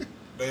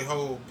they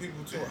hold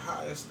people to a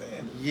higher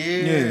standard.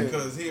 Yeah.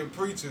 Because he a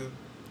preacher.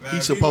 Now,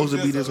 he's supposed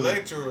to be this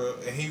lecturer,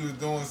 and he was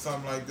doing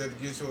something like that to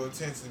get your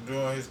attention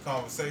during his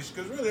conversation.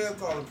 Because really, that's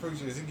all the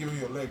preacher is. He giving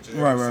you a lecture.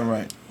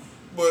 Right.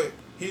 But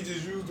he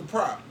just used the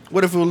prop.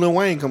 What if it was Lil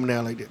Wayne coming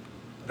down like that?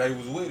 They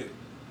was with it.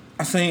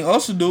 I seen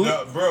Usher do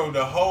it. Bro,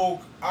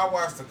 I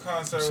watched the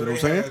concert where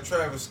they had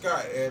Travis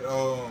Scott at,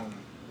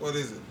 what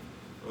is it?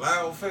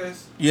 Loud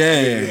Fest. Yeah.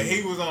 And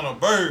he was on a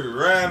bird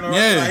riding around.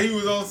 Yeah. Like he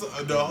was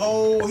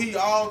on he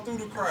all through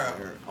the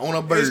crowd. On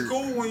a bird. It's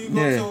cool when you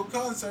go to a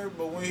concert,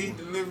 but when he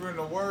delivering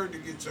the word to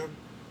get your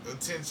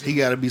attention. He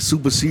gotta be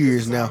super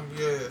serious now.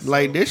 Yeah,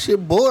 like that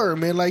shit boring,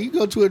 man. Like you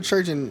go to a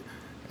church and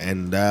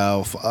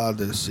thou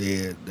Father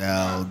said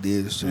thou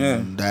this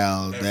and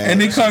thou that.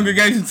 And the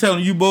congregation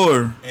telling you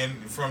bored. And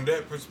from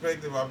that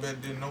perspective, I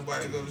bet didn't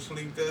nobody go to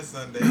sleep that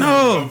Sunday.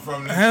 No.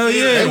 Hell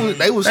yeah.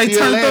 They was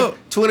still laughing.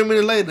 20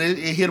 minutes later, it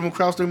hit them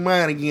across their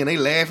mind again. They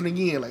laughing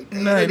again. Like,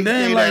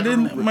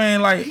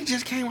 man, he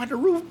just came out the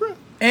roof, bro.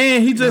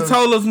 And he just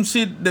told us some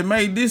shit that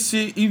made this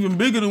shit even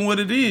bigger than what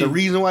it is. The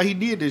reason why he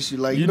did this shit,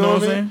 like, you know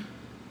what I'm saying?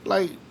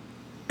 Like,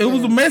 it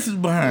was a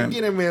message behind it.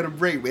 Get that man a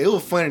break, man. It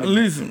was funny.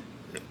 Listen,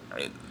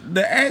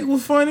 the act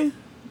was funny,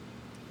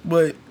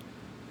 but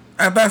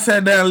after I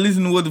sat down and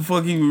listened to what the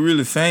fuck he was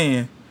really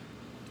saying,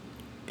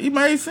 he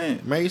made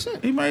sense.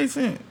 He made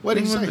sense. What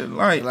did he say?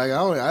 Like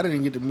I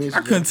didn't get the message.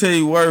 I couldn't tell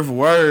you word for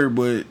word,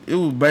 but it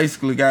was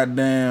basically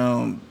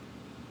goddamn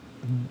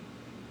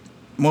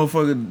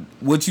motherfucker.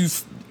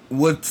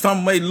 What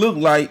something may look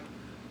like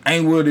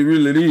ain't what it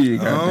really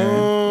is.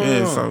 Goddamn.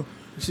 Yeah. So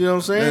you see what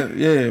I'm saying?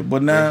 Yeah.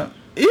 But now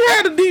He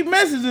had a deep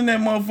message in that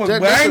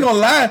motherfucker. But I ain't gonna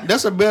lie.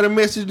 That's a better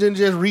message than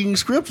just reading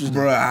scriptures.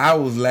 Bro, I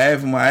was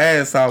laughing my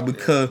ass off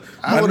because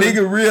my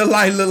nigga real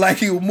life looked like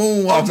he was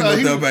moonwalking up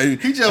there,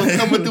 baby. He just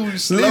coming through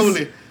slowly.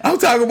 Listen, I'm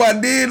talking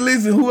about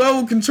listen,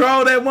 whoever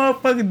controlled that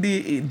motherfucker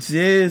did it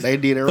just they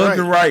did it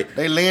right.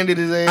 They landed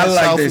his ass I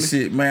like softly. that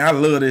shit, man. I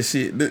love that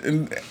shit.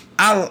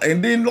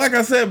 And then, like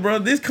I said, bro,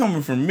 this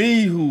coming from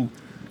me who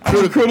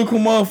I'm a critical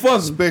motherfucker.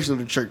 Especially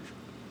the church.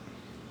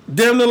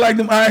 Damn look like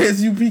them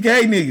ISUPK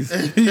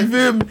niggas. You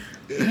feel me?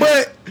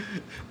 But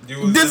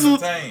this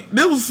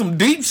was some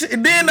deep shit.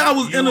 And then I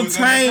was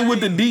entertained with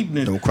the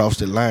deepness. Don't cross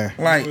the line.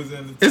 Like,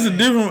 it's a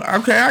different.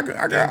 Okay,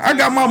 I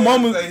got my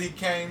moments. He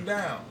came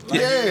down.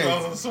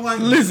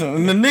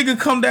 Listen, the nigga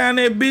come down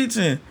that bitch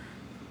and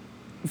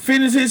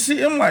finish his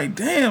shit. I'm like,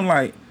 damn,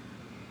 like,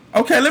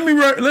 okay, let me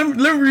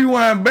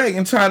rewind back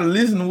and try to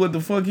listen to what the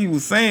fuck he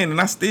was saying,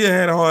 and I still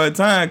had a hard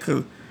time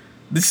because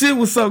the shit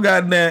was so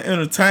goddamn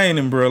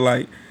entertaining, bro.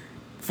 Like,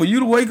 for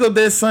you to wake up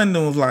that Sunday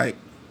and was like,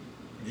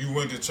 you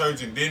went to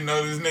church and didn't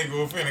know this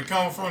nigga was finna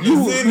come from the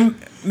city.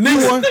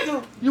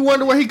 You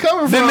wonder where he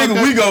coming from. That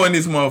nigga, we go in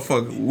this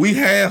motherfucker. We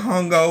had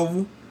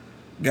hungover.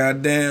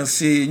 Goddamn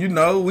shit. You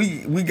know,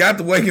 we got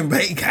the wake and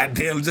bake.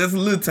 Goddamn, just a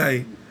little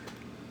tight.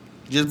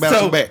 Just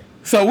bouncing back.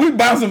 So we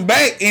bouncing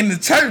back in the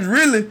church,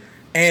 really.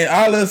 And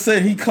all of a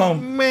sudden he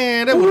come.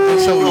 Man, that would have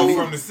been so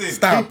from the city.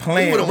 Stop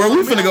playing. Bro,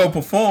 we finna go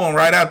perform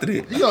right after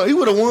that. He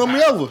would have won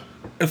me over.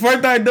 The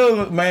first thing I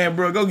do, man,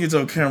 bro, go get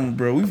your camera,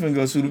 bro. We finna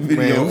go shoot a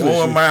video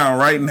on mine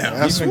right now.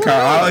 We finna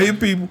call all his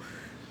people.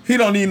 He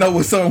don't even know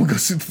what song we go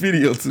shoot the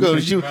video to. Go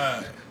shoot.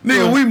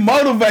 Nigga, we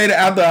motivated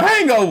after a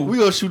hangover. We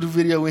gonna shoot the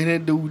video in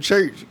that dude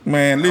church.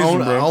 Man, listen,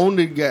 bro. On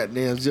the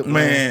goddamn zip line.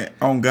 Man,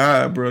 on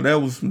God, bro. That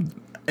was,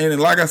 and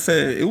like I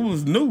said, it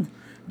was new.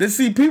 To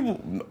see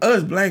people,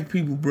 us black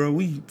people, bro,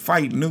 we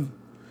fight new.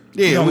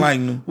 Yeah, we don't like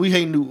new. We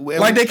hate new.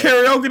 Like that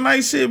karaoke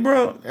night shit,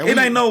 bro. It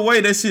ain't no way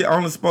that shit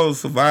only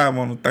supposed to survive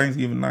on a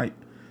Thanksgiving night.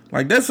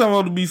 Like that's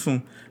supposed to be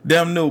some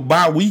damn new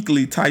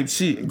bi-weekly type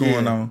shit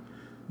going on.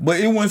 But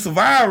it wouldn't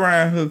survive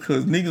around here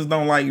because niggas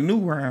don't like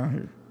new around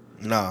here.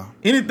 Nah.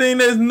 Anything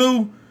that's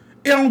new,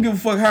 it don't give a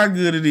fuck how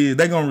good it is.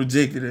 They gonna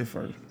reject it at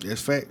first.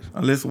 That's facts.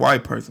 Unless a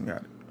white person got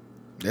it.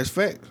 That's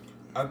facts.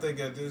 I think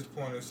at this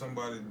point, if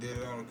somebody did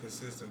it on a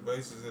consistent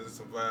basis, it'll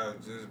survive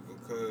just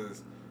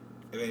because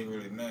it ain't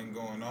really nothing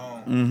going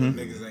on. But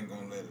niggas ain't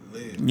gonna let it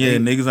live. Yeah,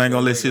 niggas ain't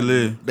gonna let shit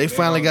live. They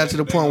finally got to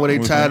the point where they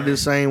tired of the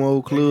same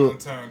old club.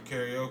 They gonna turn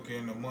karaoke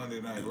into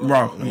Monday Night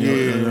Raw.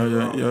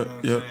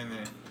 Yeah.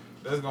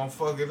 That's gonna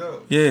fuck it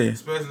up. Yeah.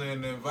 Especially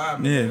in the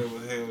environment that it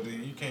was held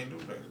in. You can't do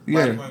that.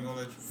 Yeah. Ain't gonna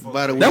let you fuck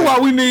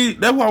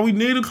That's why we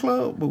need a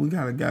club, but we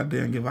gotta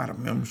goddamn give out a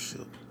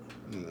membership.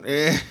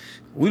 Yeah.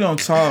 We don't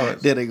charge.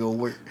 That ain't gonna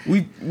work.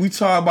 We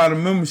charge by the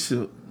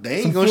membership.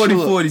 They ain't some gonna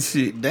 40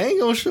 shit. They ain't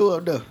gonna show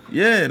up though.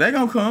 Yeah, they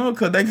gonna come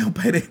because they gonna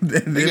pay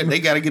they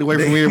gotta get away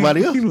from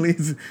everybody else.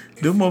 Listen,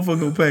 them motherfuckers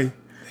gonna pay.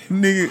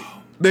 Nigga,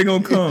 they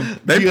gonna come.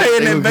 They pay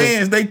in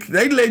advance.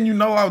 They letting you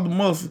know out the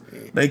muscle.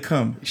 They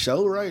come.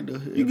 Show right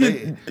though. You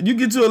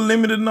get to a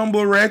limited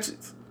number of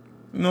ratchets.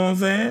 You know what I'm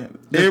saying?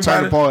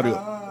 Everybody party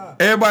up.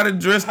 Everybody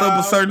dressed up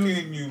a certain.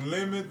 How can you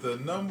limit the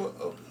number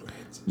of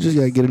ratchets? Just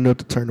gotta get enough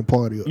to turn the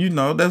party up. You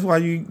know, that's why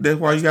you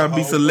gotta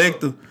be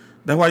selective.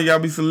 That's why you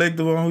gotta be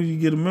selective on who you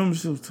get a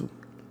membership to.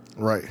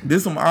 Right.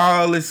 This some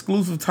all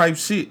exclusive type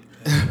shit.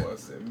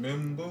 What's it?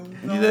 Members?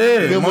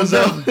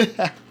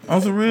 Yeah,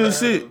 on some real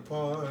shit.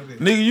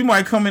 Nigga, you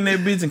might come in that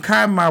bitch and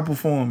Cottonmouth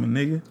performing,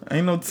 nigga.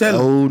 Ain't no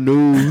telling. Oh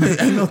no.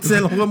 Ain't no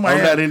telling what might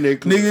happen.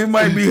 Nigga, it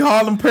might be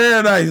Harlem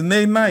Paradise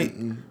next night.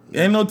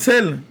 Ain't no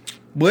telling.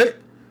 But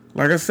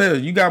like I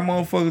said, you got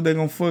motherfuckers that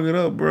gonna fuck it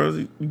up, bro.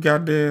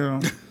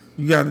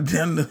 You got to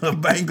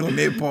damn bank on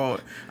that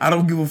part. I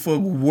don't give a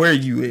fuck where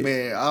you at.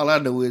 Man, all I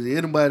know is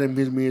anybody that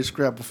missed me in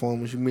scrap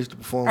performance, you missed the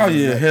performance. Oh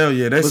yeah, hell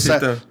yeah, that's shit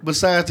though.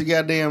 Besides the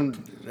goddamn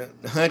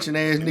hunching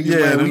ass niggas,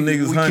 yeah, them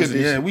niggas hunching.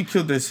 Yeah, we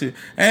killed that shit,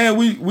 and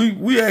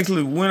we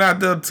actually went out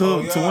there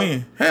to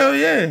win. Hell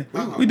yeah,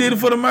 we did it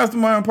for the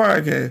Mastermind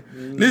podcast.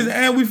 Listen,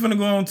 and we finna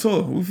go on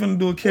tour. We finna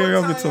do a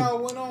karaoke tour.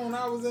 Y'all went on,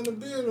 I was in the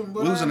building,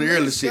 but we was in the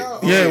early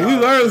set. Yeah, we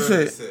was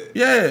early set.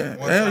 Yeah,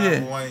 hell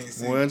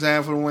yeah. One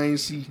time for the Wayne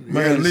C.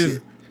 Man,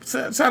 listen,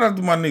 shout out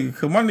to my nigga,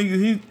 cause my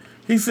nigga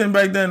he sitting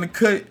back there in the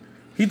cut.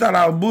 He thought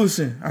I was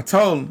bullshitting. I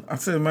told him, I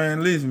said,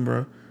 man, listen,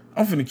 bro,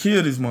 I'm finna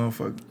kill this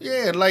motherfucker.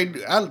 Yeah, like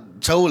I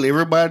told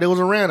everybody that was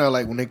around there,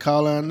 like when they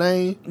call our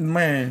name,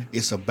 man,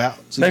 it's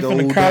about to they go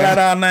finna call out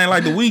our name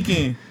like the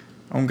weekend.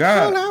 On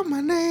God. Call out my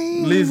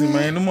name. Listen,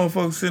 man, them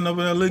motherfuckers sitting up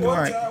in there looking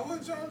like.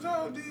 What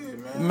y'all did,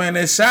 man? Man,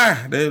 that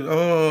shy.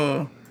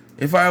 That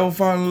if I ever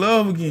fall in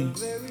love again.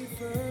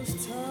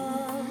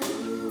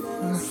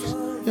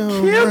 Kill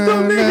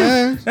them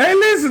niggas. Hey,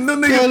 listen,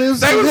 them niggas.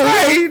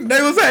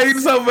 They was hating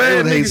so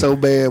bad. They hate so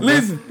bad, bro.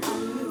 Listen.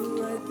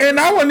 And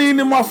I wasn't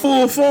even in my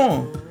full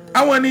form.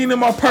 I wasn't even in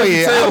my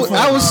perfect self.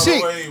 I was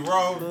sick.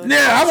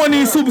 Yeah, I wasn't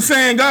even Super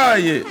Saiyan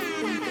God yet.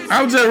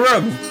 I was just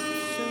rebel.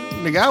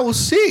 Nigga, I was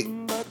sick.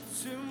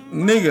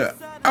 Nigga,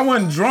 I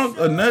wasn't drunk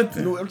or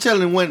nothing. I'm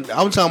telling you,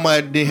 I'm talking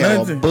about they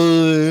had a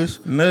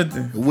buzz.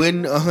 Nothing.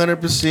 Wasn't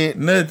 100%.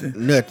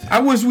 Nothing. I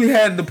wish we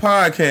had the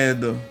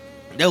podcast though.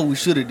 That we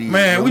should have did.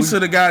 Man, we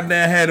should have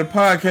goddamn had a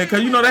podcast.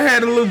 Cause you know they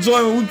had a little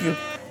joint where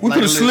we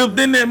could have slipped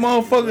in that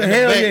motherfucker.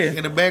 Hell yeah.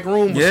 In the back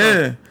room.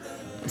 Yeah.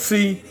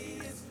 See.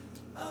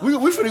 We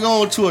finna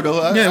go on tour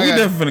though. We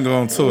definitely finna go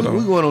on tour though.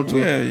 We going on tour.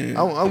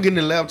 Yeah. I'm getting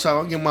the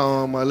laptop. I'm getting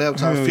my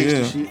laptop fixed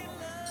and shit.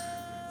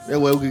 That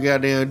way we can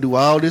goddamn do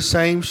all this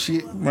same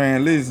shit.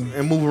 Man, listen.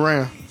 And move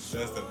around.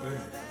 That's the thing.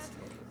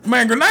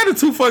 Man, Grenada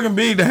too fucking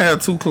big to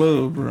have 2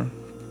 clubs, bro.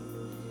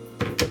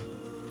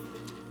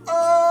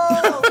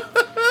 Oh.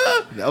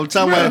 I'm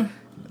talking about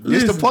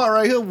this the part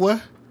right here,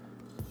 boy.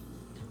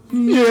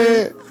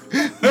 Yeah.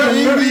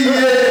 Baby,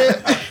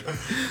 yeah.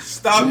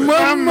 Stop it.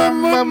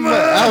 Mama.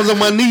 I was on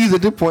my knees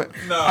at this point.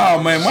 No,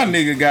 oh man, my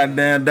nigga got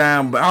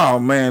down. But oh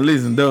man,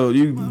 listen, dog,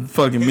 you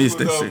fucking missed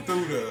that shit.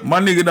 My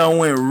nigga done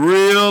went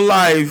real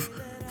life,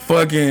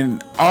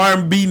 fucking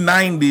R&B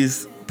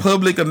 90s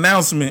public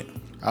announcement.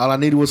 All I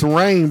needed was some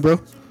rain, bro.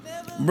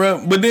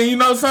 Bro, but then you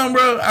know something,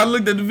 bro? I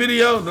looked at the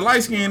video. The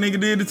light skinned nigga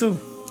did it too.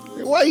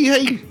 Why you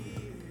hating?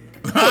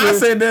 I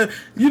said that.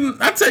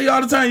 I tell you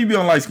all the time, you be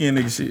on light skinned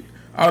nigga shit.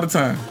 All the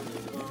time.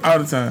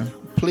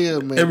 Player,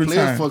 man. Every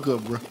Player time. fuck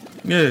up, bro.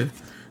 Yeah.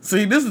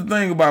 See, this is the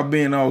thing about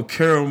being all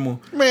caramel.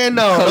 Man,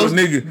 no.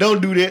 Nigga.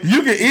 Don't do that.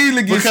 You can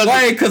easily get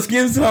slayed because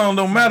skin tone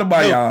don't matter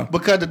by y'all.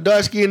 Because the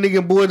dark skinned nigga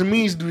and boys and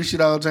means do this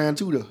shit all the time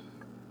too, though.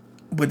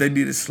 But they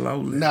did it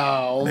slowly.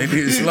 No. They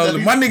did it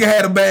slowly. My nigga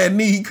had a bad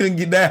knee. He couldn't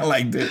get down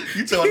like that.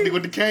 You talking nigga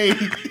with the cane.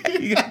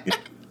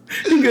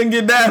 He couldn't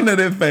get down to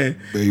that fast.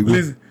 Baby,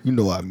 listen, you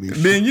know I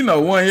miss. Then you know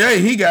one day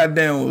he got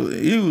down.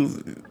 He was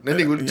that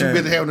nigga was too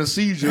busy having a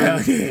seizure.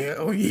 Hell yeah,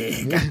 oh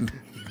yeah.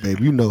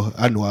 Baby, you know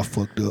I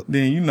fucked up.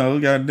 Then you know,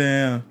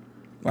 goddamn,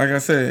 like I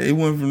said, it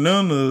went from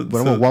none to. But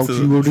I'm gonna walk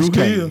you on this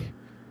cane.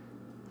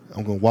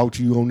 I'm gonna walk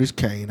you on this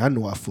cane. I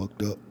know I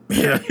fucked up.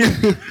 Yeah.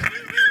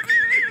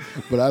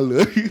 But I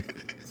love you.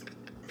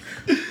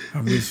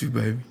 I miss you,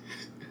 baby.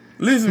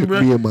 Listen,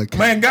 bro.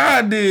 Man,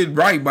 God did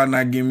right by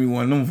not giving me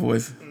one of them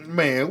voices.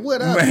 Man,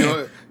 what up?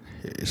 Man.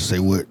 Say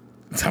what?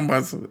 Talking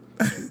about say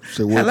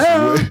what?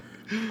 Hello. Say what?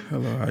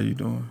 Hello, how you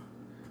doing?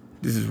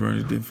 This is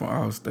Randy Dick from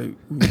Allstate.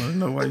 We want to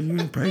know why you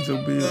didn't pay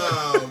your bill.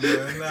 No,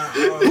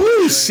 man,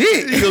 Ooh,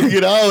 shit. You gonna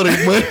get all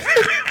this money.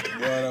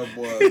 What up,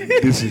 boy?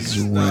 This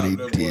is what he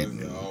did.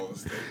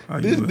 Oh,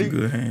 you in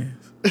good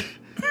hands.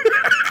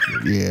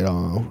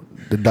 Yeah,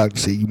 the doctor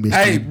said you missed.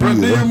 Hey, bro,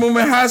 do you remember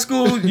in high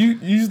school you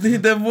used to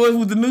hit that voice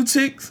with the new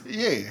chicks?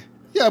 Yeah,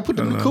 I put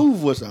the cool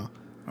voice on.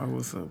 Oh,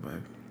 what's up, baby?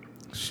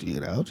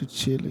 Shit, I was just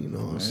chilling, you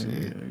know what I'm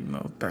saying? Yeah, you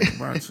know, think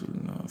about you,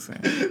 you know what I'm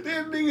saying?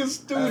 That nigga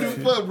stupid as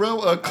fuck,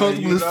 bro.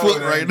 Uncomfortable as fuck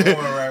right now.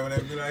 Right when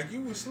they be like,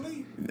 you was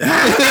asleep.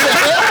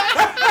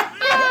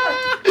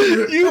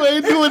 You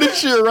ain't doing this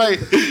shit right.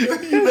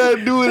 You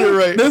not doing it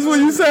right. That's what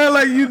you sound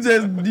like.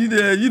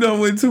 You done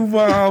went too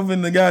far off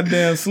in the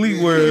goddamn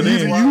sleep world.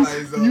 You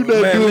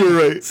not doing it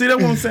right. See,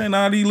 that's what I'm saying.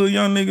 All these little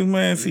young niggas,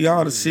 man, see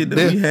all the shit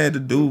that we had to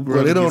do,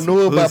 bro. They don't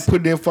know about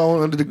putting their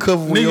phone under the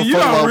cover when your phone. Nigga, you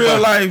don't real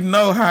life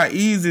know how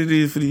easy it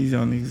is for these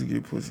young niggas to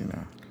get pussy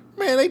now.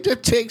 Man, they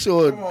just text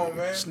or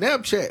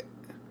Snapchat.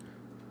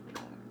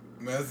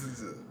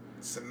 Messenger,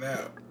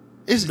 Snap.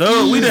 It's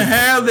we done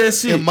have that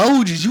shit.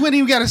 Emojis. You ain't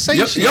even gotta say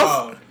shit.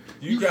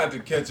 You got to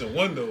catch a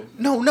window.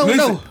 No.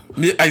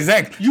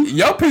 Exactly.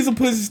 Your piece of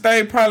pussy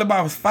stayed probably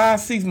about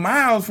 5-6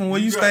 miles from where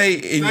you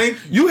stayed. And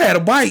you had a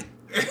bike.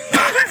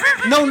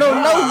 No.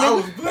 I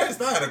was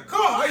blessed. I had a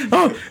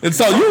car. And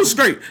so you was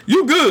straight.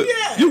 You good.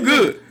 Yeah. You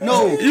good.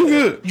 No. You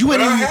good. You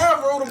ain't even. I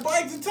have rode a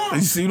bike to town.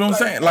 You see what I'm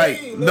saying? Like,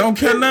 don't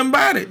care nothing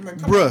about it.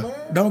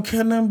 Bruh. Don't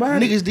care nothing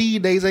about it. Niggas these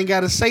days ain't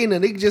gotta say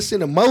nothing. They can just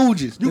send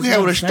emojis. You can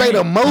have a straight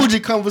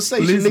emoji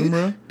conversation, listen, nigga.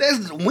 Bro.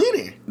 That's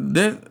winning.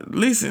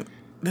 Listen,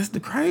 that's the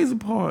crazy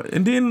part.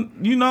 And then,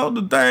 you know,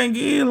 the thing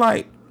is,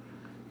 like,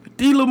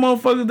 these little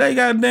motherfuckers, they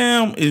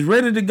goddamn is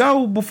ready to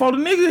go before the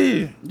nigga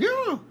here.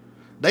 Yeah.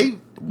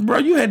 Bro,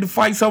 you had to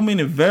fight so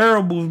many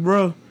variables,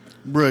 bro.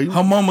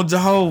 Her mama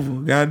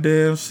Jehovah,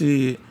 goddamn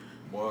shit.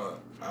 Boy,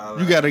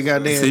 you gotta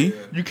goddamn. See?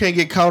 You can't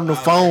get caught on the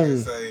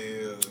phone.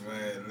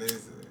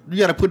 You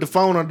gotta put the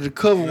phone under the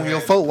cover when your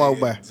folk walk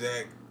by.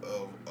 Jack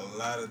a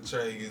lot of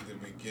triggers to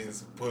be getting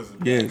some pussy.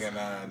 Yes.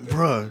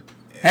 Bruh.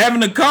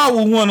 Having a car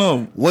with one of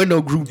them. Wasn't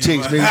no group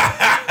text, nigga.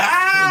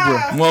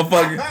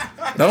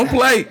 Motherfucker. Don't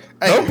play.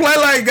 Don't play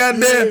like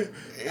goddamn.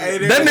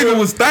 That nigga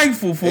was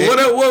thankful for what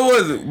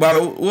was it?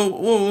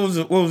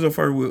 What was your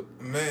first whip?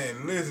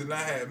 Man, listen, I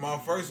had my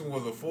first one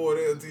was a Ford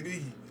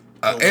LTD.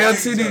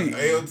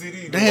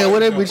 LTD. Damn, what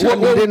that bitch? What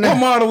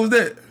model was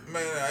that?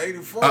 Man,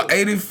 84.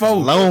 84.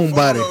 Long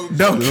body.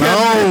 Don't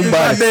long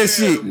body. That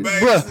shit.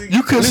 Bruh,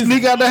 you couldn't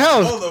sneak out the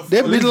house.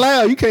 That bitch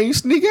loud. You can't even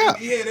sneak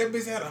out. Yeah, that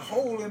bitch had a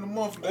hole in the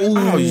motherfucker.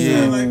 Oh,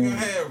 yeah. Like it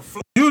had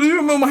you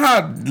remember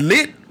how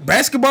lit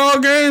basketball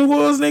games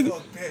was, nigga?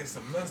 Fuck that. had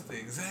semester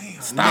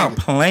exams. Stop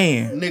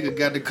playing. Nigga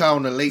got the call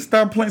in the late.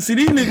 Stop playing. See,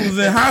 these niggas was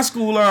in high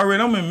school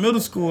already. I'm in middle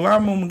school. I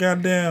remember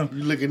goddamn.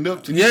 You looking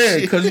up to Yeah,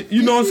 this because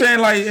you know what I'm saying?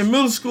 Like in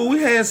middle school,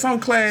 we had some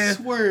class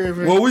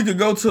Swerving. where we could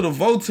go to the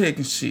Votech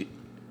and shit.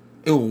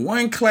 It was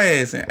one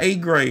class in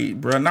 8th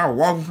grade, bro. And I was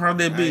walking across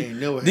that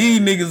bitch. These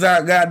niggas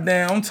out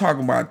goddamn, I'm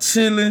talking about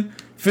chilling,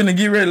 finna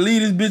get ready to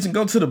leave this bitch and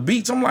go to the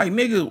beach. I'm like,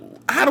 nigga,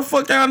 how the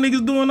fuck y'all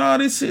niggas doing all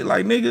this shit?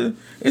 Like, nigga,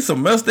 it's a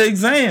semester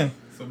exam.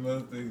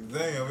 Semester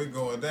exam, we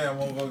going down.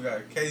 Motherfucker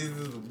got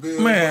cases of bills.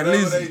 Man,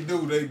 whatever listen,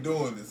 they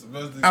doing it.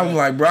 Semester I was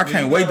like, bro, I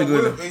can't wait to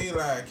go to.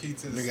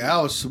 Nigga,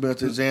 our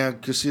semester exam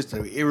consisted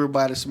of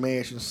everybody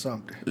smashing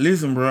something.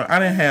 Listen, bro, I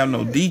didn't have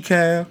no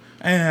decal.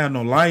 I didn't have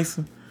no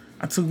license.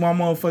 I took my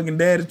motherfucking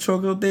daddy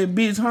truck up that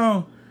bitch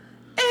home.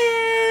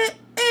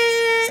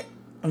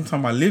 I'm talking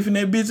about lifting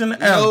that bitch in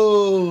the air.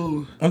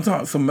 Oh. I'm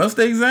talking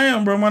semester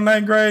exam, bro. My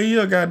 9th grade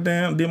year,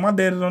 goddamn. Then my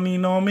daddy don't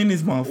even know I'm in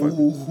this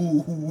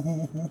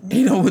motherfucker.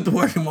 He know what to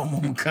work in my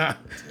mama car.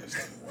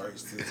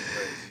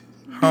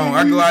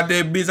 I go out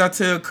there, bitch. I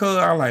tell cuz,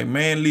 I like,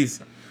 man,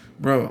 listen,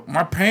 bro.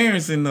 My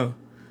parents in there.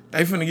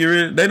 They finna get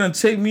rid of. They done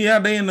check me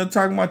out. They in there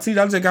talking my teeth.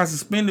 I just got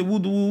suspended.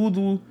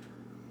 Woo-doo.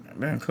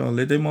 Man, cuz,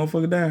 let that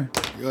motherfucker die.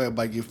 Yo,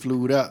 everybody get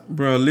flued out.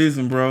 Bro,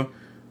 listen, bro.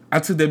 I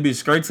took that bitch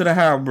straight to the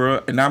house,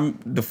 bro. And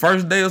the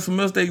first day of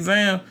semester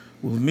exam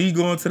was me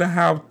going to the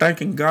house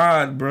thanking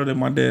God, bro, that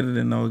my daddy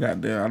didn't know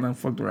got there. I done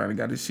fucked around and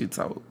got this shit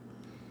told.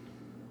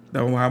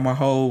 That was how my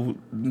whole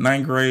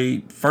 9th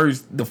grade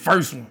the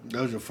first one.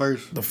 That was your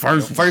first? The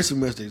first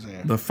semester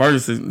exam. The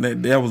first,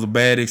 that was a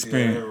bad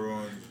experience.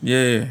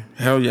 Yeah,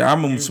 hell yeah. I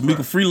remember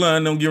Shamika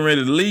Freeline them getting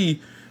ready to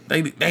leave.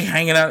 They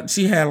hanging out.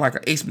 She had like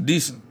an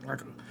expedition,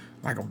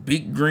 like a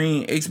big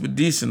green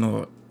expedition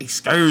or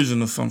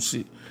excursion or some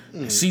shit.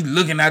 And she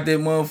looking at that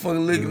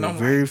motherfucker looking. I'm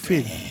very like,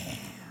 fit.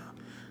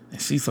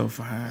 And she so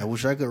fine. I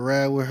wish I could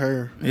ride with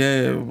her.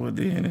 Yeah, but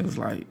then it was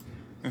like,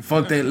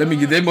 fuck that. Let me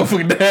get that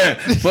motherfucker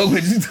down. Fuck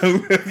what you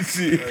talking about.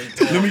 Shit.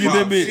 Let me get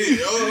that bitch.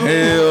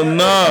 Hell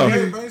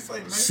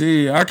no.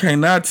 Shit, I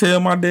cannot tell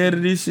my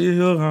daddy this shit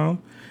here, huh?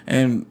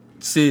 And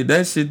shit,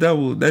 that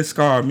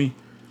scarred me.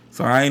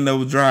 So I ain't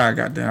never drive,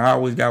 goddamn. I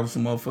always got with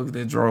some motherfuckers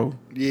that drove.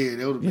 Yeah,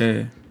 that was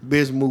the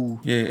best move.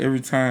 Yeah,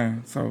 every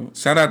time. So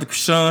shout out to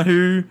Krishan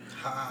here.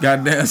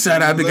 Goddamn,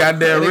 shout out to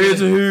goddamn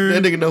Reggie here.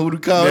 That nigga know who to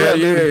call. Yeah.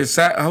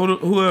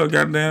 Who else?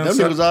 Goddamn. Them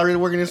niggas already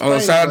working in Spain.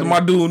 Shout out to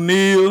my dude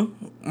Neil.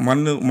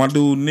 My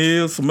dude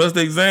Neil, semester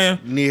exam.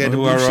 Neil had the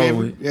blue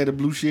Chevy. He had the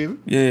blue Chevy.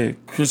 Yeah,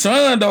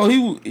 Krishan though,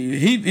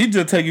 he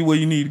just take you where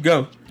you need to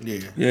go.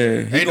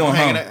 Yeah. He going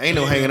home. Ain't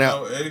no hanging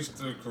out. No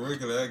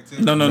extracurricular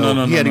activity.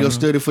 No. He had to go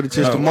study for the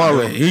test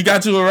tomorrow. He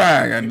got you a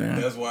ride,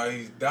 goddamn. That's why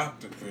he's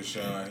Dr.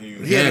 Krishan.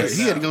 He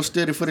had to go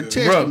study for the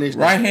test.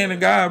 Bro, right-handed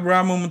guy, bro.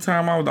 I remember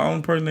time I was the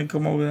only person that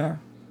come over there.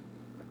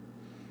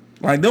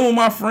 Like, them were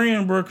my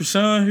friend, bro.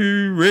 Krishan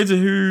here, Reggie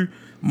here,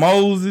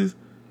 Moses.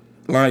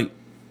 Like,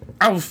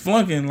 I was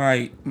flunking,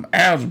 like,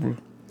 algebra.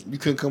 You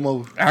couldn't come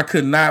over. I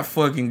could not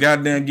fucking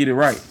goddamn get it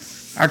right.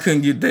 I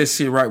couldn't get that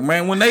shit right.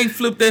 Man, when they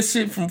flip that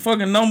shit from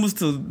fucking numbers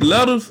to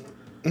letters,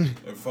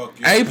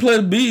 A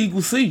plus B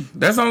equals C.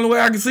 That's the only way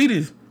I can see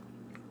this.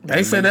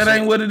 They say that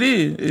ain't what it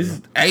is.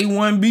 It's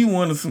A1,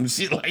 B1 or some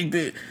shit like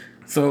that.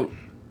 So,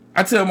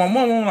 I tell my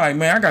mom, I'm like,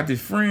 man, I got this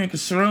friend,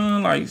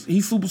 Krishan, like,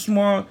 he's super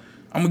smart.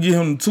 I'm gonna get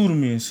him to tutor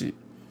me and shit.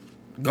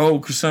 Go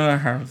to Krishan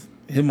house.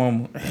 His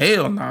mama,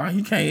 hell nah,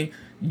 he can't.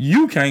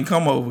 You can't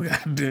come over,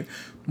 goddamn.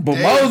 But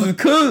Moses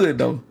could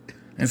though.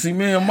 And see,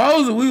 me and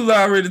Moses, we was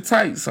already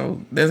tight,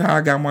 so that's how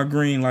I got my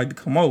green light to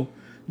come over.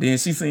 Then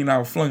she seen I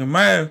was flunking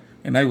math,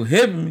 and they was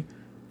helping me.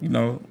 You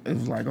know, it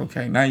was like,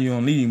 okay, now you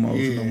don't need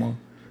Moses no more.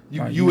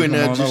 Like, you in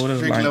there just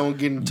strictly on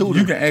getting tutored.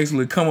 You can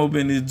actually come up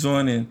in this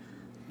joint and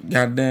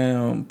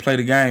goddamn play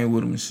the game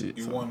with them and shit.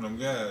 You one of them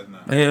guys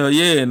now. Hell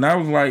yeah, and I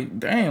was like,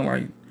 damn,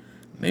 like,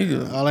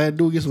 nigga. All I had to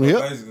do was get some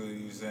help. Basically,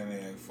 you saying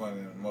they ain't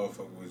funny and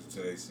motherfucker with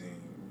you till they see you.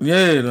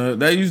 Yeah,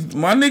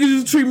 my niggas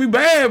used to treat me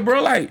bad,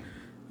 bro. Like,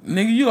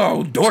 nigga, you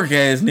all dork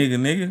ass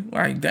nigga.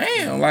 Like,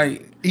 damn,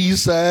 like.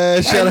 Eastside,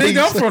 like,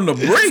 nigga, I'm from the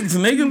bricks,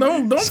 nigga.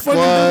 Don't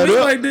fucking do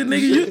me like that,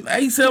 nigga. You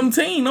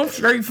 817, I'm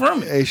straight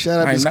from it. Hey,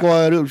 shout out to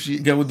Squad Up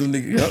shit. Get with them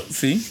niggas. Yep,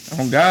 see,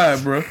 on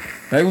God, bro.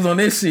 They was on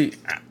that shit.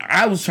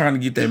 I was trying to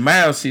get that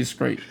mile shit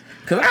straight.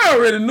 Cause I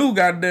already knew,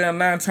 goddamn,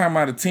 9 times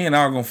out of 10,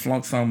 I was gonna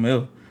flunk something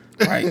else.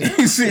 Like,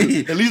 see,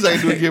 at least I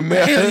can do it get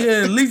mad.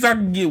 Yeah, at least I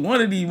can get one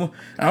of these.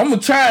 I'm gonna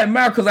try it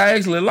now because I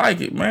actually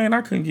like it. Man,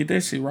 I couldn't get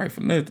that shit right for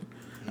nothing.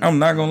 I'm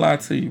not gonna lie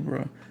to you,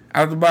 bro.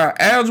 After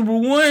about Algebra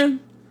 1,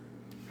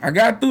 I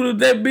got through to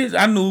that bitch.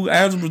 I knew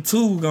Algebra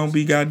 2 was gonna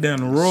be goddamn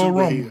the Royal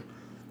Rumble.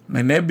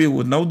 Man, that bitch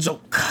was no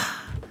joke.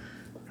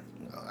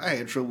 I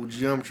had trouble with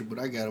geometry, but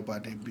I got up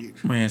out that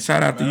bitch. Man,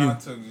 shout out to you. I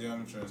took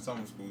geometry in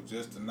summer school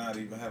just to not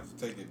even have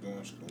to take it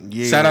during school.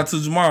 Yeah. Shout out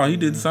to Jamal. He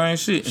did the same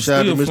shit.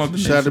 Shout out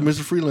to Mr.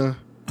 Freeland.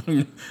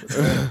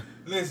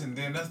 Listen,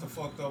 then that's the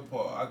fucked up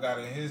part. I got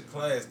in his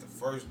class the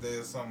first day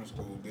of summer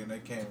school. Then they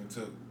came and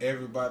took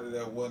everybody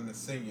that wasn't a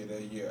senior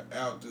that year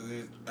out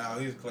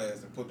his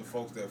class and put the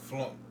folks that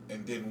flunked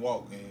and didn't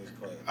walk in his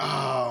class.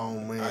 Oh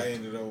man! I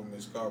ended up with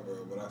Miss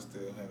Scarborough, but I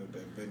still handled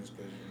that business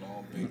because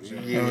I'm big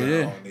jump.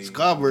 Yeah.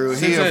 Scarborough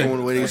here from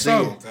the way they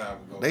say it.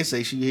 They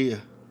say she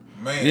here.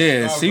 Man,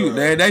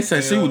 yeah, they say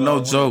she was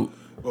no joke.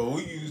 But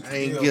we used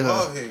to get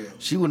her.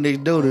 She was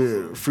next door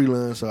to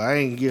Freelance, so I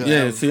ain't get her.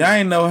 Yeah, see, I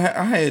ain't know.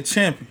 I had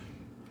Champion.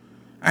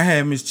 I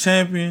had Miss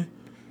Champion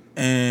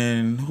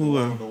and who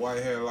else? The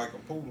white hair like a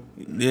poodle.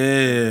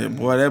 Yeah,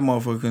 boy, that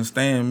motherfucker couldn't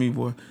stand me,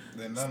 boy.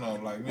 Then none of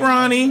them like me.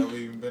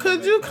 Ronnie,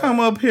 could you come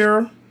up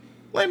here?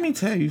 Let me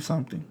tell you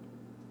something.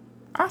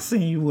 I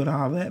seen you with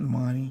all that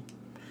money.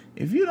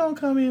 If you don't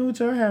come in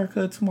with your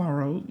haircut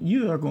tomorrow,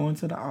 you are going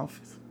to the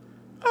office.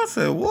 I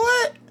said,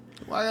 what?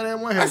 Why I got that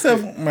one haircut? I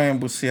said, man,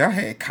 but see, I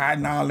had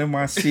cotton all in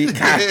my shit.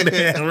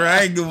 Goddamn, right?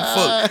 I ain't give a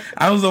fuck.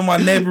 I was on my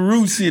Nappy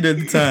Root shit at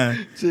the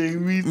time.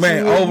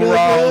 Man,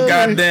 overall,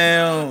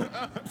 goddamn,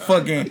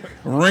 fucking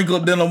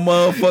wrinkled in a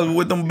motherfucker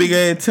with them big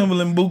ass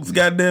Timberland boots,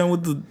 goddamn,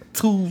 with the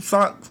tube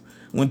socks.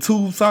 When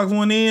tube socks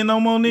went in, no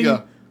more,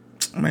 nigga.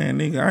 Yeah. Man,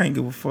 nigga, I ain't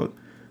give a fuck.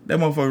 That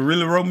motherfucker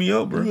really wrote me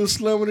up, bro. You was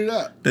slumming it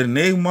up. The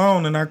next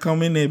morning, I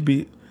come in that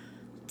bitch.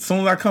 As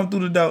soon as I come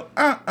through the door,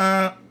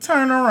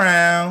 turn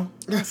around.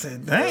 I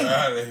said, damn. Get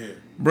out of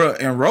here. Bro,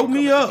 and wrote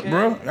me up,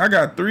 bro. I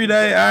got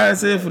 3-day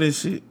ISL for this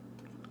shit.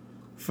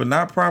 For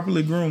not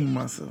properly grooming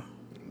myself.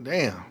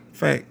 Damn.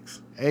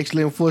 Facts.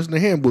 Actually enforcing the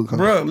handbook, huh?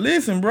 Bro,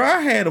 listen, bro.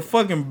 I had a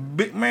fucking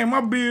big, man,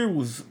 my beard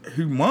was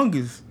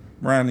humongous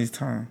around this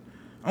time.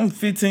 I'm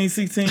 15,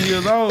 16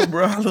 years old,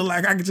 bro. I look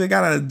like I just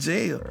got out of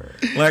jail.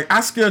 Like,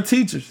 I scare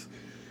teachers.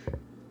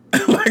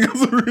 Like,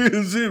 that's a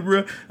real shit,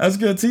 bro. I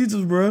scare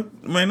teachers, bro.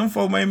 Man, them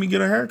folk made me get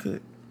a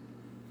haircut.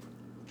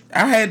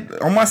 I had,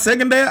 on my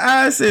second day of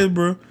ISL,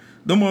 bro,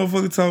 them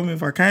motherfucker told me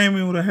if I came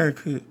in with a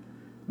haircut.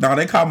 No,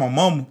 they called my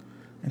mama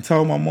and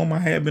told my mama I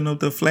had been up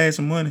there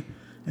flashing money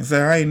and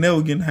said I ain't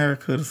never getting a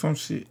haircut or some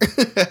shit.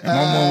 And my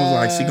mom was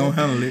like, she gonna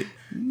handle it.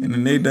 And the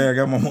next day I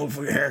got my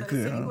motherfucking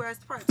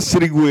haircut.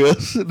 City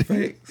Wells.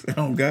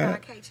 Oh,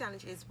 God. 5K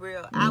challenge is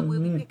real. I will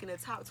be picking the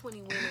top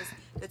 20 winners.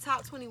 The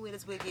top 20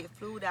 winners will get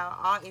flued out.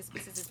 All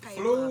expenses is paid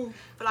for.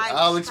 Flights,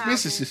 all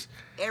expenses.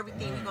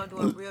 Everything. We're going to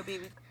do a real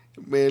big.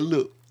 Man,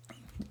 look.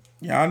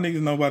 Y'all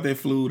niggas know about that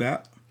flued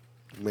out.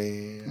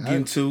 Man.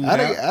 Getting too I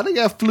done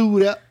got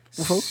flued out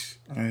before.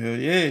 Hell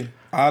yeah.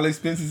 All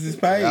expenses is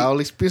paid. All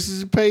expenses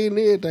is paid and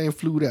everything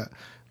flued out.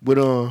 But,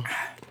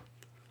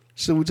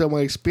 so we talking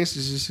about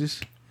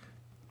expenses.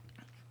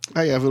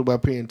 How y'all feel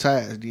about paying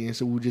tithes then?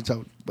 So we just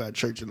talk about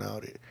church and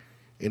all that.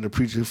 And the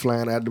preacher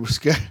flying out the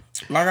sky.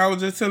 Like I was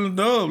just telling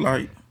Dub,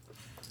 like,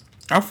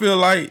 I feel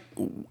like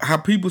how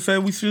people say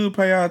we should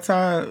pay our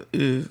tithes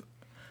is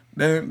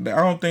that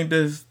I don't think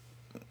that's,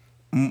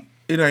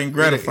 it ain't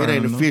gratifying. It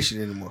ain't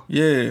efficient anymore.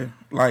 Yeah.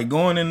 Like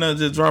going in there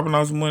just dropping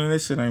off some money, that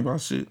shit ain't about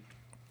shit.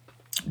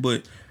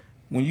 But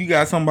when you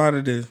got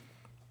somebody that's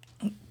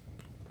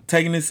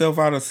taking himself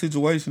out of a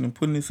situation and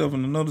putting himself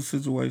in another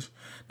situation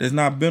that's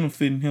not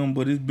benefiting him,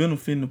 but it's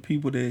benefiting the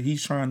people that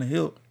he's trying to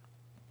help,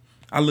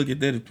 I look at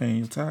that as paying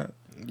your tithe.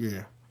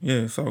 Yeah.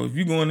 Yeah, so if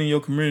you going in your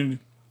community,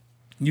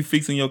 you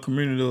fixing your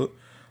community up,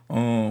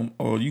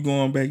 or you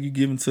going back, you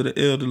giving to the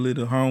elderly,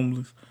 the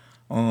homeless,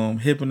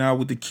 helping out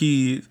with the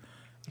kids.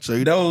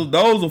 So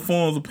those are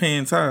forms of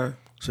paying tithe.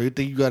 So you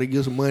think you got to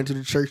give some money to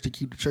the church to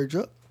keep the church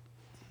up?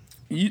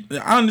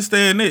 I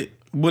understand that,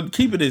 but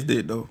keep it as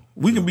that though.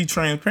 We can be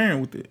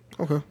transparent with it.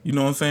 Okay. You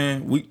know what I'm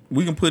saying?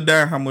 We can put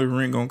down how much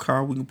rent gonna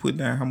cost. We can put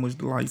down how much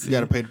the lights. You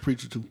gotta pay the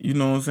preacher too. You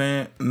know what I'm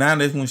saying? Now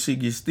that's when shit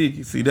gets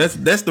sticky. See, that's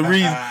the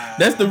reason.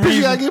 That's the reason.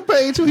 You gotta get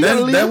paid too.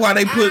 That's why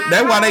they put.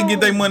 That's why they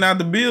get their money out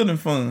the building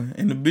fund.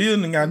 And the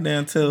building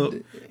goddamn tell.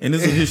 And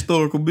it's a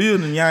historical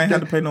building. Y'all ain't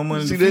have to pay no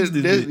money to fix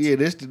this bitch. Yeah,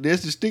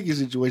 that's the sticky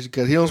situation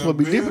because he don't supposed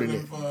to be dipping in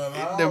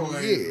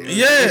it.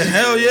 Yeah,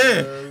 hell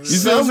yeah. You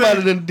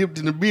Somebody done dipped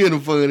in the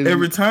building fund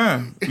every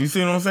time. You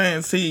see what I'm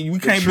saying? See, we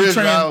can't be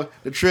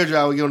the treasurer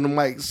always get on the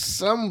mic.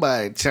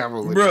 Somebody tell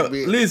me what. Bro,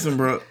 listen,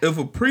 bro. If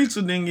a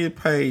preacher didn't get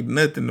paid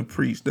nothing to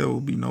preach, there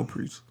would be no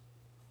preacher.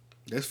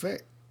 That's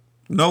fact.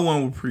 No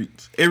one would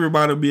preach.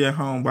 Everybody would be at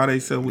home by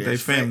themselves with their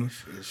family.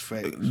 That's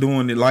fact.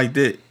 Doing it like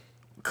that.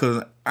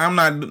 Cause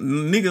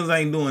niggas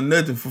ain't doing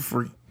nothing for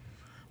free.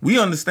 We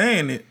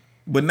understand it,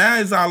 but now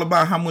it's all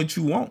about how much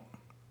you want.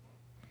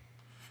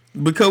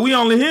 Because we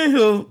only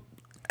here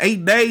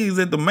 8 days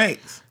at the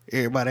max.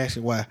 Everybody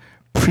asking why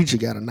preacher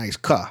got a nice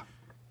car.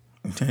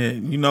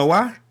 You know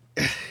why?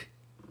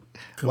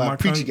 Why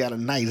preacher got a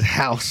nice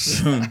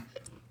house.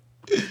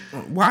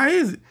 Why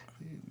is it?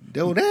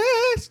 Don't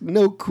ask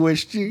no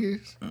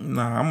questions.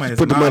 Nah, I'm asking.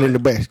 Put the money in the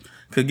basket.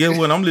 Cause guess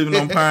what? I'm living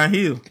on Pine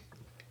Hill.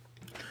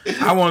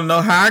 I want to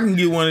know how I can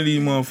get one of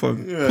these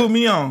motherfuckers. Yeah. Put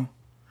me on.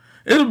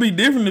 It'll be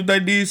different if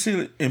they did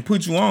shit and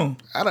put you on.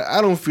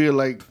 I don't feel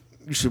like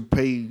you should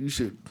pay. You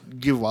should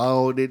give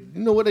all that.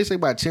 You know what they say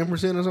about 10% or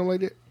something like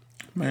that?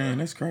 Man,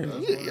 that's crazy.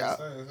 Yeah,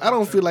 I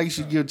don't feel like you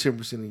should give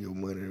 10% of your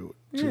money to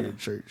the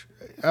church.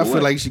 I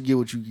feel like you should give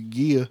what you can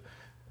give.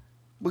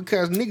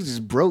 Because niggas is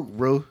broke,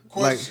 bro.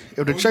 Like,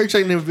 if the church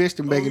ain't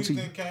investing back into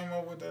you. Who came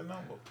up with that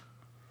number?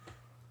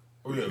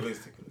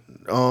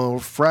 Realistically.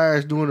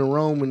 Friars during the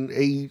Roman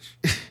age.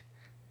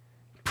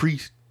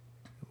 Priests.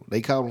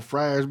 They called them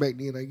friars back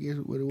then, I guess,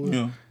 what it was.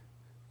 Yeah.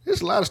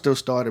 There's a lot of stuff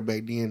started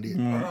back then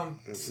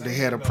that they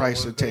had a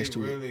price attached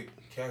to it. Really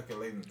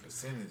calculating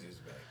percentages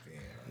back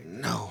then?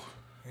 Like, no.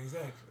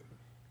 Exactly.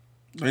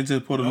 They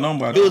just put a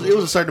number out. It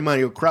was a certain amount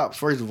of your crops,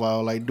 first of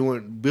all, like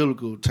during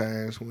biblical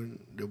times when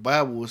the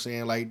Bible was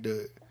saying like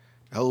the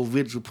whole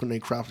village was putting their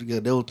crops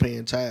together. They was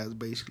paying tithes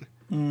basically.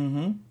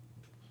 Mm-hmm.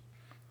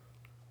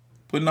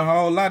 Putting a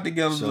whole lot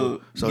together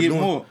to get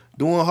more.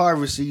 During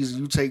harvest season,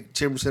 you take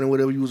 10% of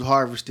whatever you was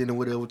harvesting or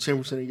whatever,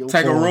 10% of your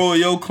take corn. A row of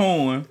your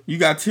corn. You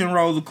got 10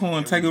 rows of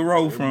corn. Take a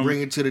row from.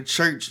 Bring it to the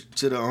church,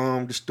 to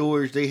the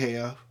storage they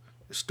have.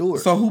 The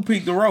storage. So who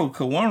picked the row?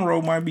 Cause one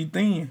row might be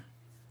thin.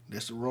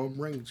 That's the row I'm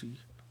bringing to you.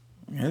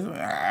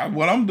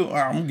 What I'm doing,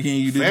 I'm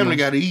getting you this. Family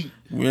got to eat.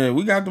 Yeah,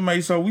 we got to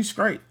make sure we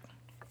straight.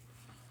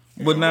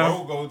 But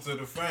now, go to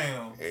the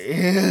fam.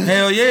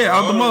 Hell yeah,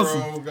 out the muscle.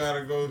 Road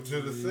gotta go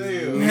to the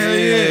sale. Hell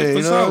yeah,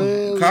 for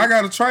sure. Cause I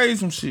gotta trade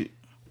some shit.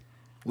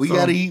 We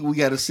gotta eat. We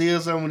gotta sell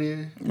some of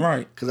it.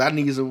 Right. Cause I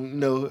need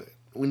some.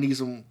 We need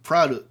some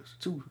products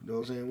too. You know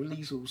what I'm saying? We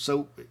need some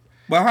soap.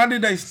 But how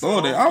did they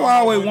store it? I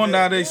always wonder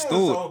how they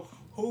store it. So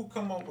who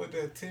come up with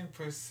that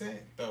 10%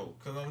 though?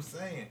 Cause I'm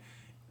saying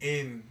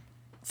in.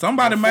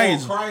 Somebody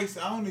made Christ,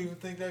 I don't even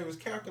think they was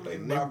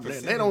calculating by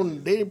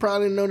percentage. They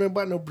probably didn't know nothing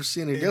about no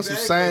percentage. That's some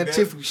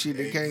scientific shit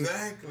that came.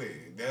 Exactly.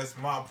 That's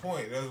my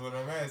point. That's what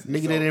I'm asking.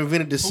 Nigga that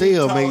invented the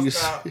cell, man.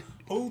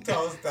 Who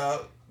tossed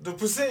out the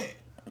percent?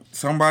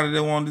 Somebody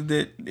that wanted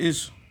that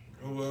issue.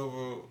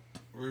 Whoever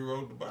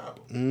rewrote the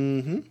Bible.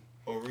 Mm-hmm.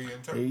 Or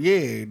reinterpreted.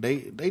 Yeah,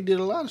 they did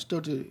a lot of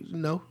stuff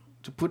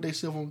to put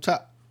themselves on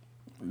top.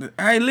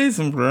 Hey,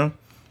 listen, bro.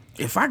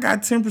 If I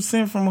got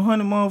 10% from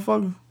 100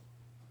 motherfuckers.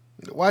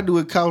 Why do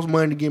it cost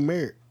money to get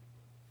married?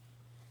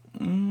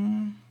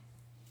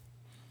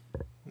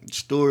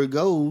 Story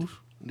goes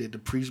that the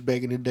priests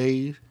back in the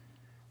days,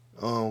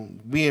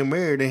 being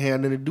married, they had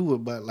nothing to do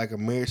with about like a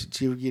marriage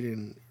certificate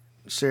and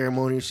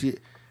ceremony and shit.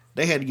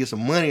 They had to get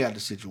some money out of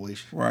the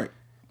situation. Right.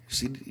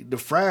 See, the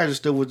friars and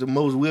stuff was the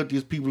most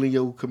wealthiest people in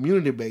your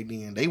community back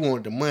then. They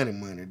wanted the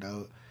money,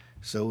 dog.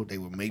 So they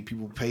would make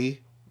people pay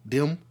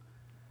them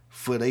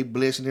for their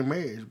blessing in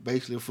marriage,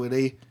 basically for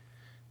they,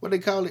 what they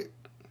call it,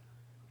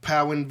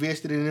 power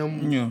invested in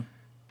them. Yeah.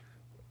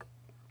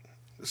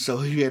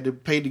 So you had to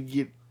pay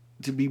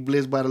to be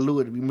blessed by the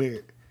Lord to be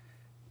married.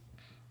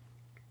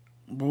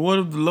 But what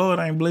if the Lord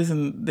ain't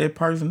blessing that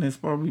person that's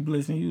supposed to be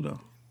blessing you though?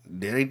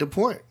 That ain't the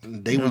point.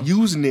 They were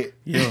using it.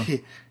 Yeah.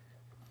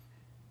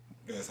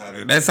 That's how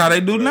they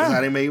do now. That's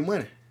how they made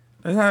money.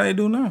 That's how they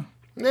do now.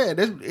 Yeah,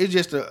 it's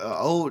just a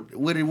old,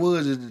 what it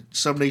was is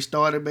something they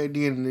started back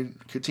then and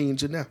it continued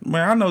to now.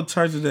 Man, I know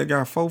churches that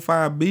got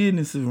 4-5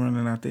 businesses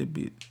running out that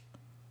bitch.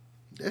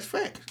 That's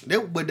facts.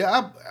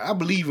 I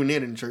believe in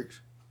that in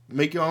church.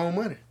 Make your own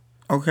money.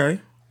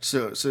 Okay.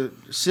 So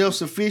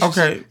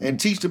self-sufficiency and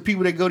teach the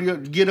people that go to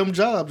get them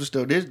jobs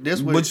and stuff.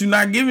 That's what. But you're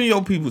not giving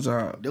your people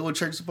jobs. That's what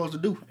church is supposed to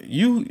do.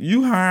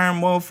 You hiring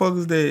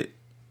motherfuckers that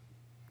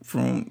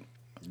from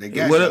they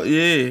got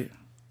yeah.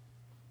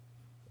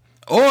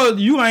 Or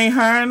you ain't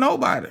hiring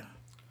nobody.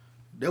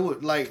 That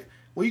would like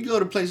when you go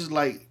to places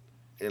like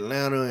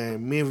Atlanta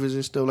and Memphis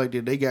and stuff like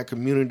that. They got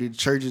community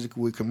churches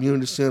with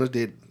community centers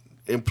that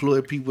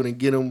employ people and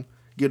get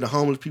the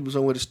homeless people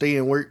somewhere to stay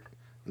and work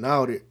and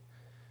all that.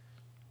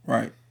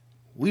 Right.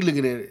 We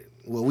looking at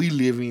what we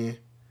live in.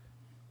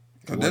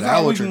 What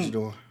our church is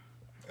doing.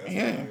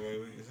 Yeah.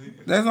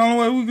 That's the only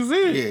way we can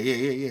see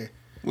it. Yeah.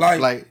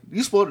 Like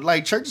you supposed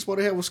church is supposed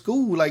to have a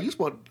school. Like you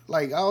supposed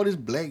all this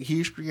black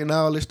history and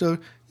all this stuff.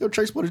 Your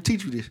church supposed to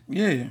teach you this.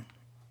 Yeah.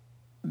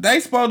 They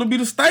supposed to be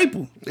the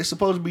staple. It's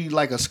supposed to be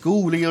like a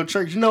school in your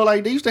church. You know,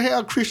 like they used to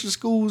have Christian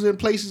schools and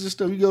places and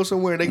stuff. You go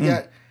somewhere and they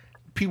got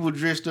people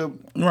dressed up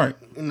right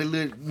in the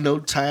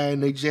little tie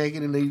and their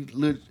jacket and they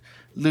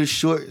little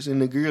shorts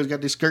and the girls got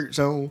their skirts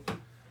on.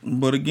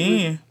 But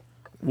again,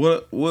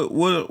 what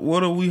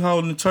are we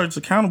holding the church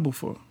accountable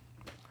for?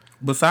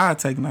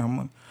 Besides taking our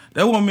money.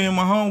 That's what me and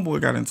my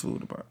homeboy got into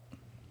it about.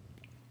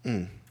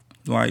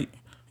 Like,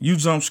 you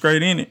jump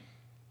straight in it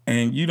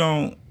and you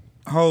don't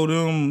hold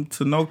them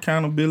to no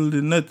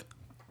accountability, nothing.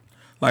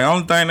 Like,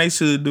 only thing they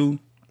should do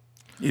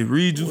is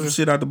read you some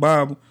shit out the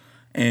Bible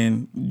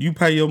and you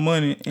pay your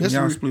money and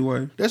y'all split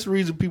ways. That's the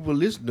reason people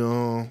listen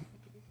to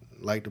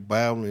like the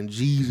Bible and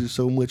Jesus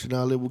so much and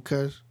all that,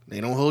 because they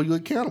don't hold you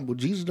accountable.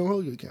 Jesus don't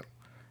hold you accountable.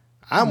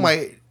 I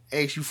might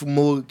ask you for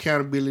more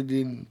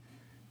accountability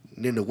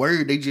than the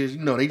word. They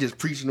just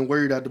preaching the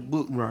word out the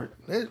book. Right.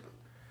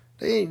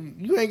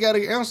 You ain't got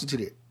an answer to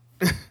that.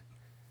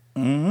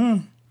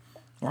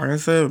 Like I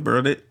said,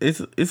 bro, it's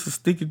a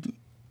sticky.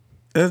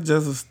 That's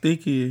just a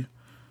sticky.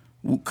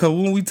 Because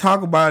when we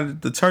talk about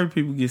it, the church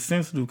people get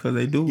sensitive because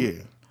they do.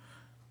 Yeah.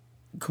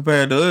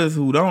 compared to us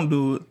who don't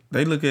do it,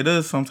 they look at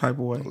us some type of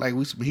way. Like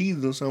we some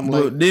heathens or something.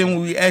 But like then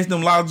when we ask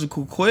them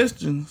logical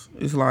questions,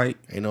 it's like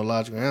ain't no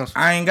logical answer.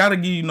 I ain't gotta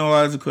give you no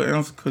logical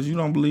answer because you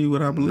don't believe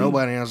what I believe.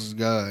 Nobody answers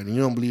God, and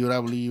you don't believe what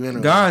I believe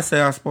in. God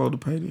say I'm supposed to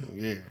pay them.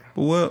 Yeah.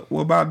 But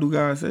what about do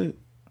God say?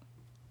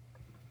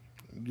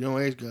 You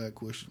don't ask God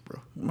questions, bro.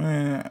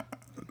 Man,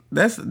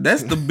 that's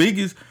the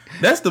biggest.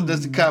 That's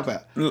the cop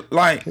out.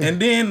 Like, and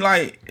then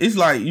like it's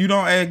like you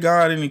don't ask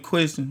God any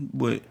questions,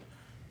 but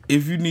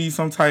if you need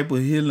some type of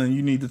healing,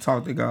 you need to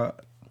talk to God.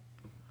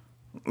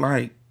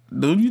 Like,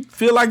 do you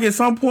feel like at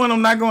some point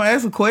I'm not gonna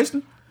ask a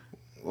question?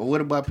 Well,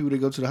 what about people that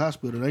go to the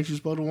hospital? Ain't you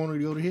supposed to want to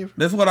go to heaven?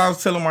 That's what I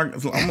was telling my.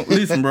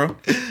 Listen, bro.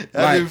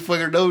 I didn't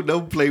fucking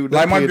don't play with.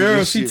 Like my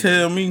girl, she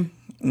tell me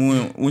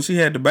when she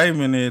had the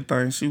baby and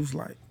everything, she was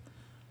like,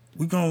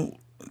 we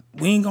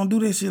ain't gonna do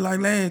that shit like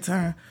last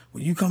time.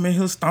 When you come in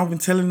here stomping,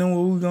 telling them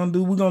what we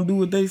gonna do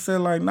what they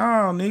said. Like,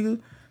 nah, nigga.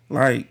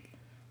 Like,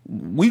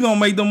 we gonna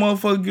make them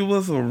motherfuckers give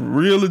us a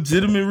real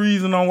legitimate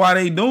reason on why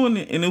they doing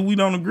it. And if we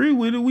don't agree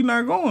with it, we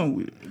not going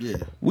with it. Yeah.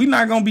 We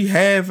not gonna be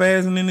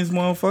half-assing in this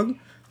motherfucker.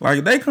 Like,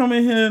 if they come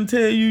in here and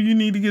tell you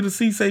need to get a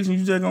C-section,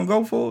 you just gonna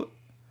go for it?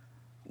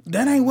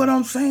 That ain't what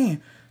I'm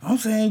saying. I'm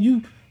saying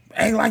you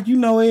act like you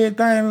know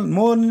everything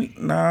more than...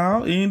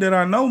 No, it ain't that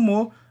I know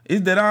more.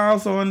 It's that I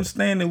also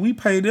understand that we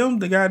pay them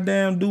to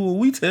goddamn do what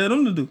we tell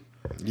them to do.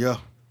 Yeah.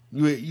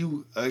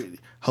 You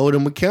hold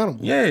them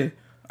accountable. Yeah.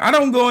 I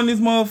don't go in this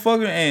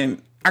motherfucker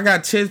and I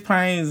got chest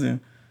pains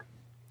and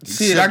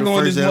shit. I go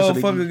in this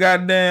motherfucker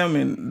goddamn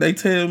and they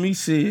tell me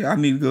shit. I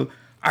need to go.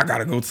 I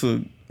gotta go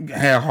to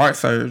have heart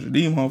surgery.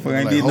 These motherfuckers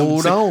ain't getting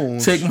no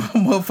check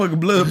my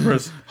motherfucking blood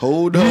pressure.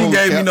 Hold on. You ain't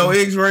gave me no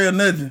X-ray or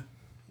nothing.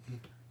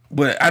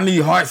 But I need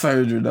heart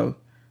surgery though.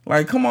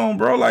 Like, come on,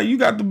 bro. Like, you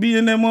got to be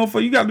in that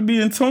motherfucker. You got to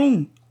be in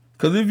tune.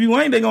 Cause if you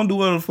ain't, they gonna do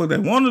whatever the fuck they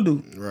want to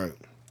do. Right.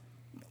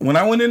 When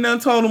I went in there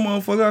and told them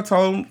motherfucker, I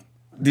told them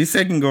this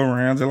second go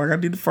around, just like I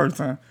did the first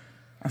time.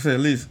 I said,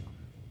 listen,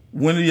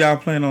 when do y'all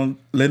plan on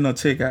letting her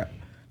check out?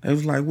 They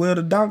was like, well,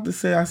 the doctor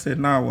said. I said,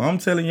 nah, well, I'm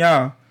telling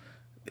y'all,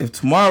 if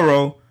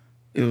tomorrow,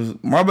 it was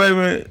my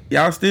baby,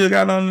 y'all still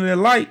got under that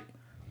light,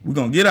 we're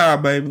going to get our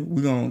baby,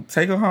 we're going to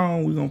take her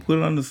home, we're going to put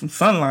her under some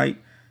sunlight,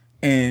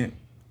 and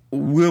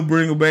we'll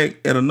bring her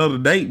back at another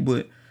date.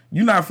 But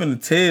you're not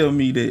finna tell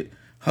me that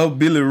her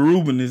Billy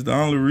Rubin is the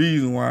only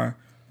reason why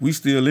we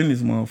still in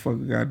this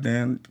motherfucker,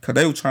 goddamn. Because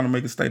they were trying to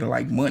make it stay to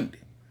like Monday.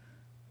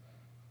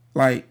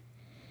 Like,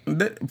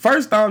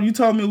 first off, you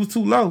told me it was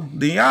too low.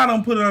 Then y'all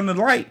done put it on the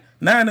light.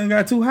 Now it done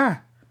got too high.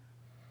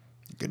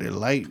 Get it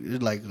light.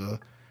 It's like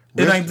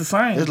it ain't the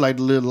same. It's like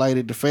the little light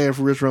at the fast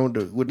food restaurant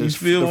with the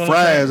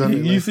fries on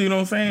it. You see what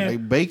I'm saying? They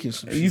baking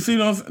some shit. You see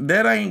what I'm saying?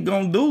 That ain't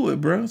gonna do it,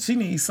 bro. She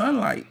needs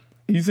sunlight.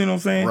 You see what I'm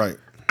saying? Right.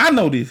 I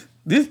know this.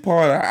 This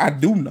part I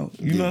do know.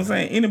 You know what I'm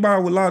saying?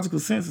 Anybody with logical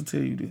sense will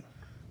tell you this.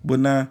 But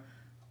now,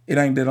 it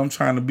ain't that I'm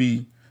trying to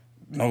be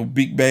no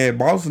big bad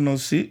boss or no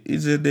shit.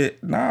 It's just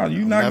that, nah,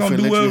 you not gonna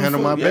do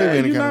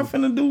whatever you're not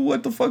finna do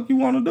what the fuck you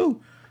wanna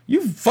do.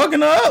 You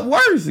fucking her up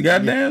worse,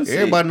 goddamn shit.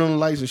 Everybody know the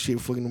lights and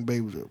shit fucking them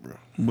babies up, bro.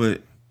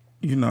 But,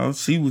 you know,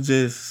 she was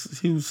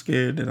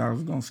scared that I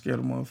was gonna scare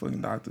the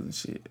motherfucking doctors and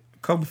shit. A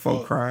couple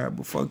folk cried,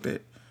 but fuck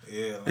that.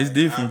 Yeah, like, it's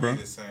different, I bro.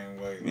 The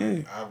same way. Like,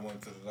 yeah. I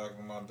went to the doctor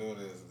with my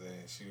daughter yesterday,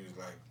 and she was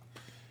like,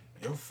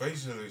 "Your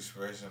facial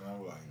expression."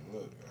 I'm like,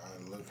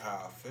 "Look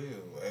how I feel."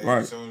 And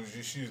right. So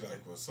she was like,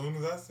 "Well, as soon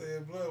as I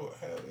said blood,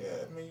 hell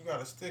yeah, I mean you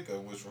got a sticker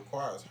which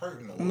requires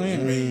hurting her. Which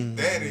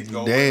means daddy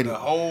go in a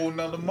whole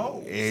nother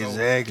mode."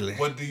 Exactly. So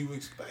what do you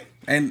expect?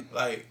 And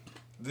like,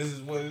 this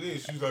is what it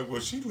is. She's like, "Well,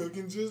 she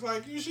looking just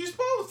like you. She's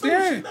supposed to."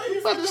 Yeah. She know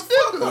you about to stick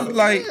her.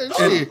 Like, all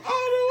the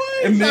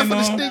way. And then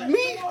not stick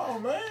me.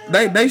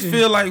 They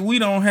feel like we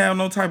don't have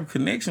no type of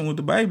connection with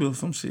the baby or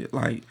some shit.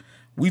 Like,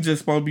 we just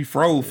supposed to be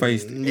fro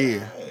faced.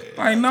 Yeah.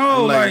 Like,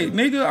 no, like,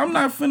 nigga, I'm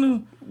not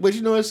finna. But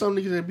you know, there's some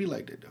niggas that be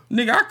like that though.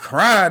 Nigga, I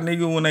cried,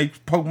 nigga, when they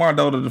poked my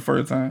daughter the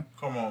first time.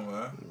 Come on,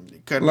 man.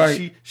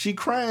 Like, she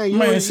crying.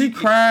 Man, she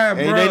cried,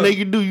 bro. And they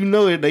nigga do, you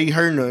know it. They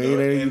hurting her.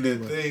 And the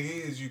thing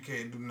is, you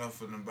can't do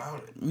nothing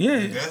about it.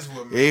 Yeah. That's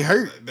what makes it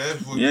hurt.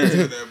 That's what gets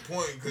to that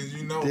point, because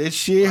you know that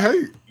shit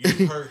hurt.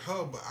 You hurt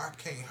her, but I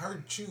can't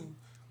hurt you,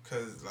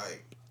 because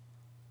like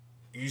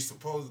you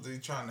supposedly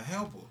trying to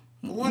help her.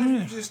 But what if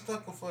you just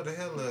stuck her for the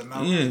hell of it?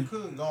 Now really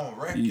could go and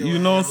wreck your You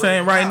know what I'm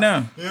saying right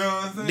now. You know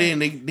what I'm saying?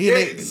 Then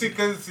they see,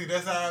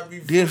 that's how I be.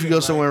 Then if you go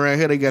somewhere around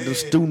here, they got the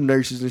student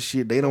nurses and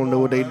shit. They don't know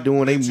what they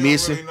doing. They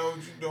missing.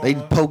 They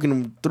poking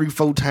them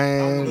 3-4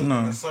 times. I'm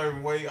looking a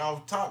certain way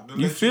off top. To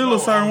you let feel you know a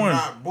certain way. I'm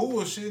not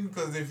bullshitting,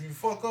 because if you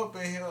fuck up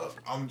in here,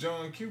 I'm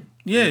John Q.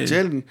 Yeah. I'm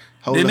telling you,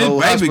 hold then the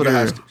whole hospital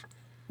hostage.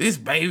 This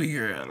baby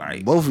girl,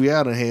 like, both of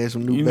y'all done had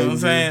some new babies. You know what I'm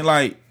saying?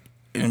 Like,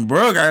 and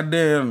bro,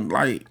 goddamn,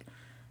 like,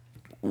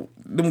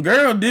 them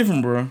girls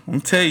different, bro.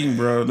 I'm telling you,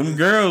 bro. Them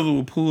girls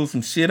will pull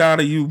some shit out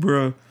of you,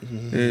 bro,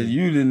 that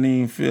you didn't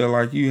even feel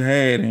like you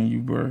had in you,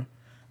 bro.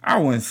 I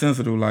wasn't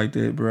sensitive like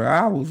that, bro.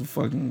 I was a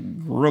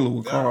fucking gorilla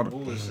with Carter.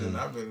 Bullshit.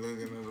 I've been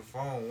looking at the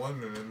phone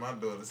wondering if my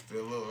daughter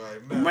still look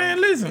right now. Man,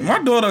 listen,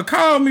 my daughter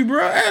called me,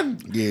 bro.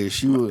 Yeah,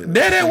 she would.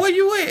 Daddy, where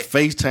you at?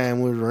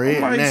 FaceTime with her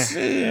I'm like, now.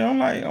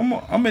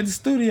 shit. I'm at the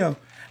studio.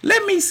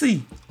 Let me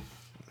see.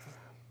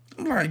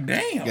 I'm like,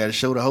 damn. Gotta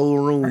show the whole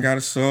room. I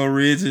gotta show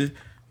Reggie.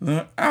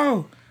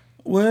 Oh,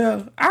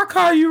 well, I'll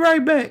call you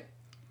right back.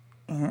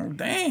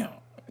 Damn.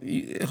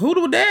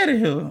 Who the daddy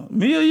here?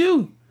 Me or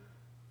you?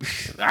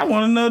 I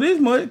want to know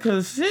this much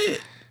because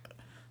shit.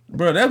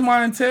 Bro, that's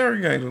my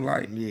interrogator.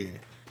 Like, yeah.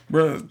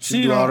 Bro,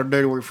 she do all the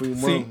dirty work for your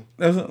mom.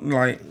 That's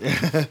like,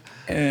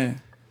 and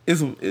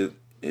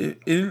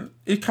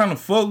it kind of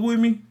fucked with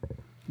me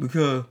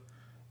because,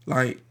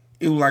 like,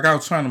 it was like I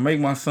was trying to make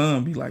my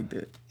son be like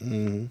that.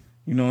 Mm-hmm.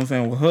 You know what I'm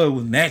saying? With her, it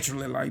was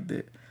naturally like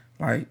that.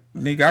 Like,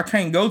 nigga, I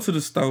can't go to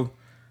the store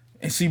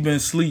and she been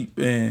asleep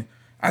and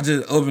I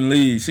just up and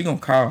leave. She gonna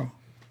call.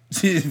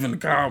 She's gonna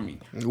call me.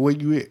 Where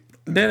you at?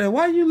 Daddy,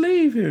 why you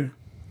leave here?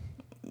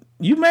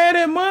 You mad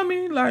at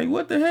mommy? Like,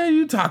 what the hell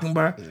you talking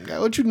about?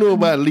 What you know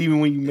about leaving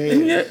when you mad?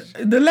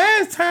 Yeah, the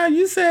last time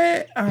you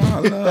said,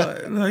 oh,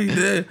 Lord,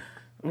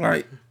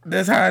 like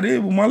that's how it is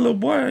with my little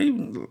boy.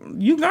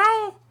 You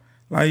gone?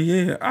 Like,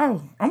 yeah,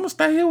 oh, I'm going to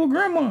stay here with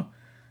grandma.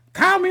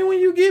 Call me when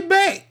you get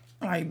back.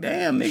 Like,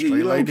 damn,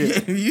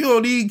 nigga, you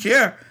don't even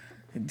care.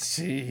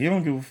 Shit, he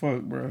don't give a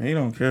fuck, bro. He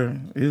don't care.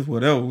 It's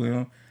whatever with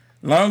him.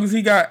 As long as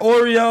he got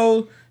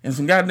Oreos and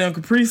some goddamn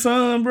Capri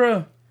Sun,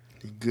 bro.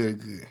 He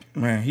good.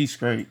 Man, he's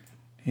straight.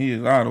 He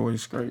is all the way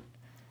straight.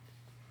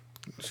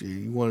 Shit,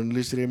 you want to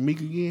listen to that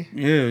Meek again?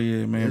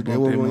 Yeah, man. Is that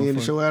what we're going to end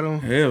the show out on?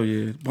 Hell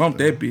yeah. Bump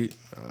that bitch.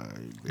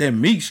 That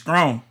Meek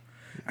strong.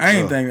 I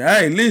ain't thinking,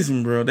 hey,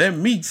 listen, bro. That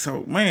Meek,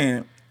 so,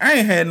 man, I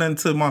ain't had nothing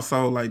to my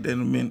soul like that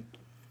in a minute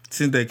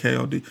since that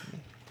KOD.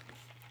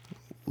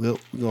 Well,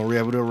 we're going to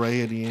wrap it up right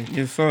here then.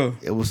 Yes, sir.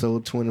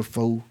 Episode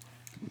 24,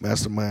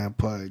 Mastermind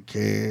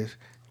Podcast.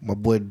 My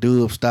boy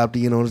Dub stopped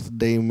in on us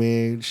today,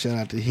 man. Shout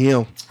out to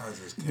him. I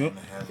just couldn't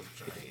have it.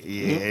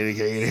 Yeah,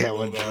 they have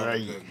a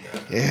drink.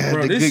 Yeah,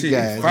 bro, the this good shit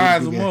guys. fire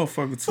as a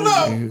motherfucker, too.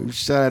 No.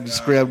 Shout out to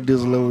Scrap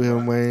Dizzle over here,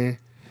 man.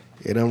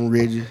 And I'm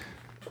Reggie.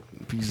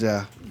 Peace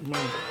out.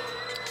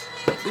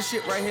 This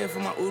shit right here for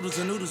my oodles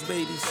and noodles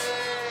babies.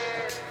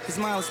 His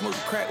mom was smoking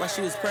crack while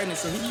she was pregnant,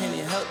 so he can't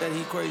even help that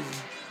he crazy.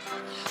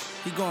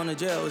 He going to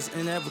jail, it's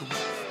inevitable.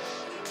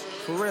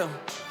 For real.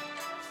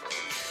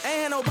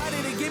 Ain't had nobody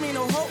to give me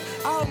no hope.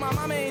 I hope my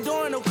mama ain't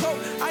doing no coke.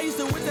 I used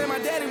to wish that my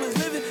daddy was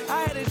living.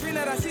 I had a dream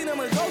that I seen him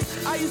a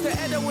ghost. I used to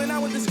act up when I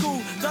went to school.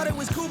 Thought it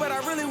was cool, but I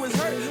really was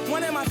hurt.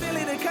 Wanted my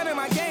family to cut in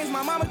my games.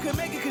 My mama couldn't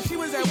make it cause she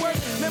was at work.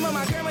 Remember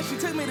my grandma, she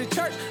took me to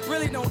church.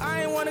 Really, no,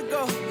 I ain't wanna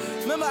go.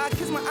 Remember I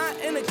kissed my aunt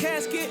in the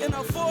casket and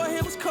her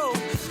forehead was cold.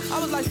 I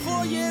was like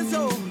 4 years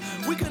old.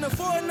 We couldn't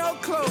afford no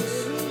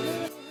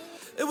clothes.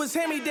 It was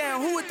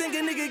hand-me-down. Who would think a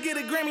nigga get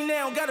a Grammy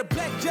now? Got a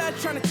black judge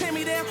trying to tear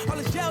me down. All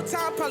this jail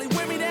time probably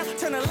wear me down.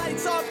 Turn the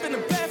lights off in the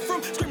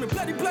bathroom. Screaming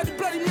bloody, bloody,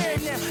 bloody Mary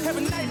now.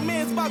 Having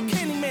nightmares about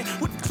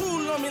Candyman. With the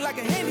tool on me like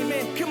a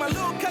handyman. Kill my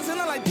little cousin,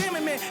 I'm like, damn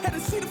it, man. Had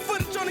to see the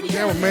footage on the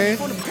camera, man.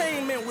 On the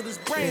pavement with his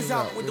brains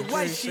out. With the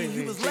white sheet,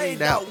 he was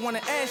laid out. Want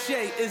an ass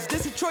shade. Is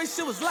this a choice?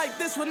 It was like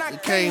this when I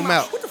came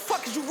out. What the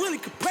fuck is you really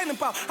complaining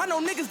about? I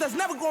know niggas that's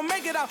never gonna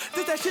make it out.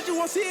 This that shit you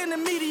won't see in the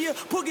media.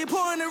 Poor get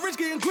poor and the rich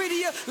getting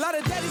greedier. A lot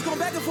of daddies gon'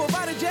 back and forth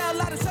out of jail. A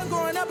lot of sons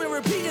growing up and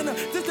repeating them.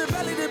 This the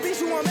belly the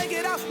beast, you won't make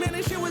it out. Man,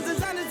 this shit was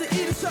designed to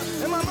eat us up.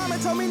 And my mama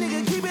told me,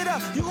 nigga, keep it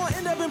up. You gon'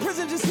 end up in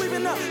prison just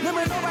sleeping up.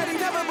 Remember, nobody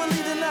never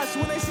believed in us.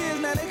 When they see us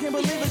now, they can't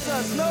believe it's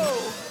us. No.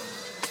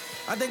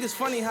 I think it's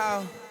funny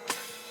how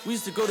we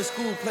used to go to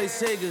school, play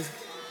Segas,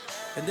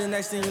 and then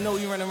next thing you know,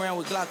 you run around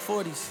with Glock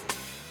 40s.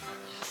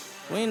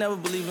 We ain't never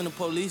believe in the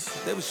police.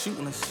 They was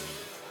shooting us.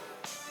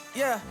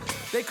 Yeah,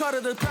 they called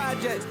it the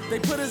projects. They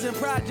put us in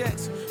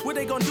projects. What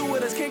they gonna do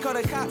with us? Can't call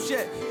the cops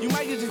yet. You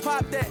might just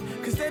pop that,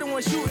 cause they the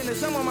one shooting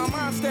us. I'm on my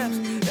mom's steps.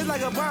 It's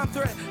like a bomb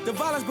threat. The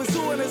violence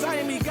pursuing us. I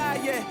ain't me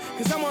God yet,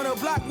 cause I'm on a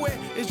block where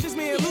it's just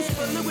me and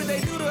Lucifer. Look what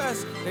they do to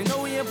us. They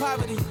know we in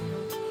poverty.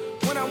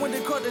 When I went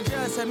to court, the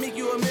judge said, make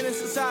you a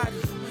menace to society.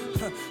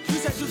 You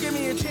said you give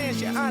me a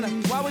chance, your honor.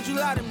 Why would you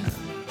lie to me?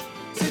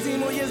 16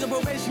 more years of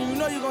probation. You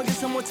know you're gonna get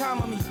some more time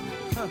on me.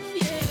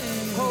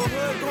 Whole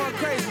hood going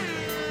crazy.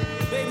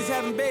 Babies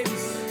having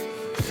babies.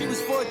 She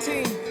was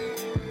 14,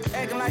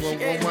 acting like she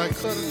 8.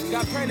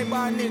 Got pregnant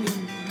by a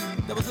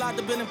nigga that was locked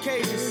up in them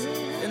cages.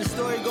 And the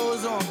story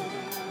goes on.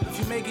 If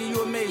you make it,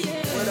 you amazing.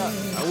 What up?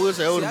 I would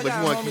say older, but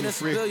you want to keep it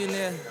free.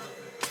 Billionaire,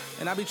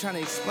 and I be trying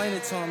to explain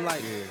it to him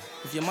like,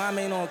 if your mom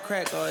ain't on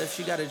crack or if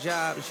she got a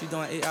job and she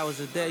doing 8 hours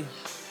a day,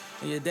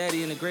 and your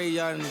daddy in the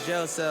graveyard in the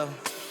jail cell,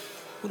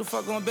 who the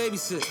fuck gonna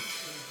babysit?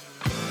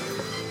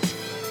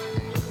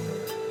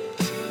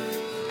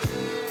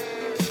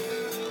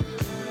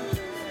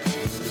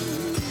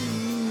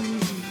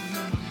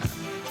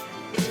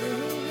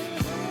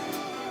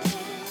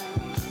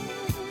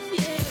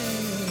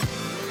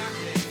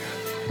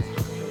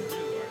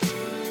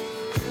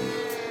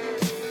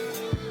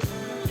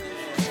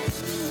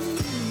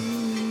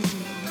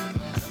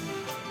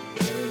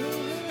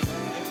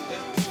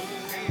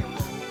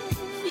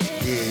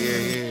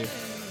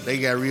 they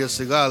got real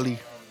cigar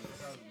leaf.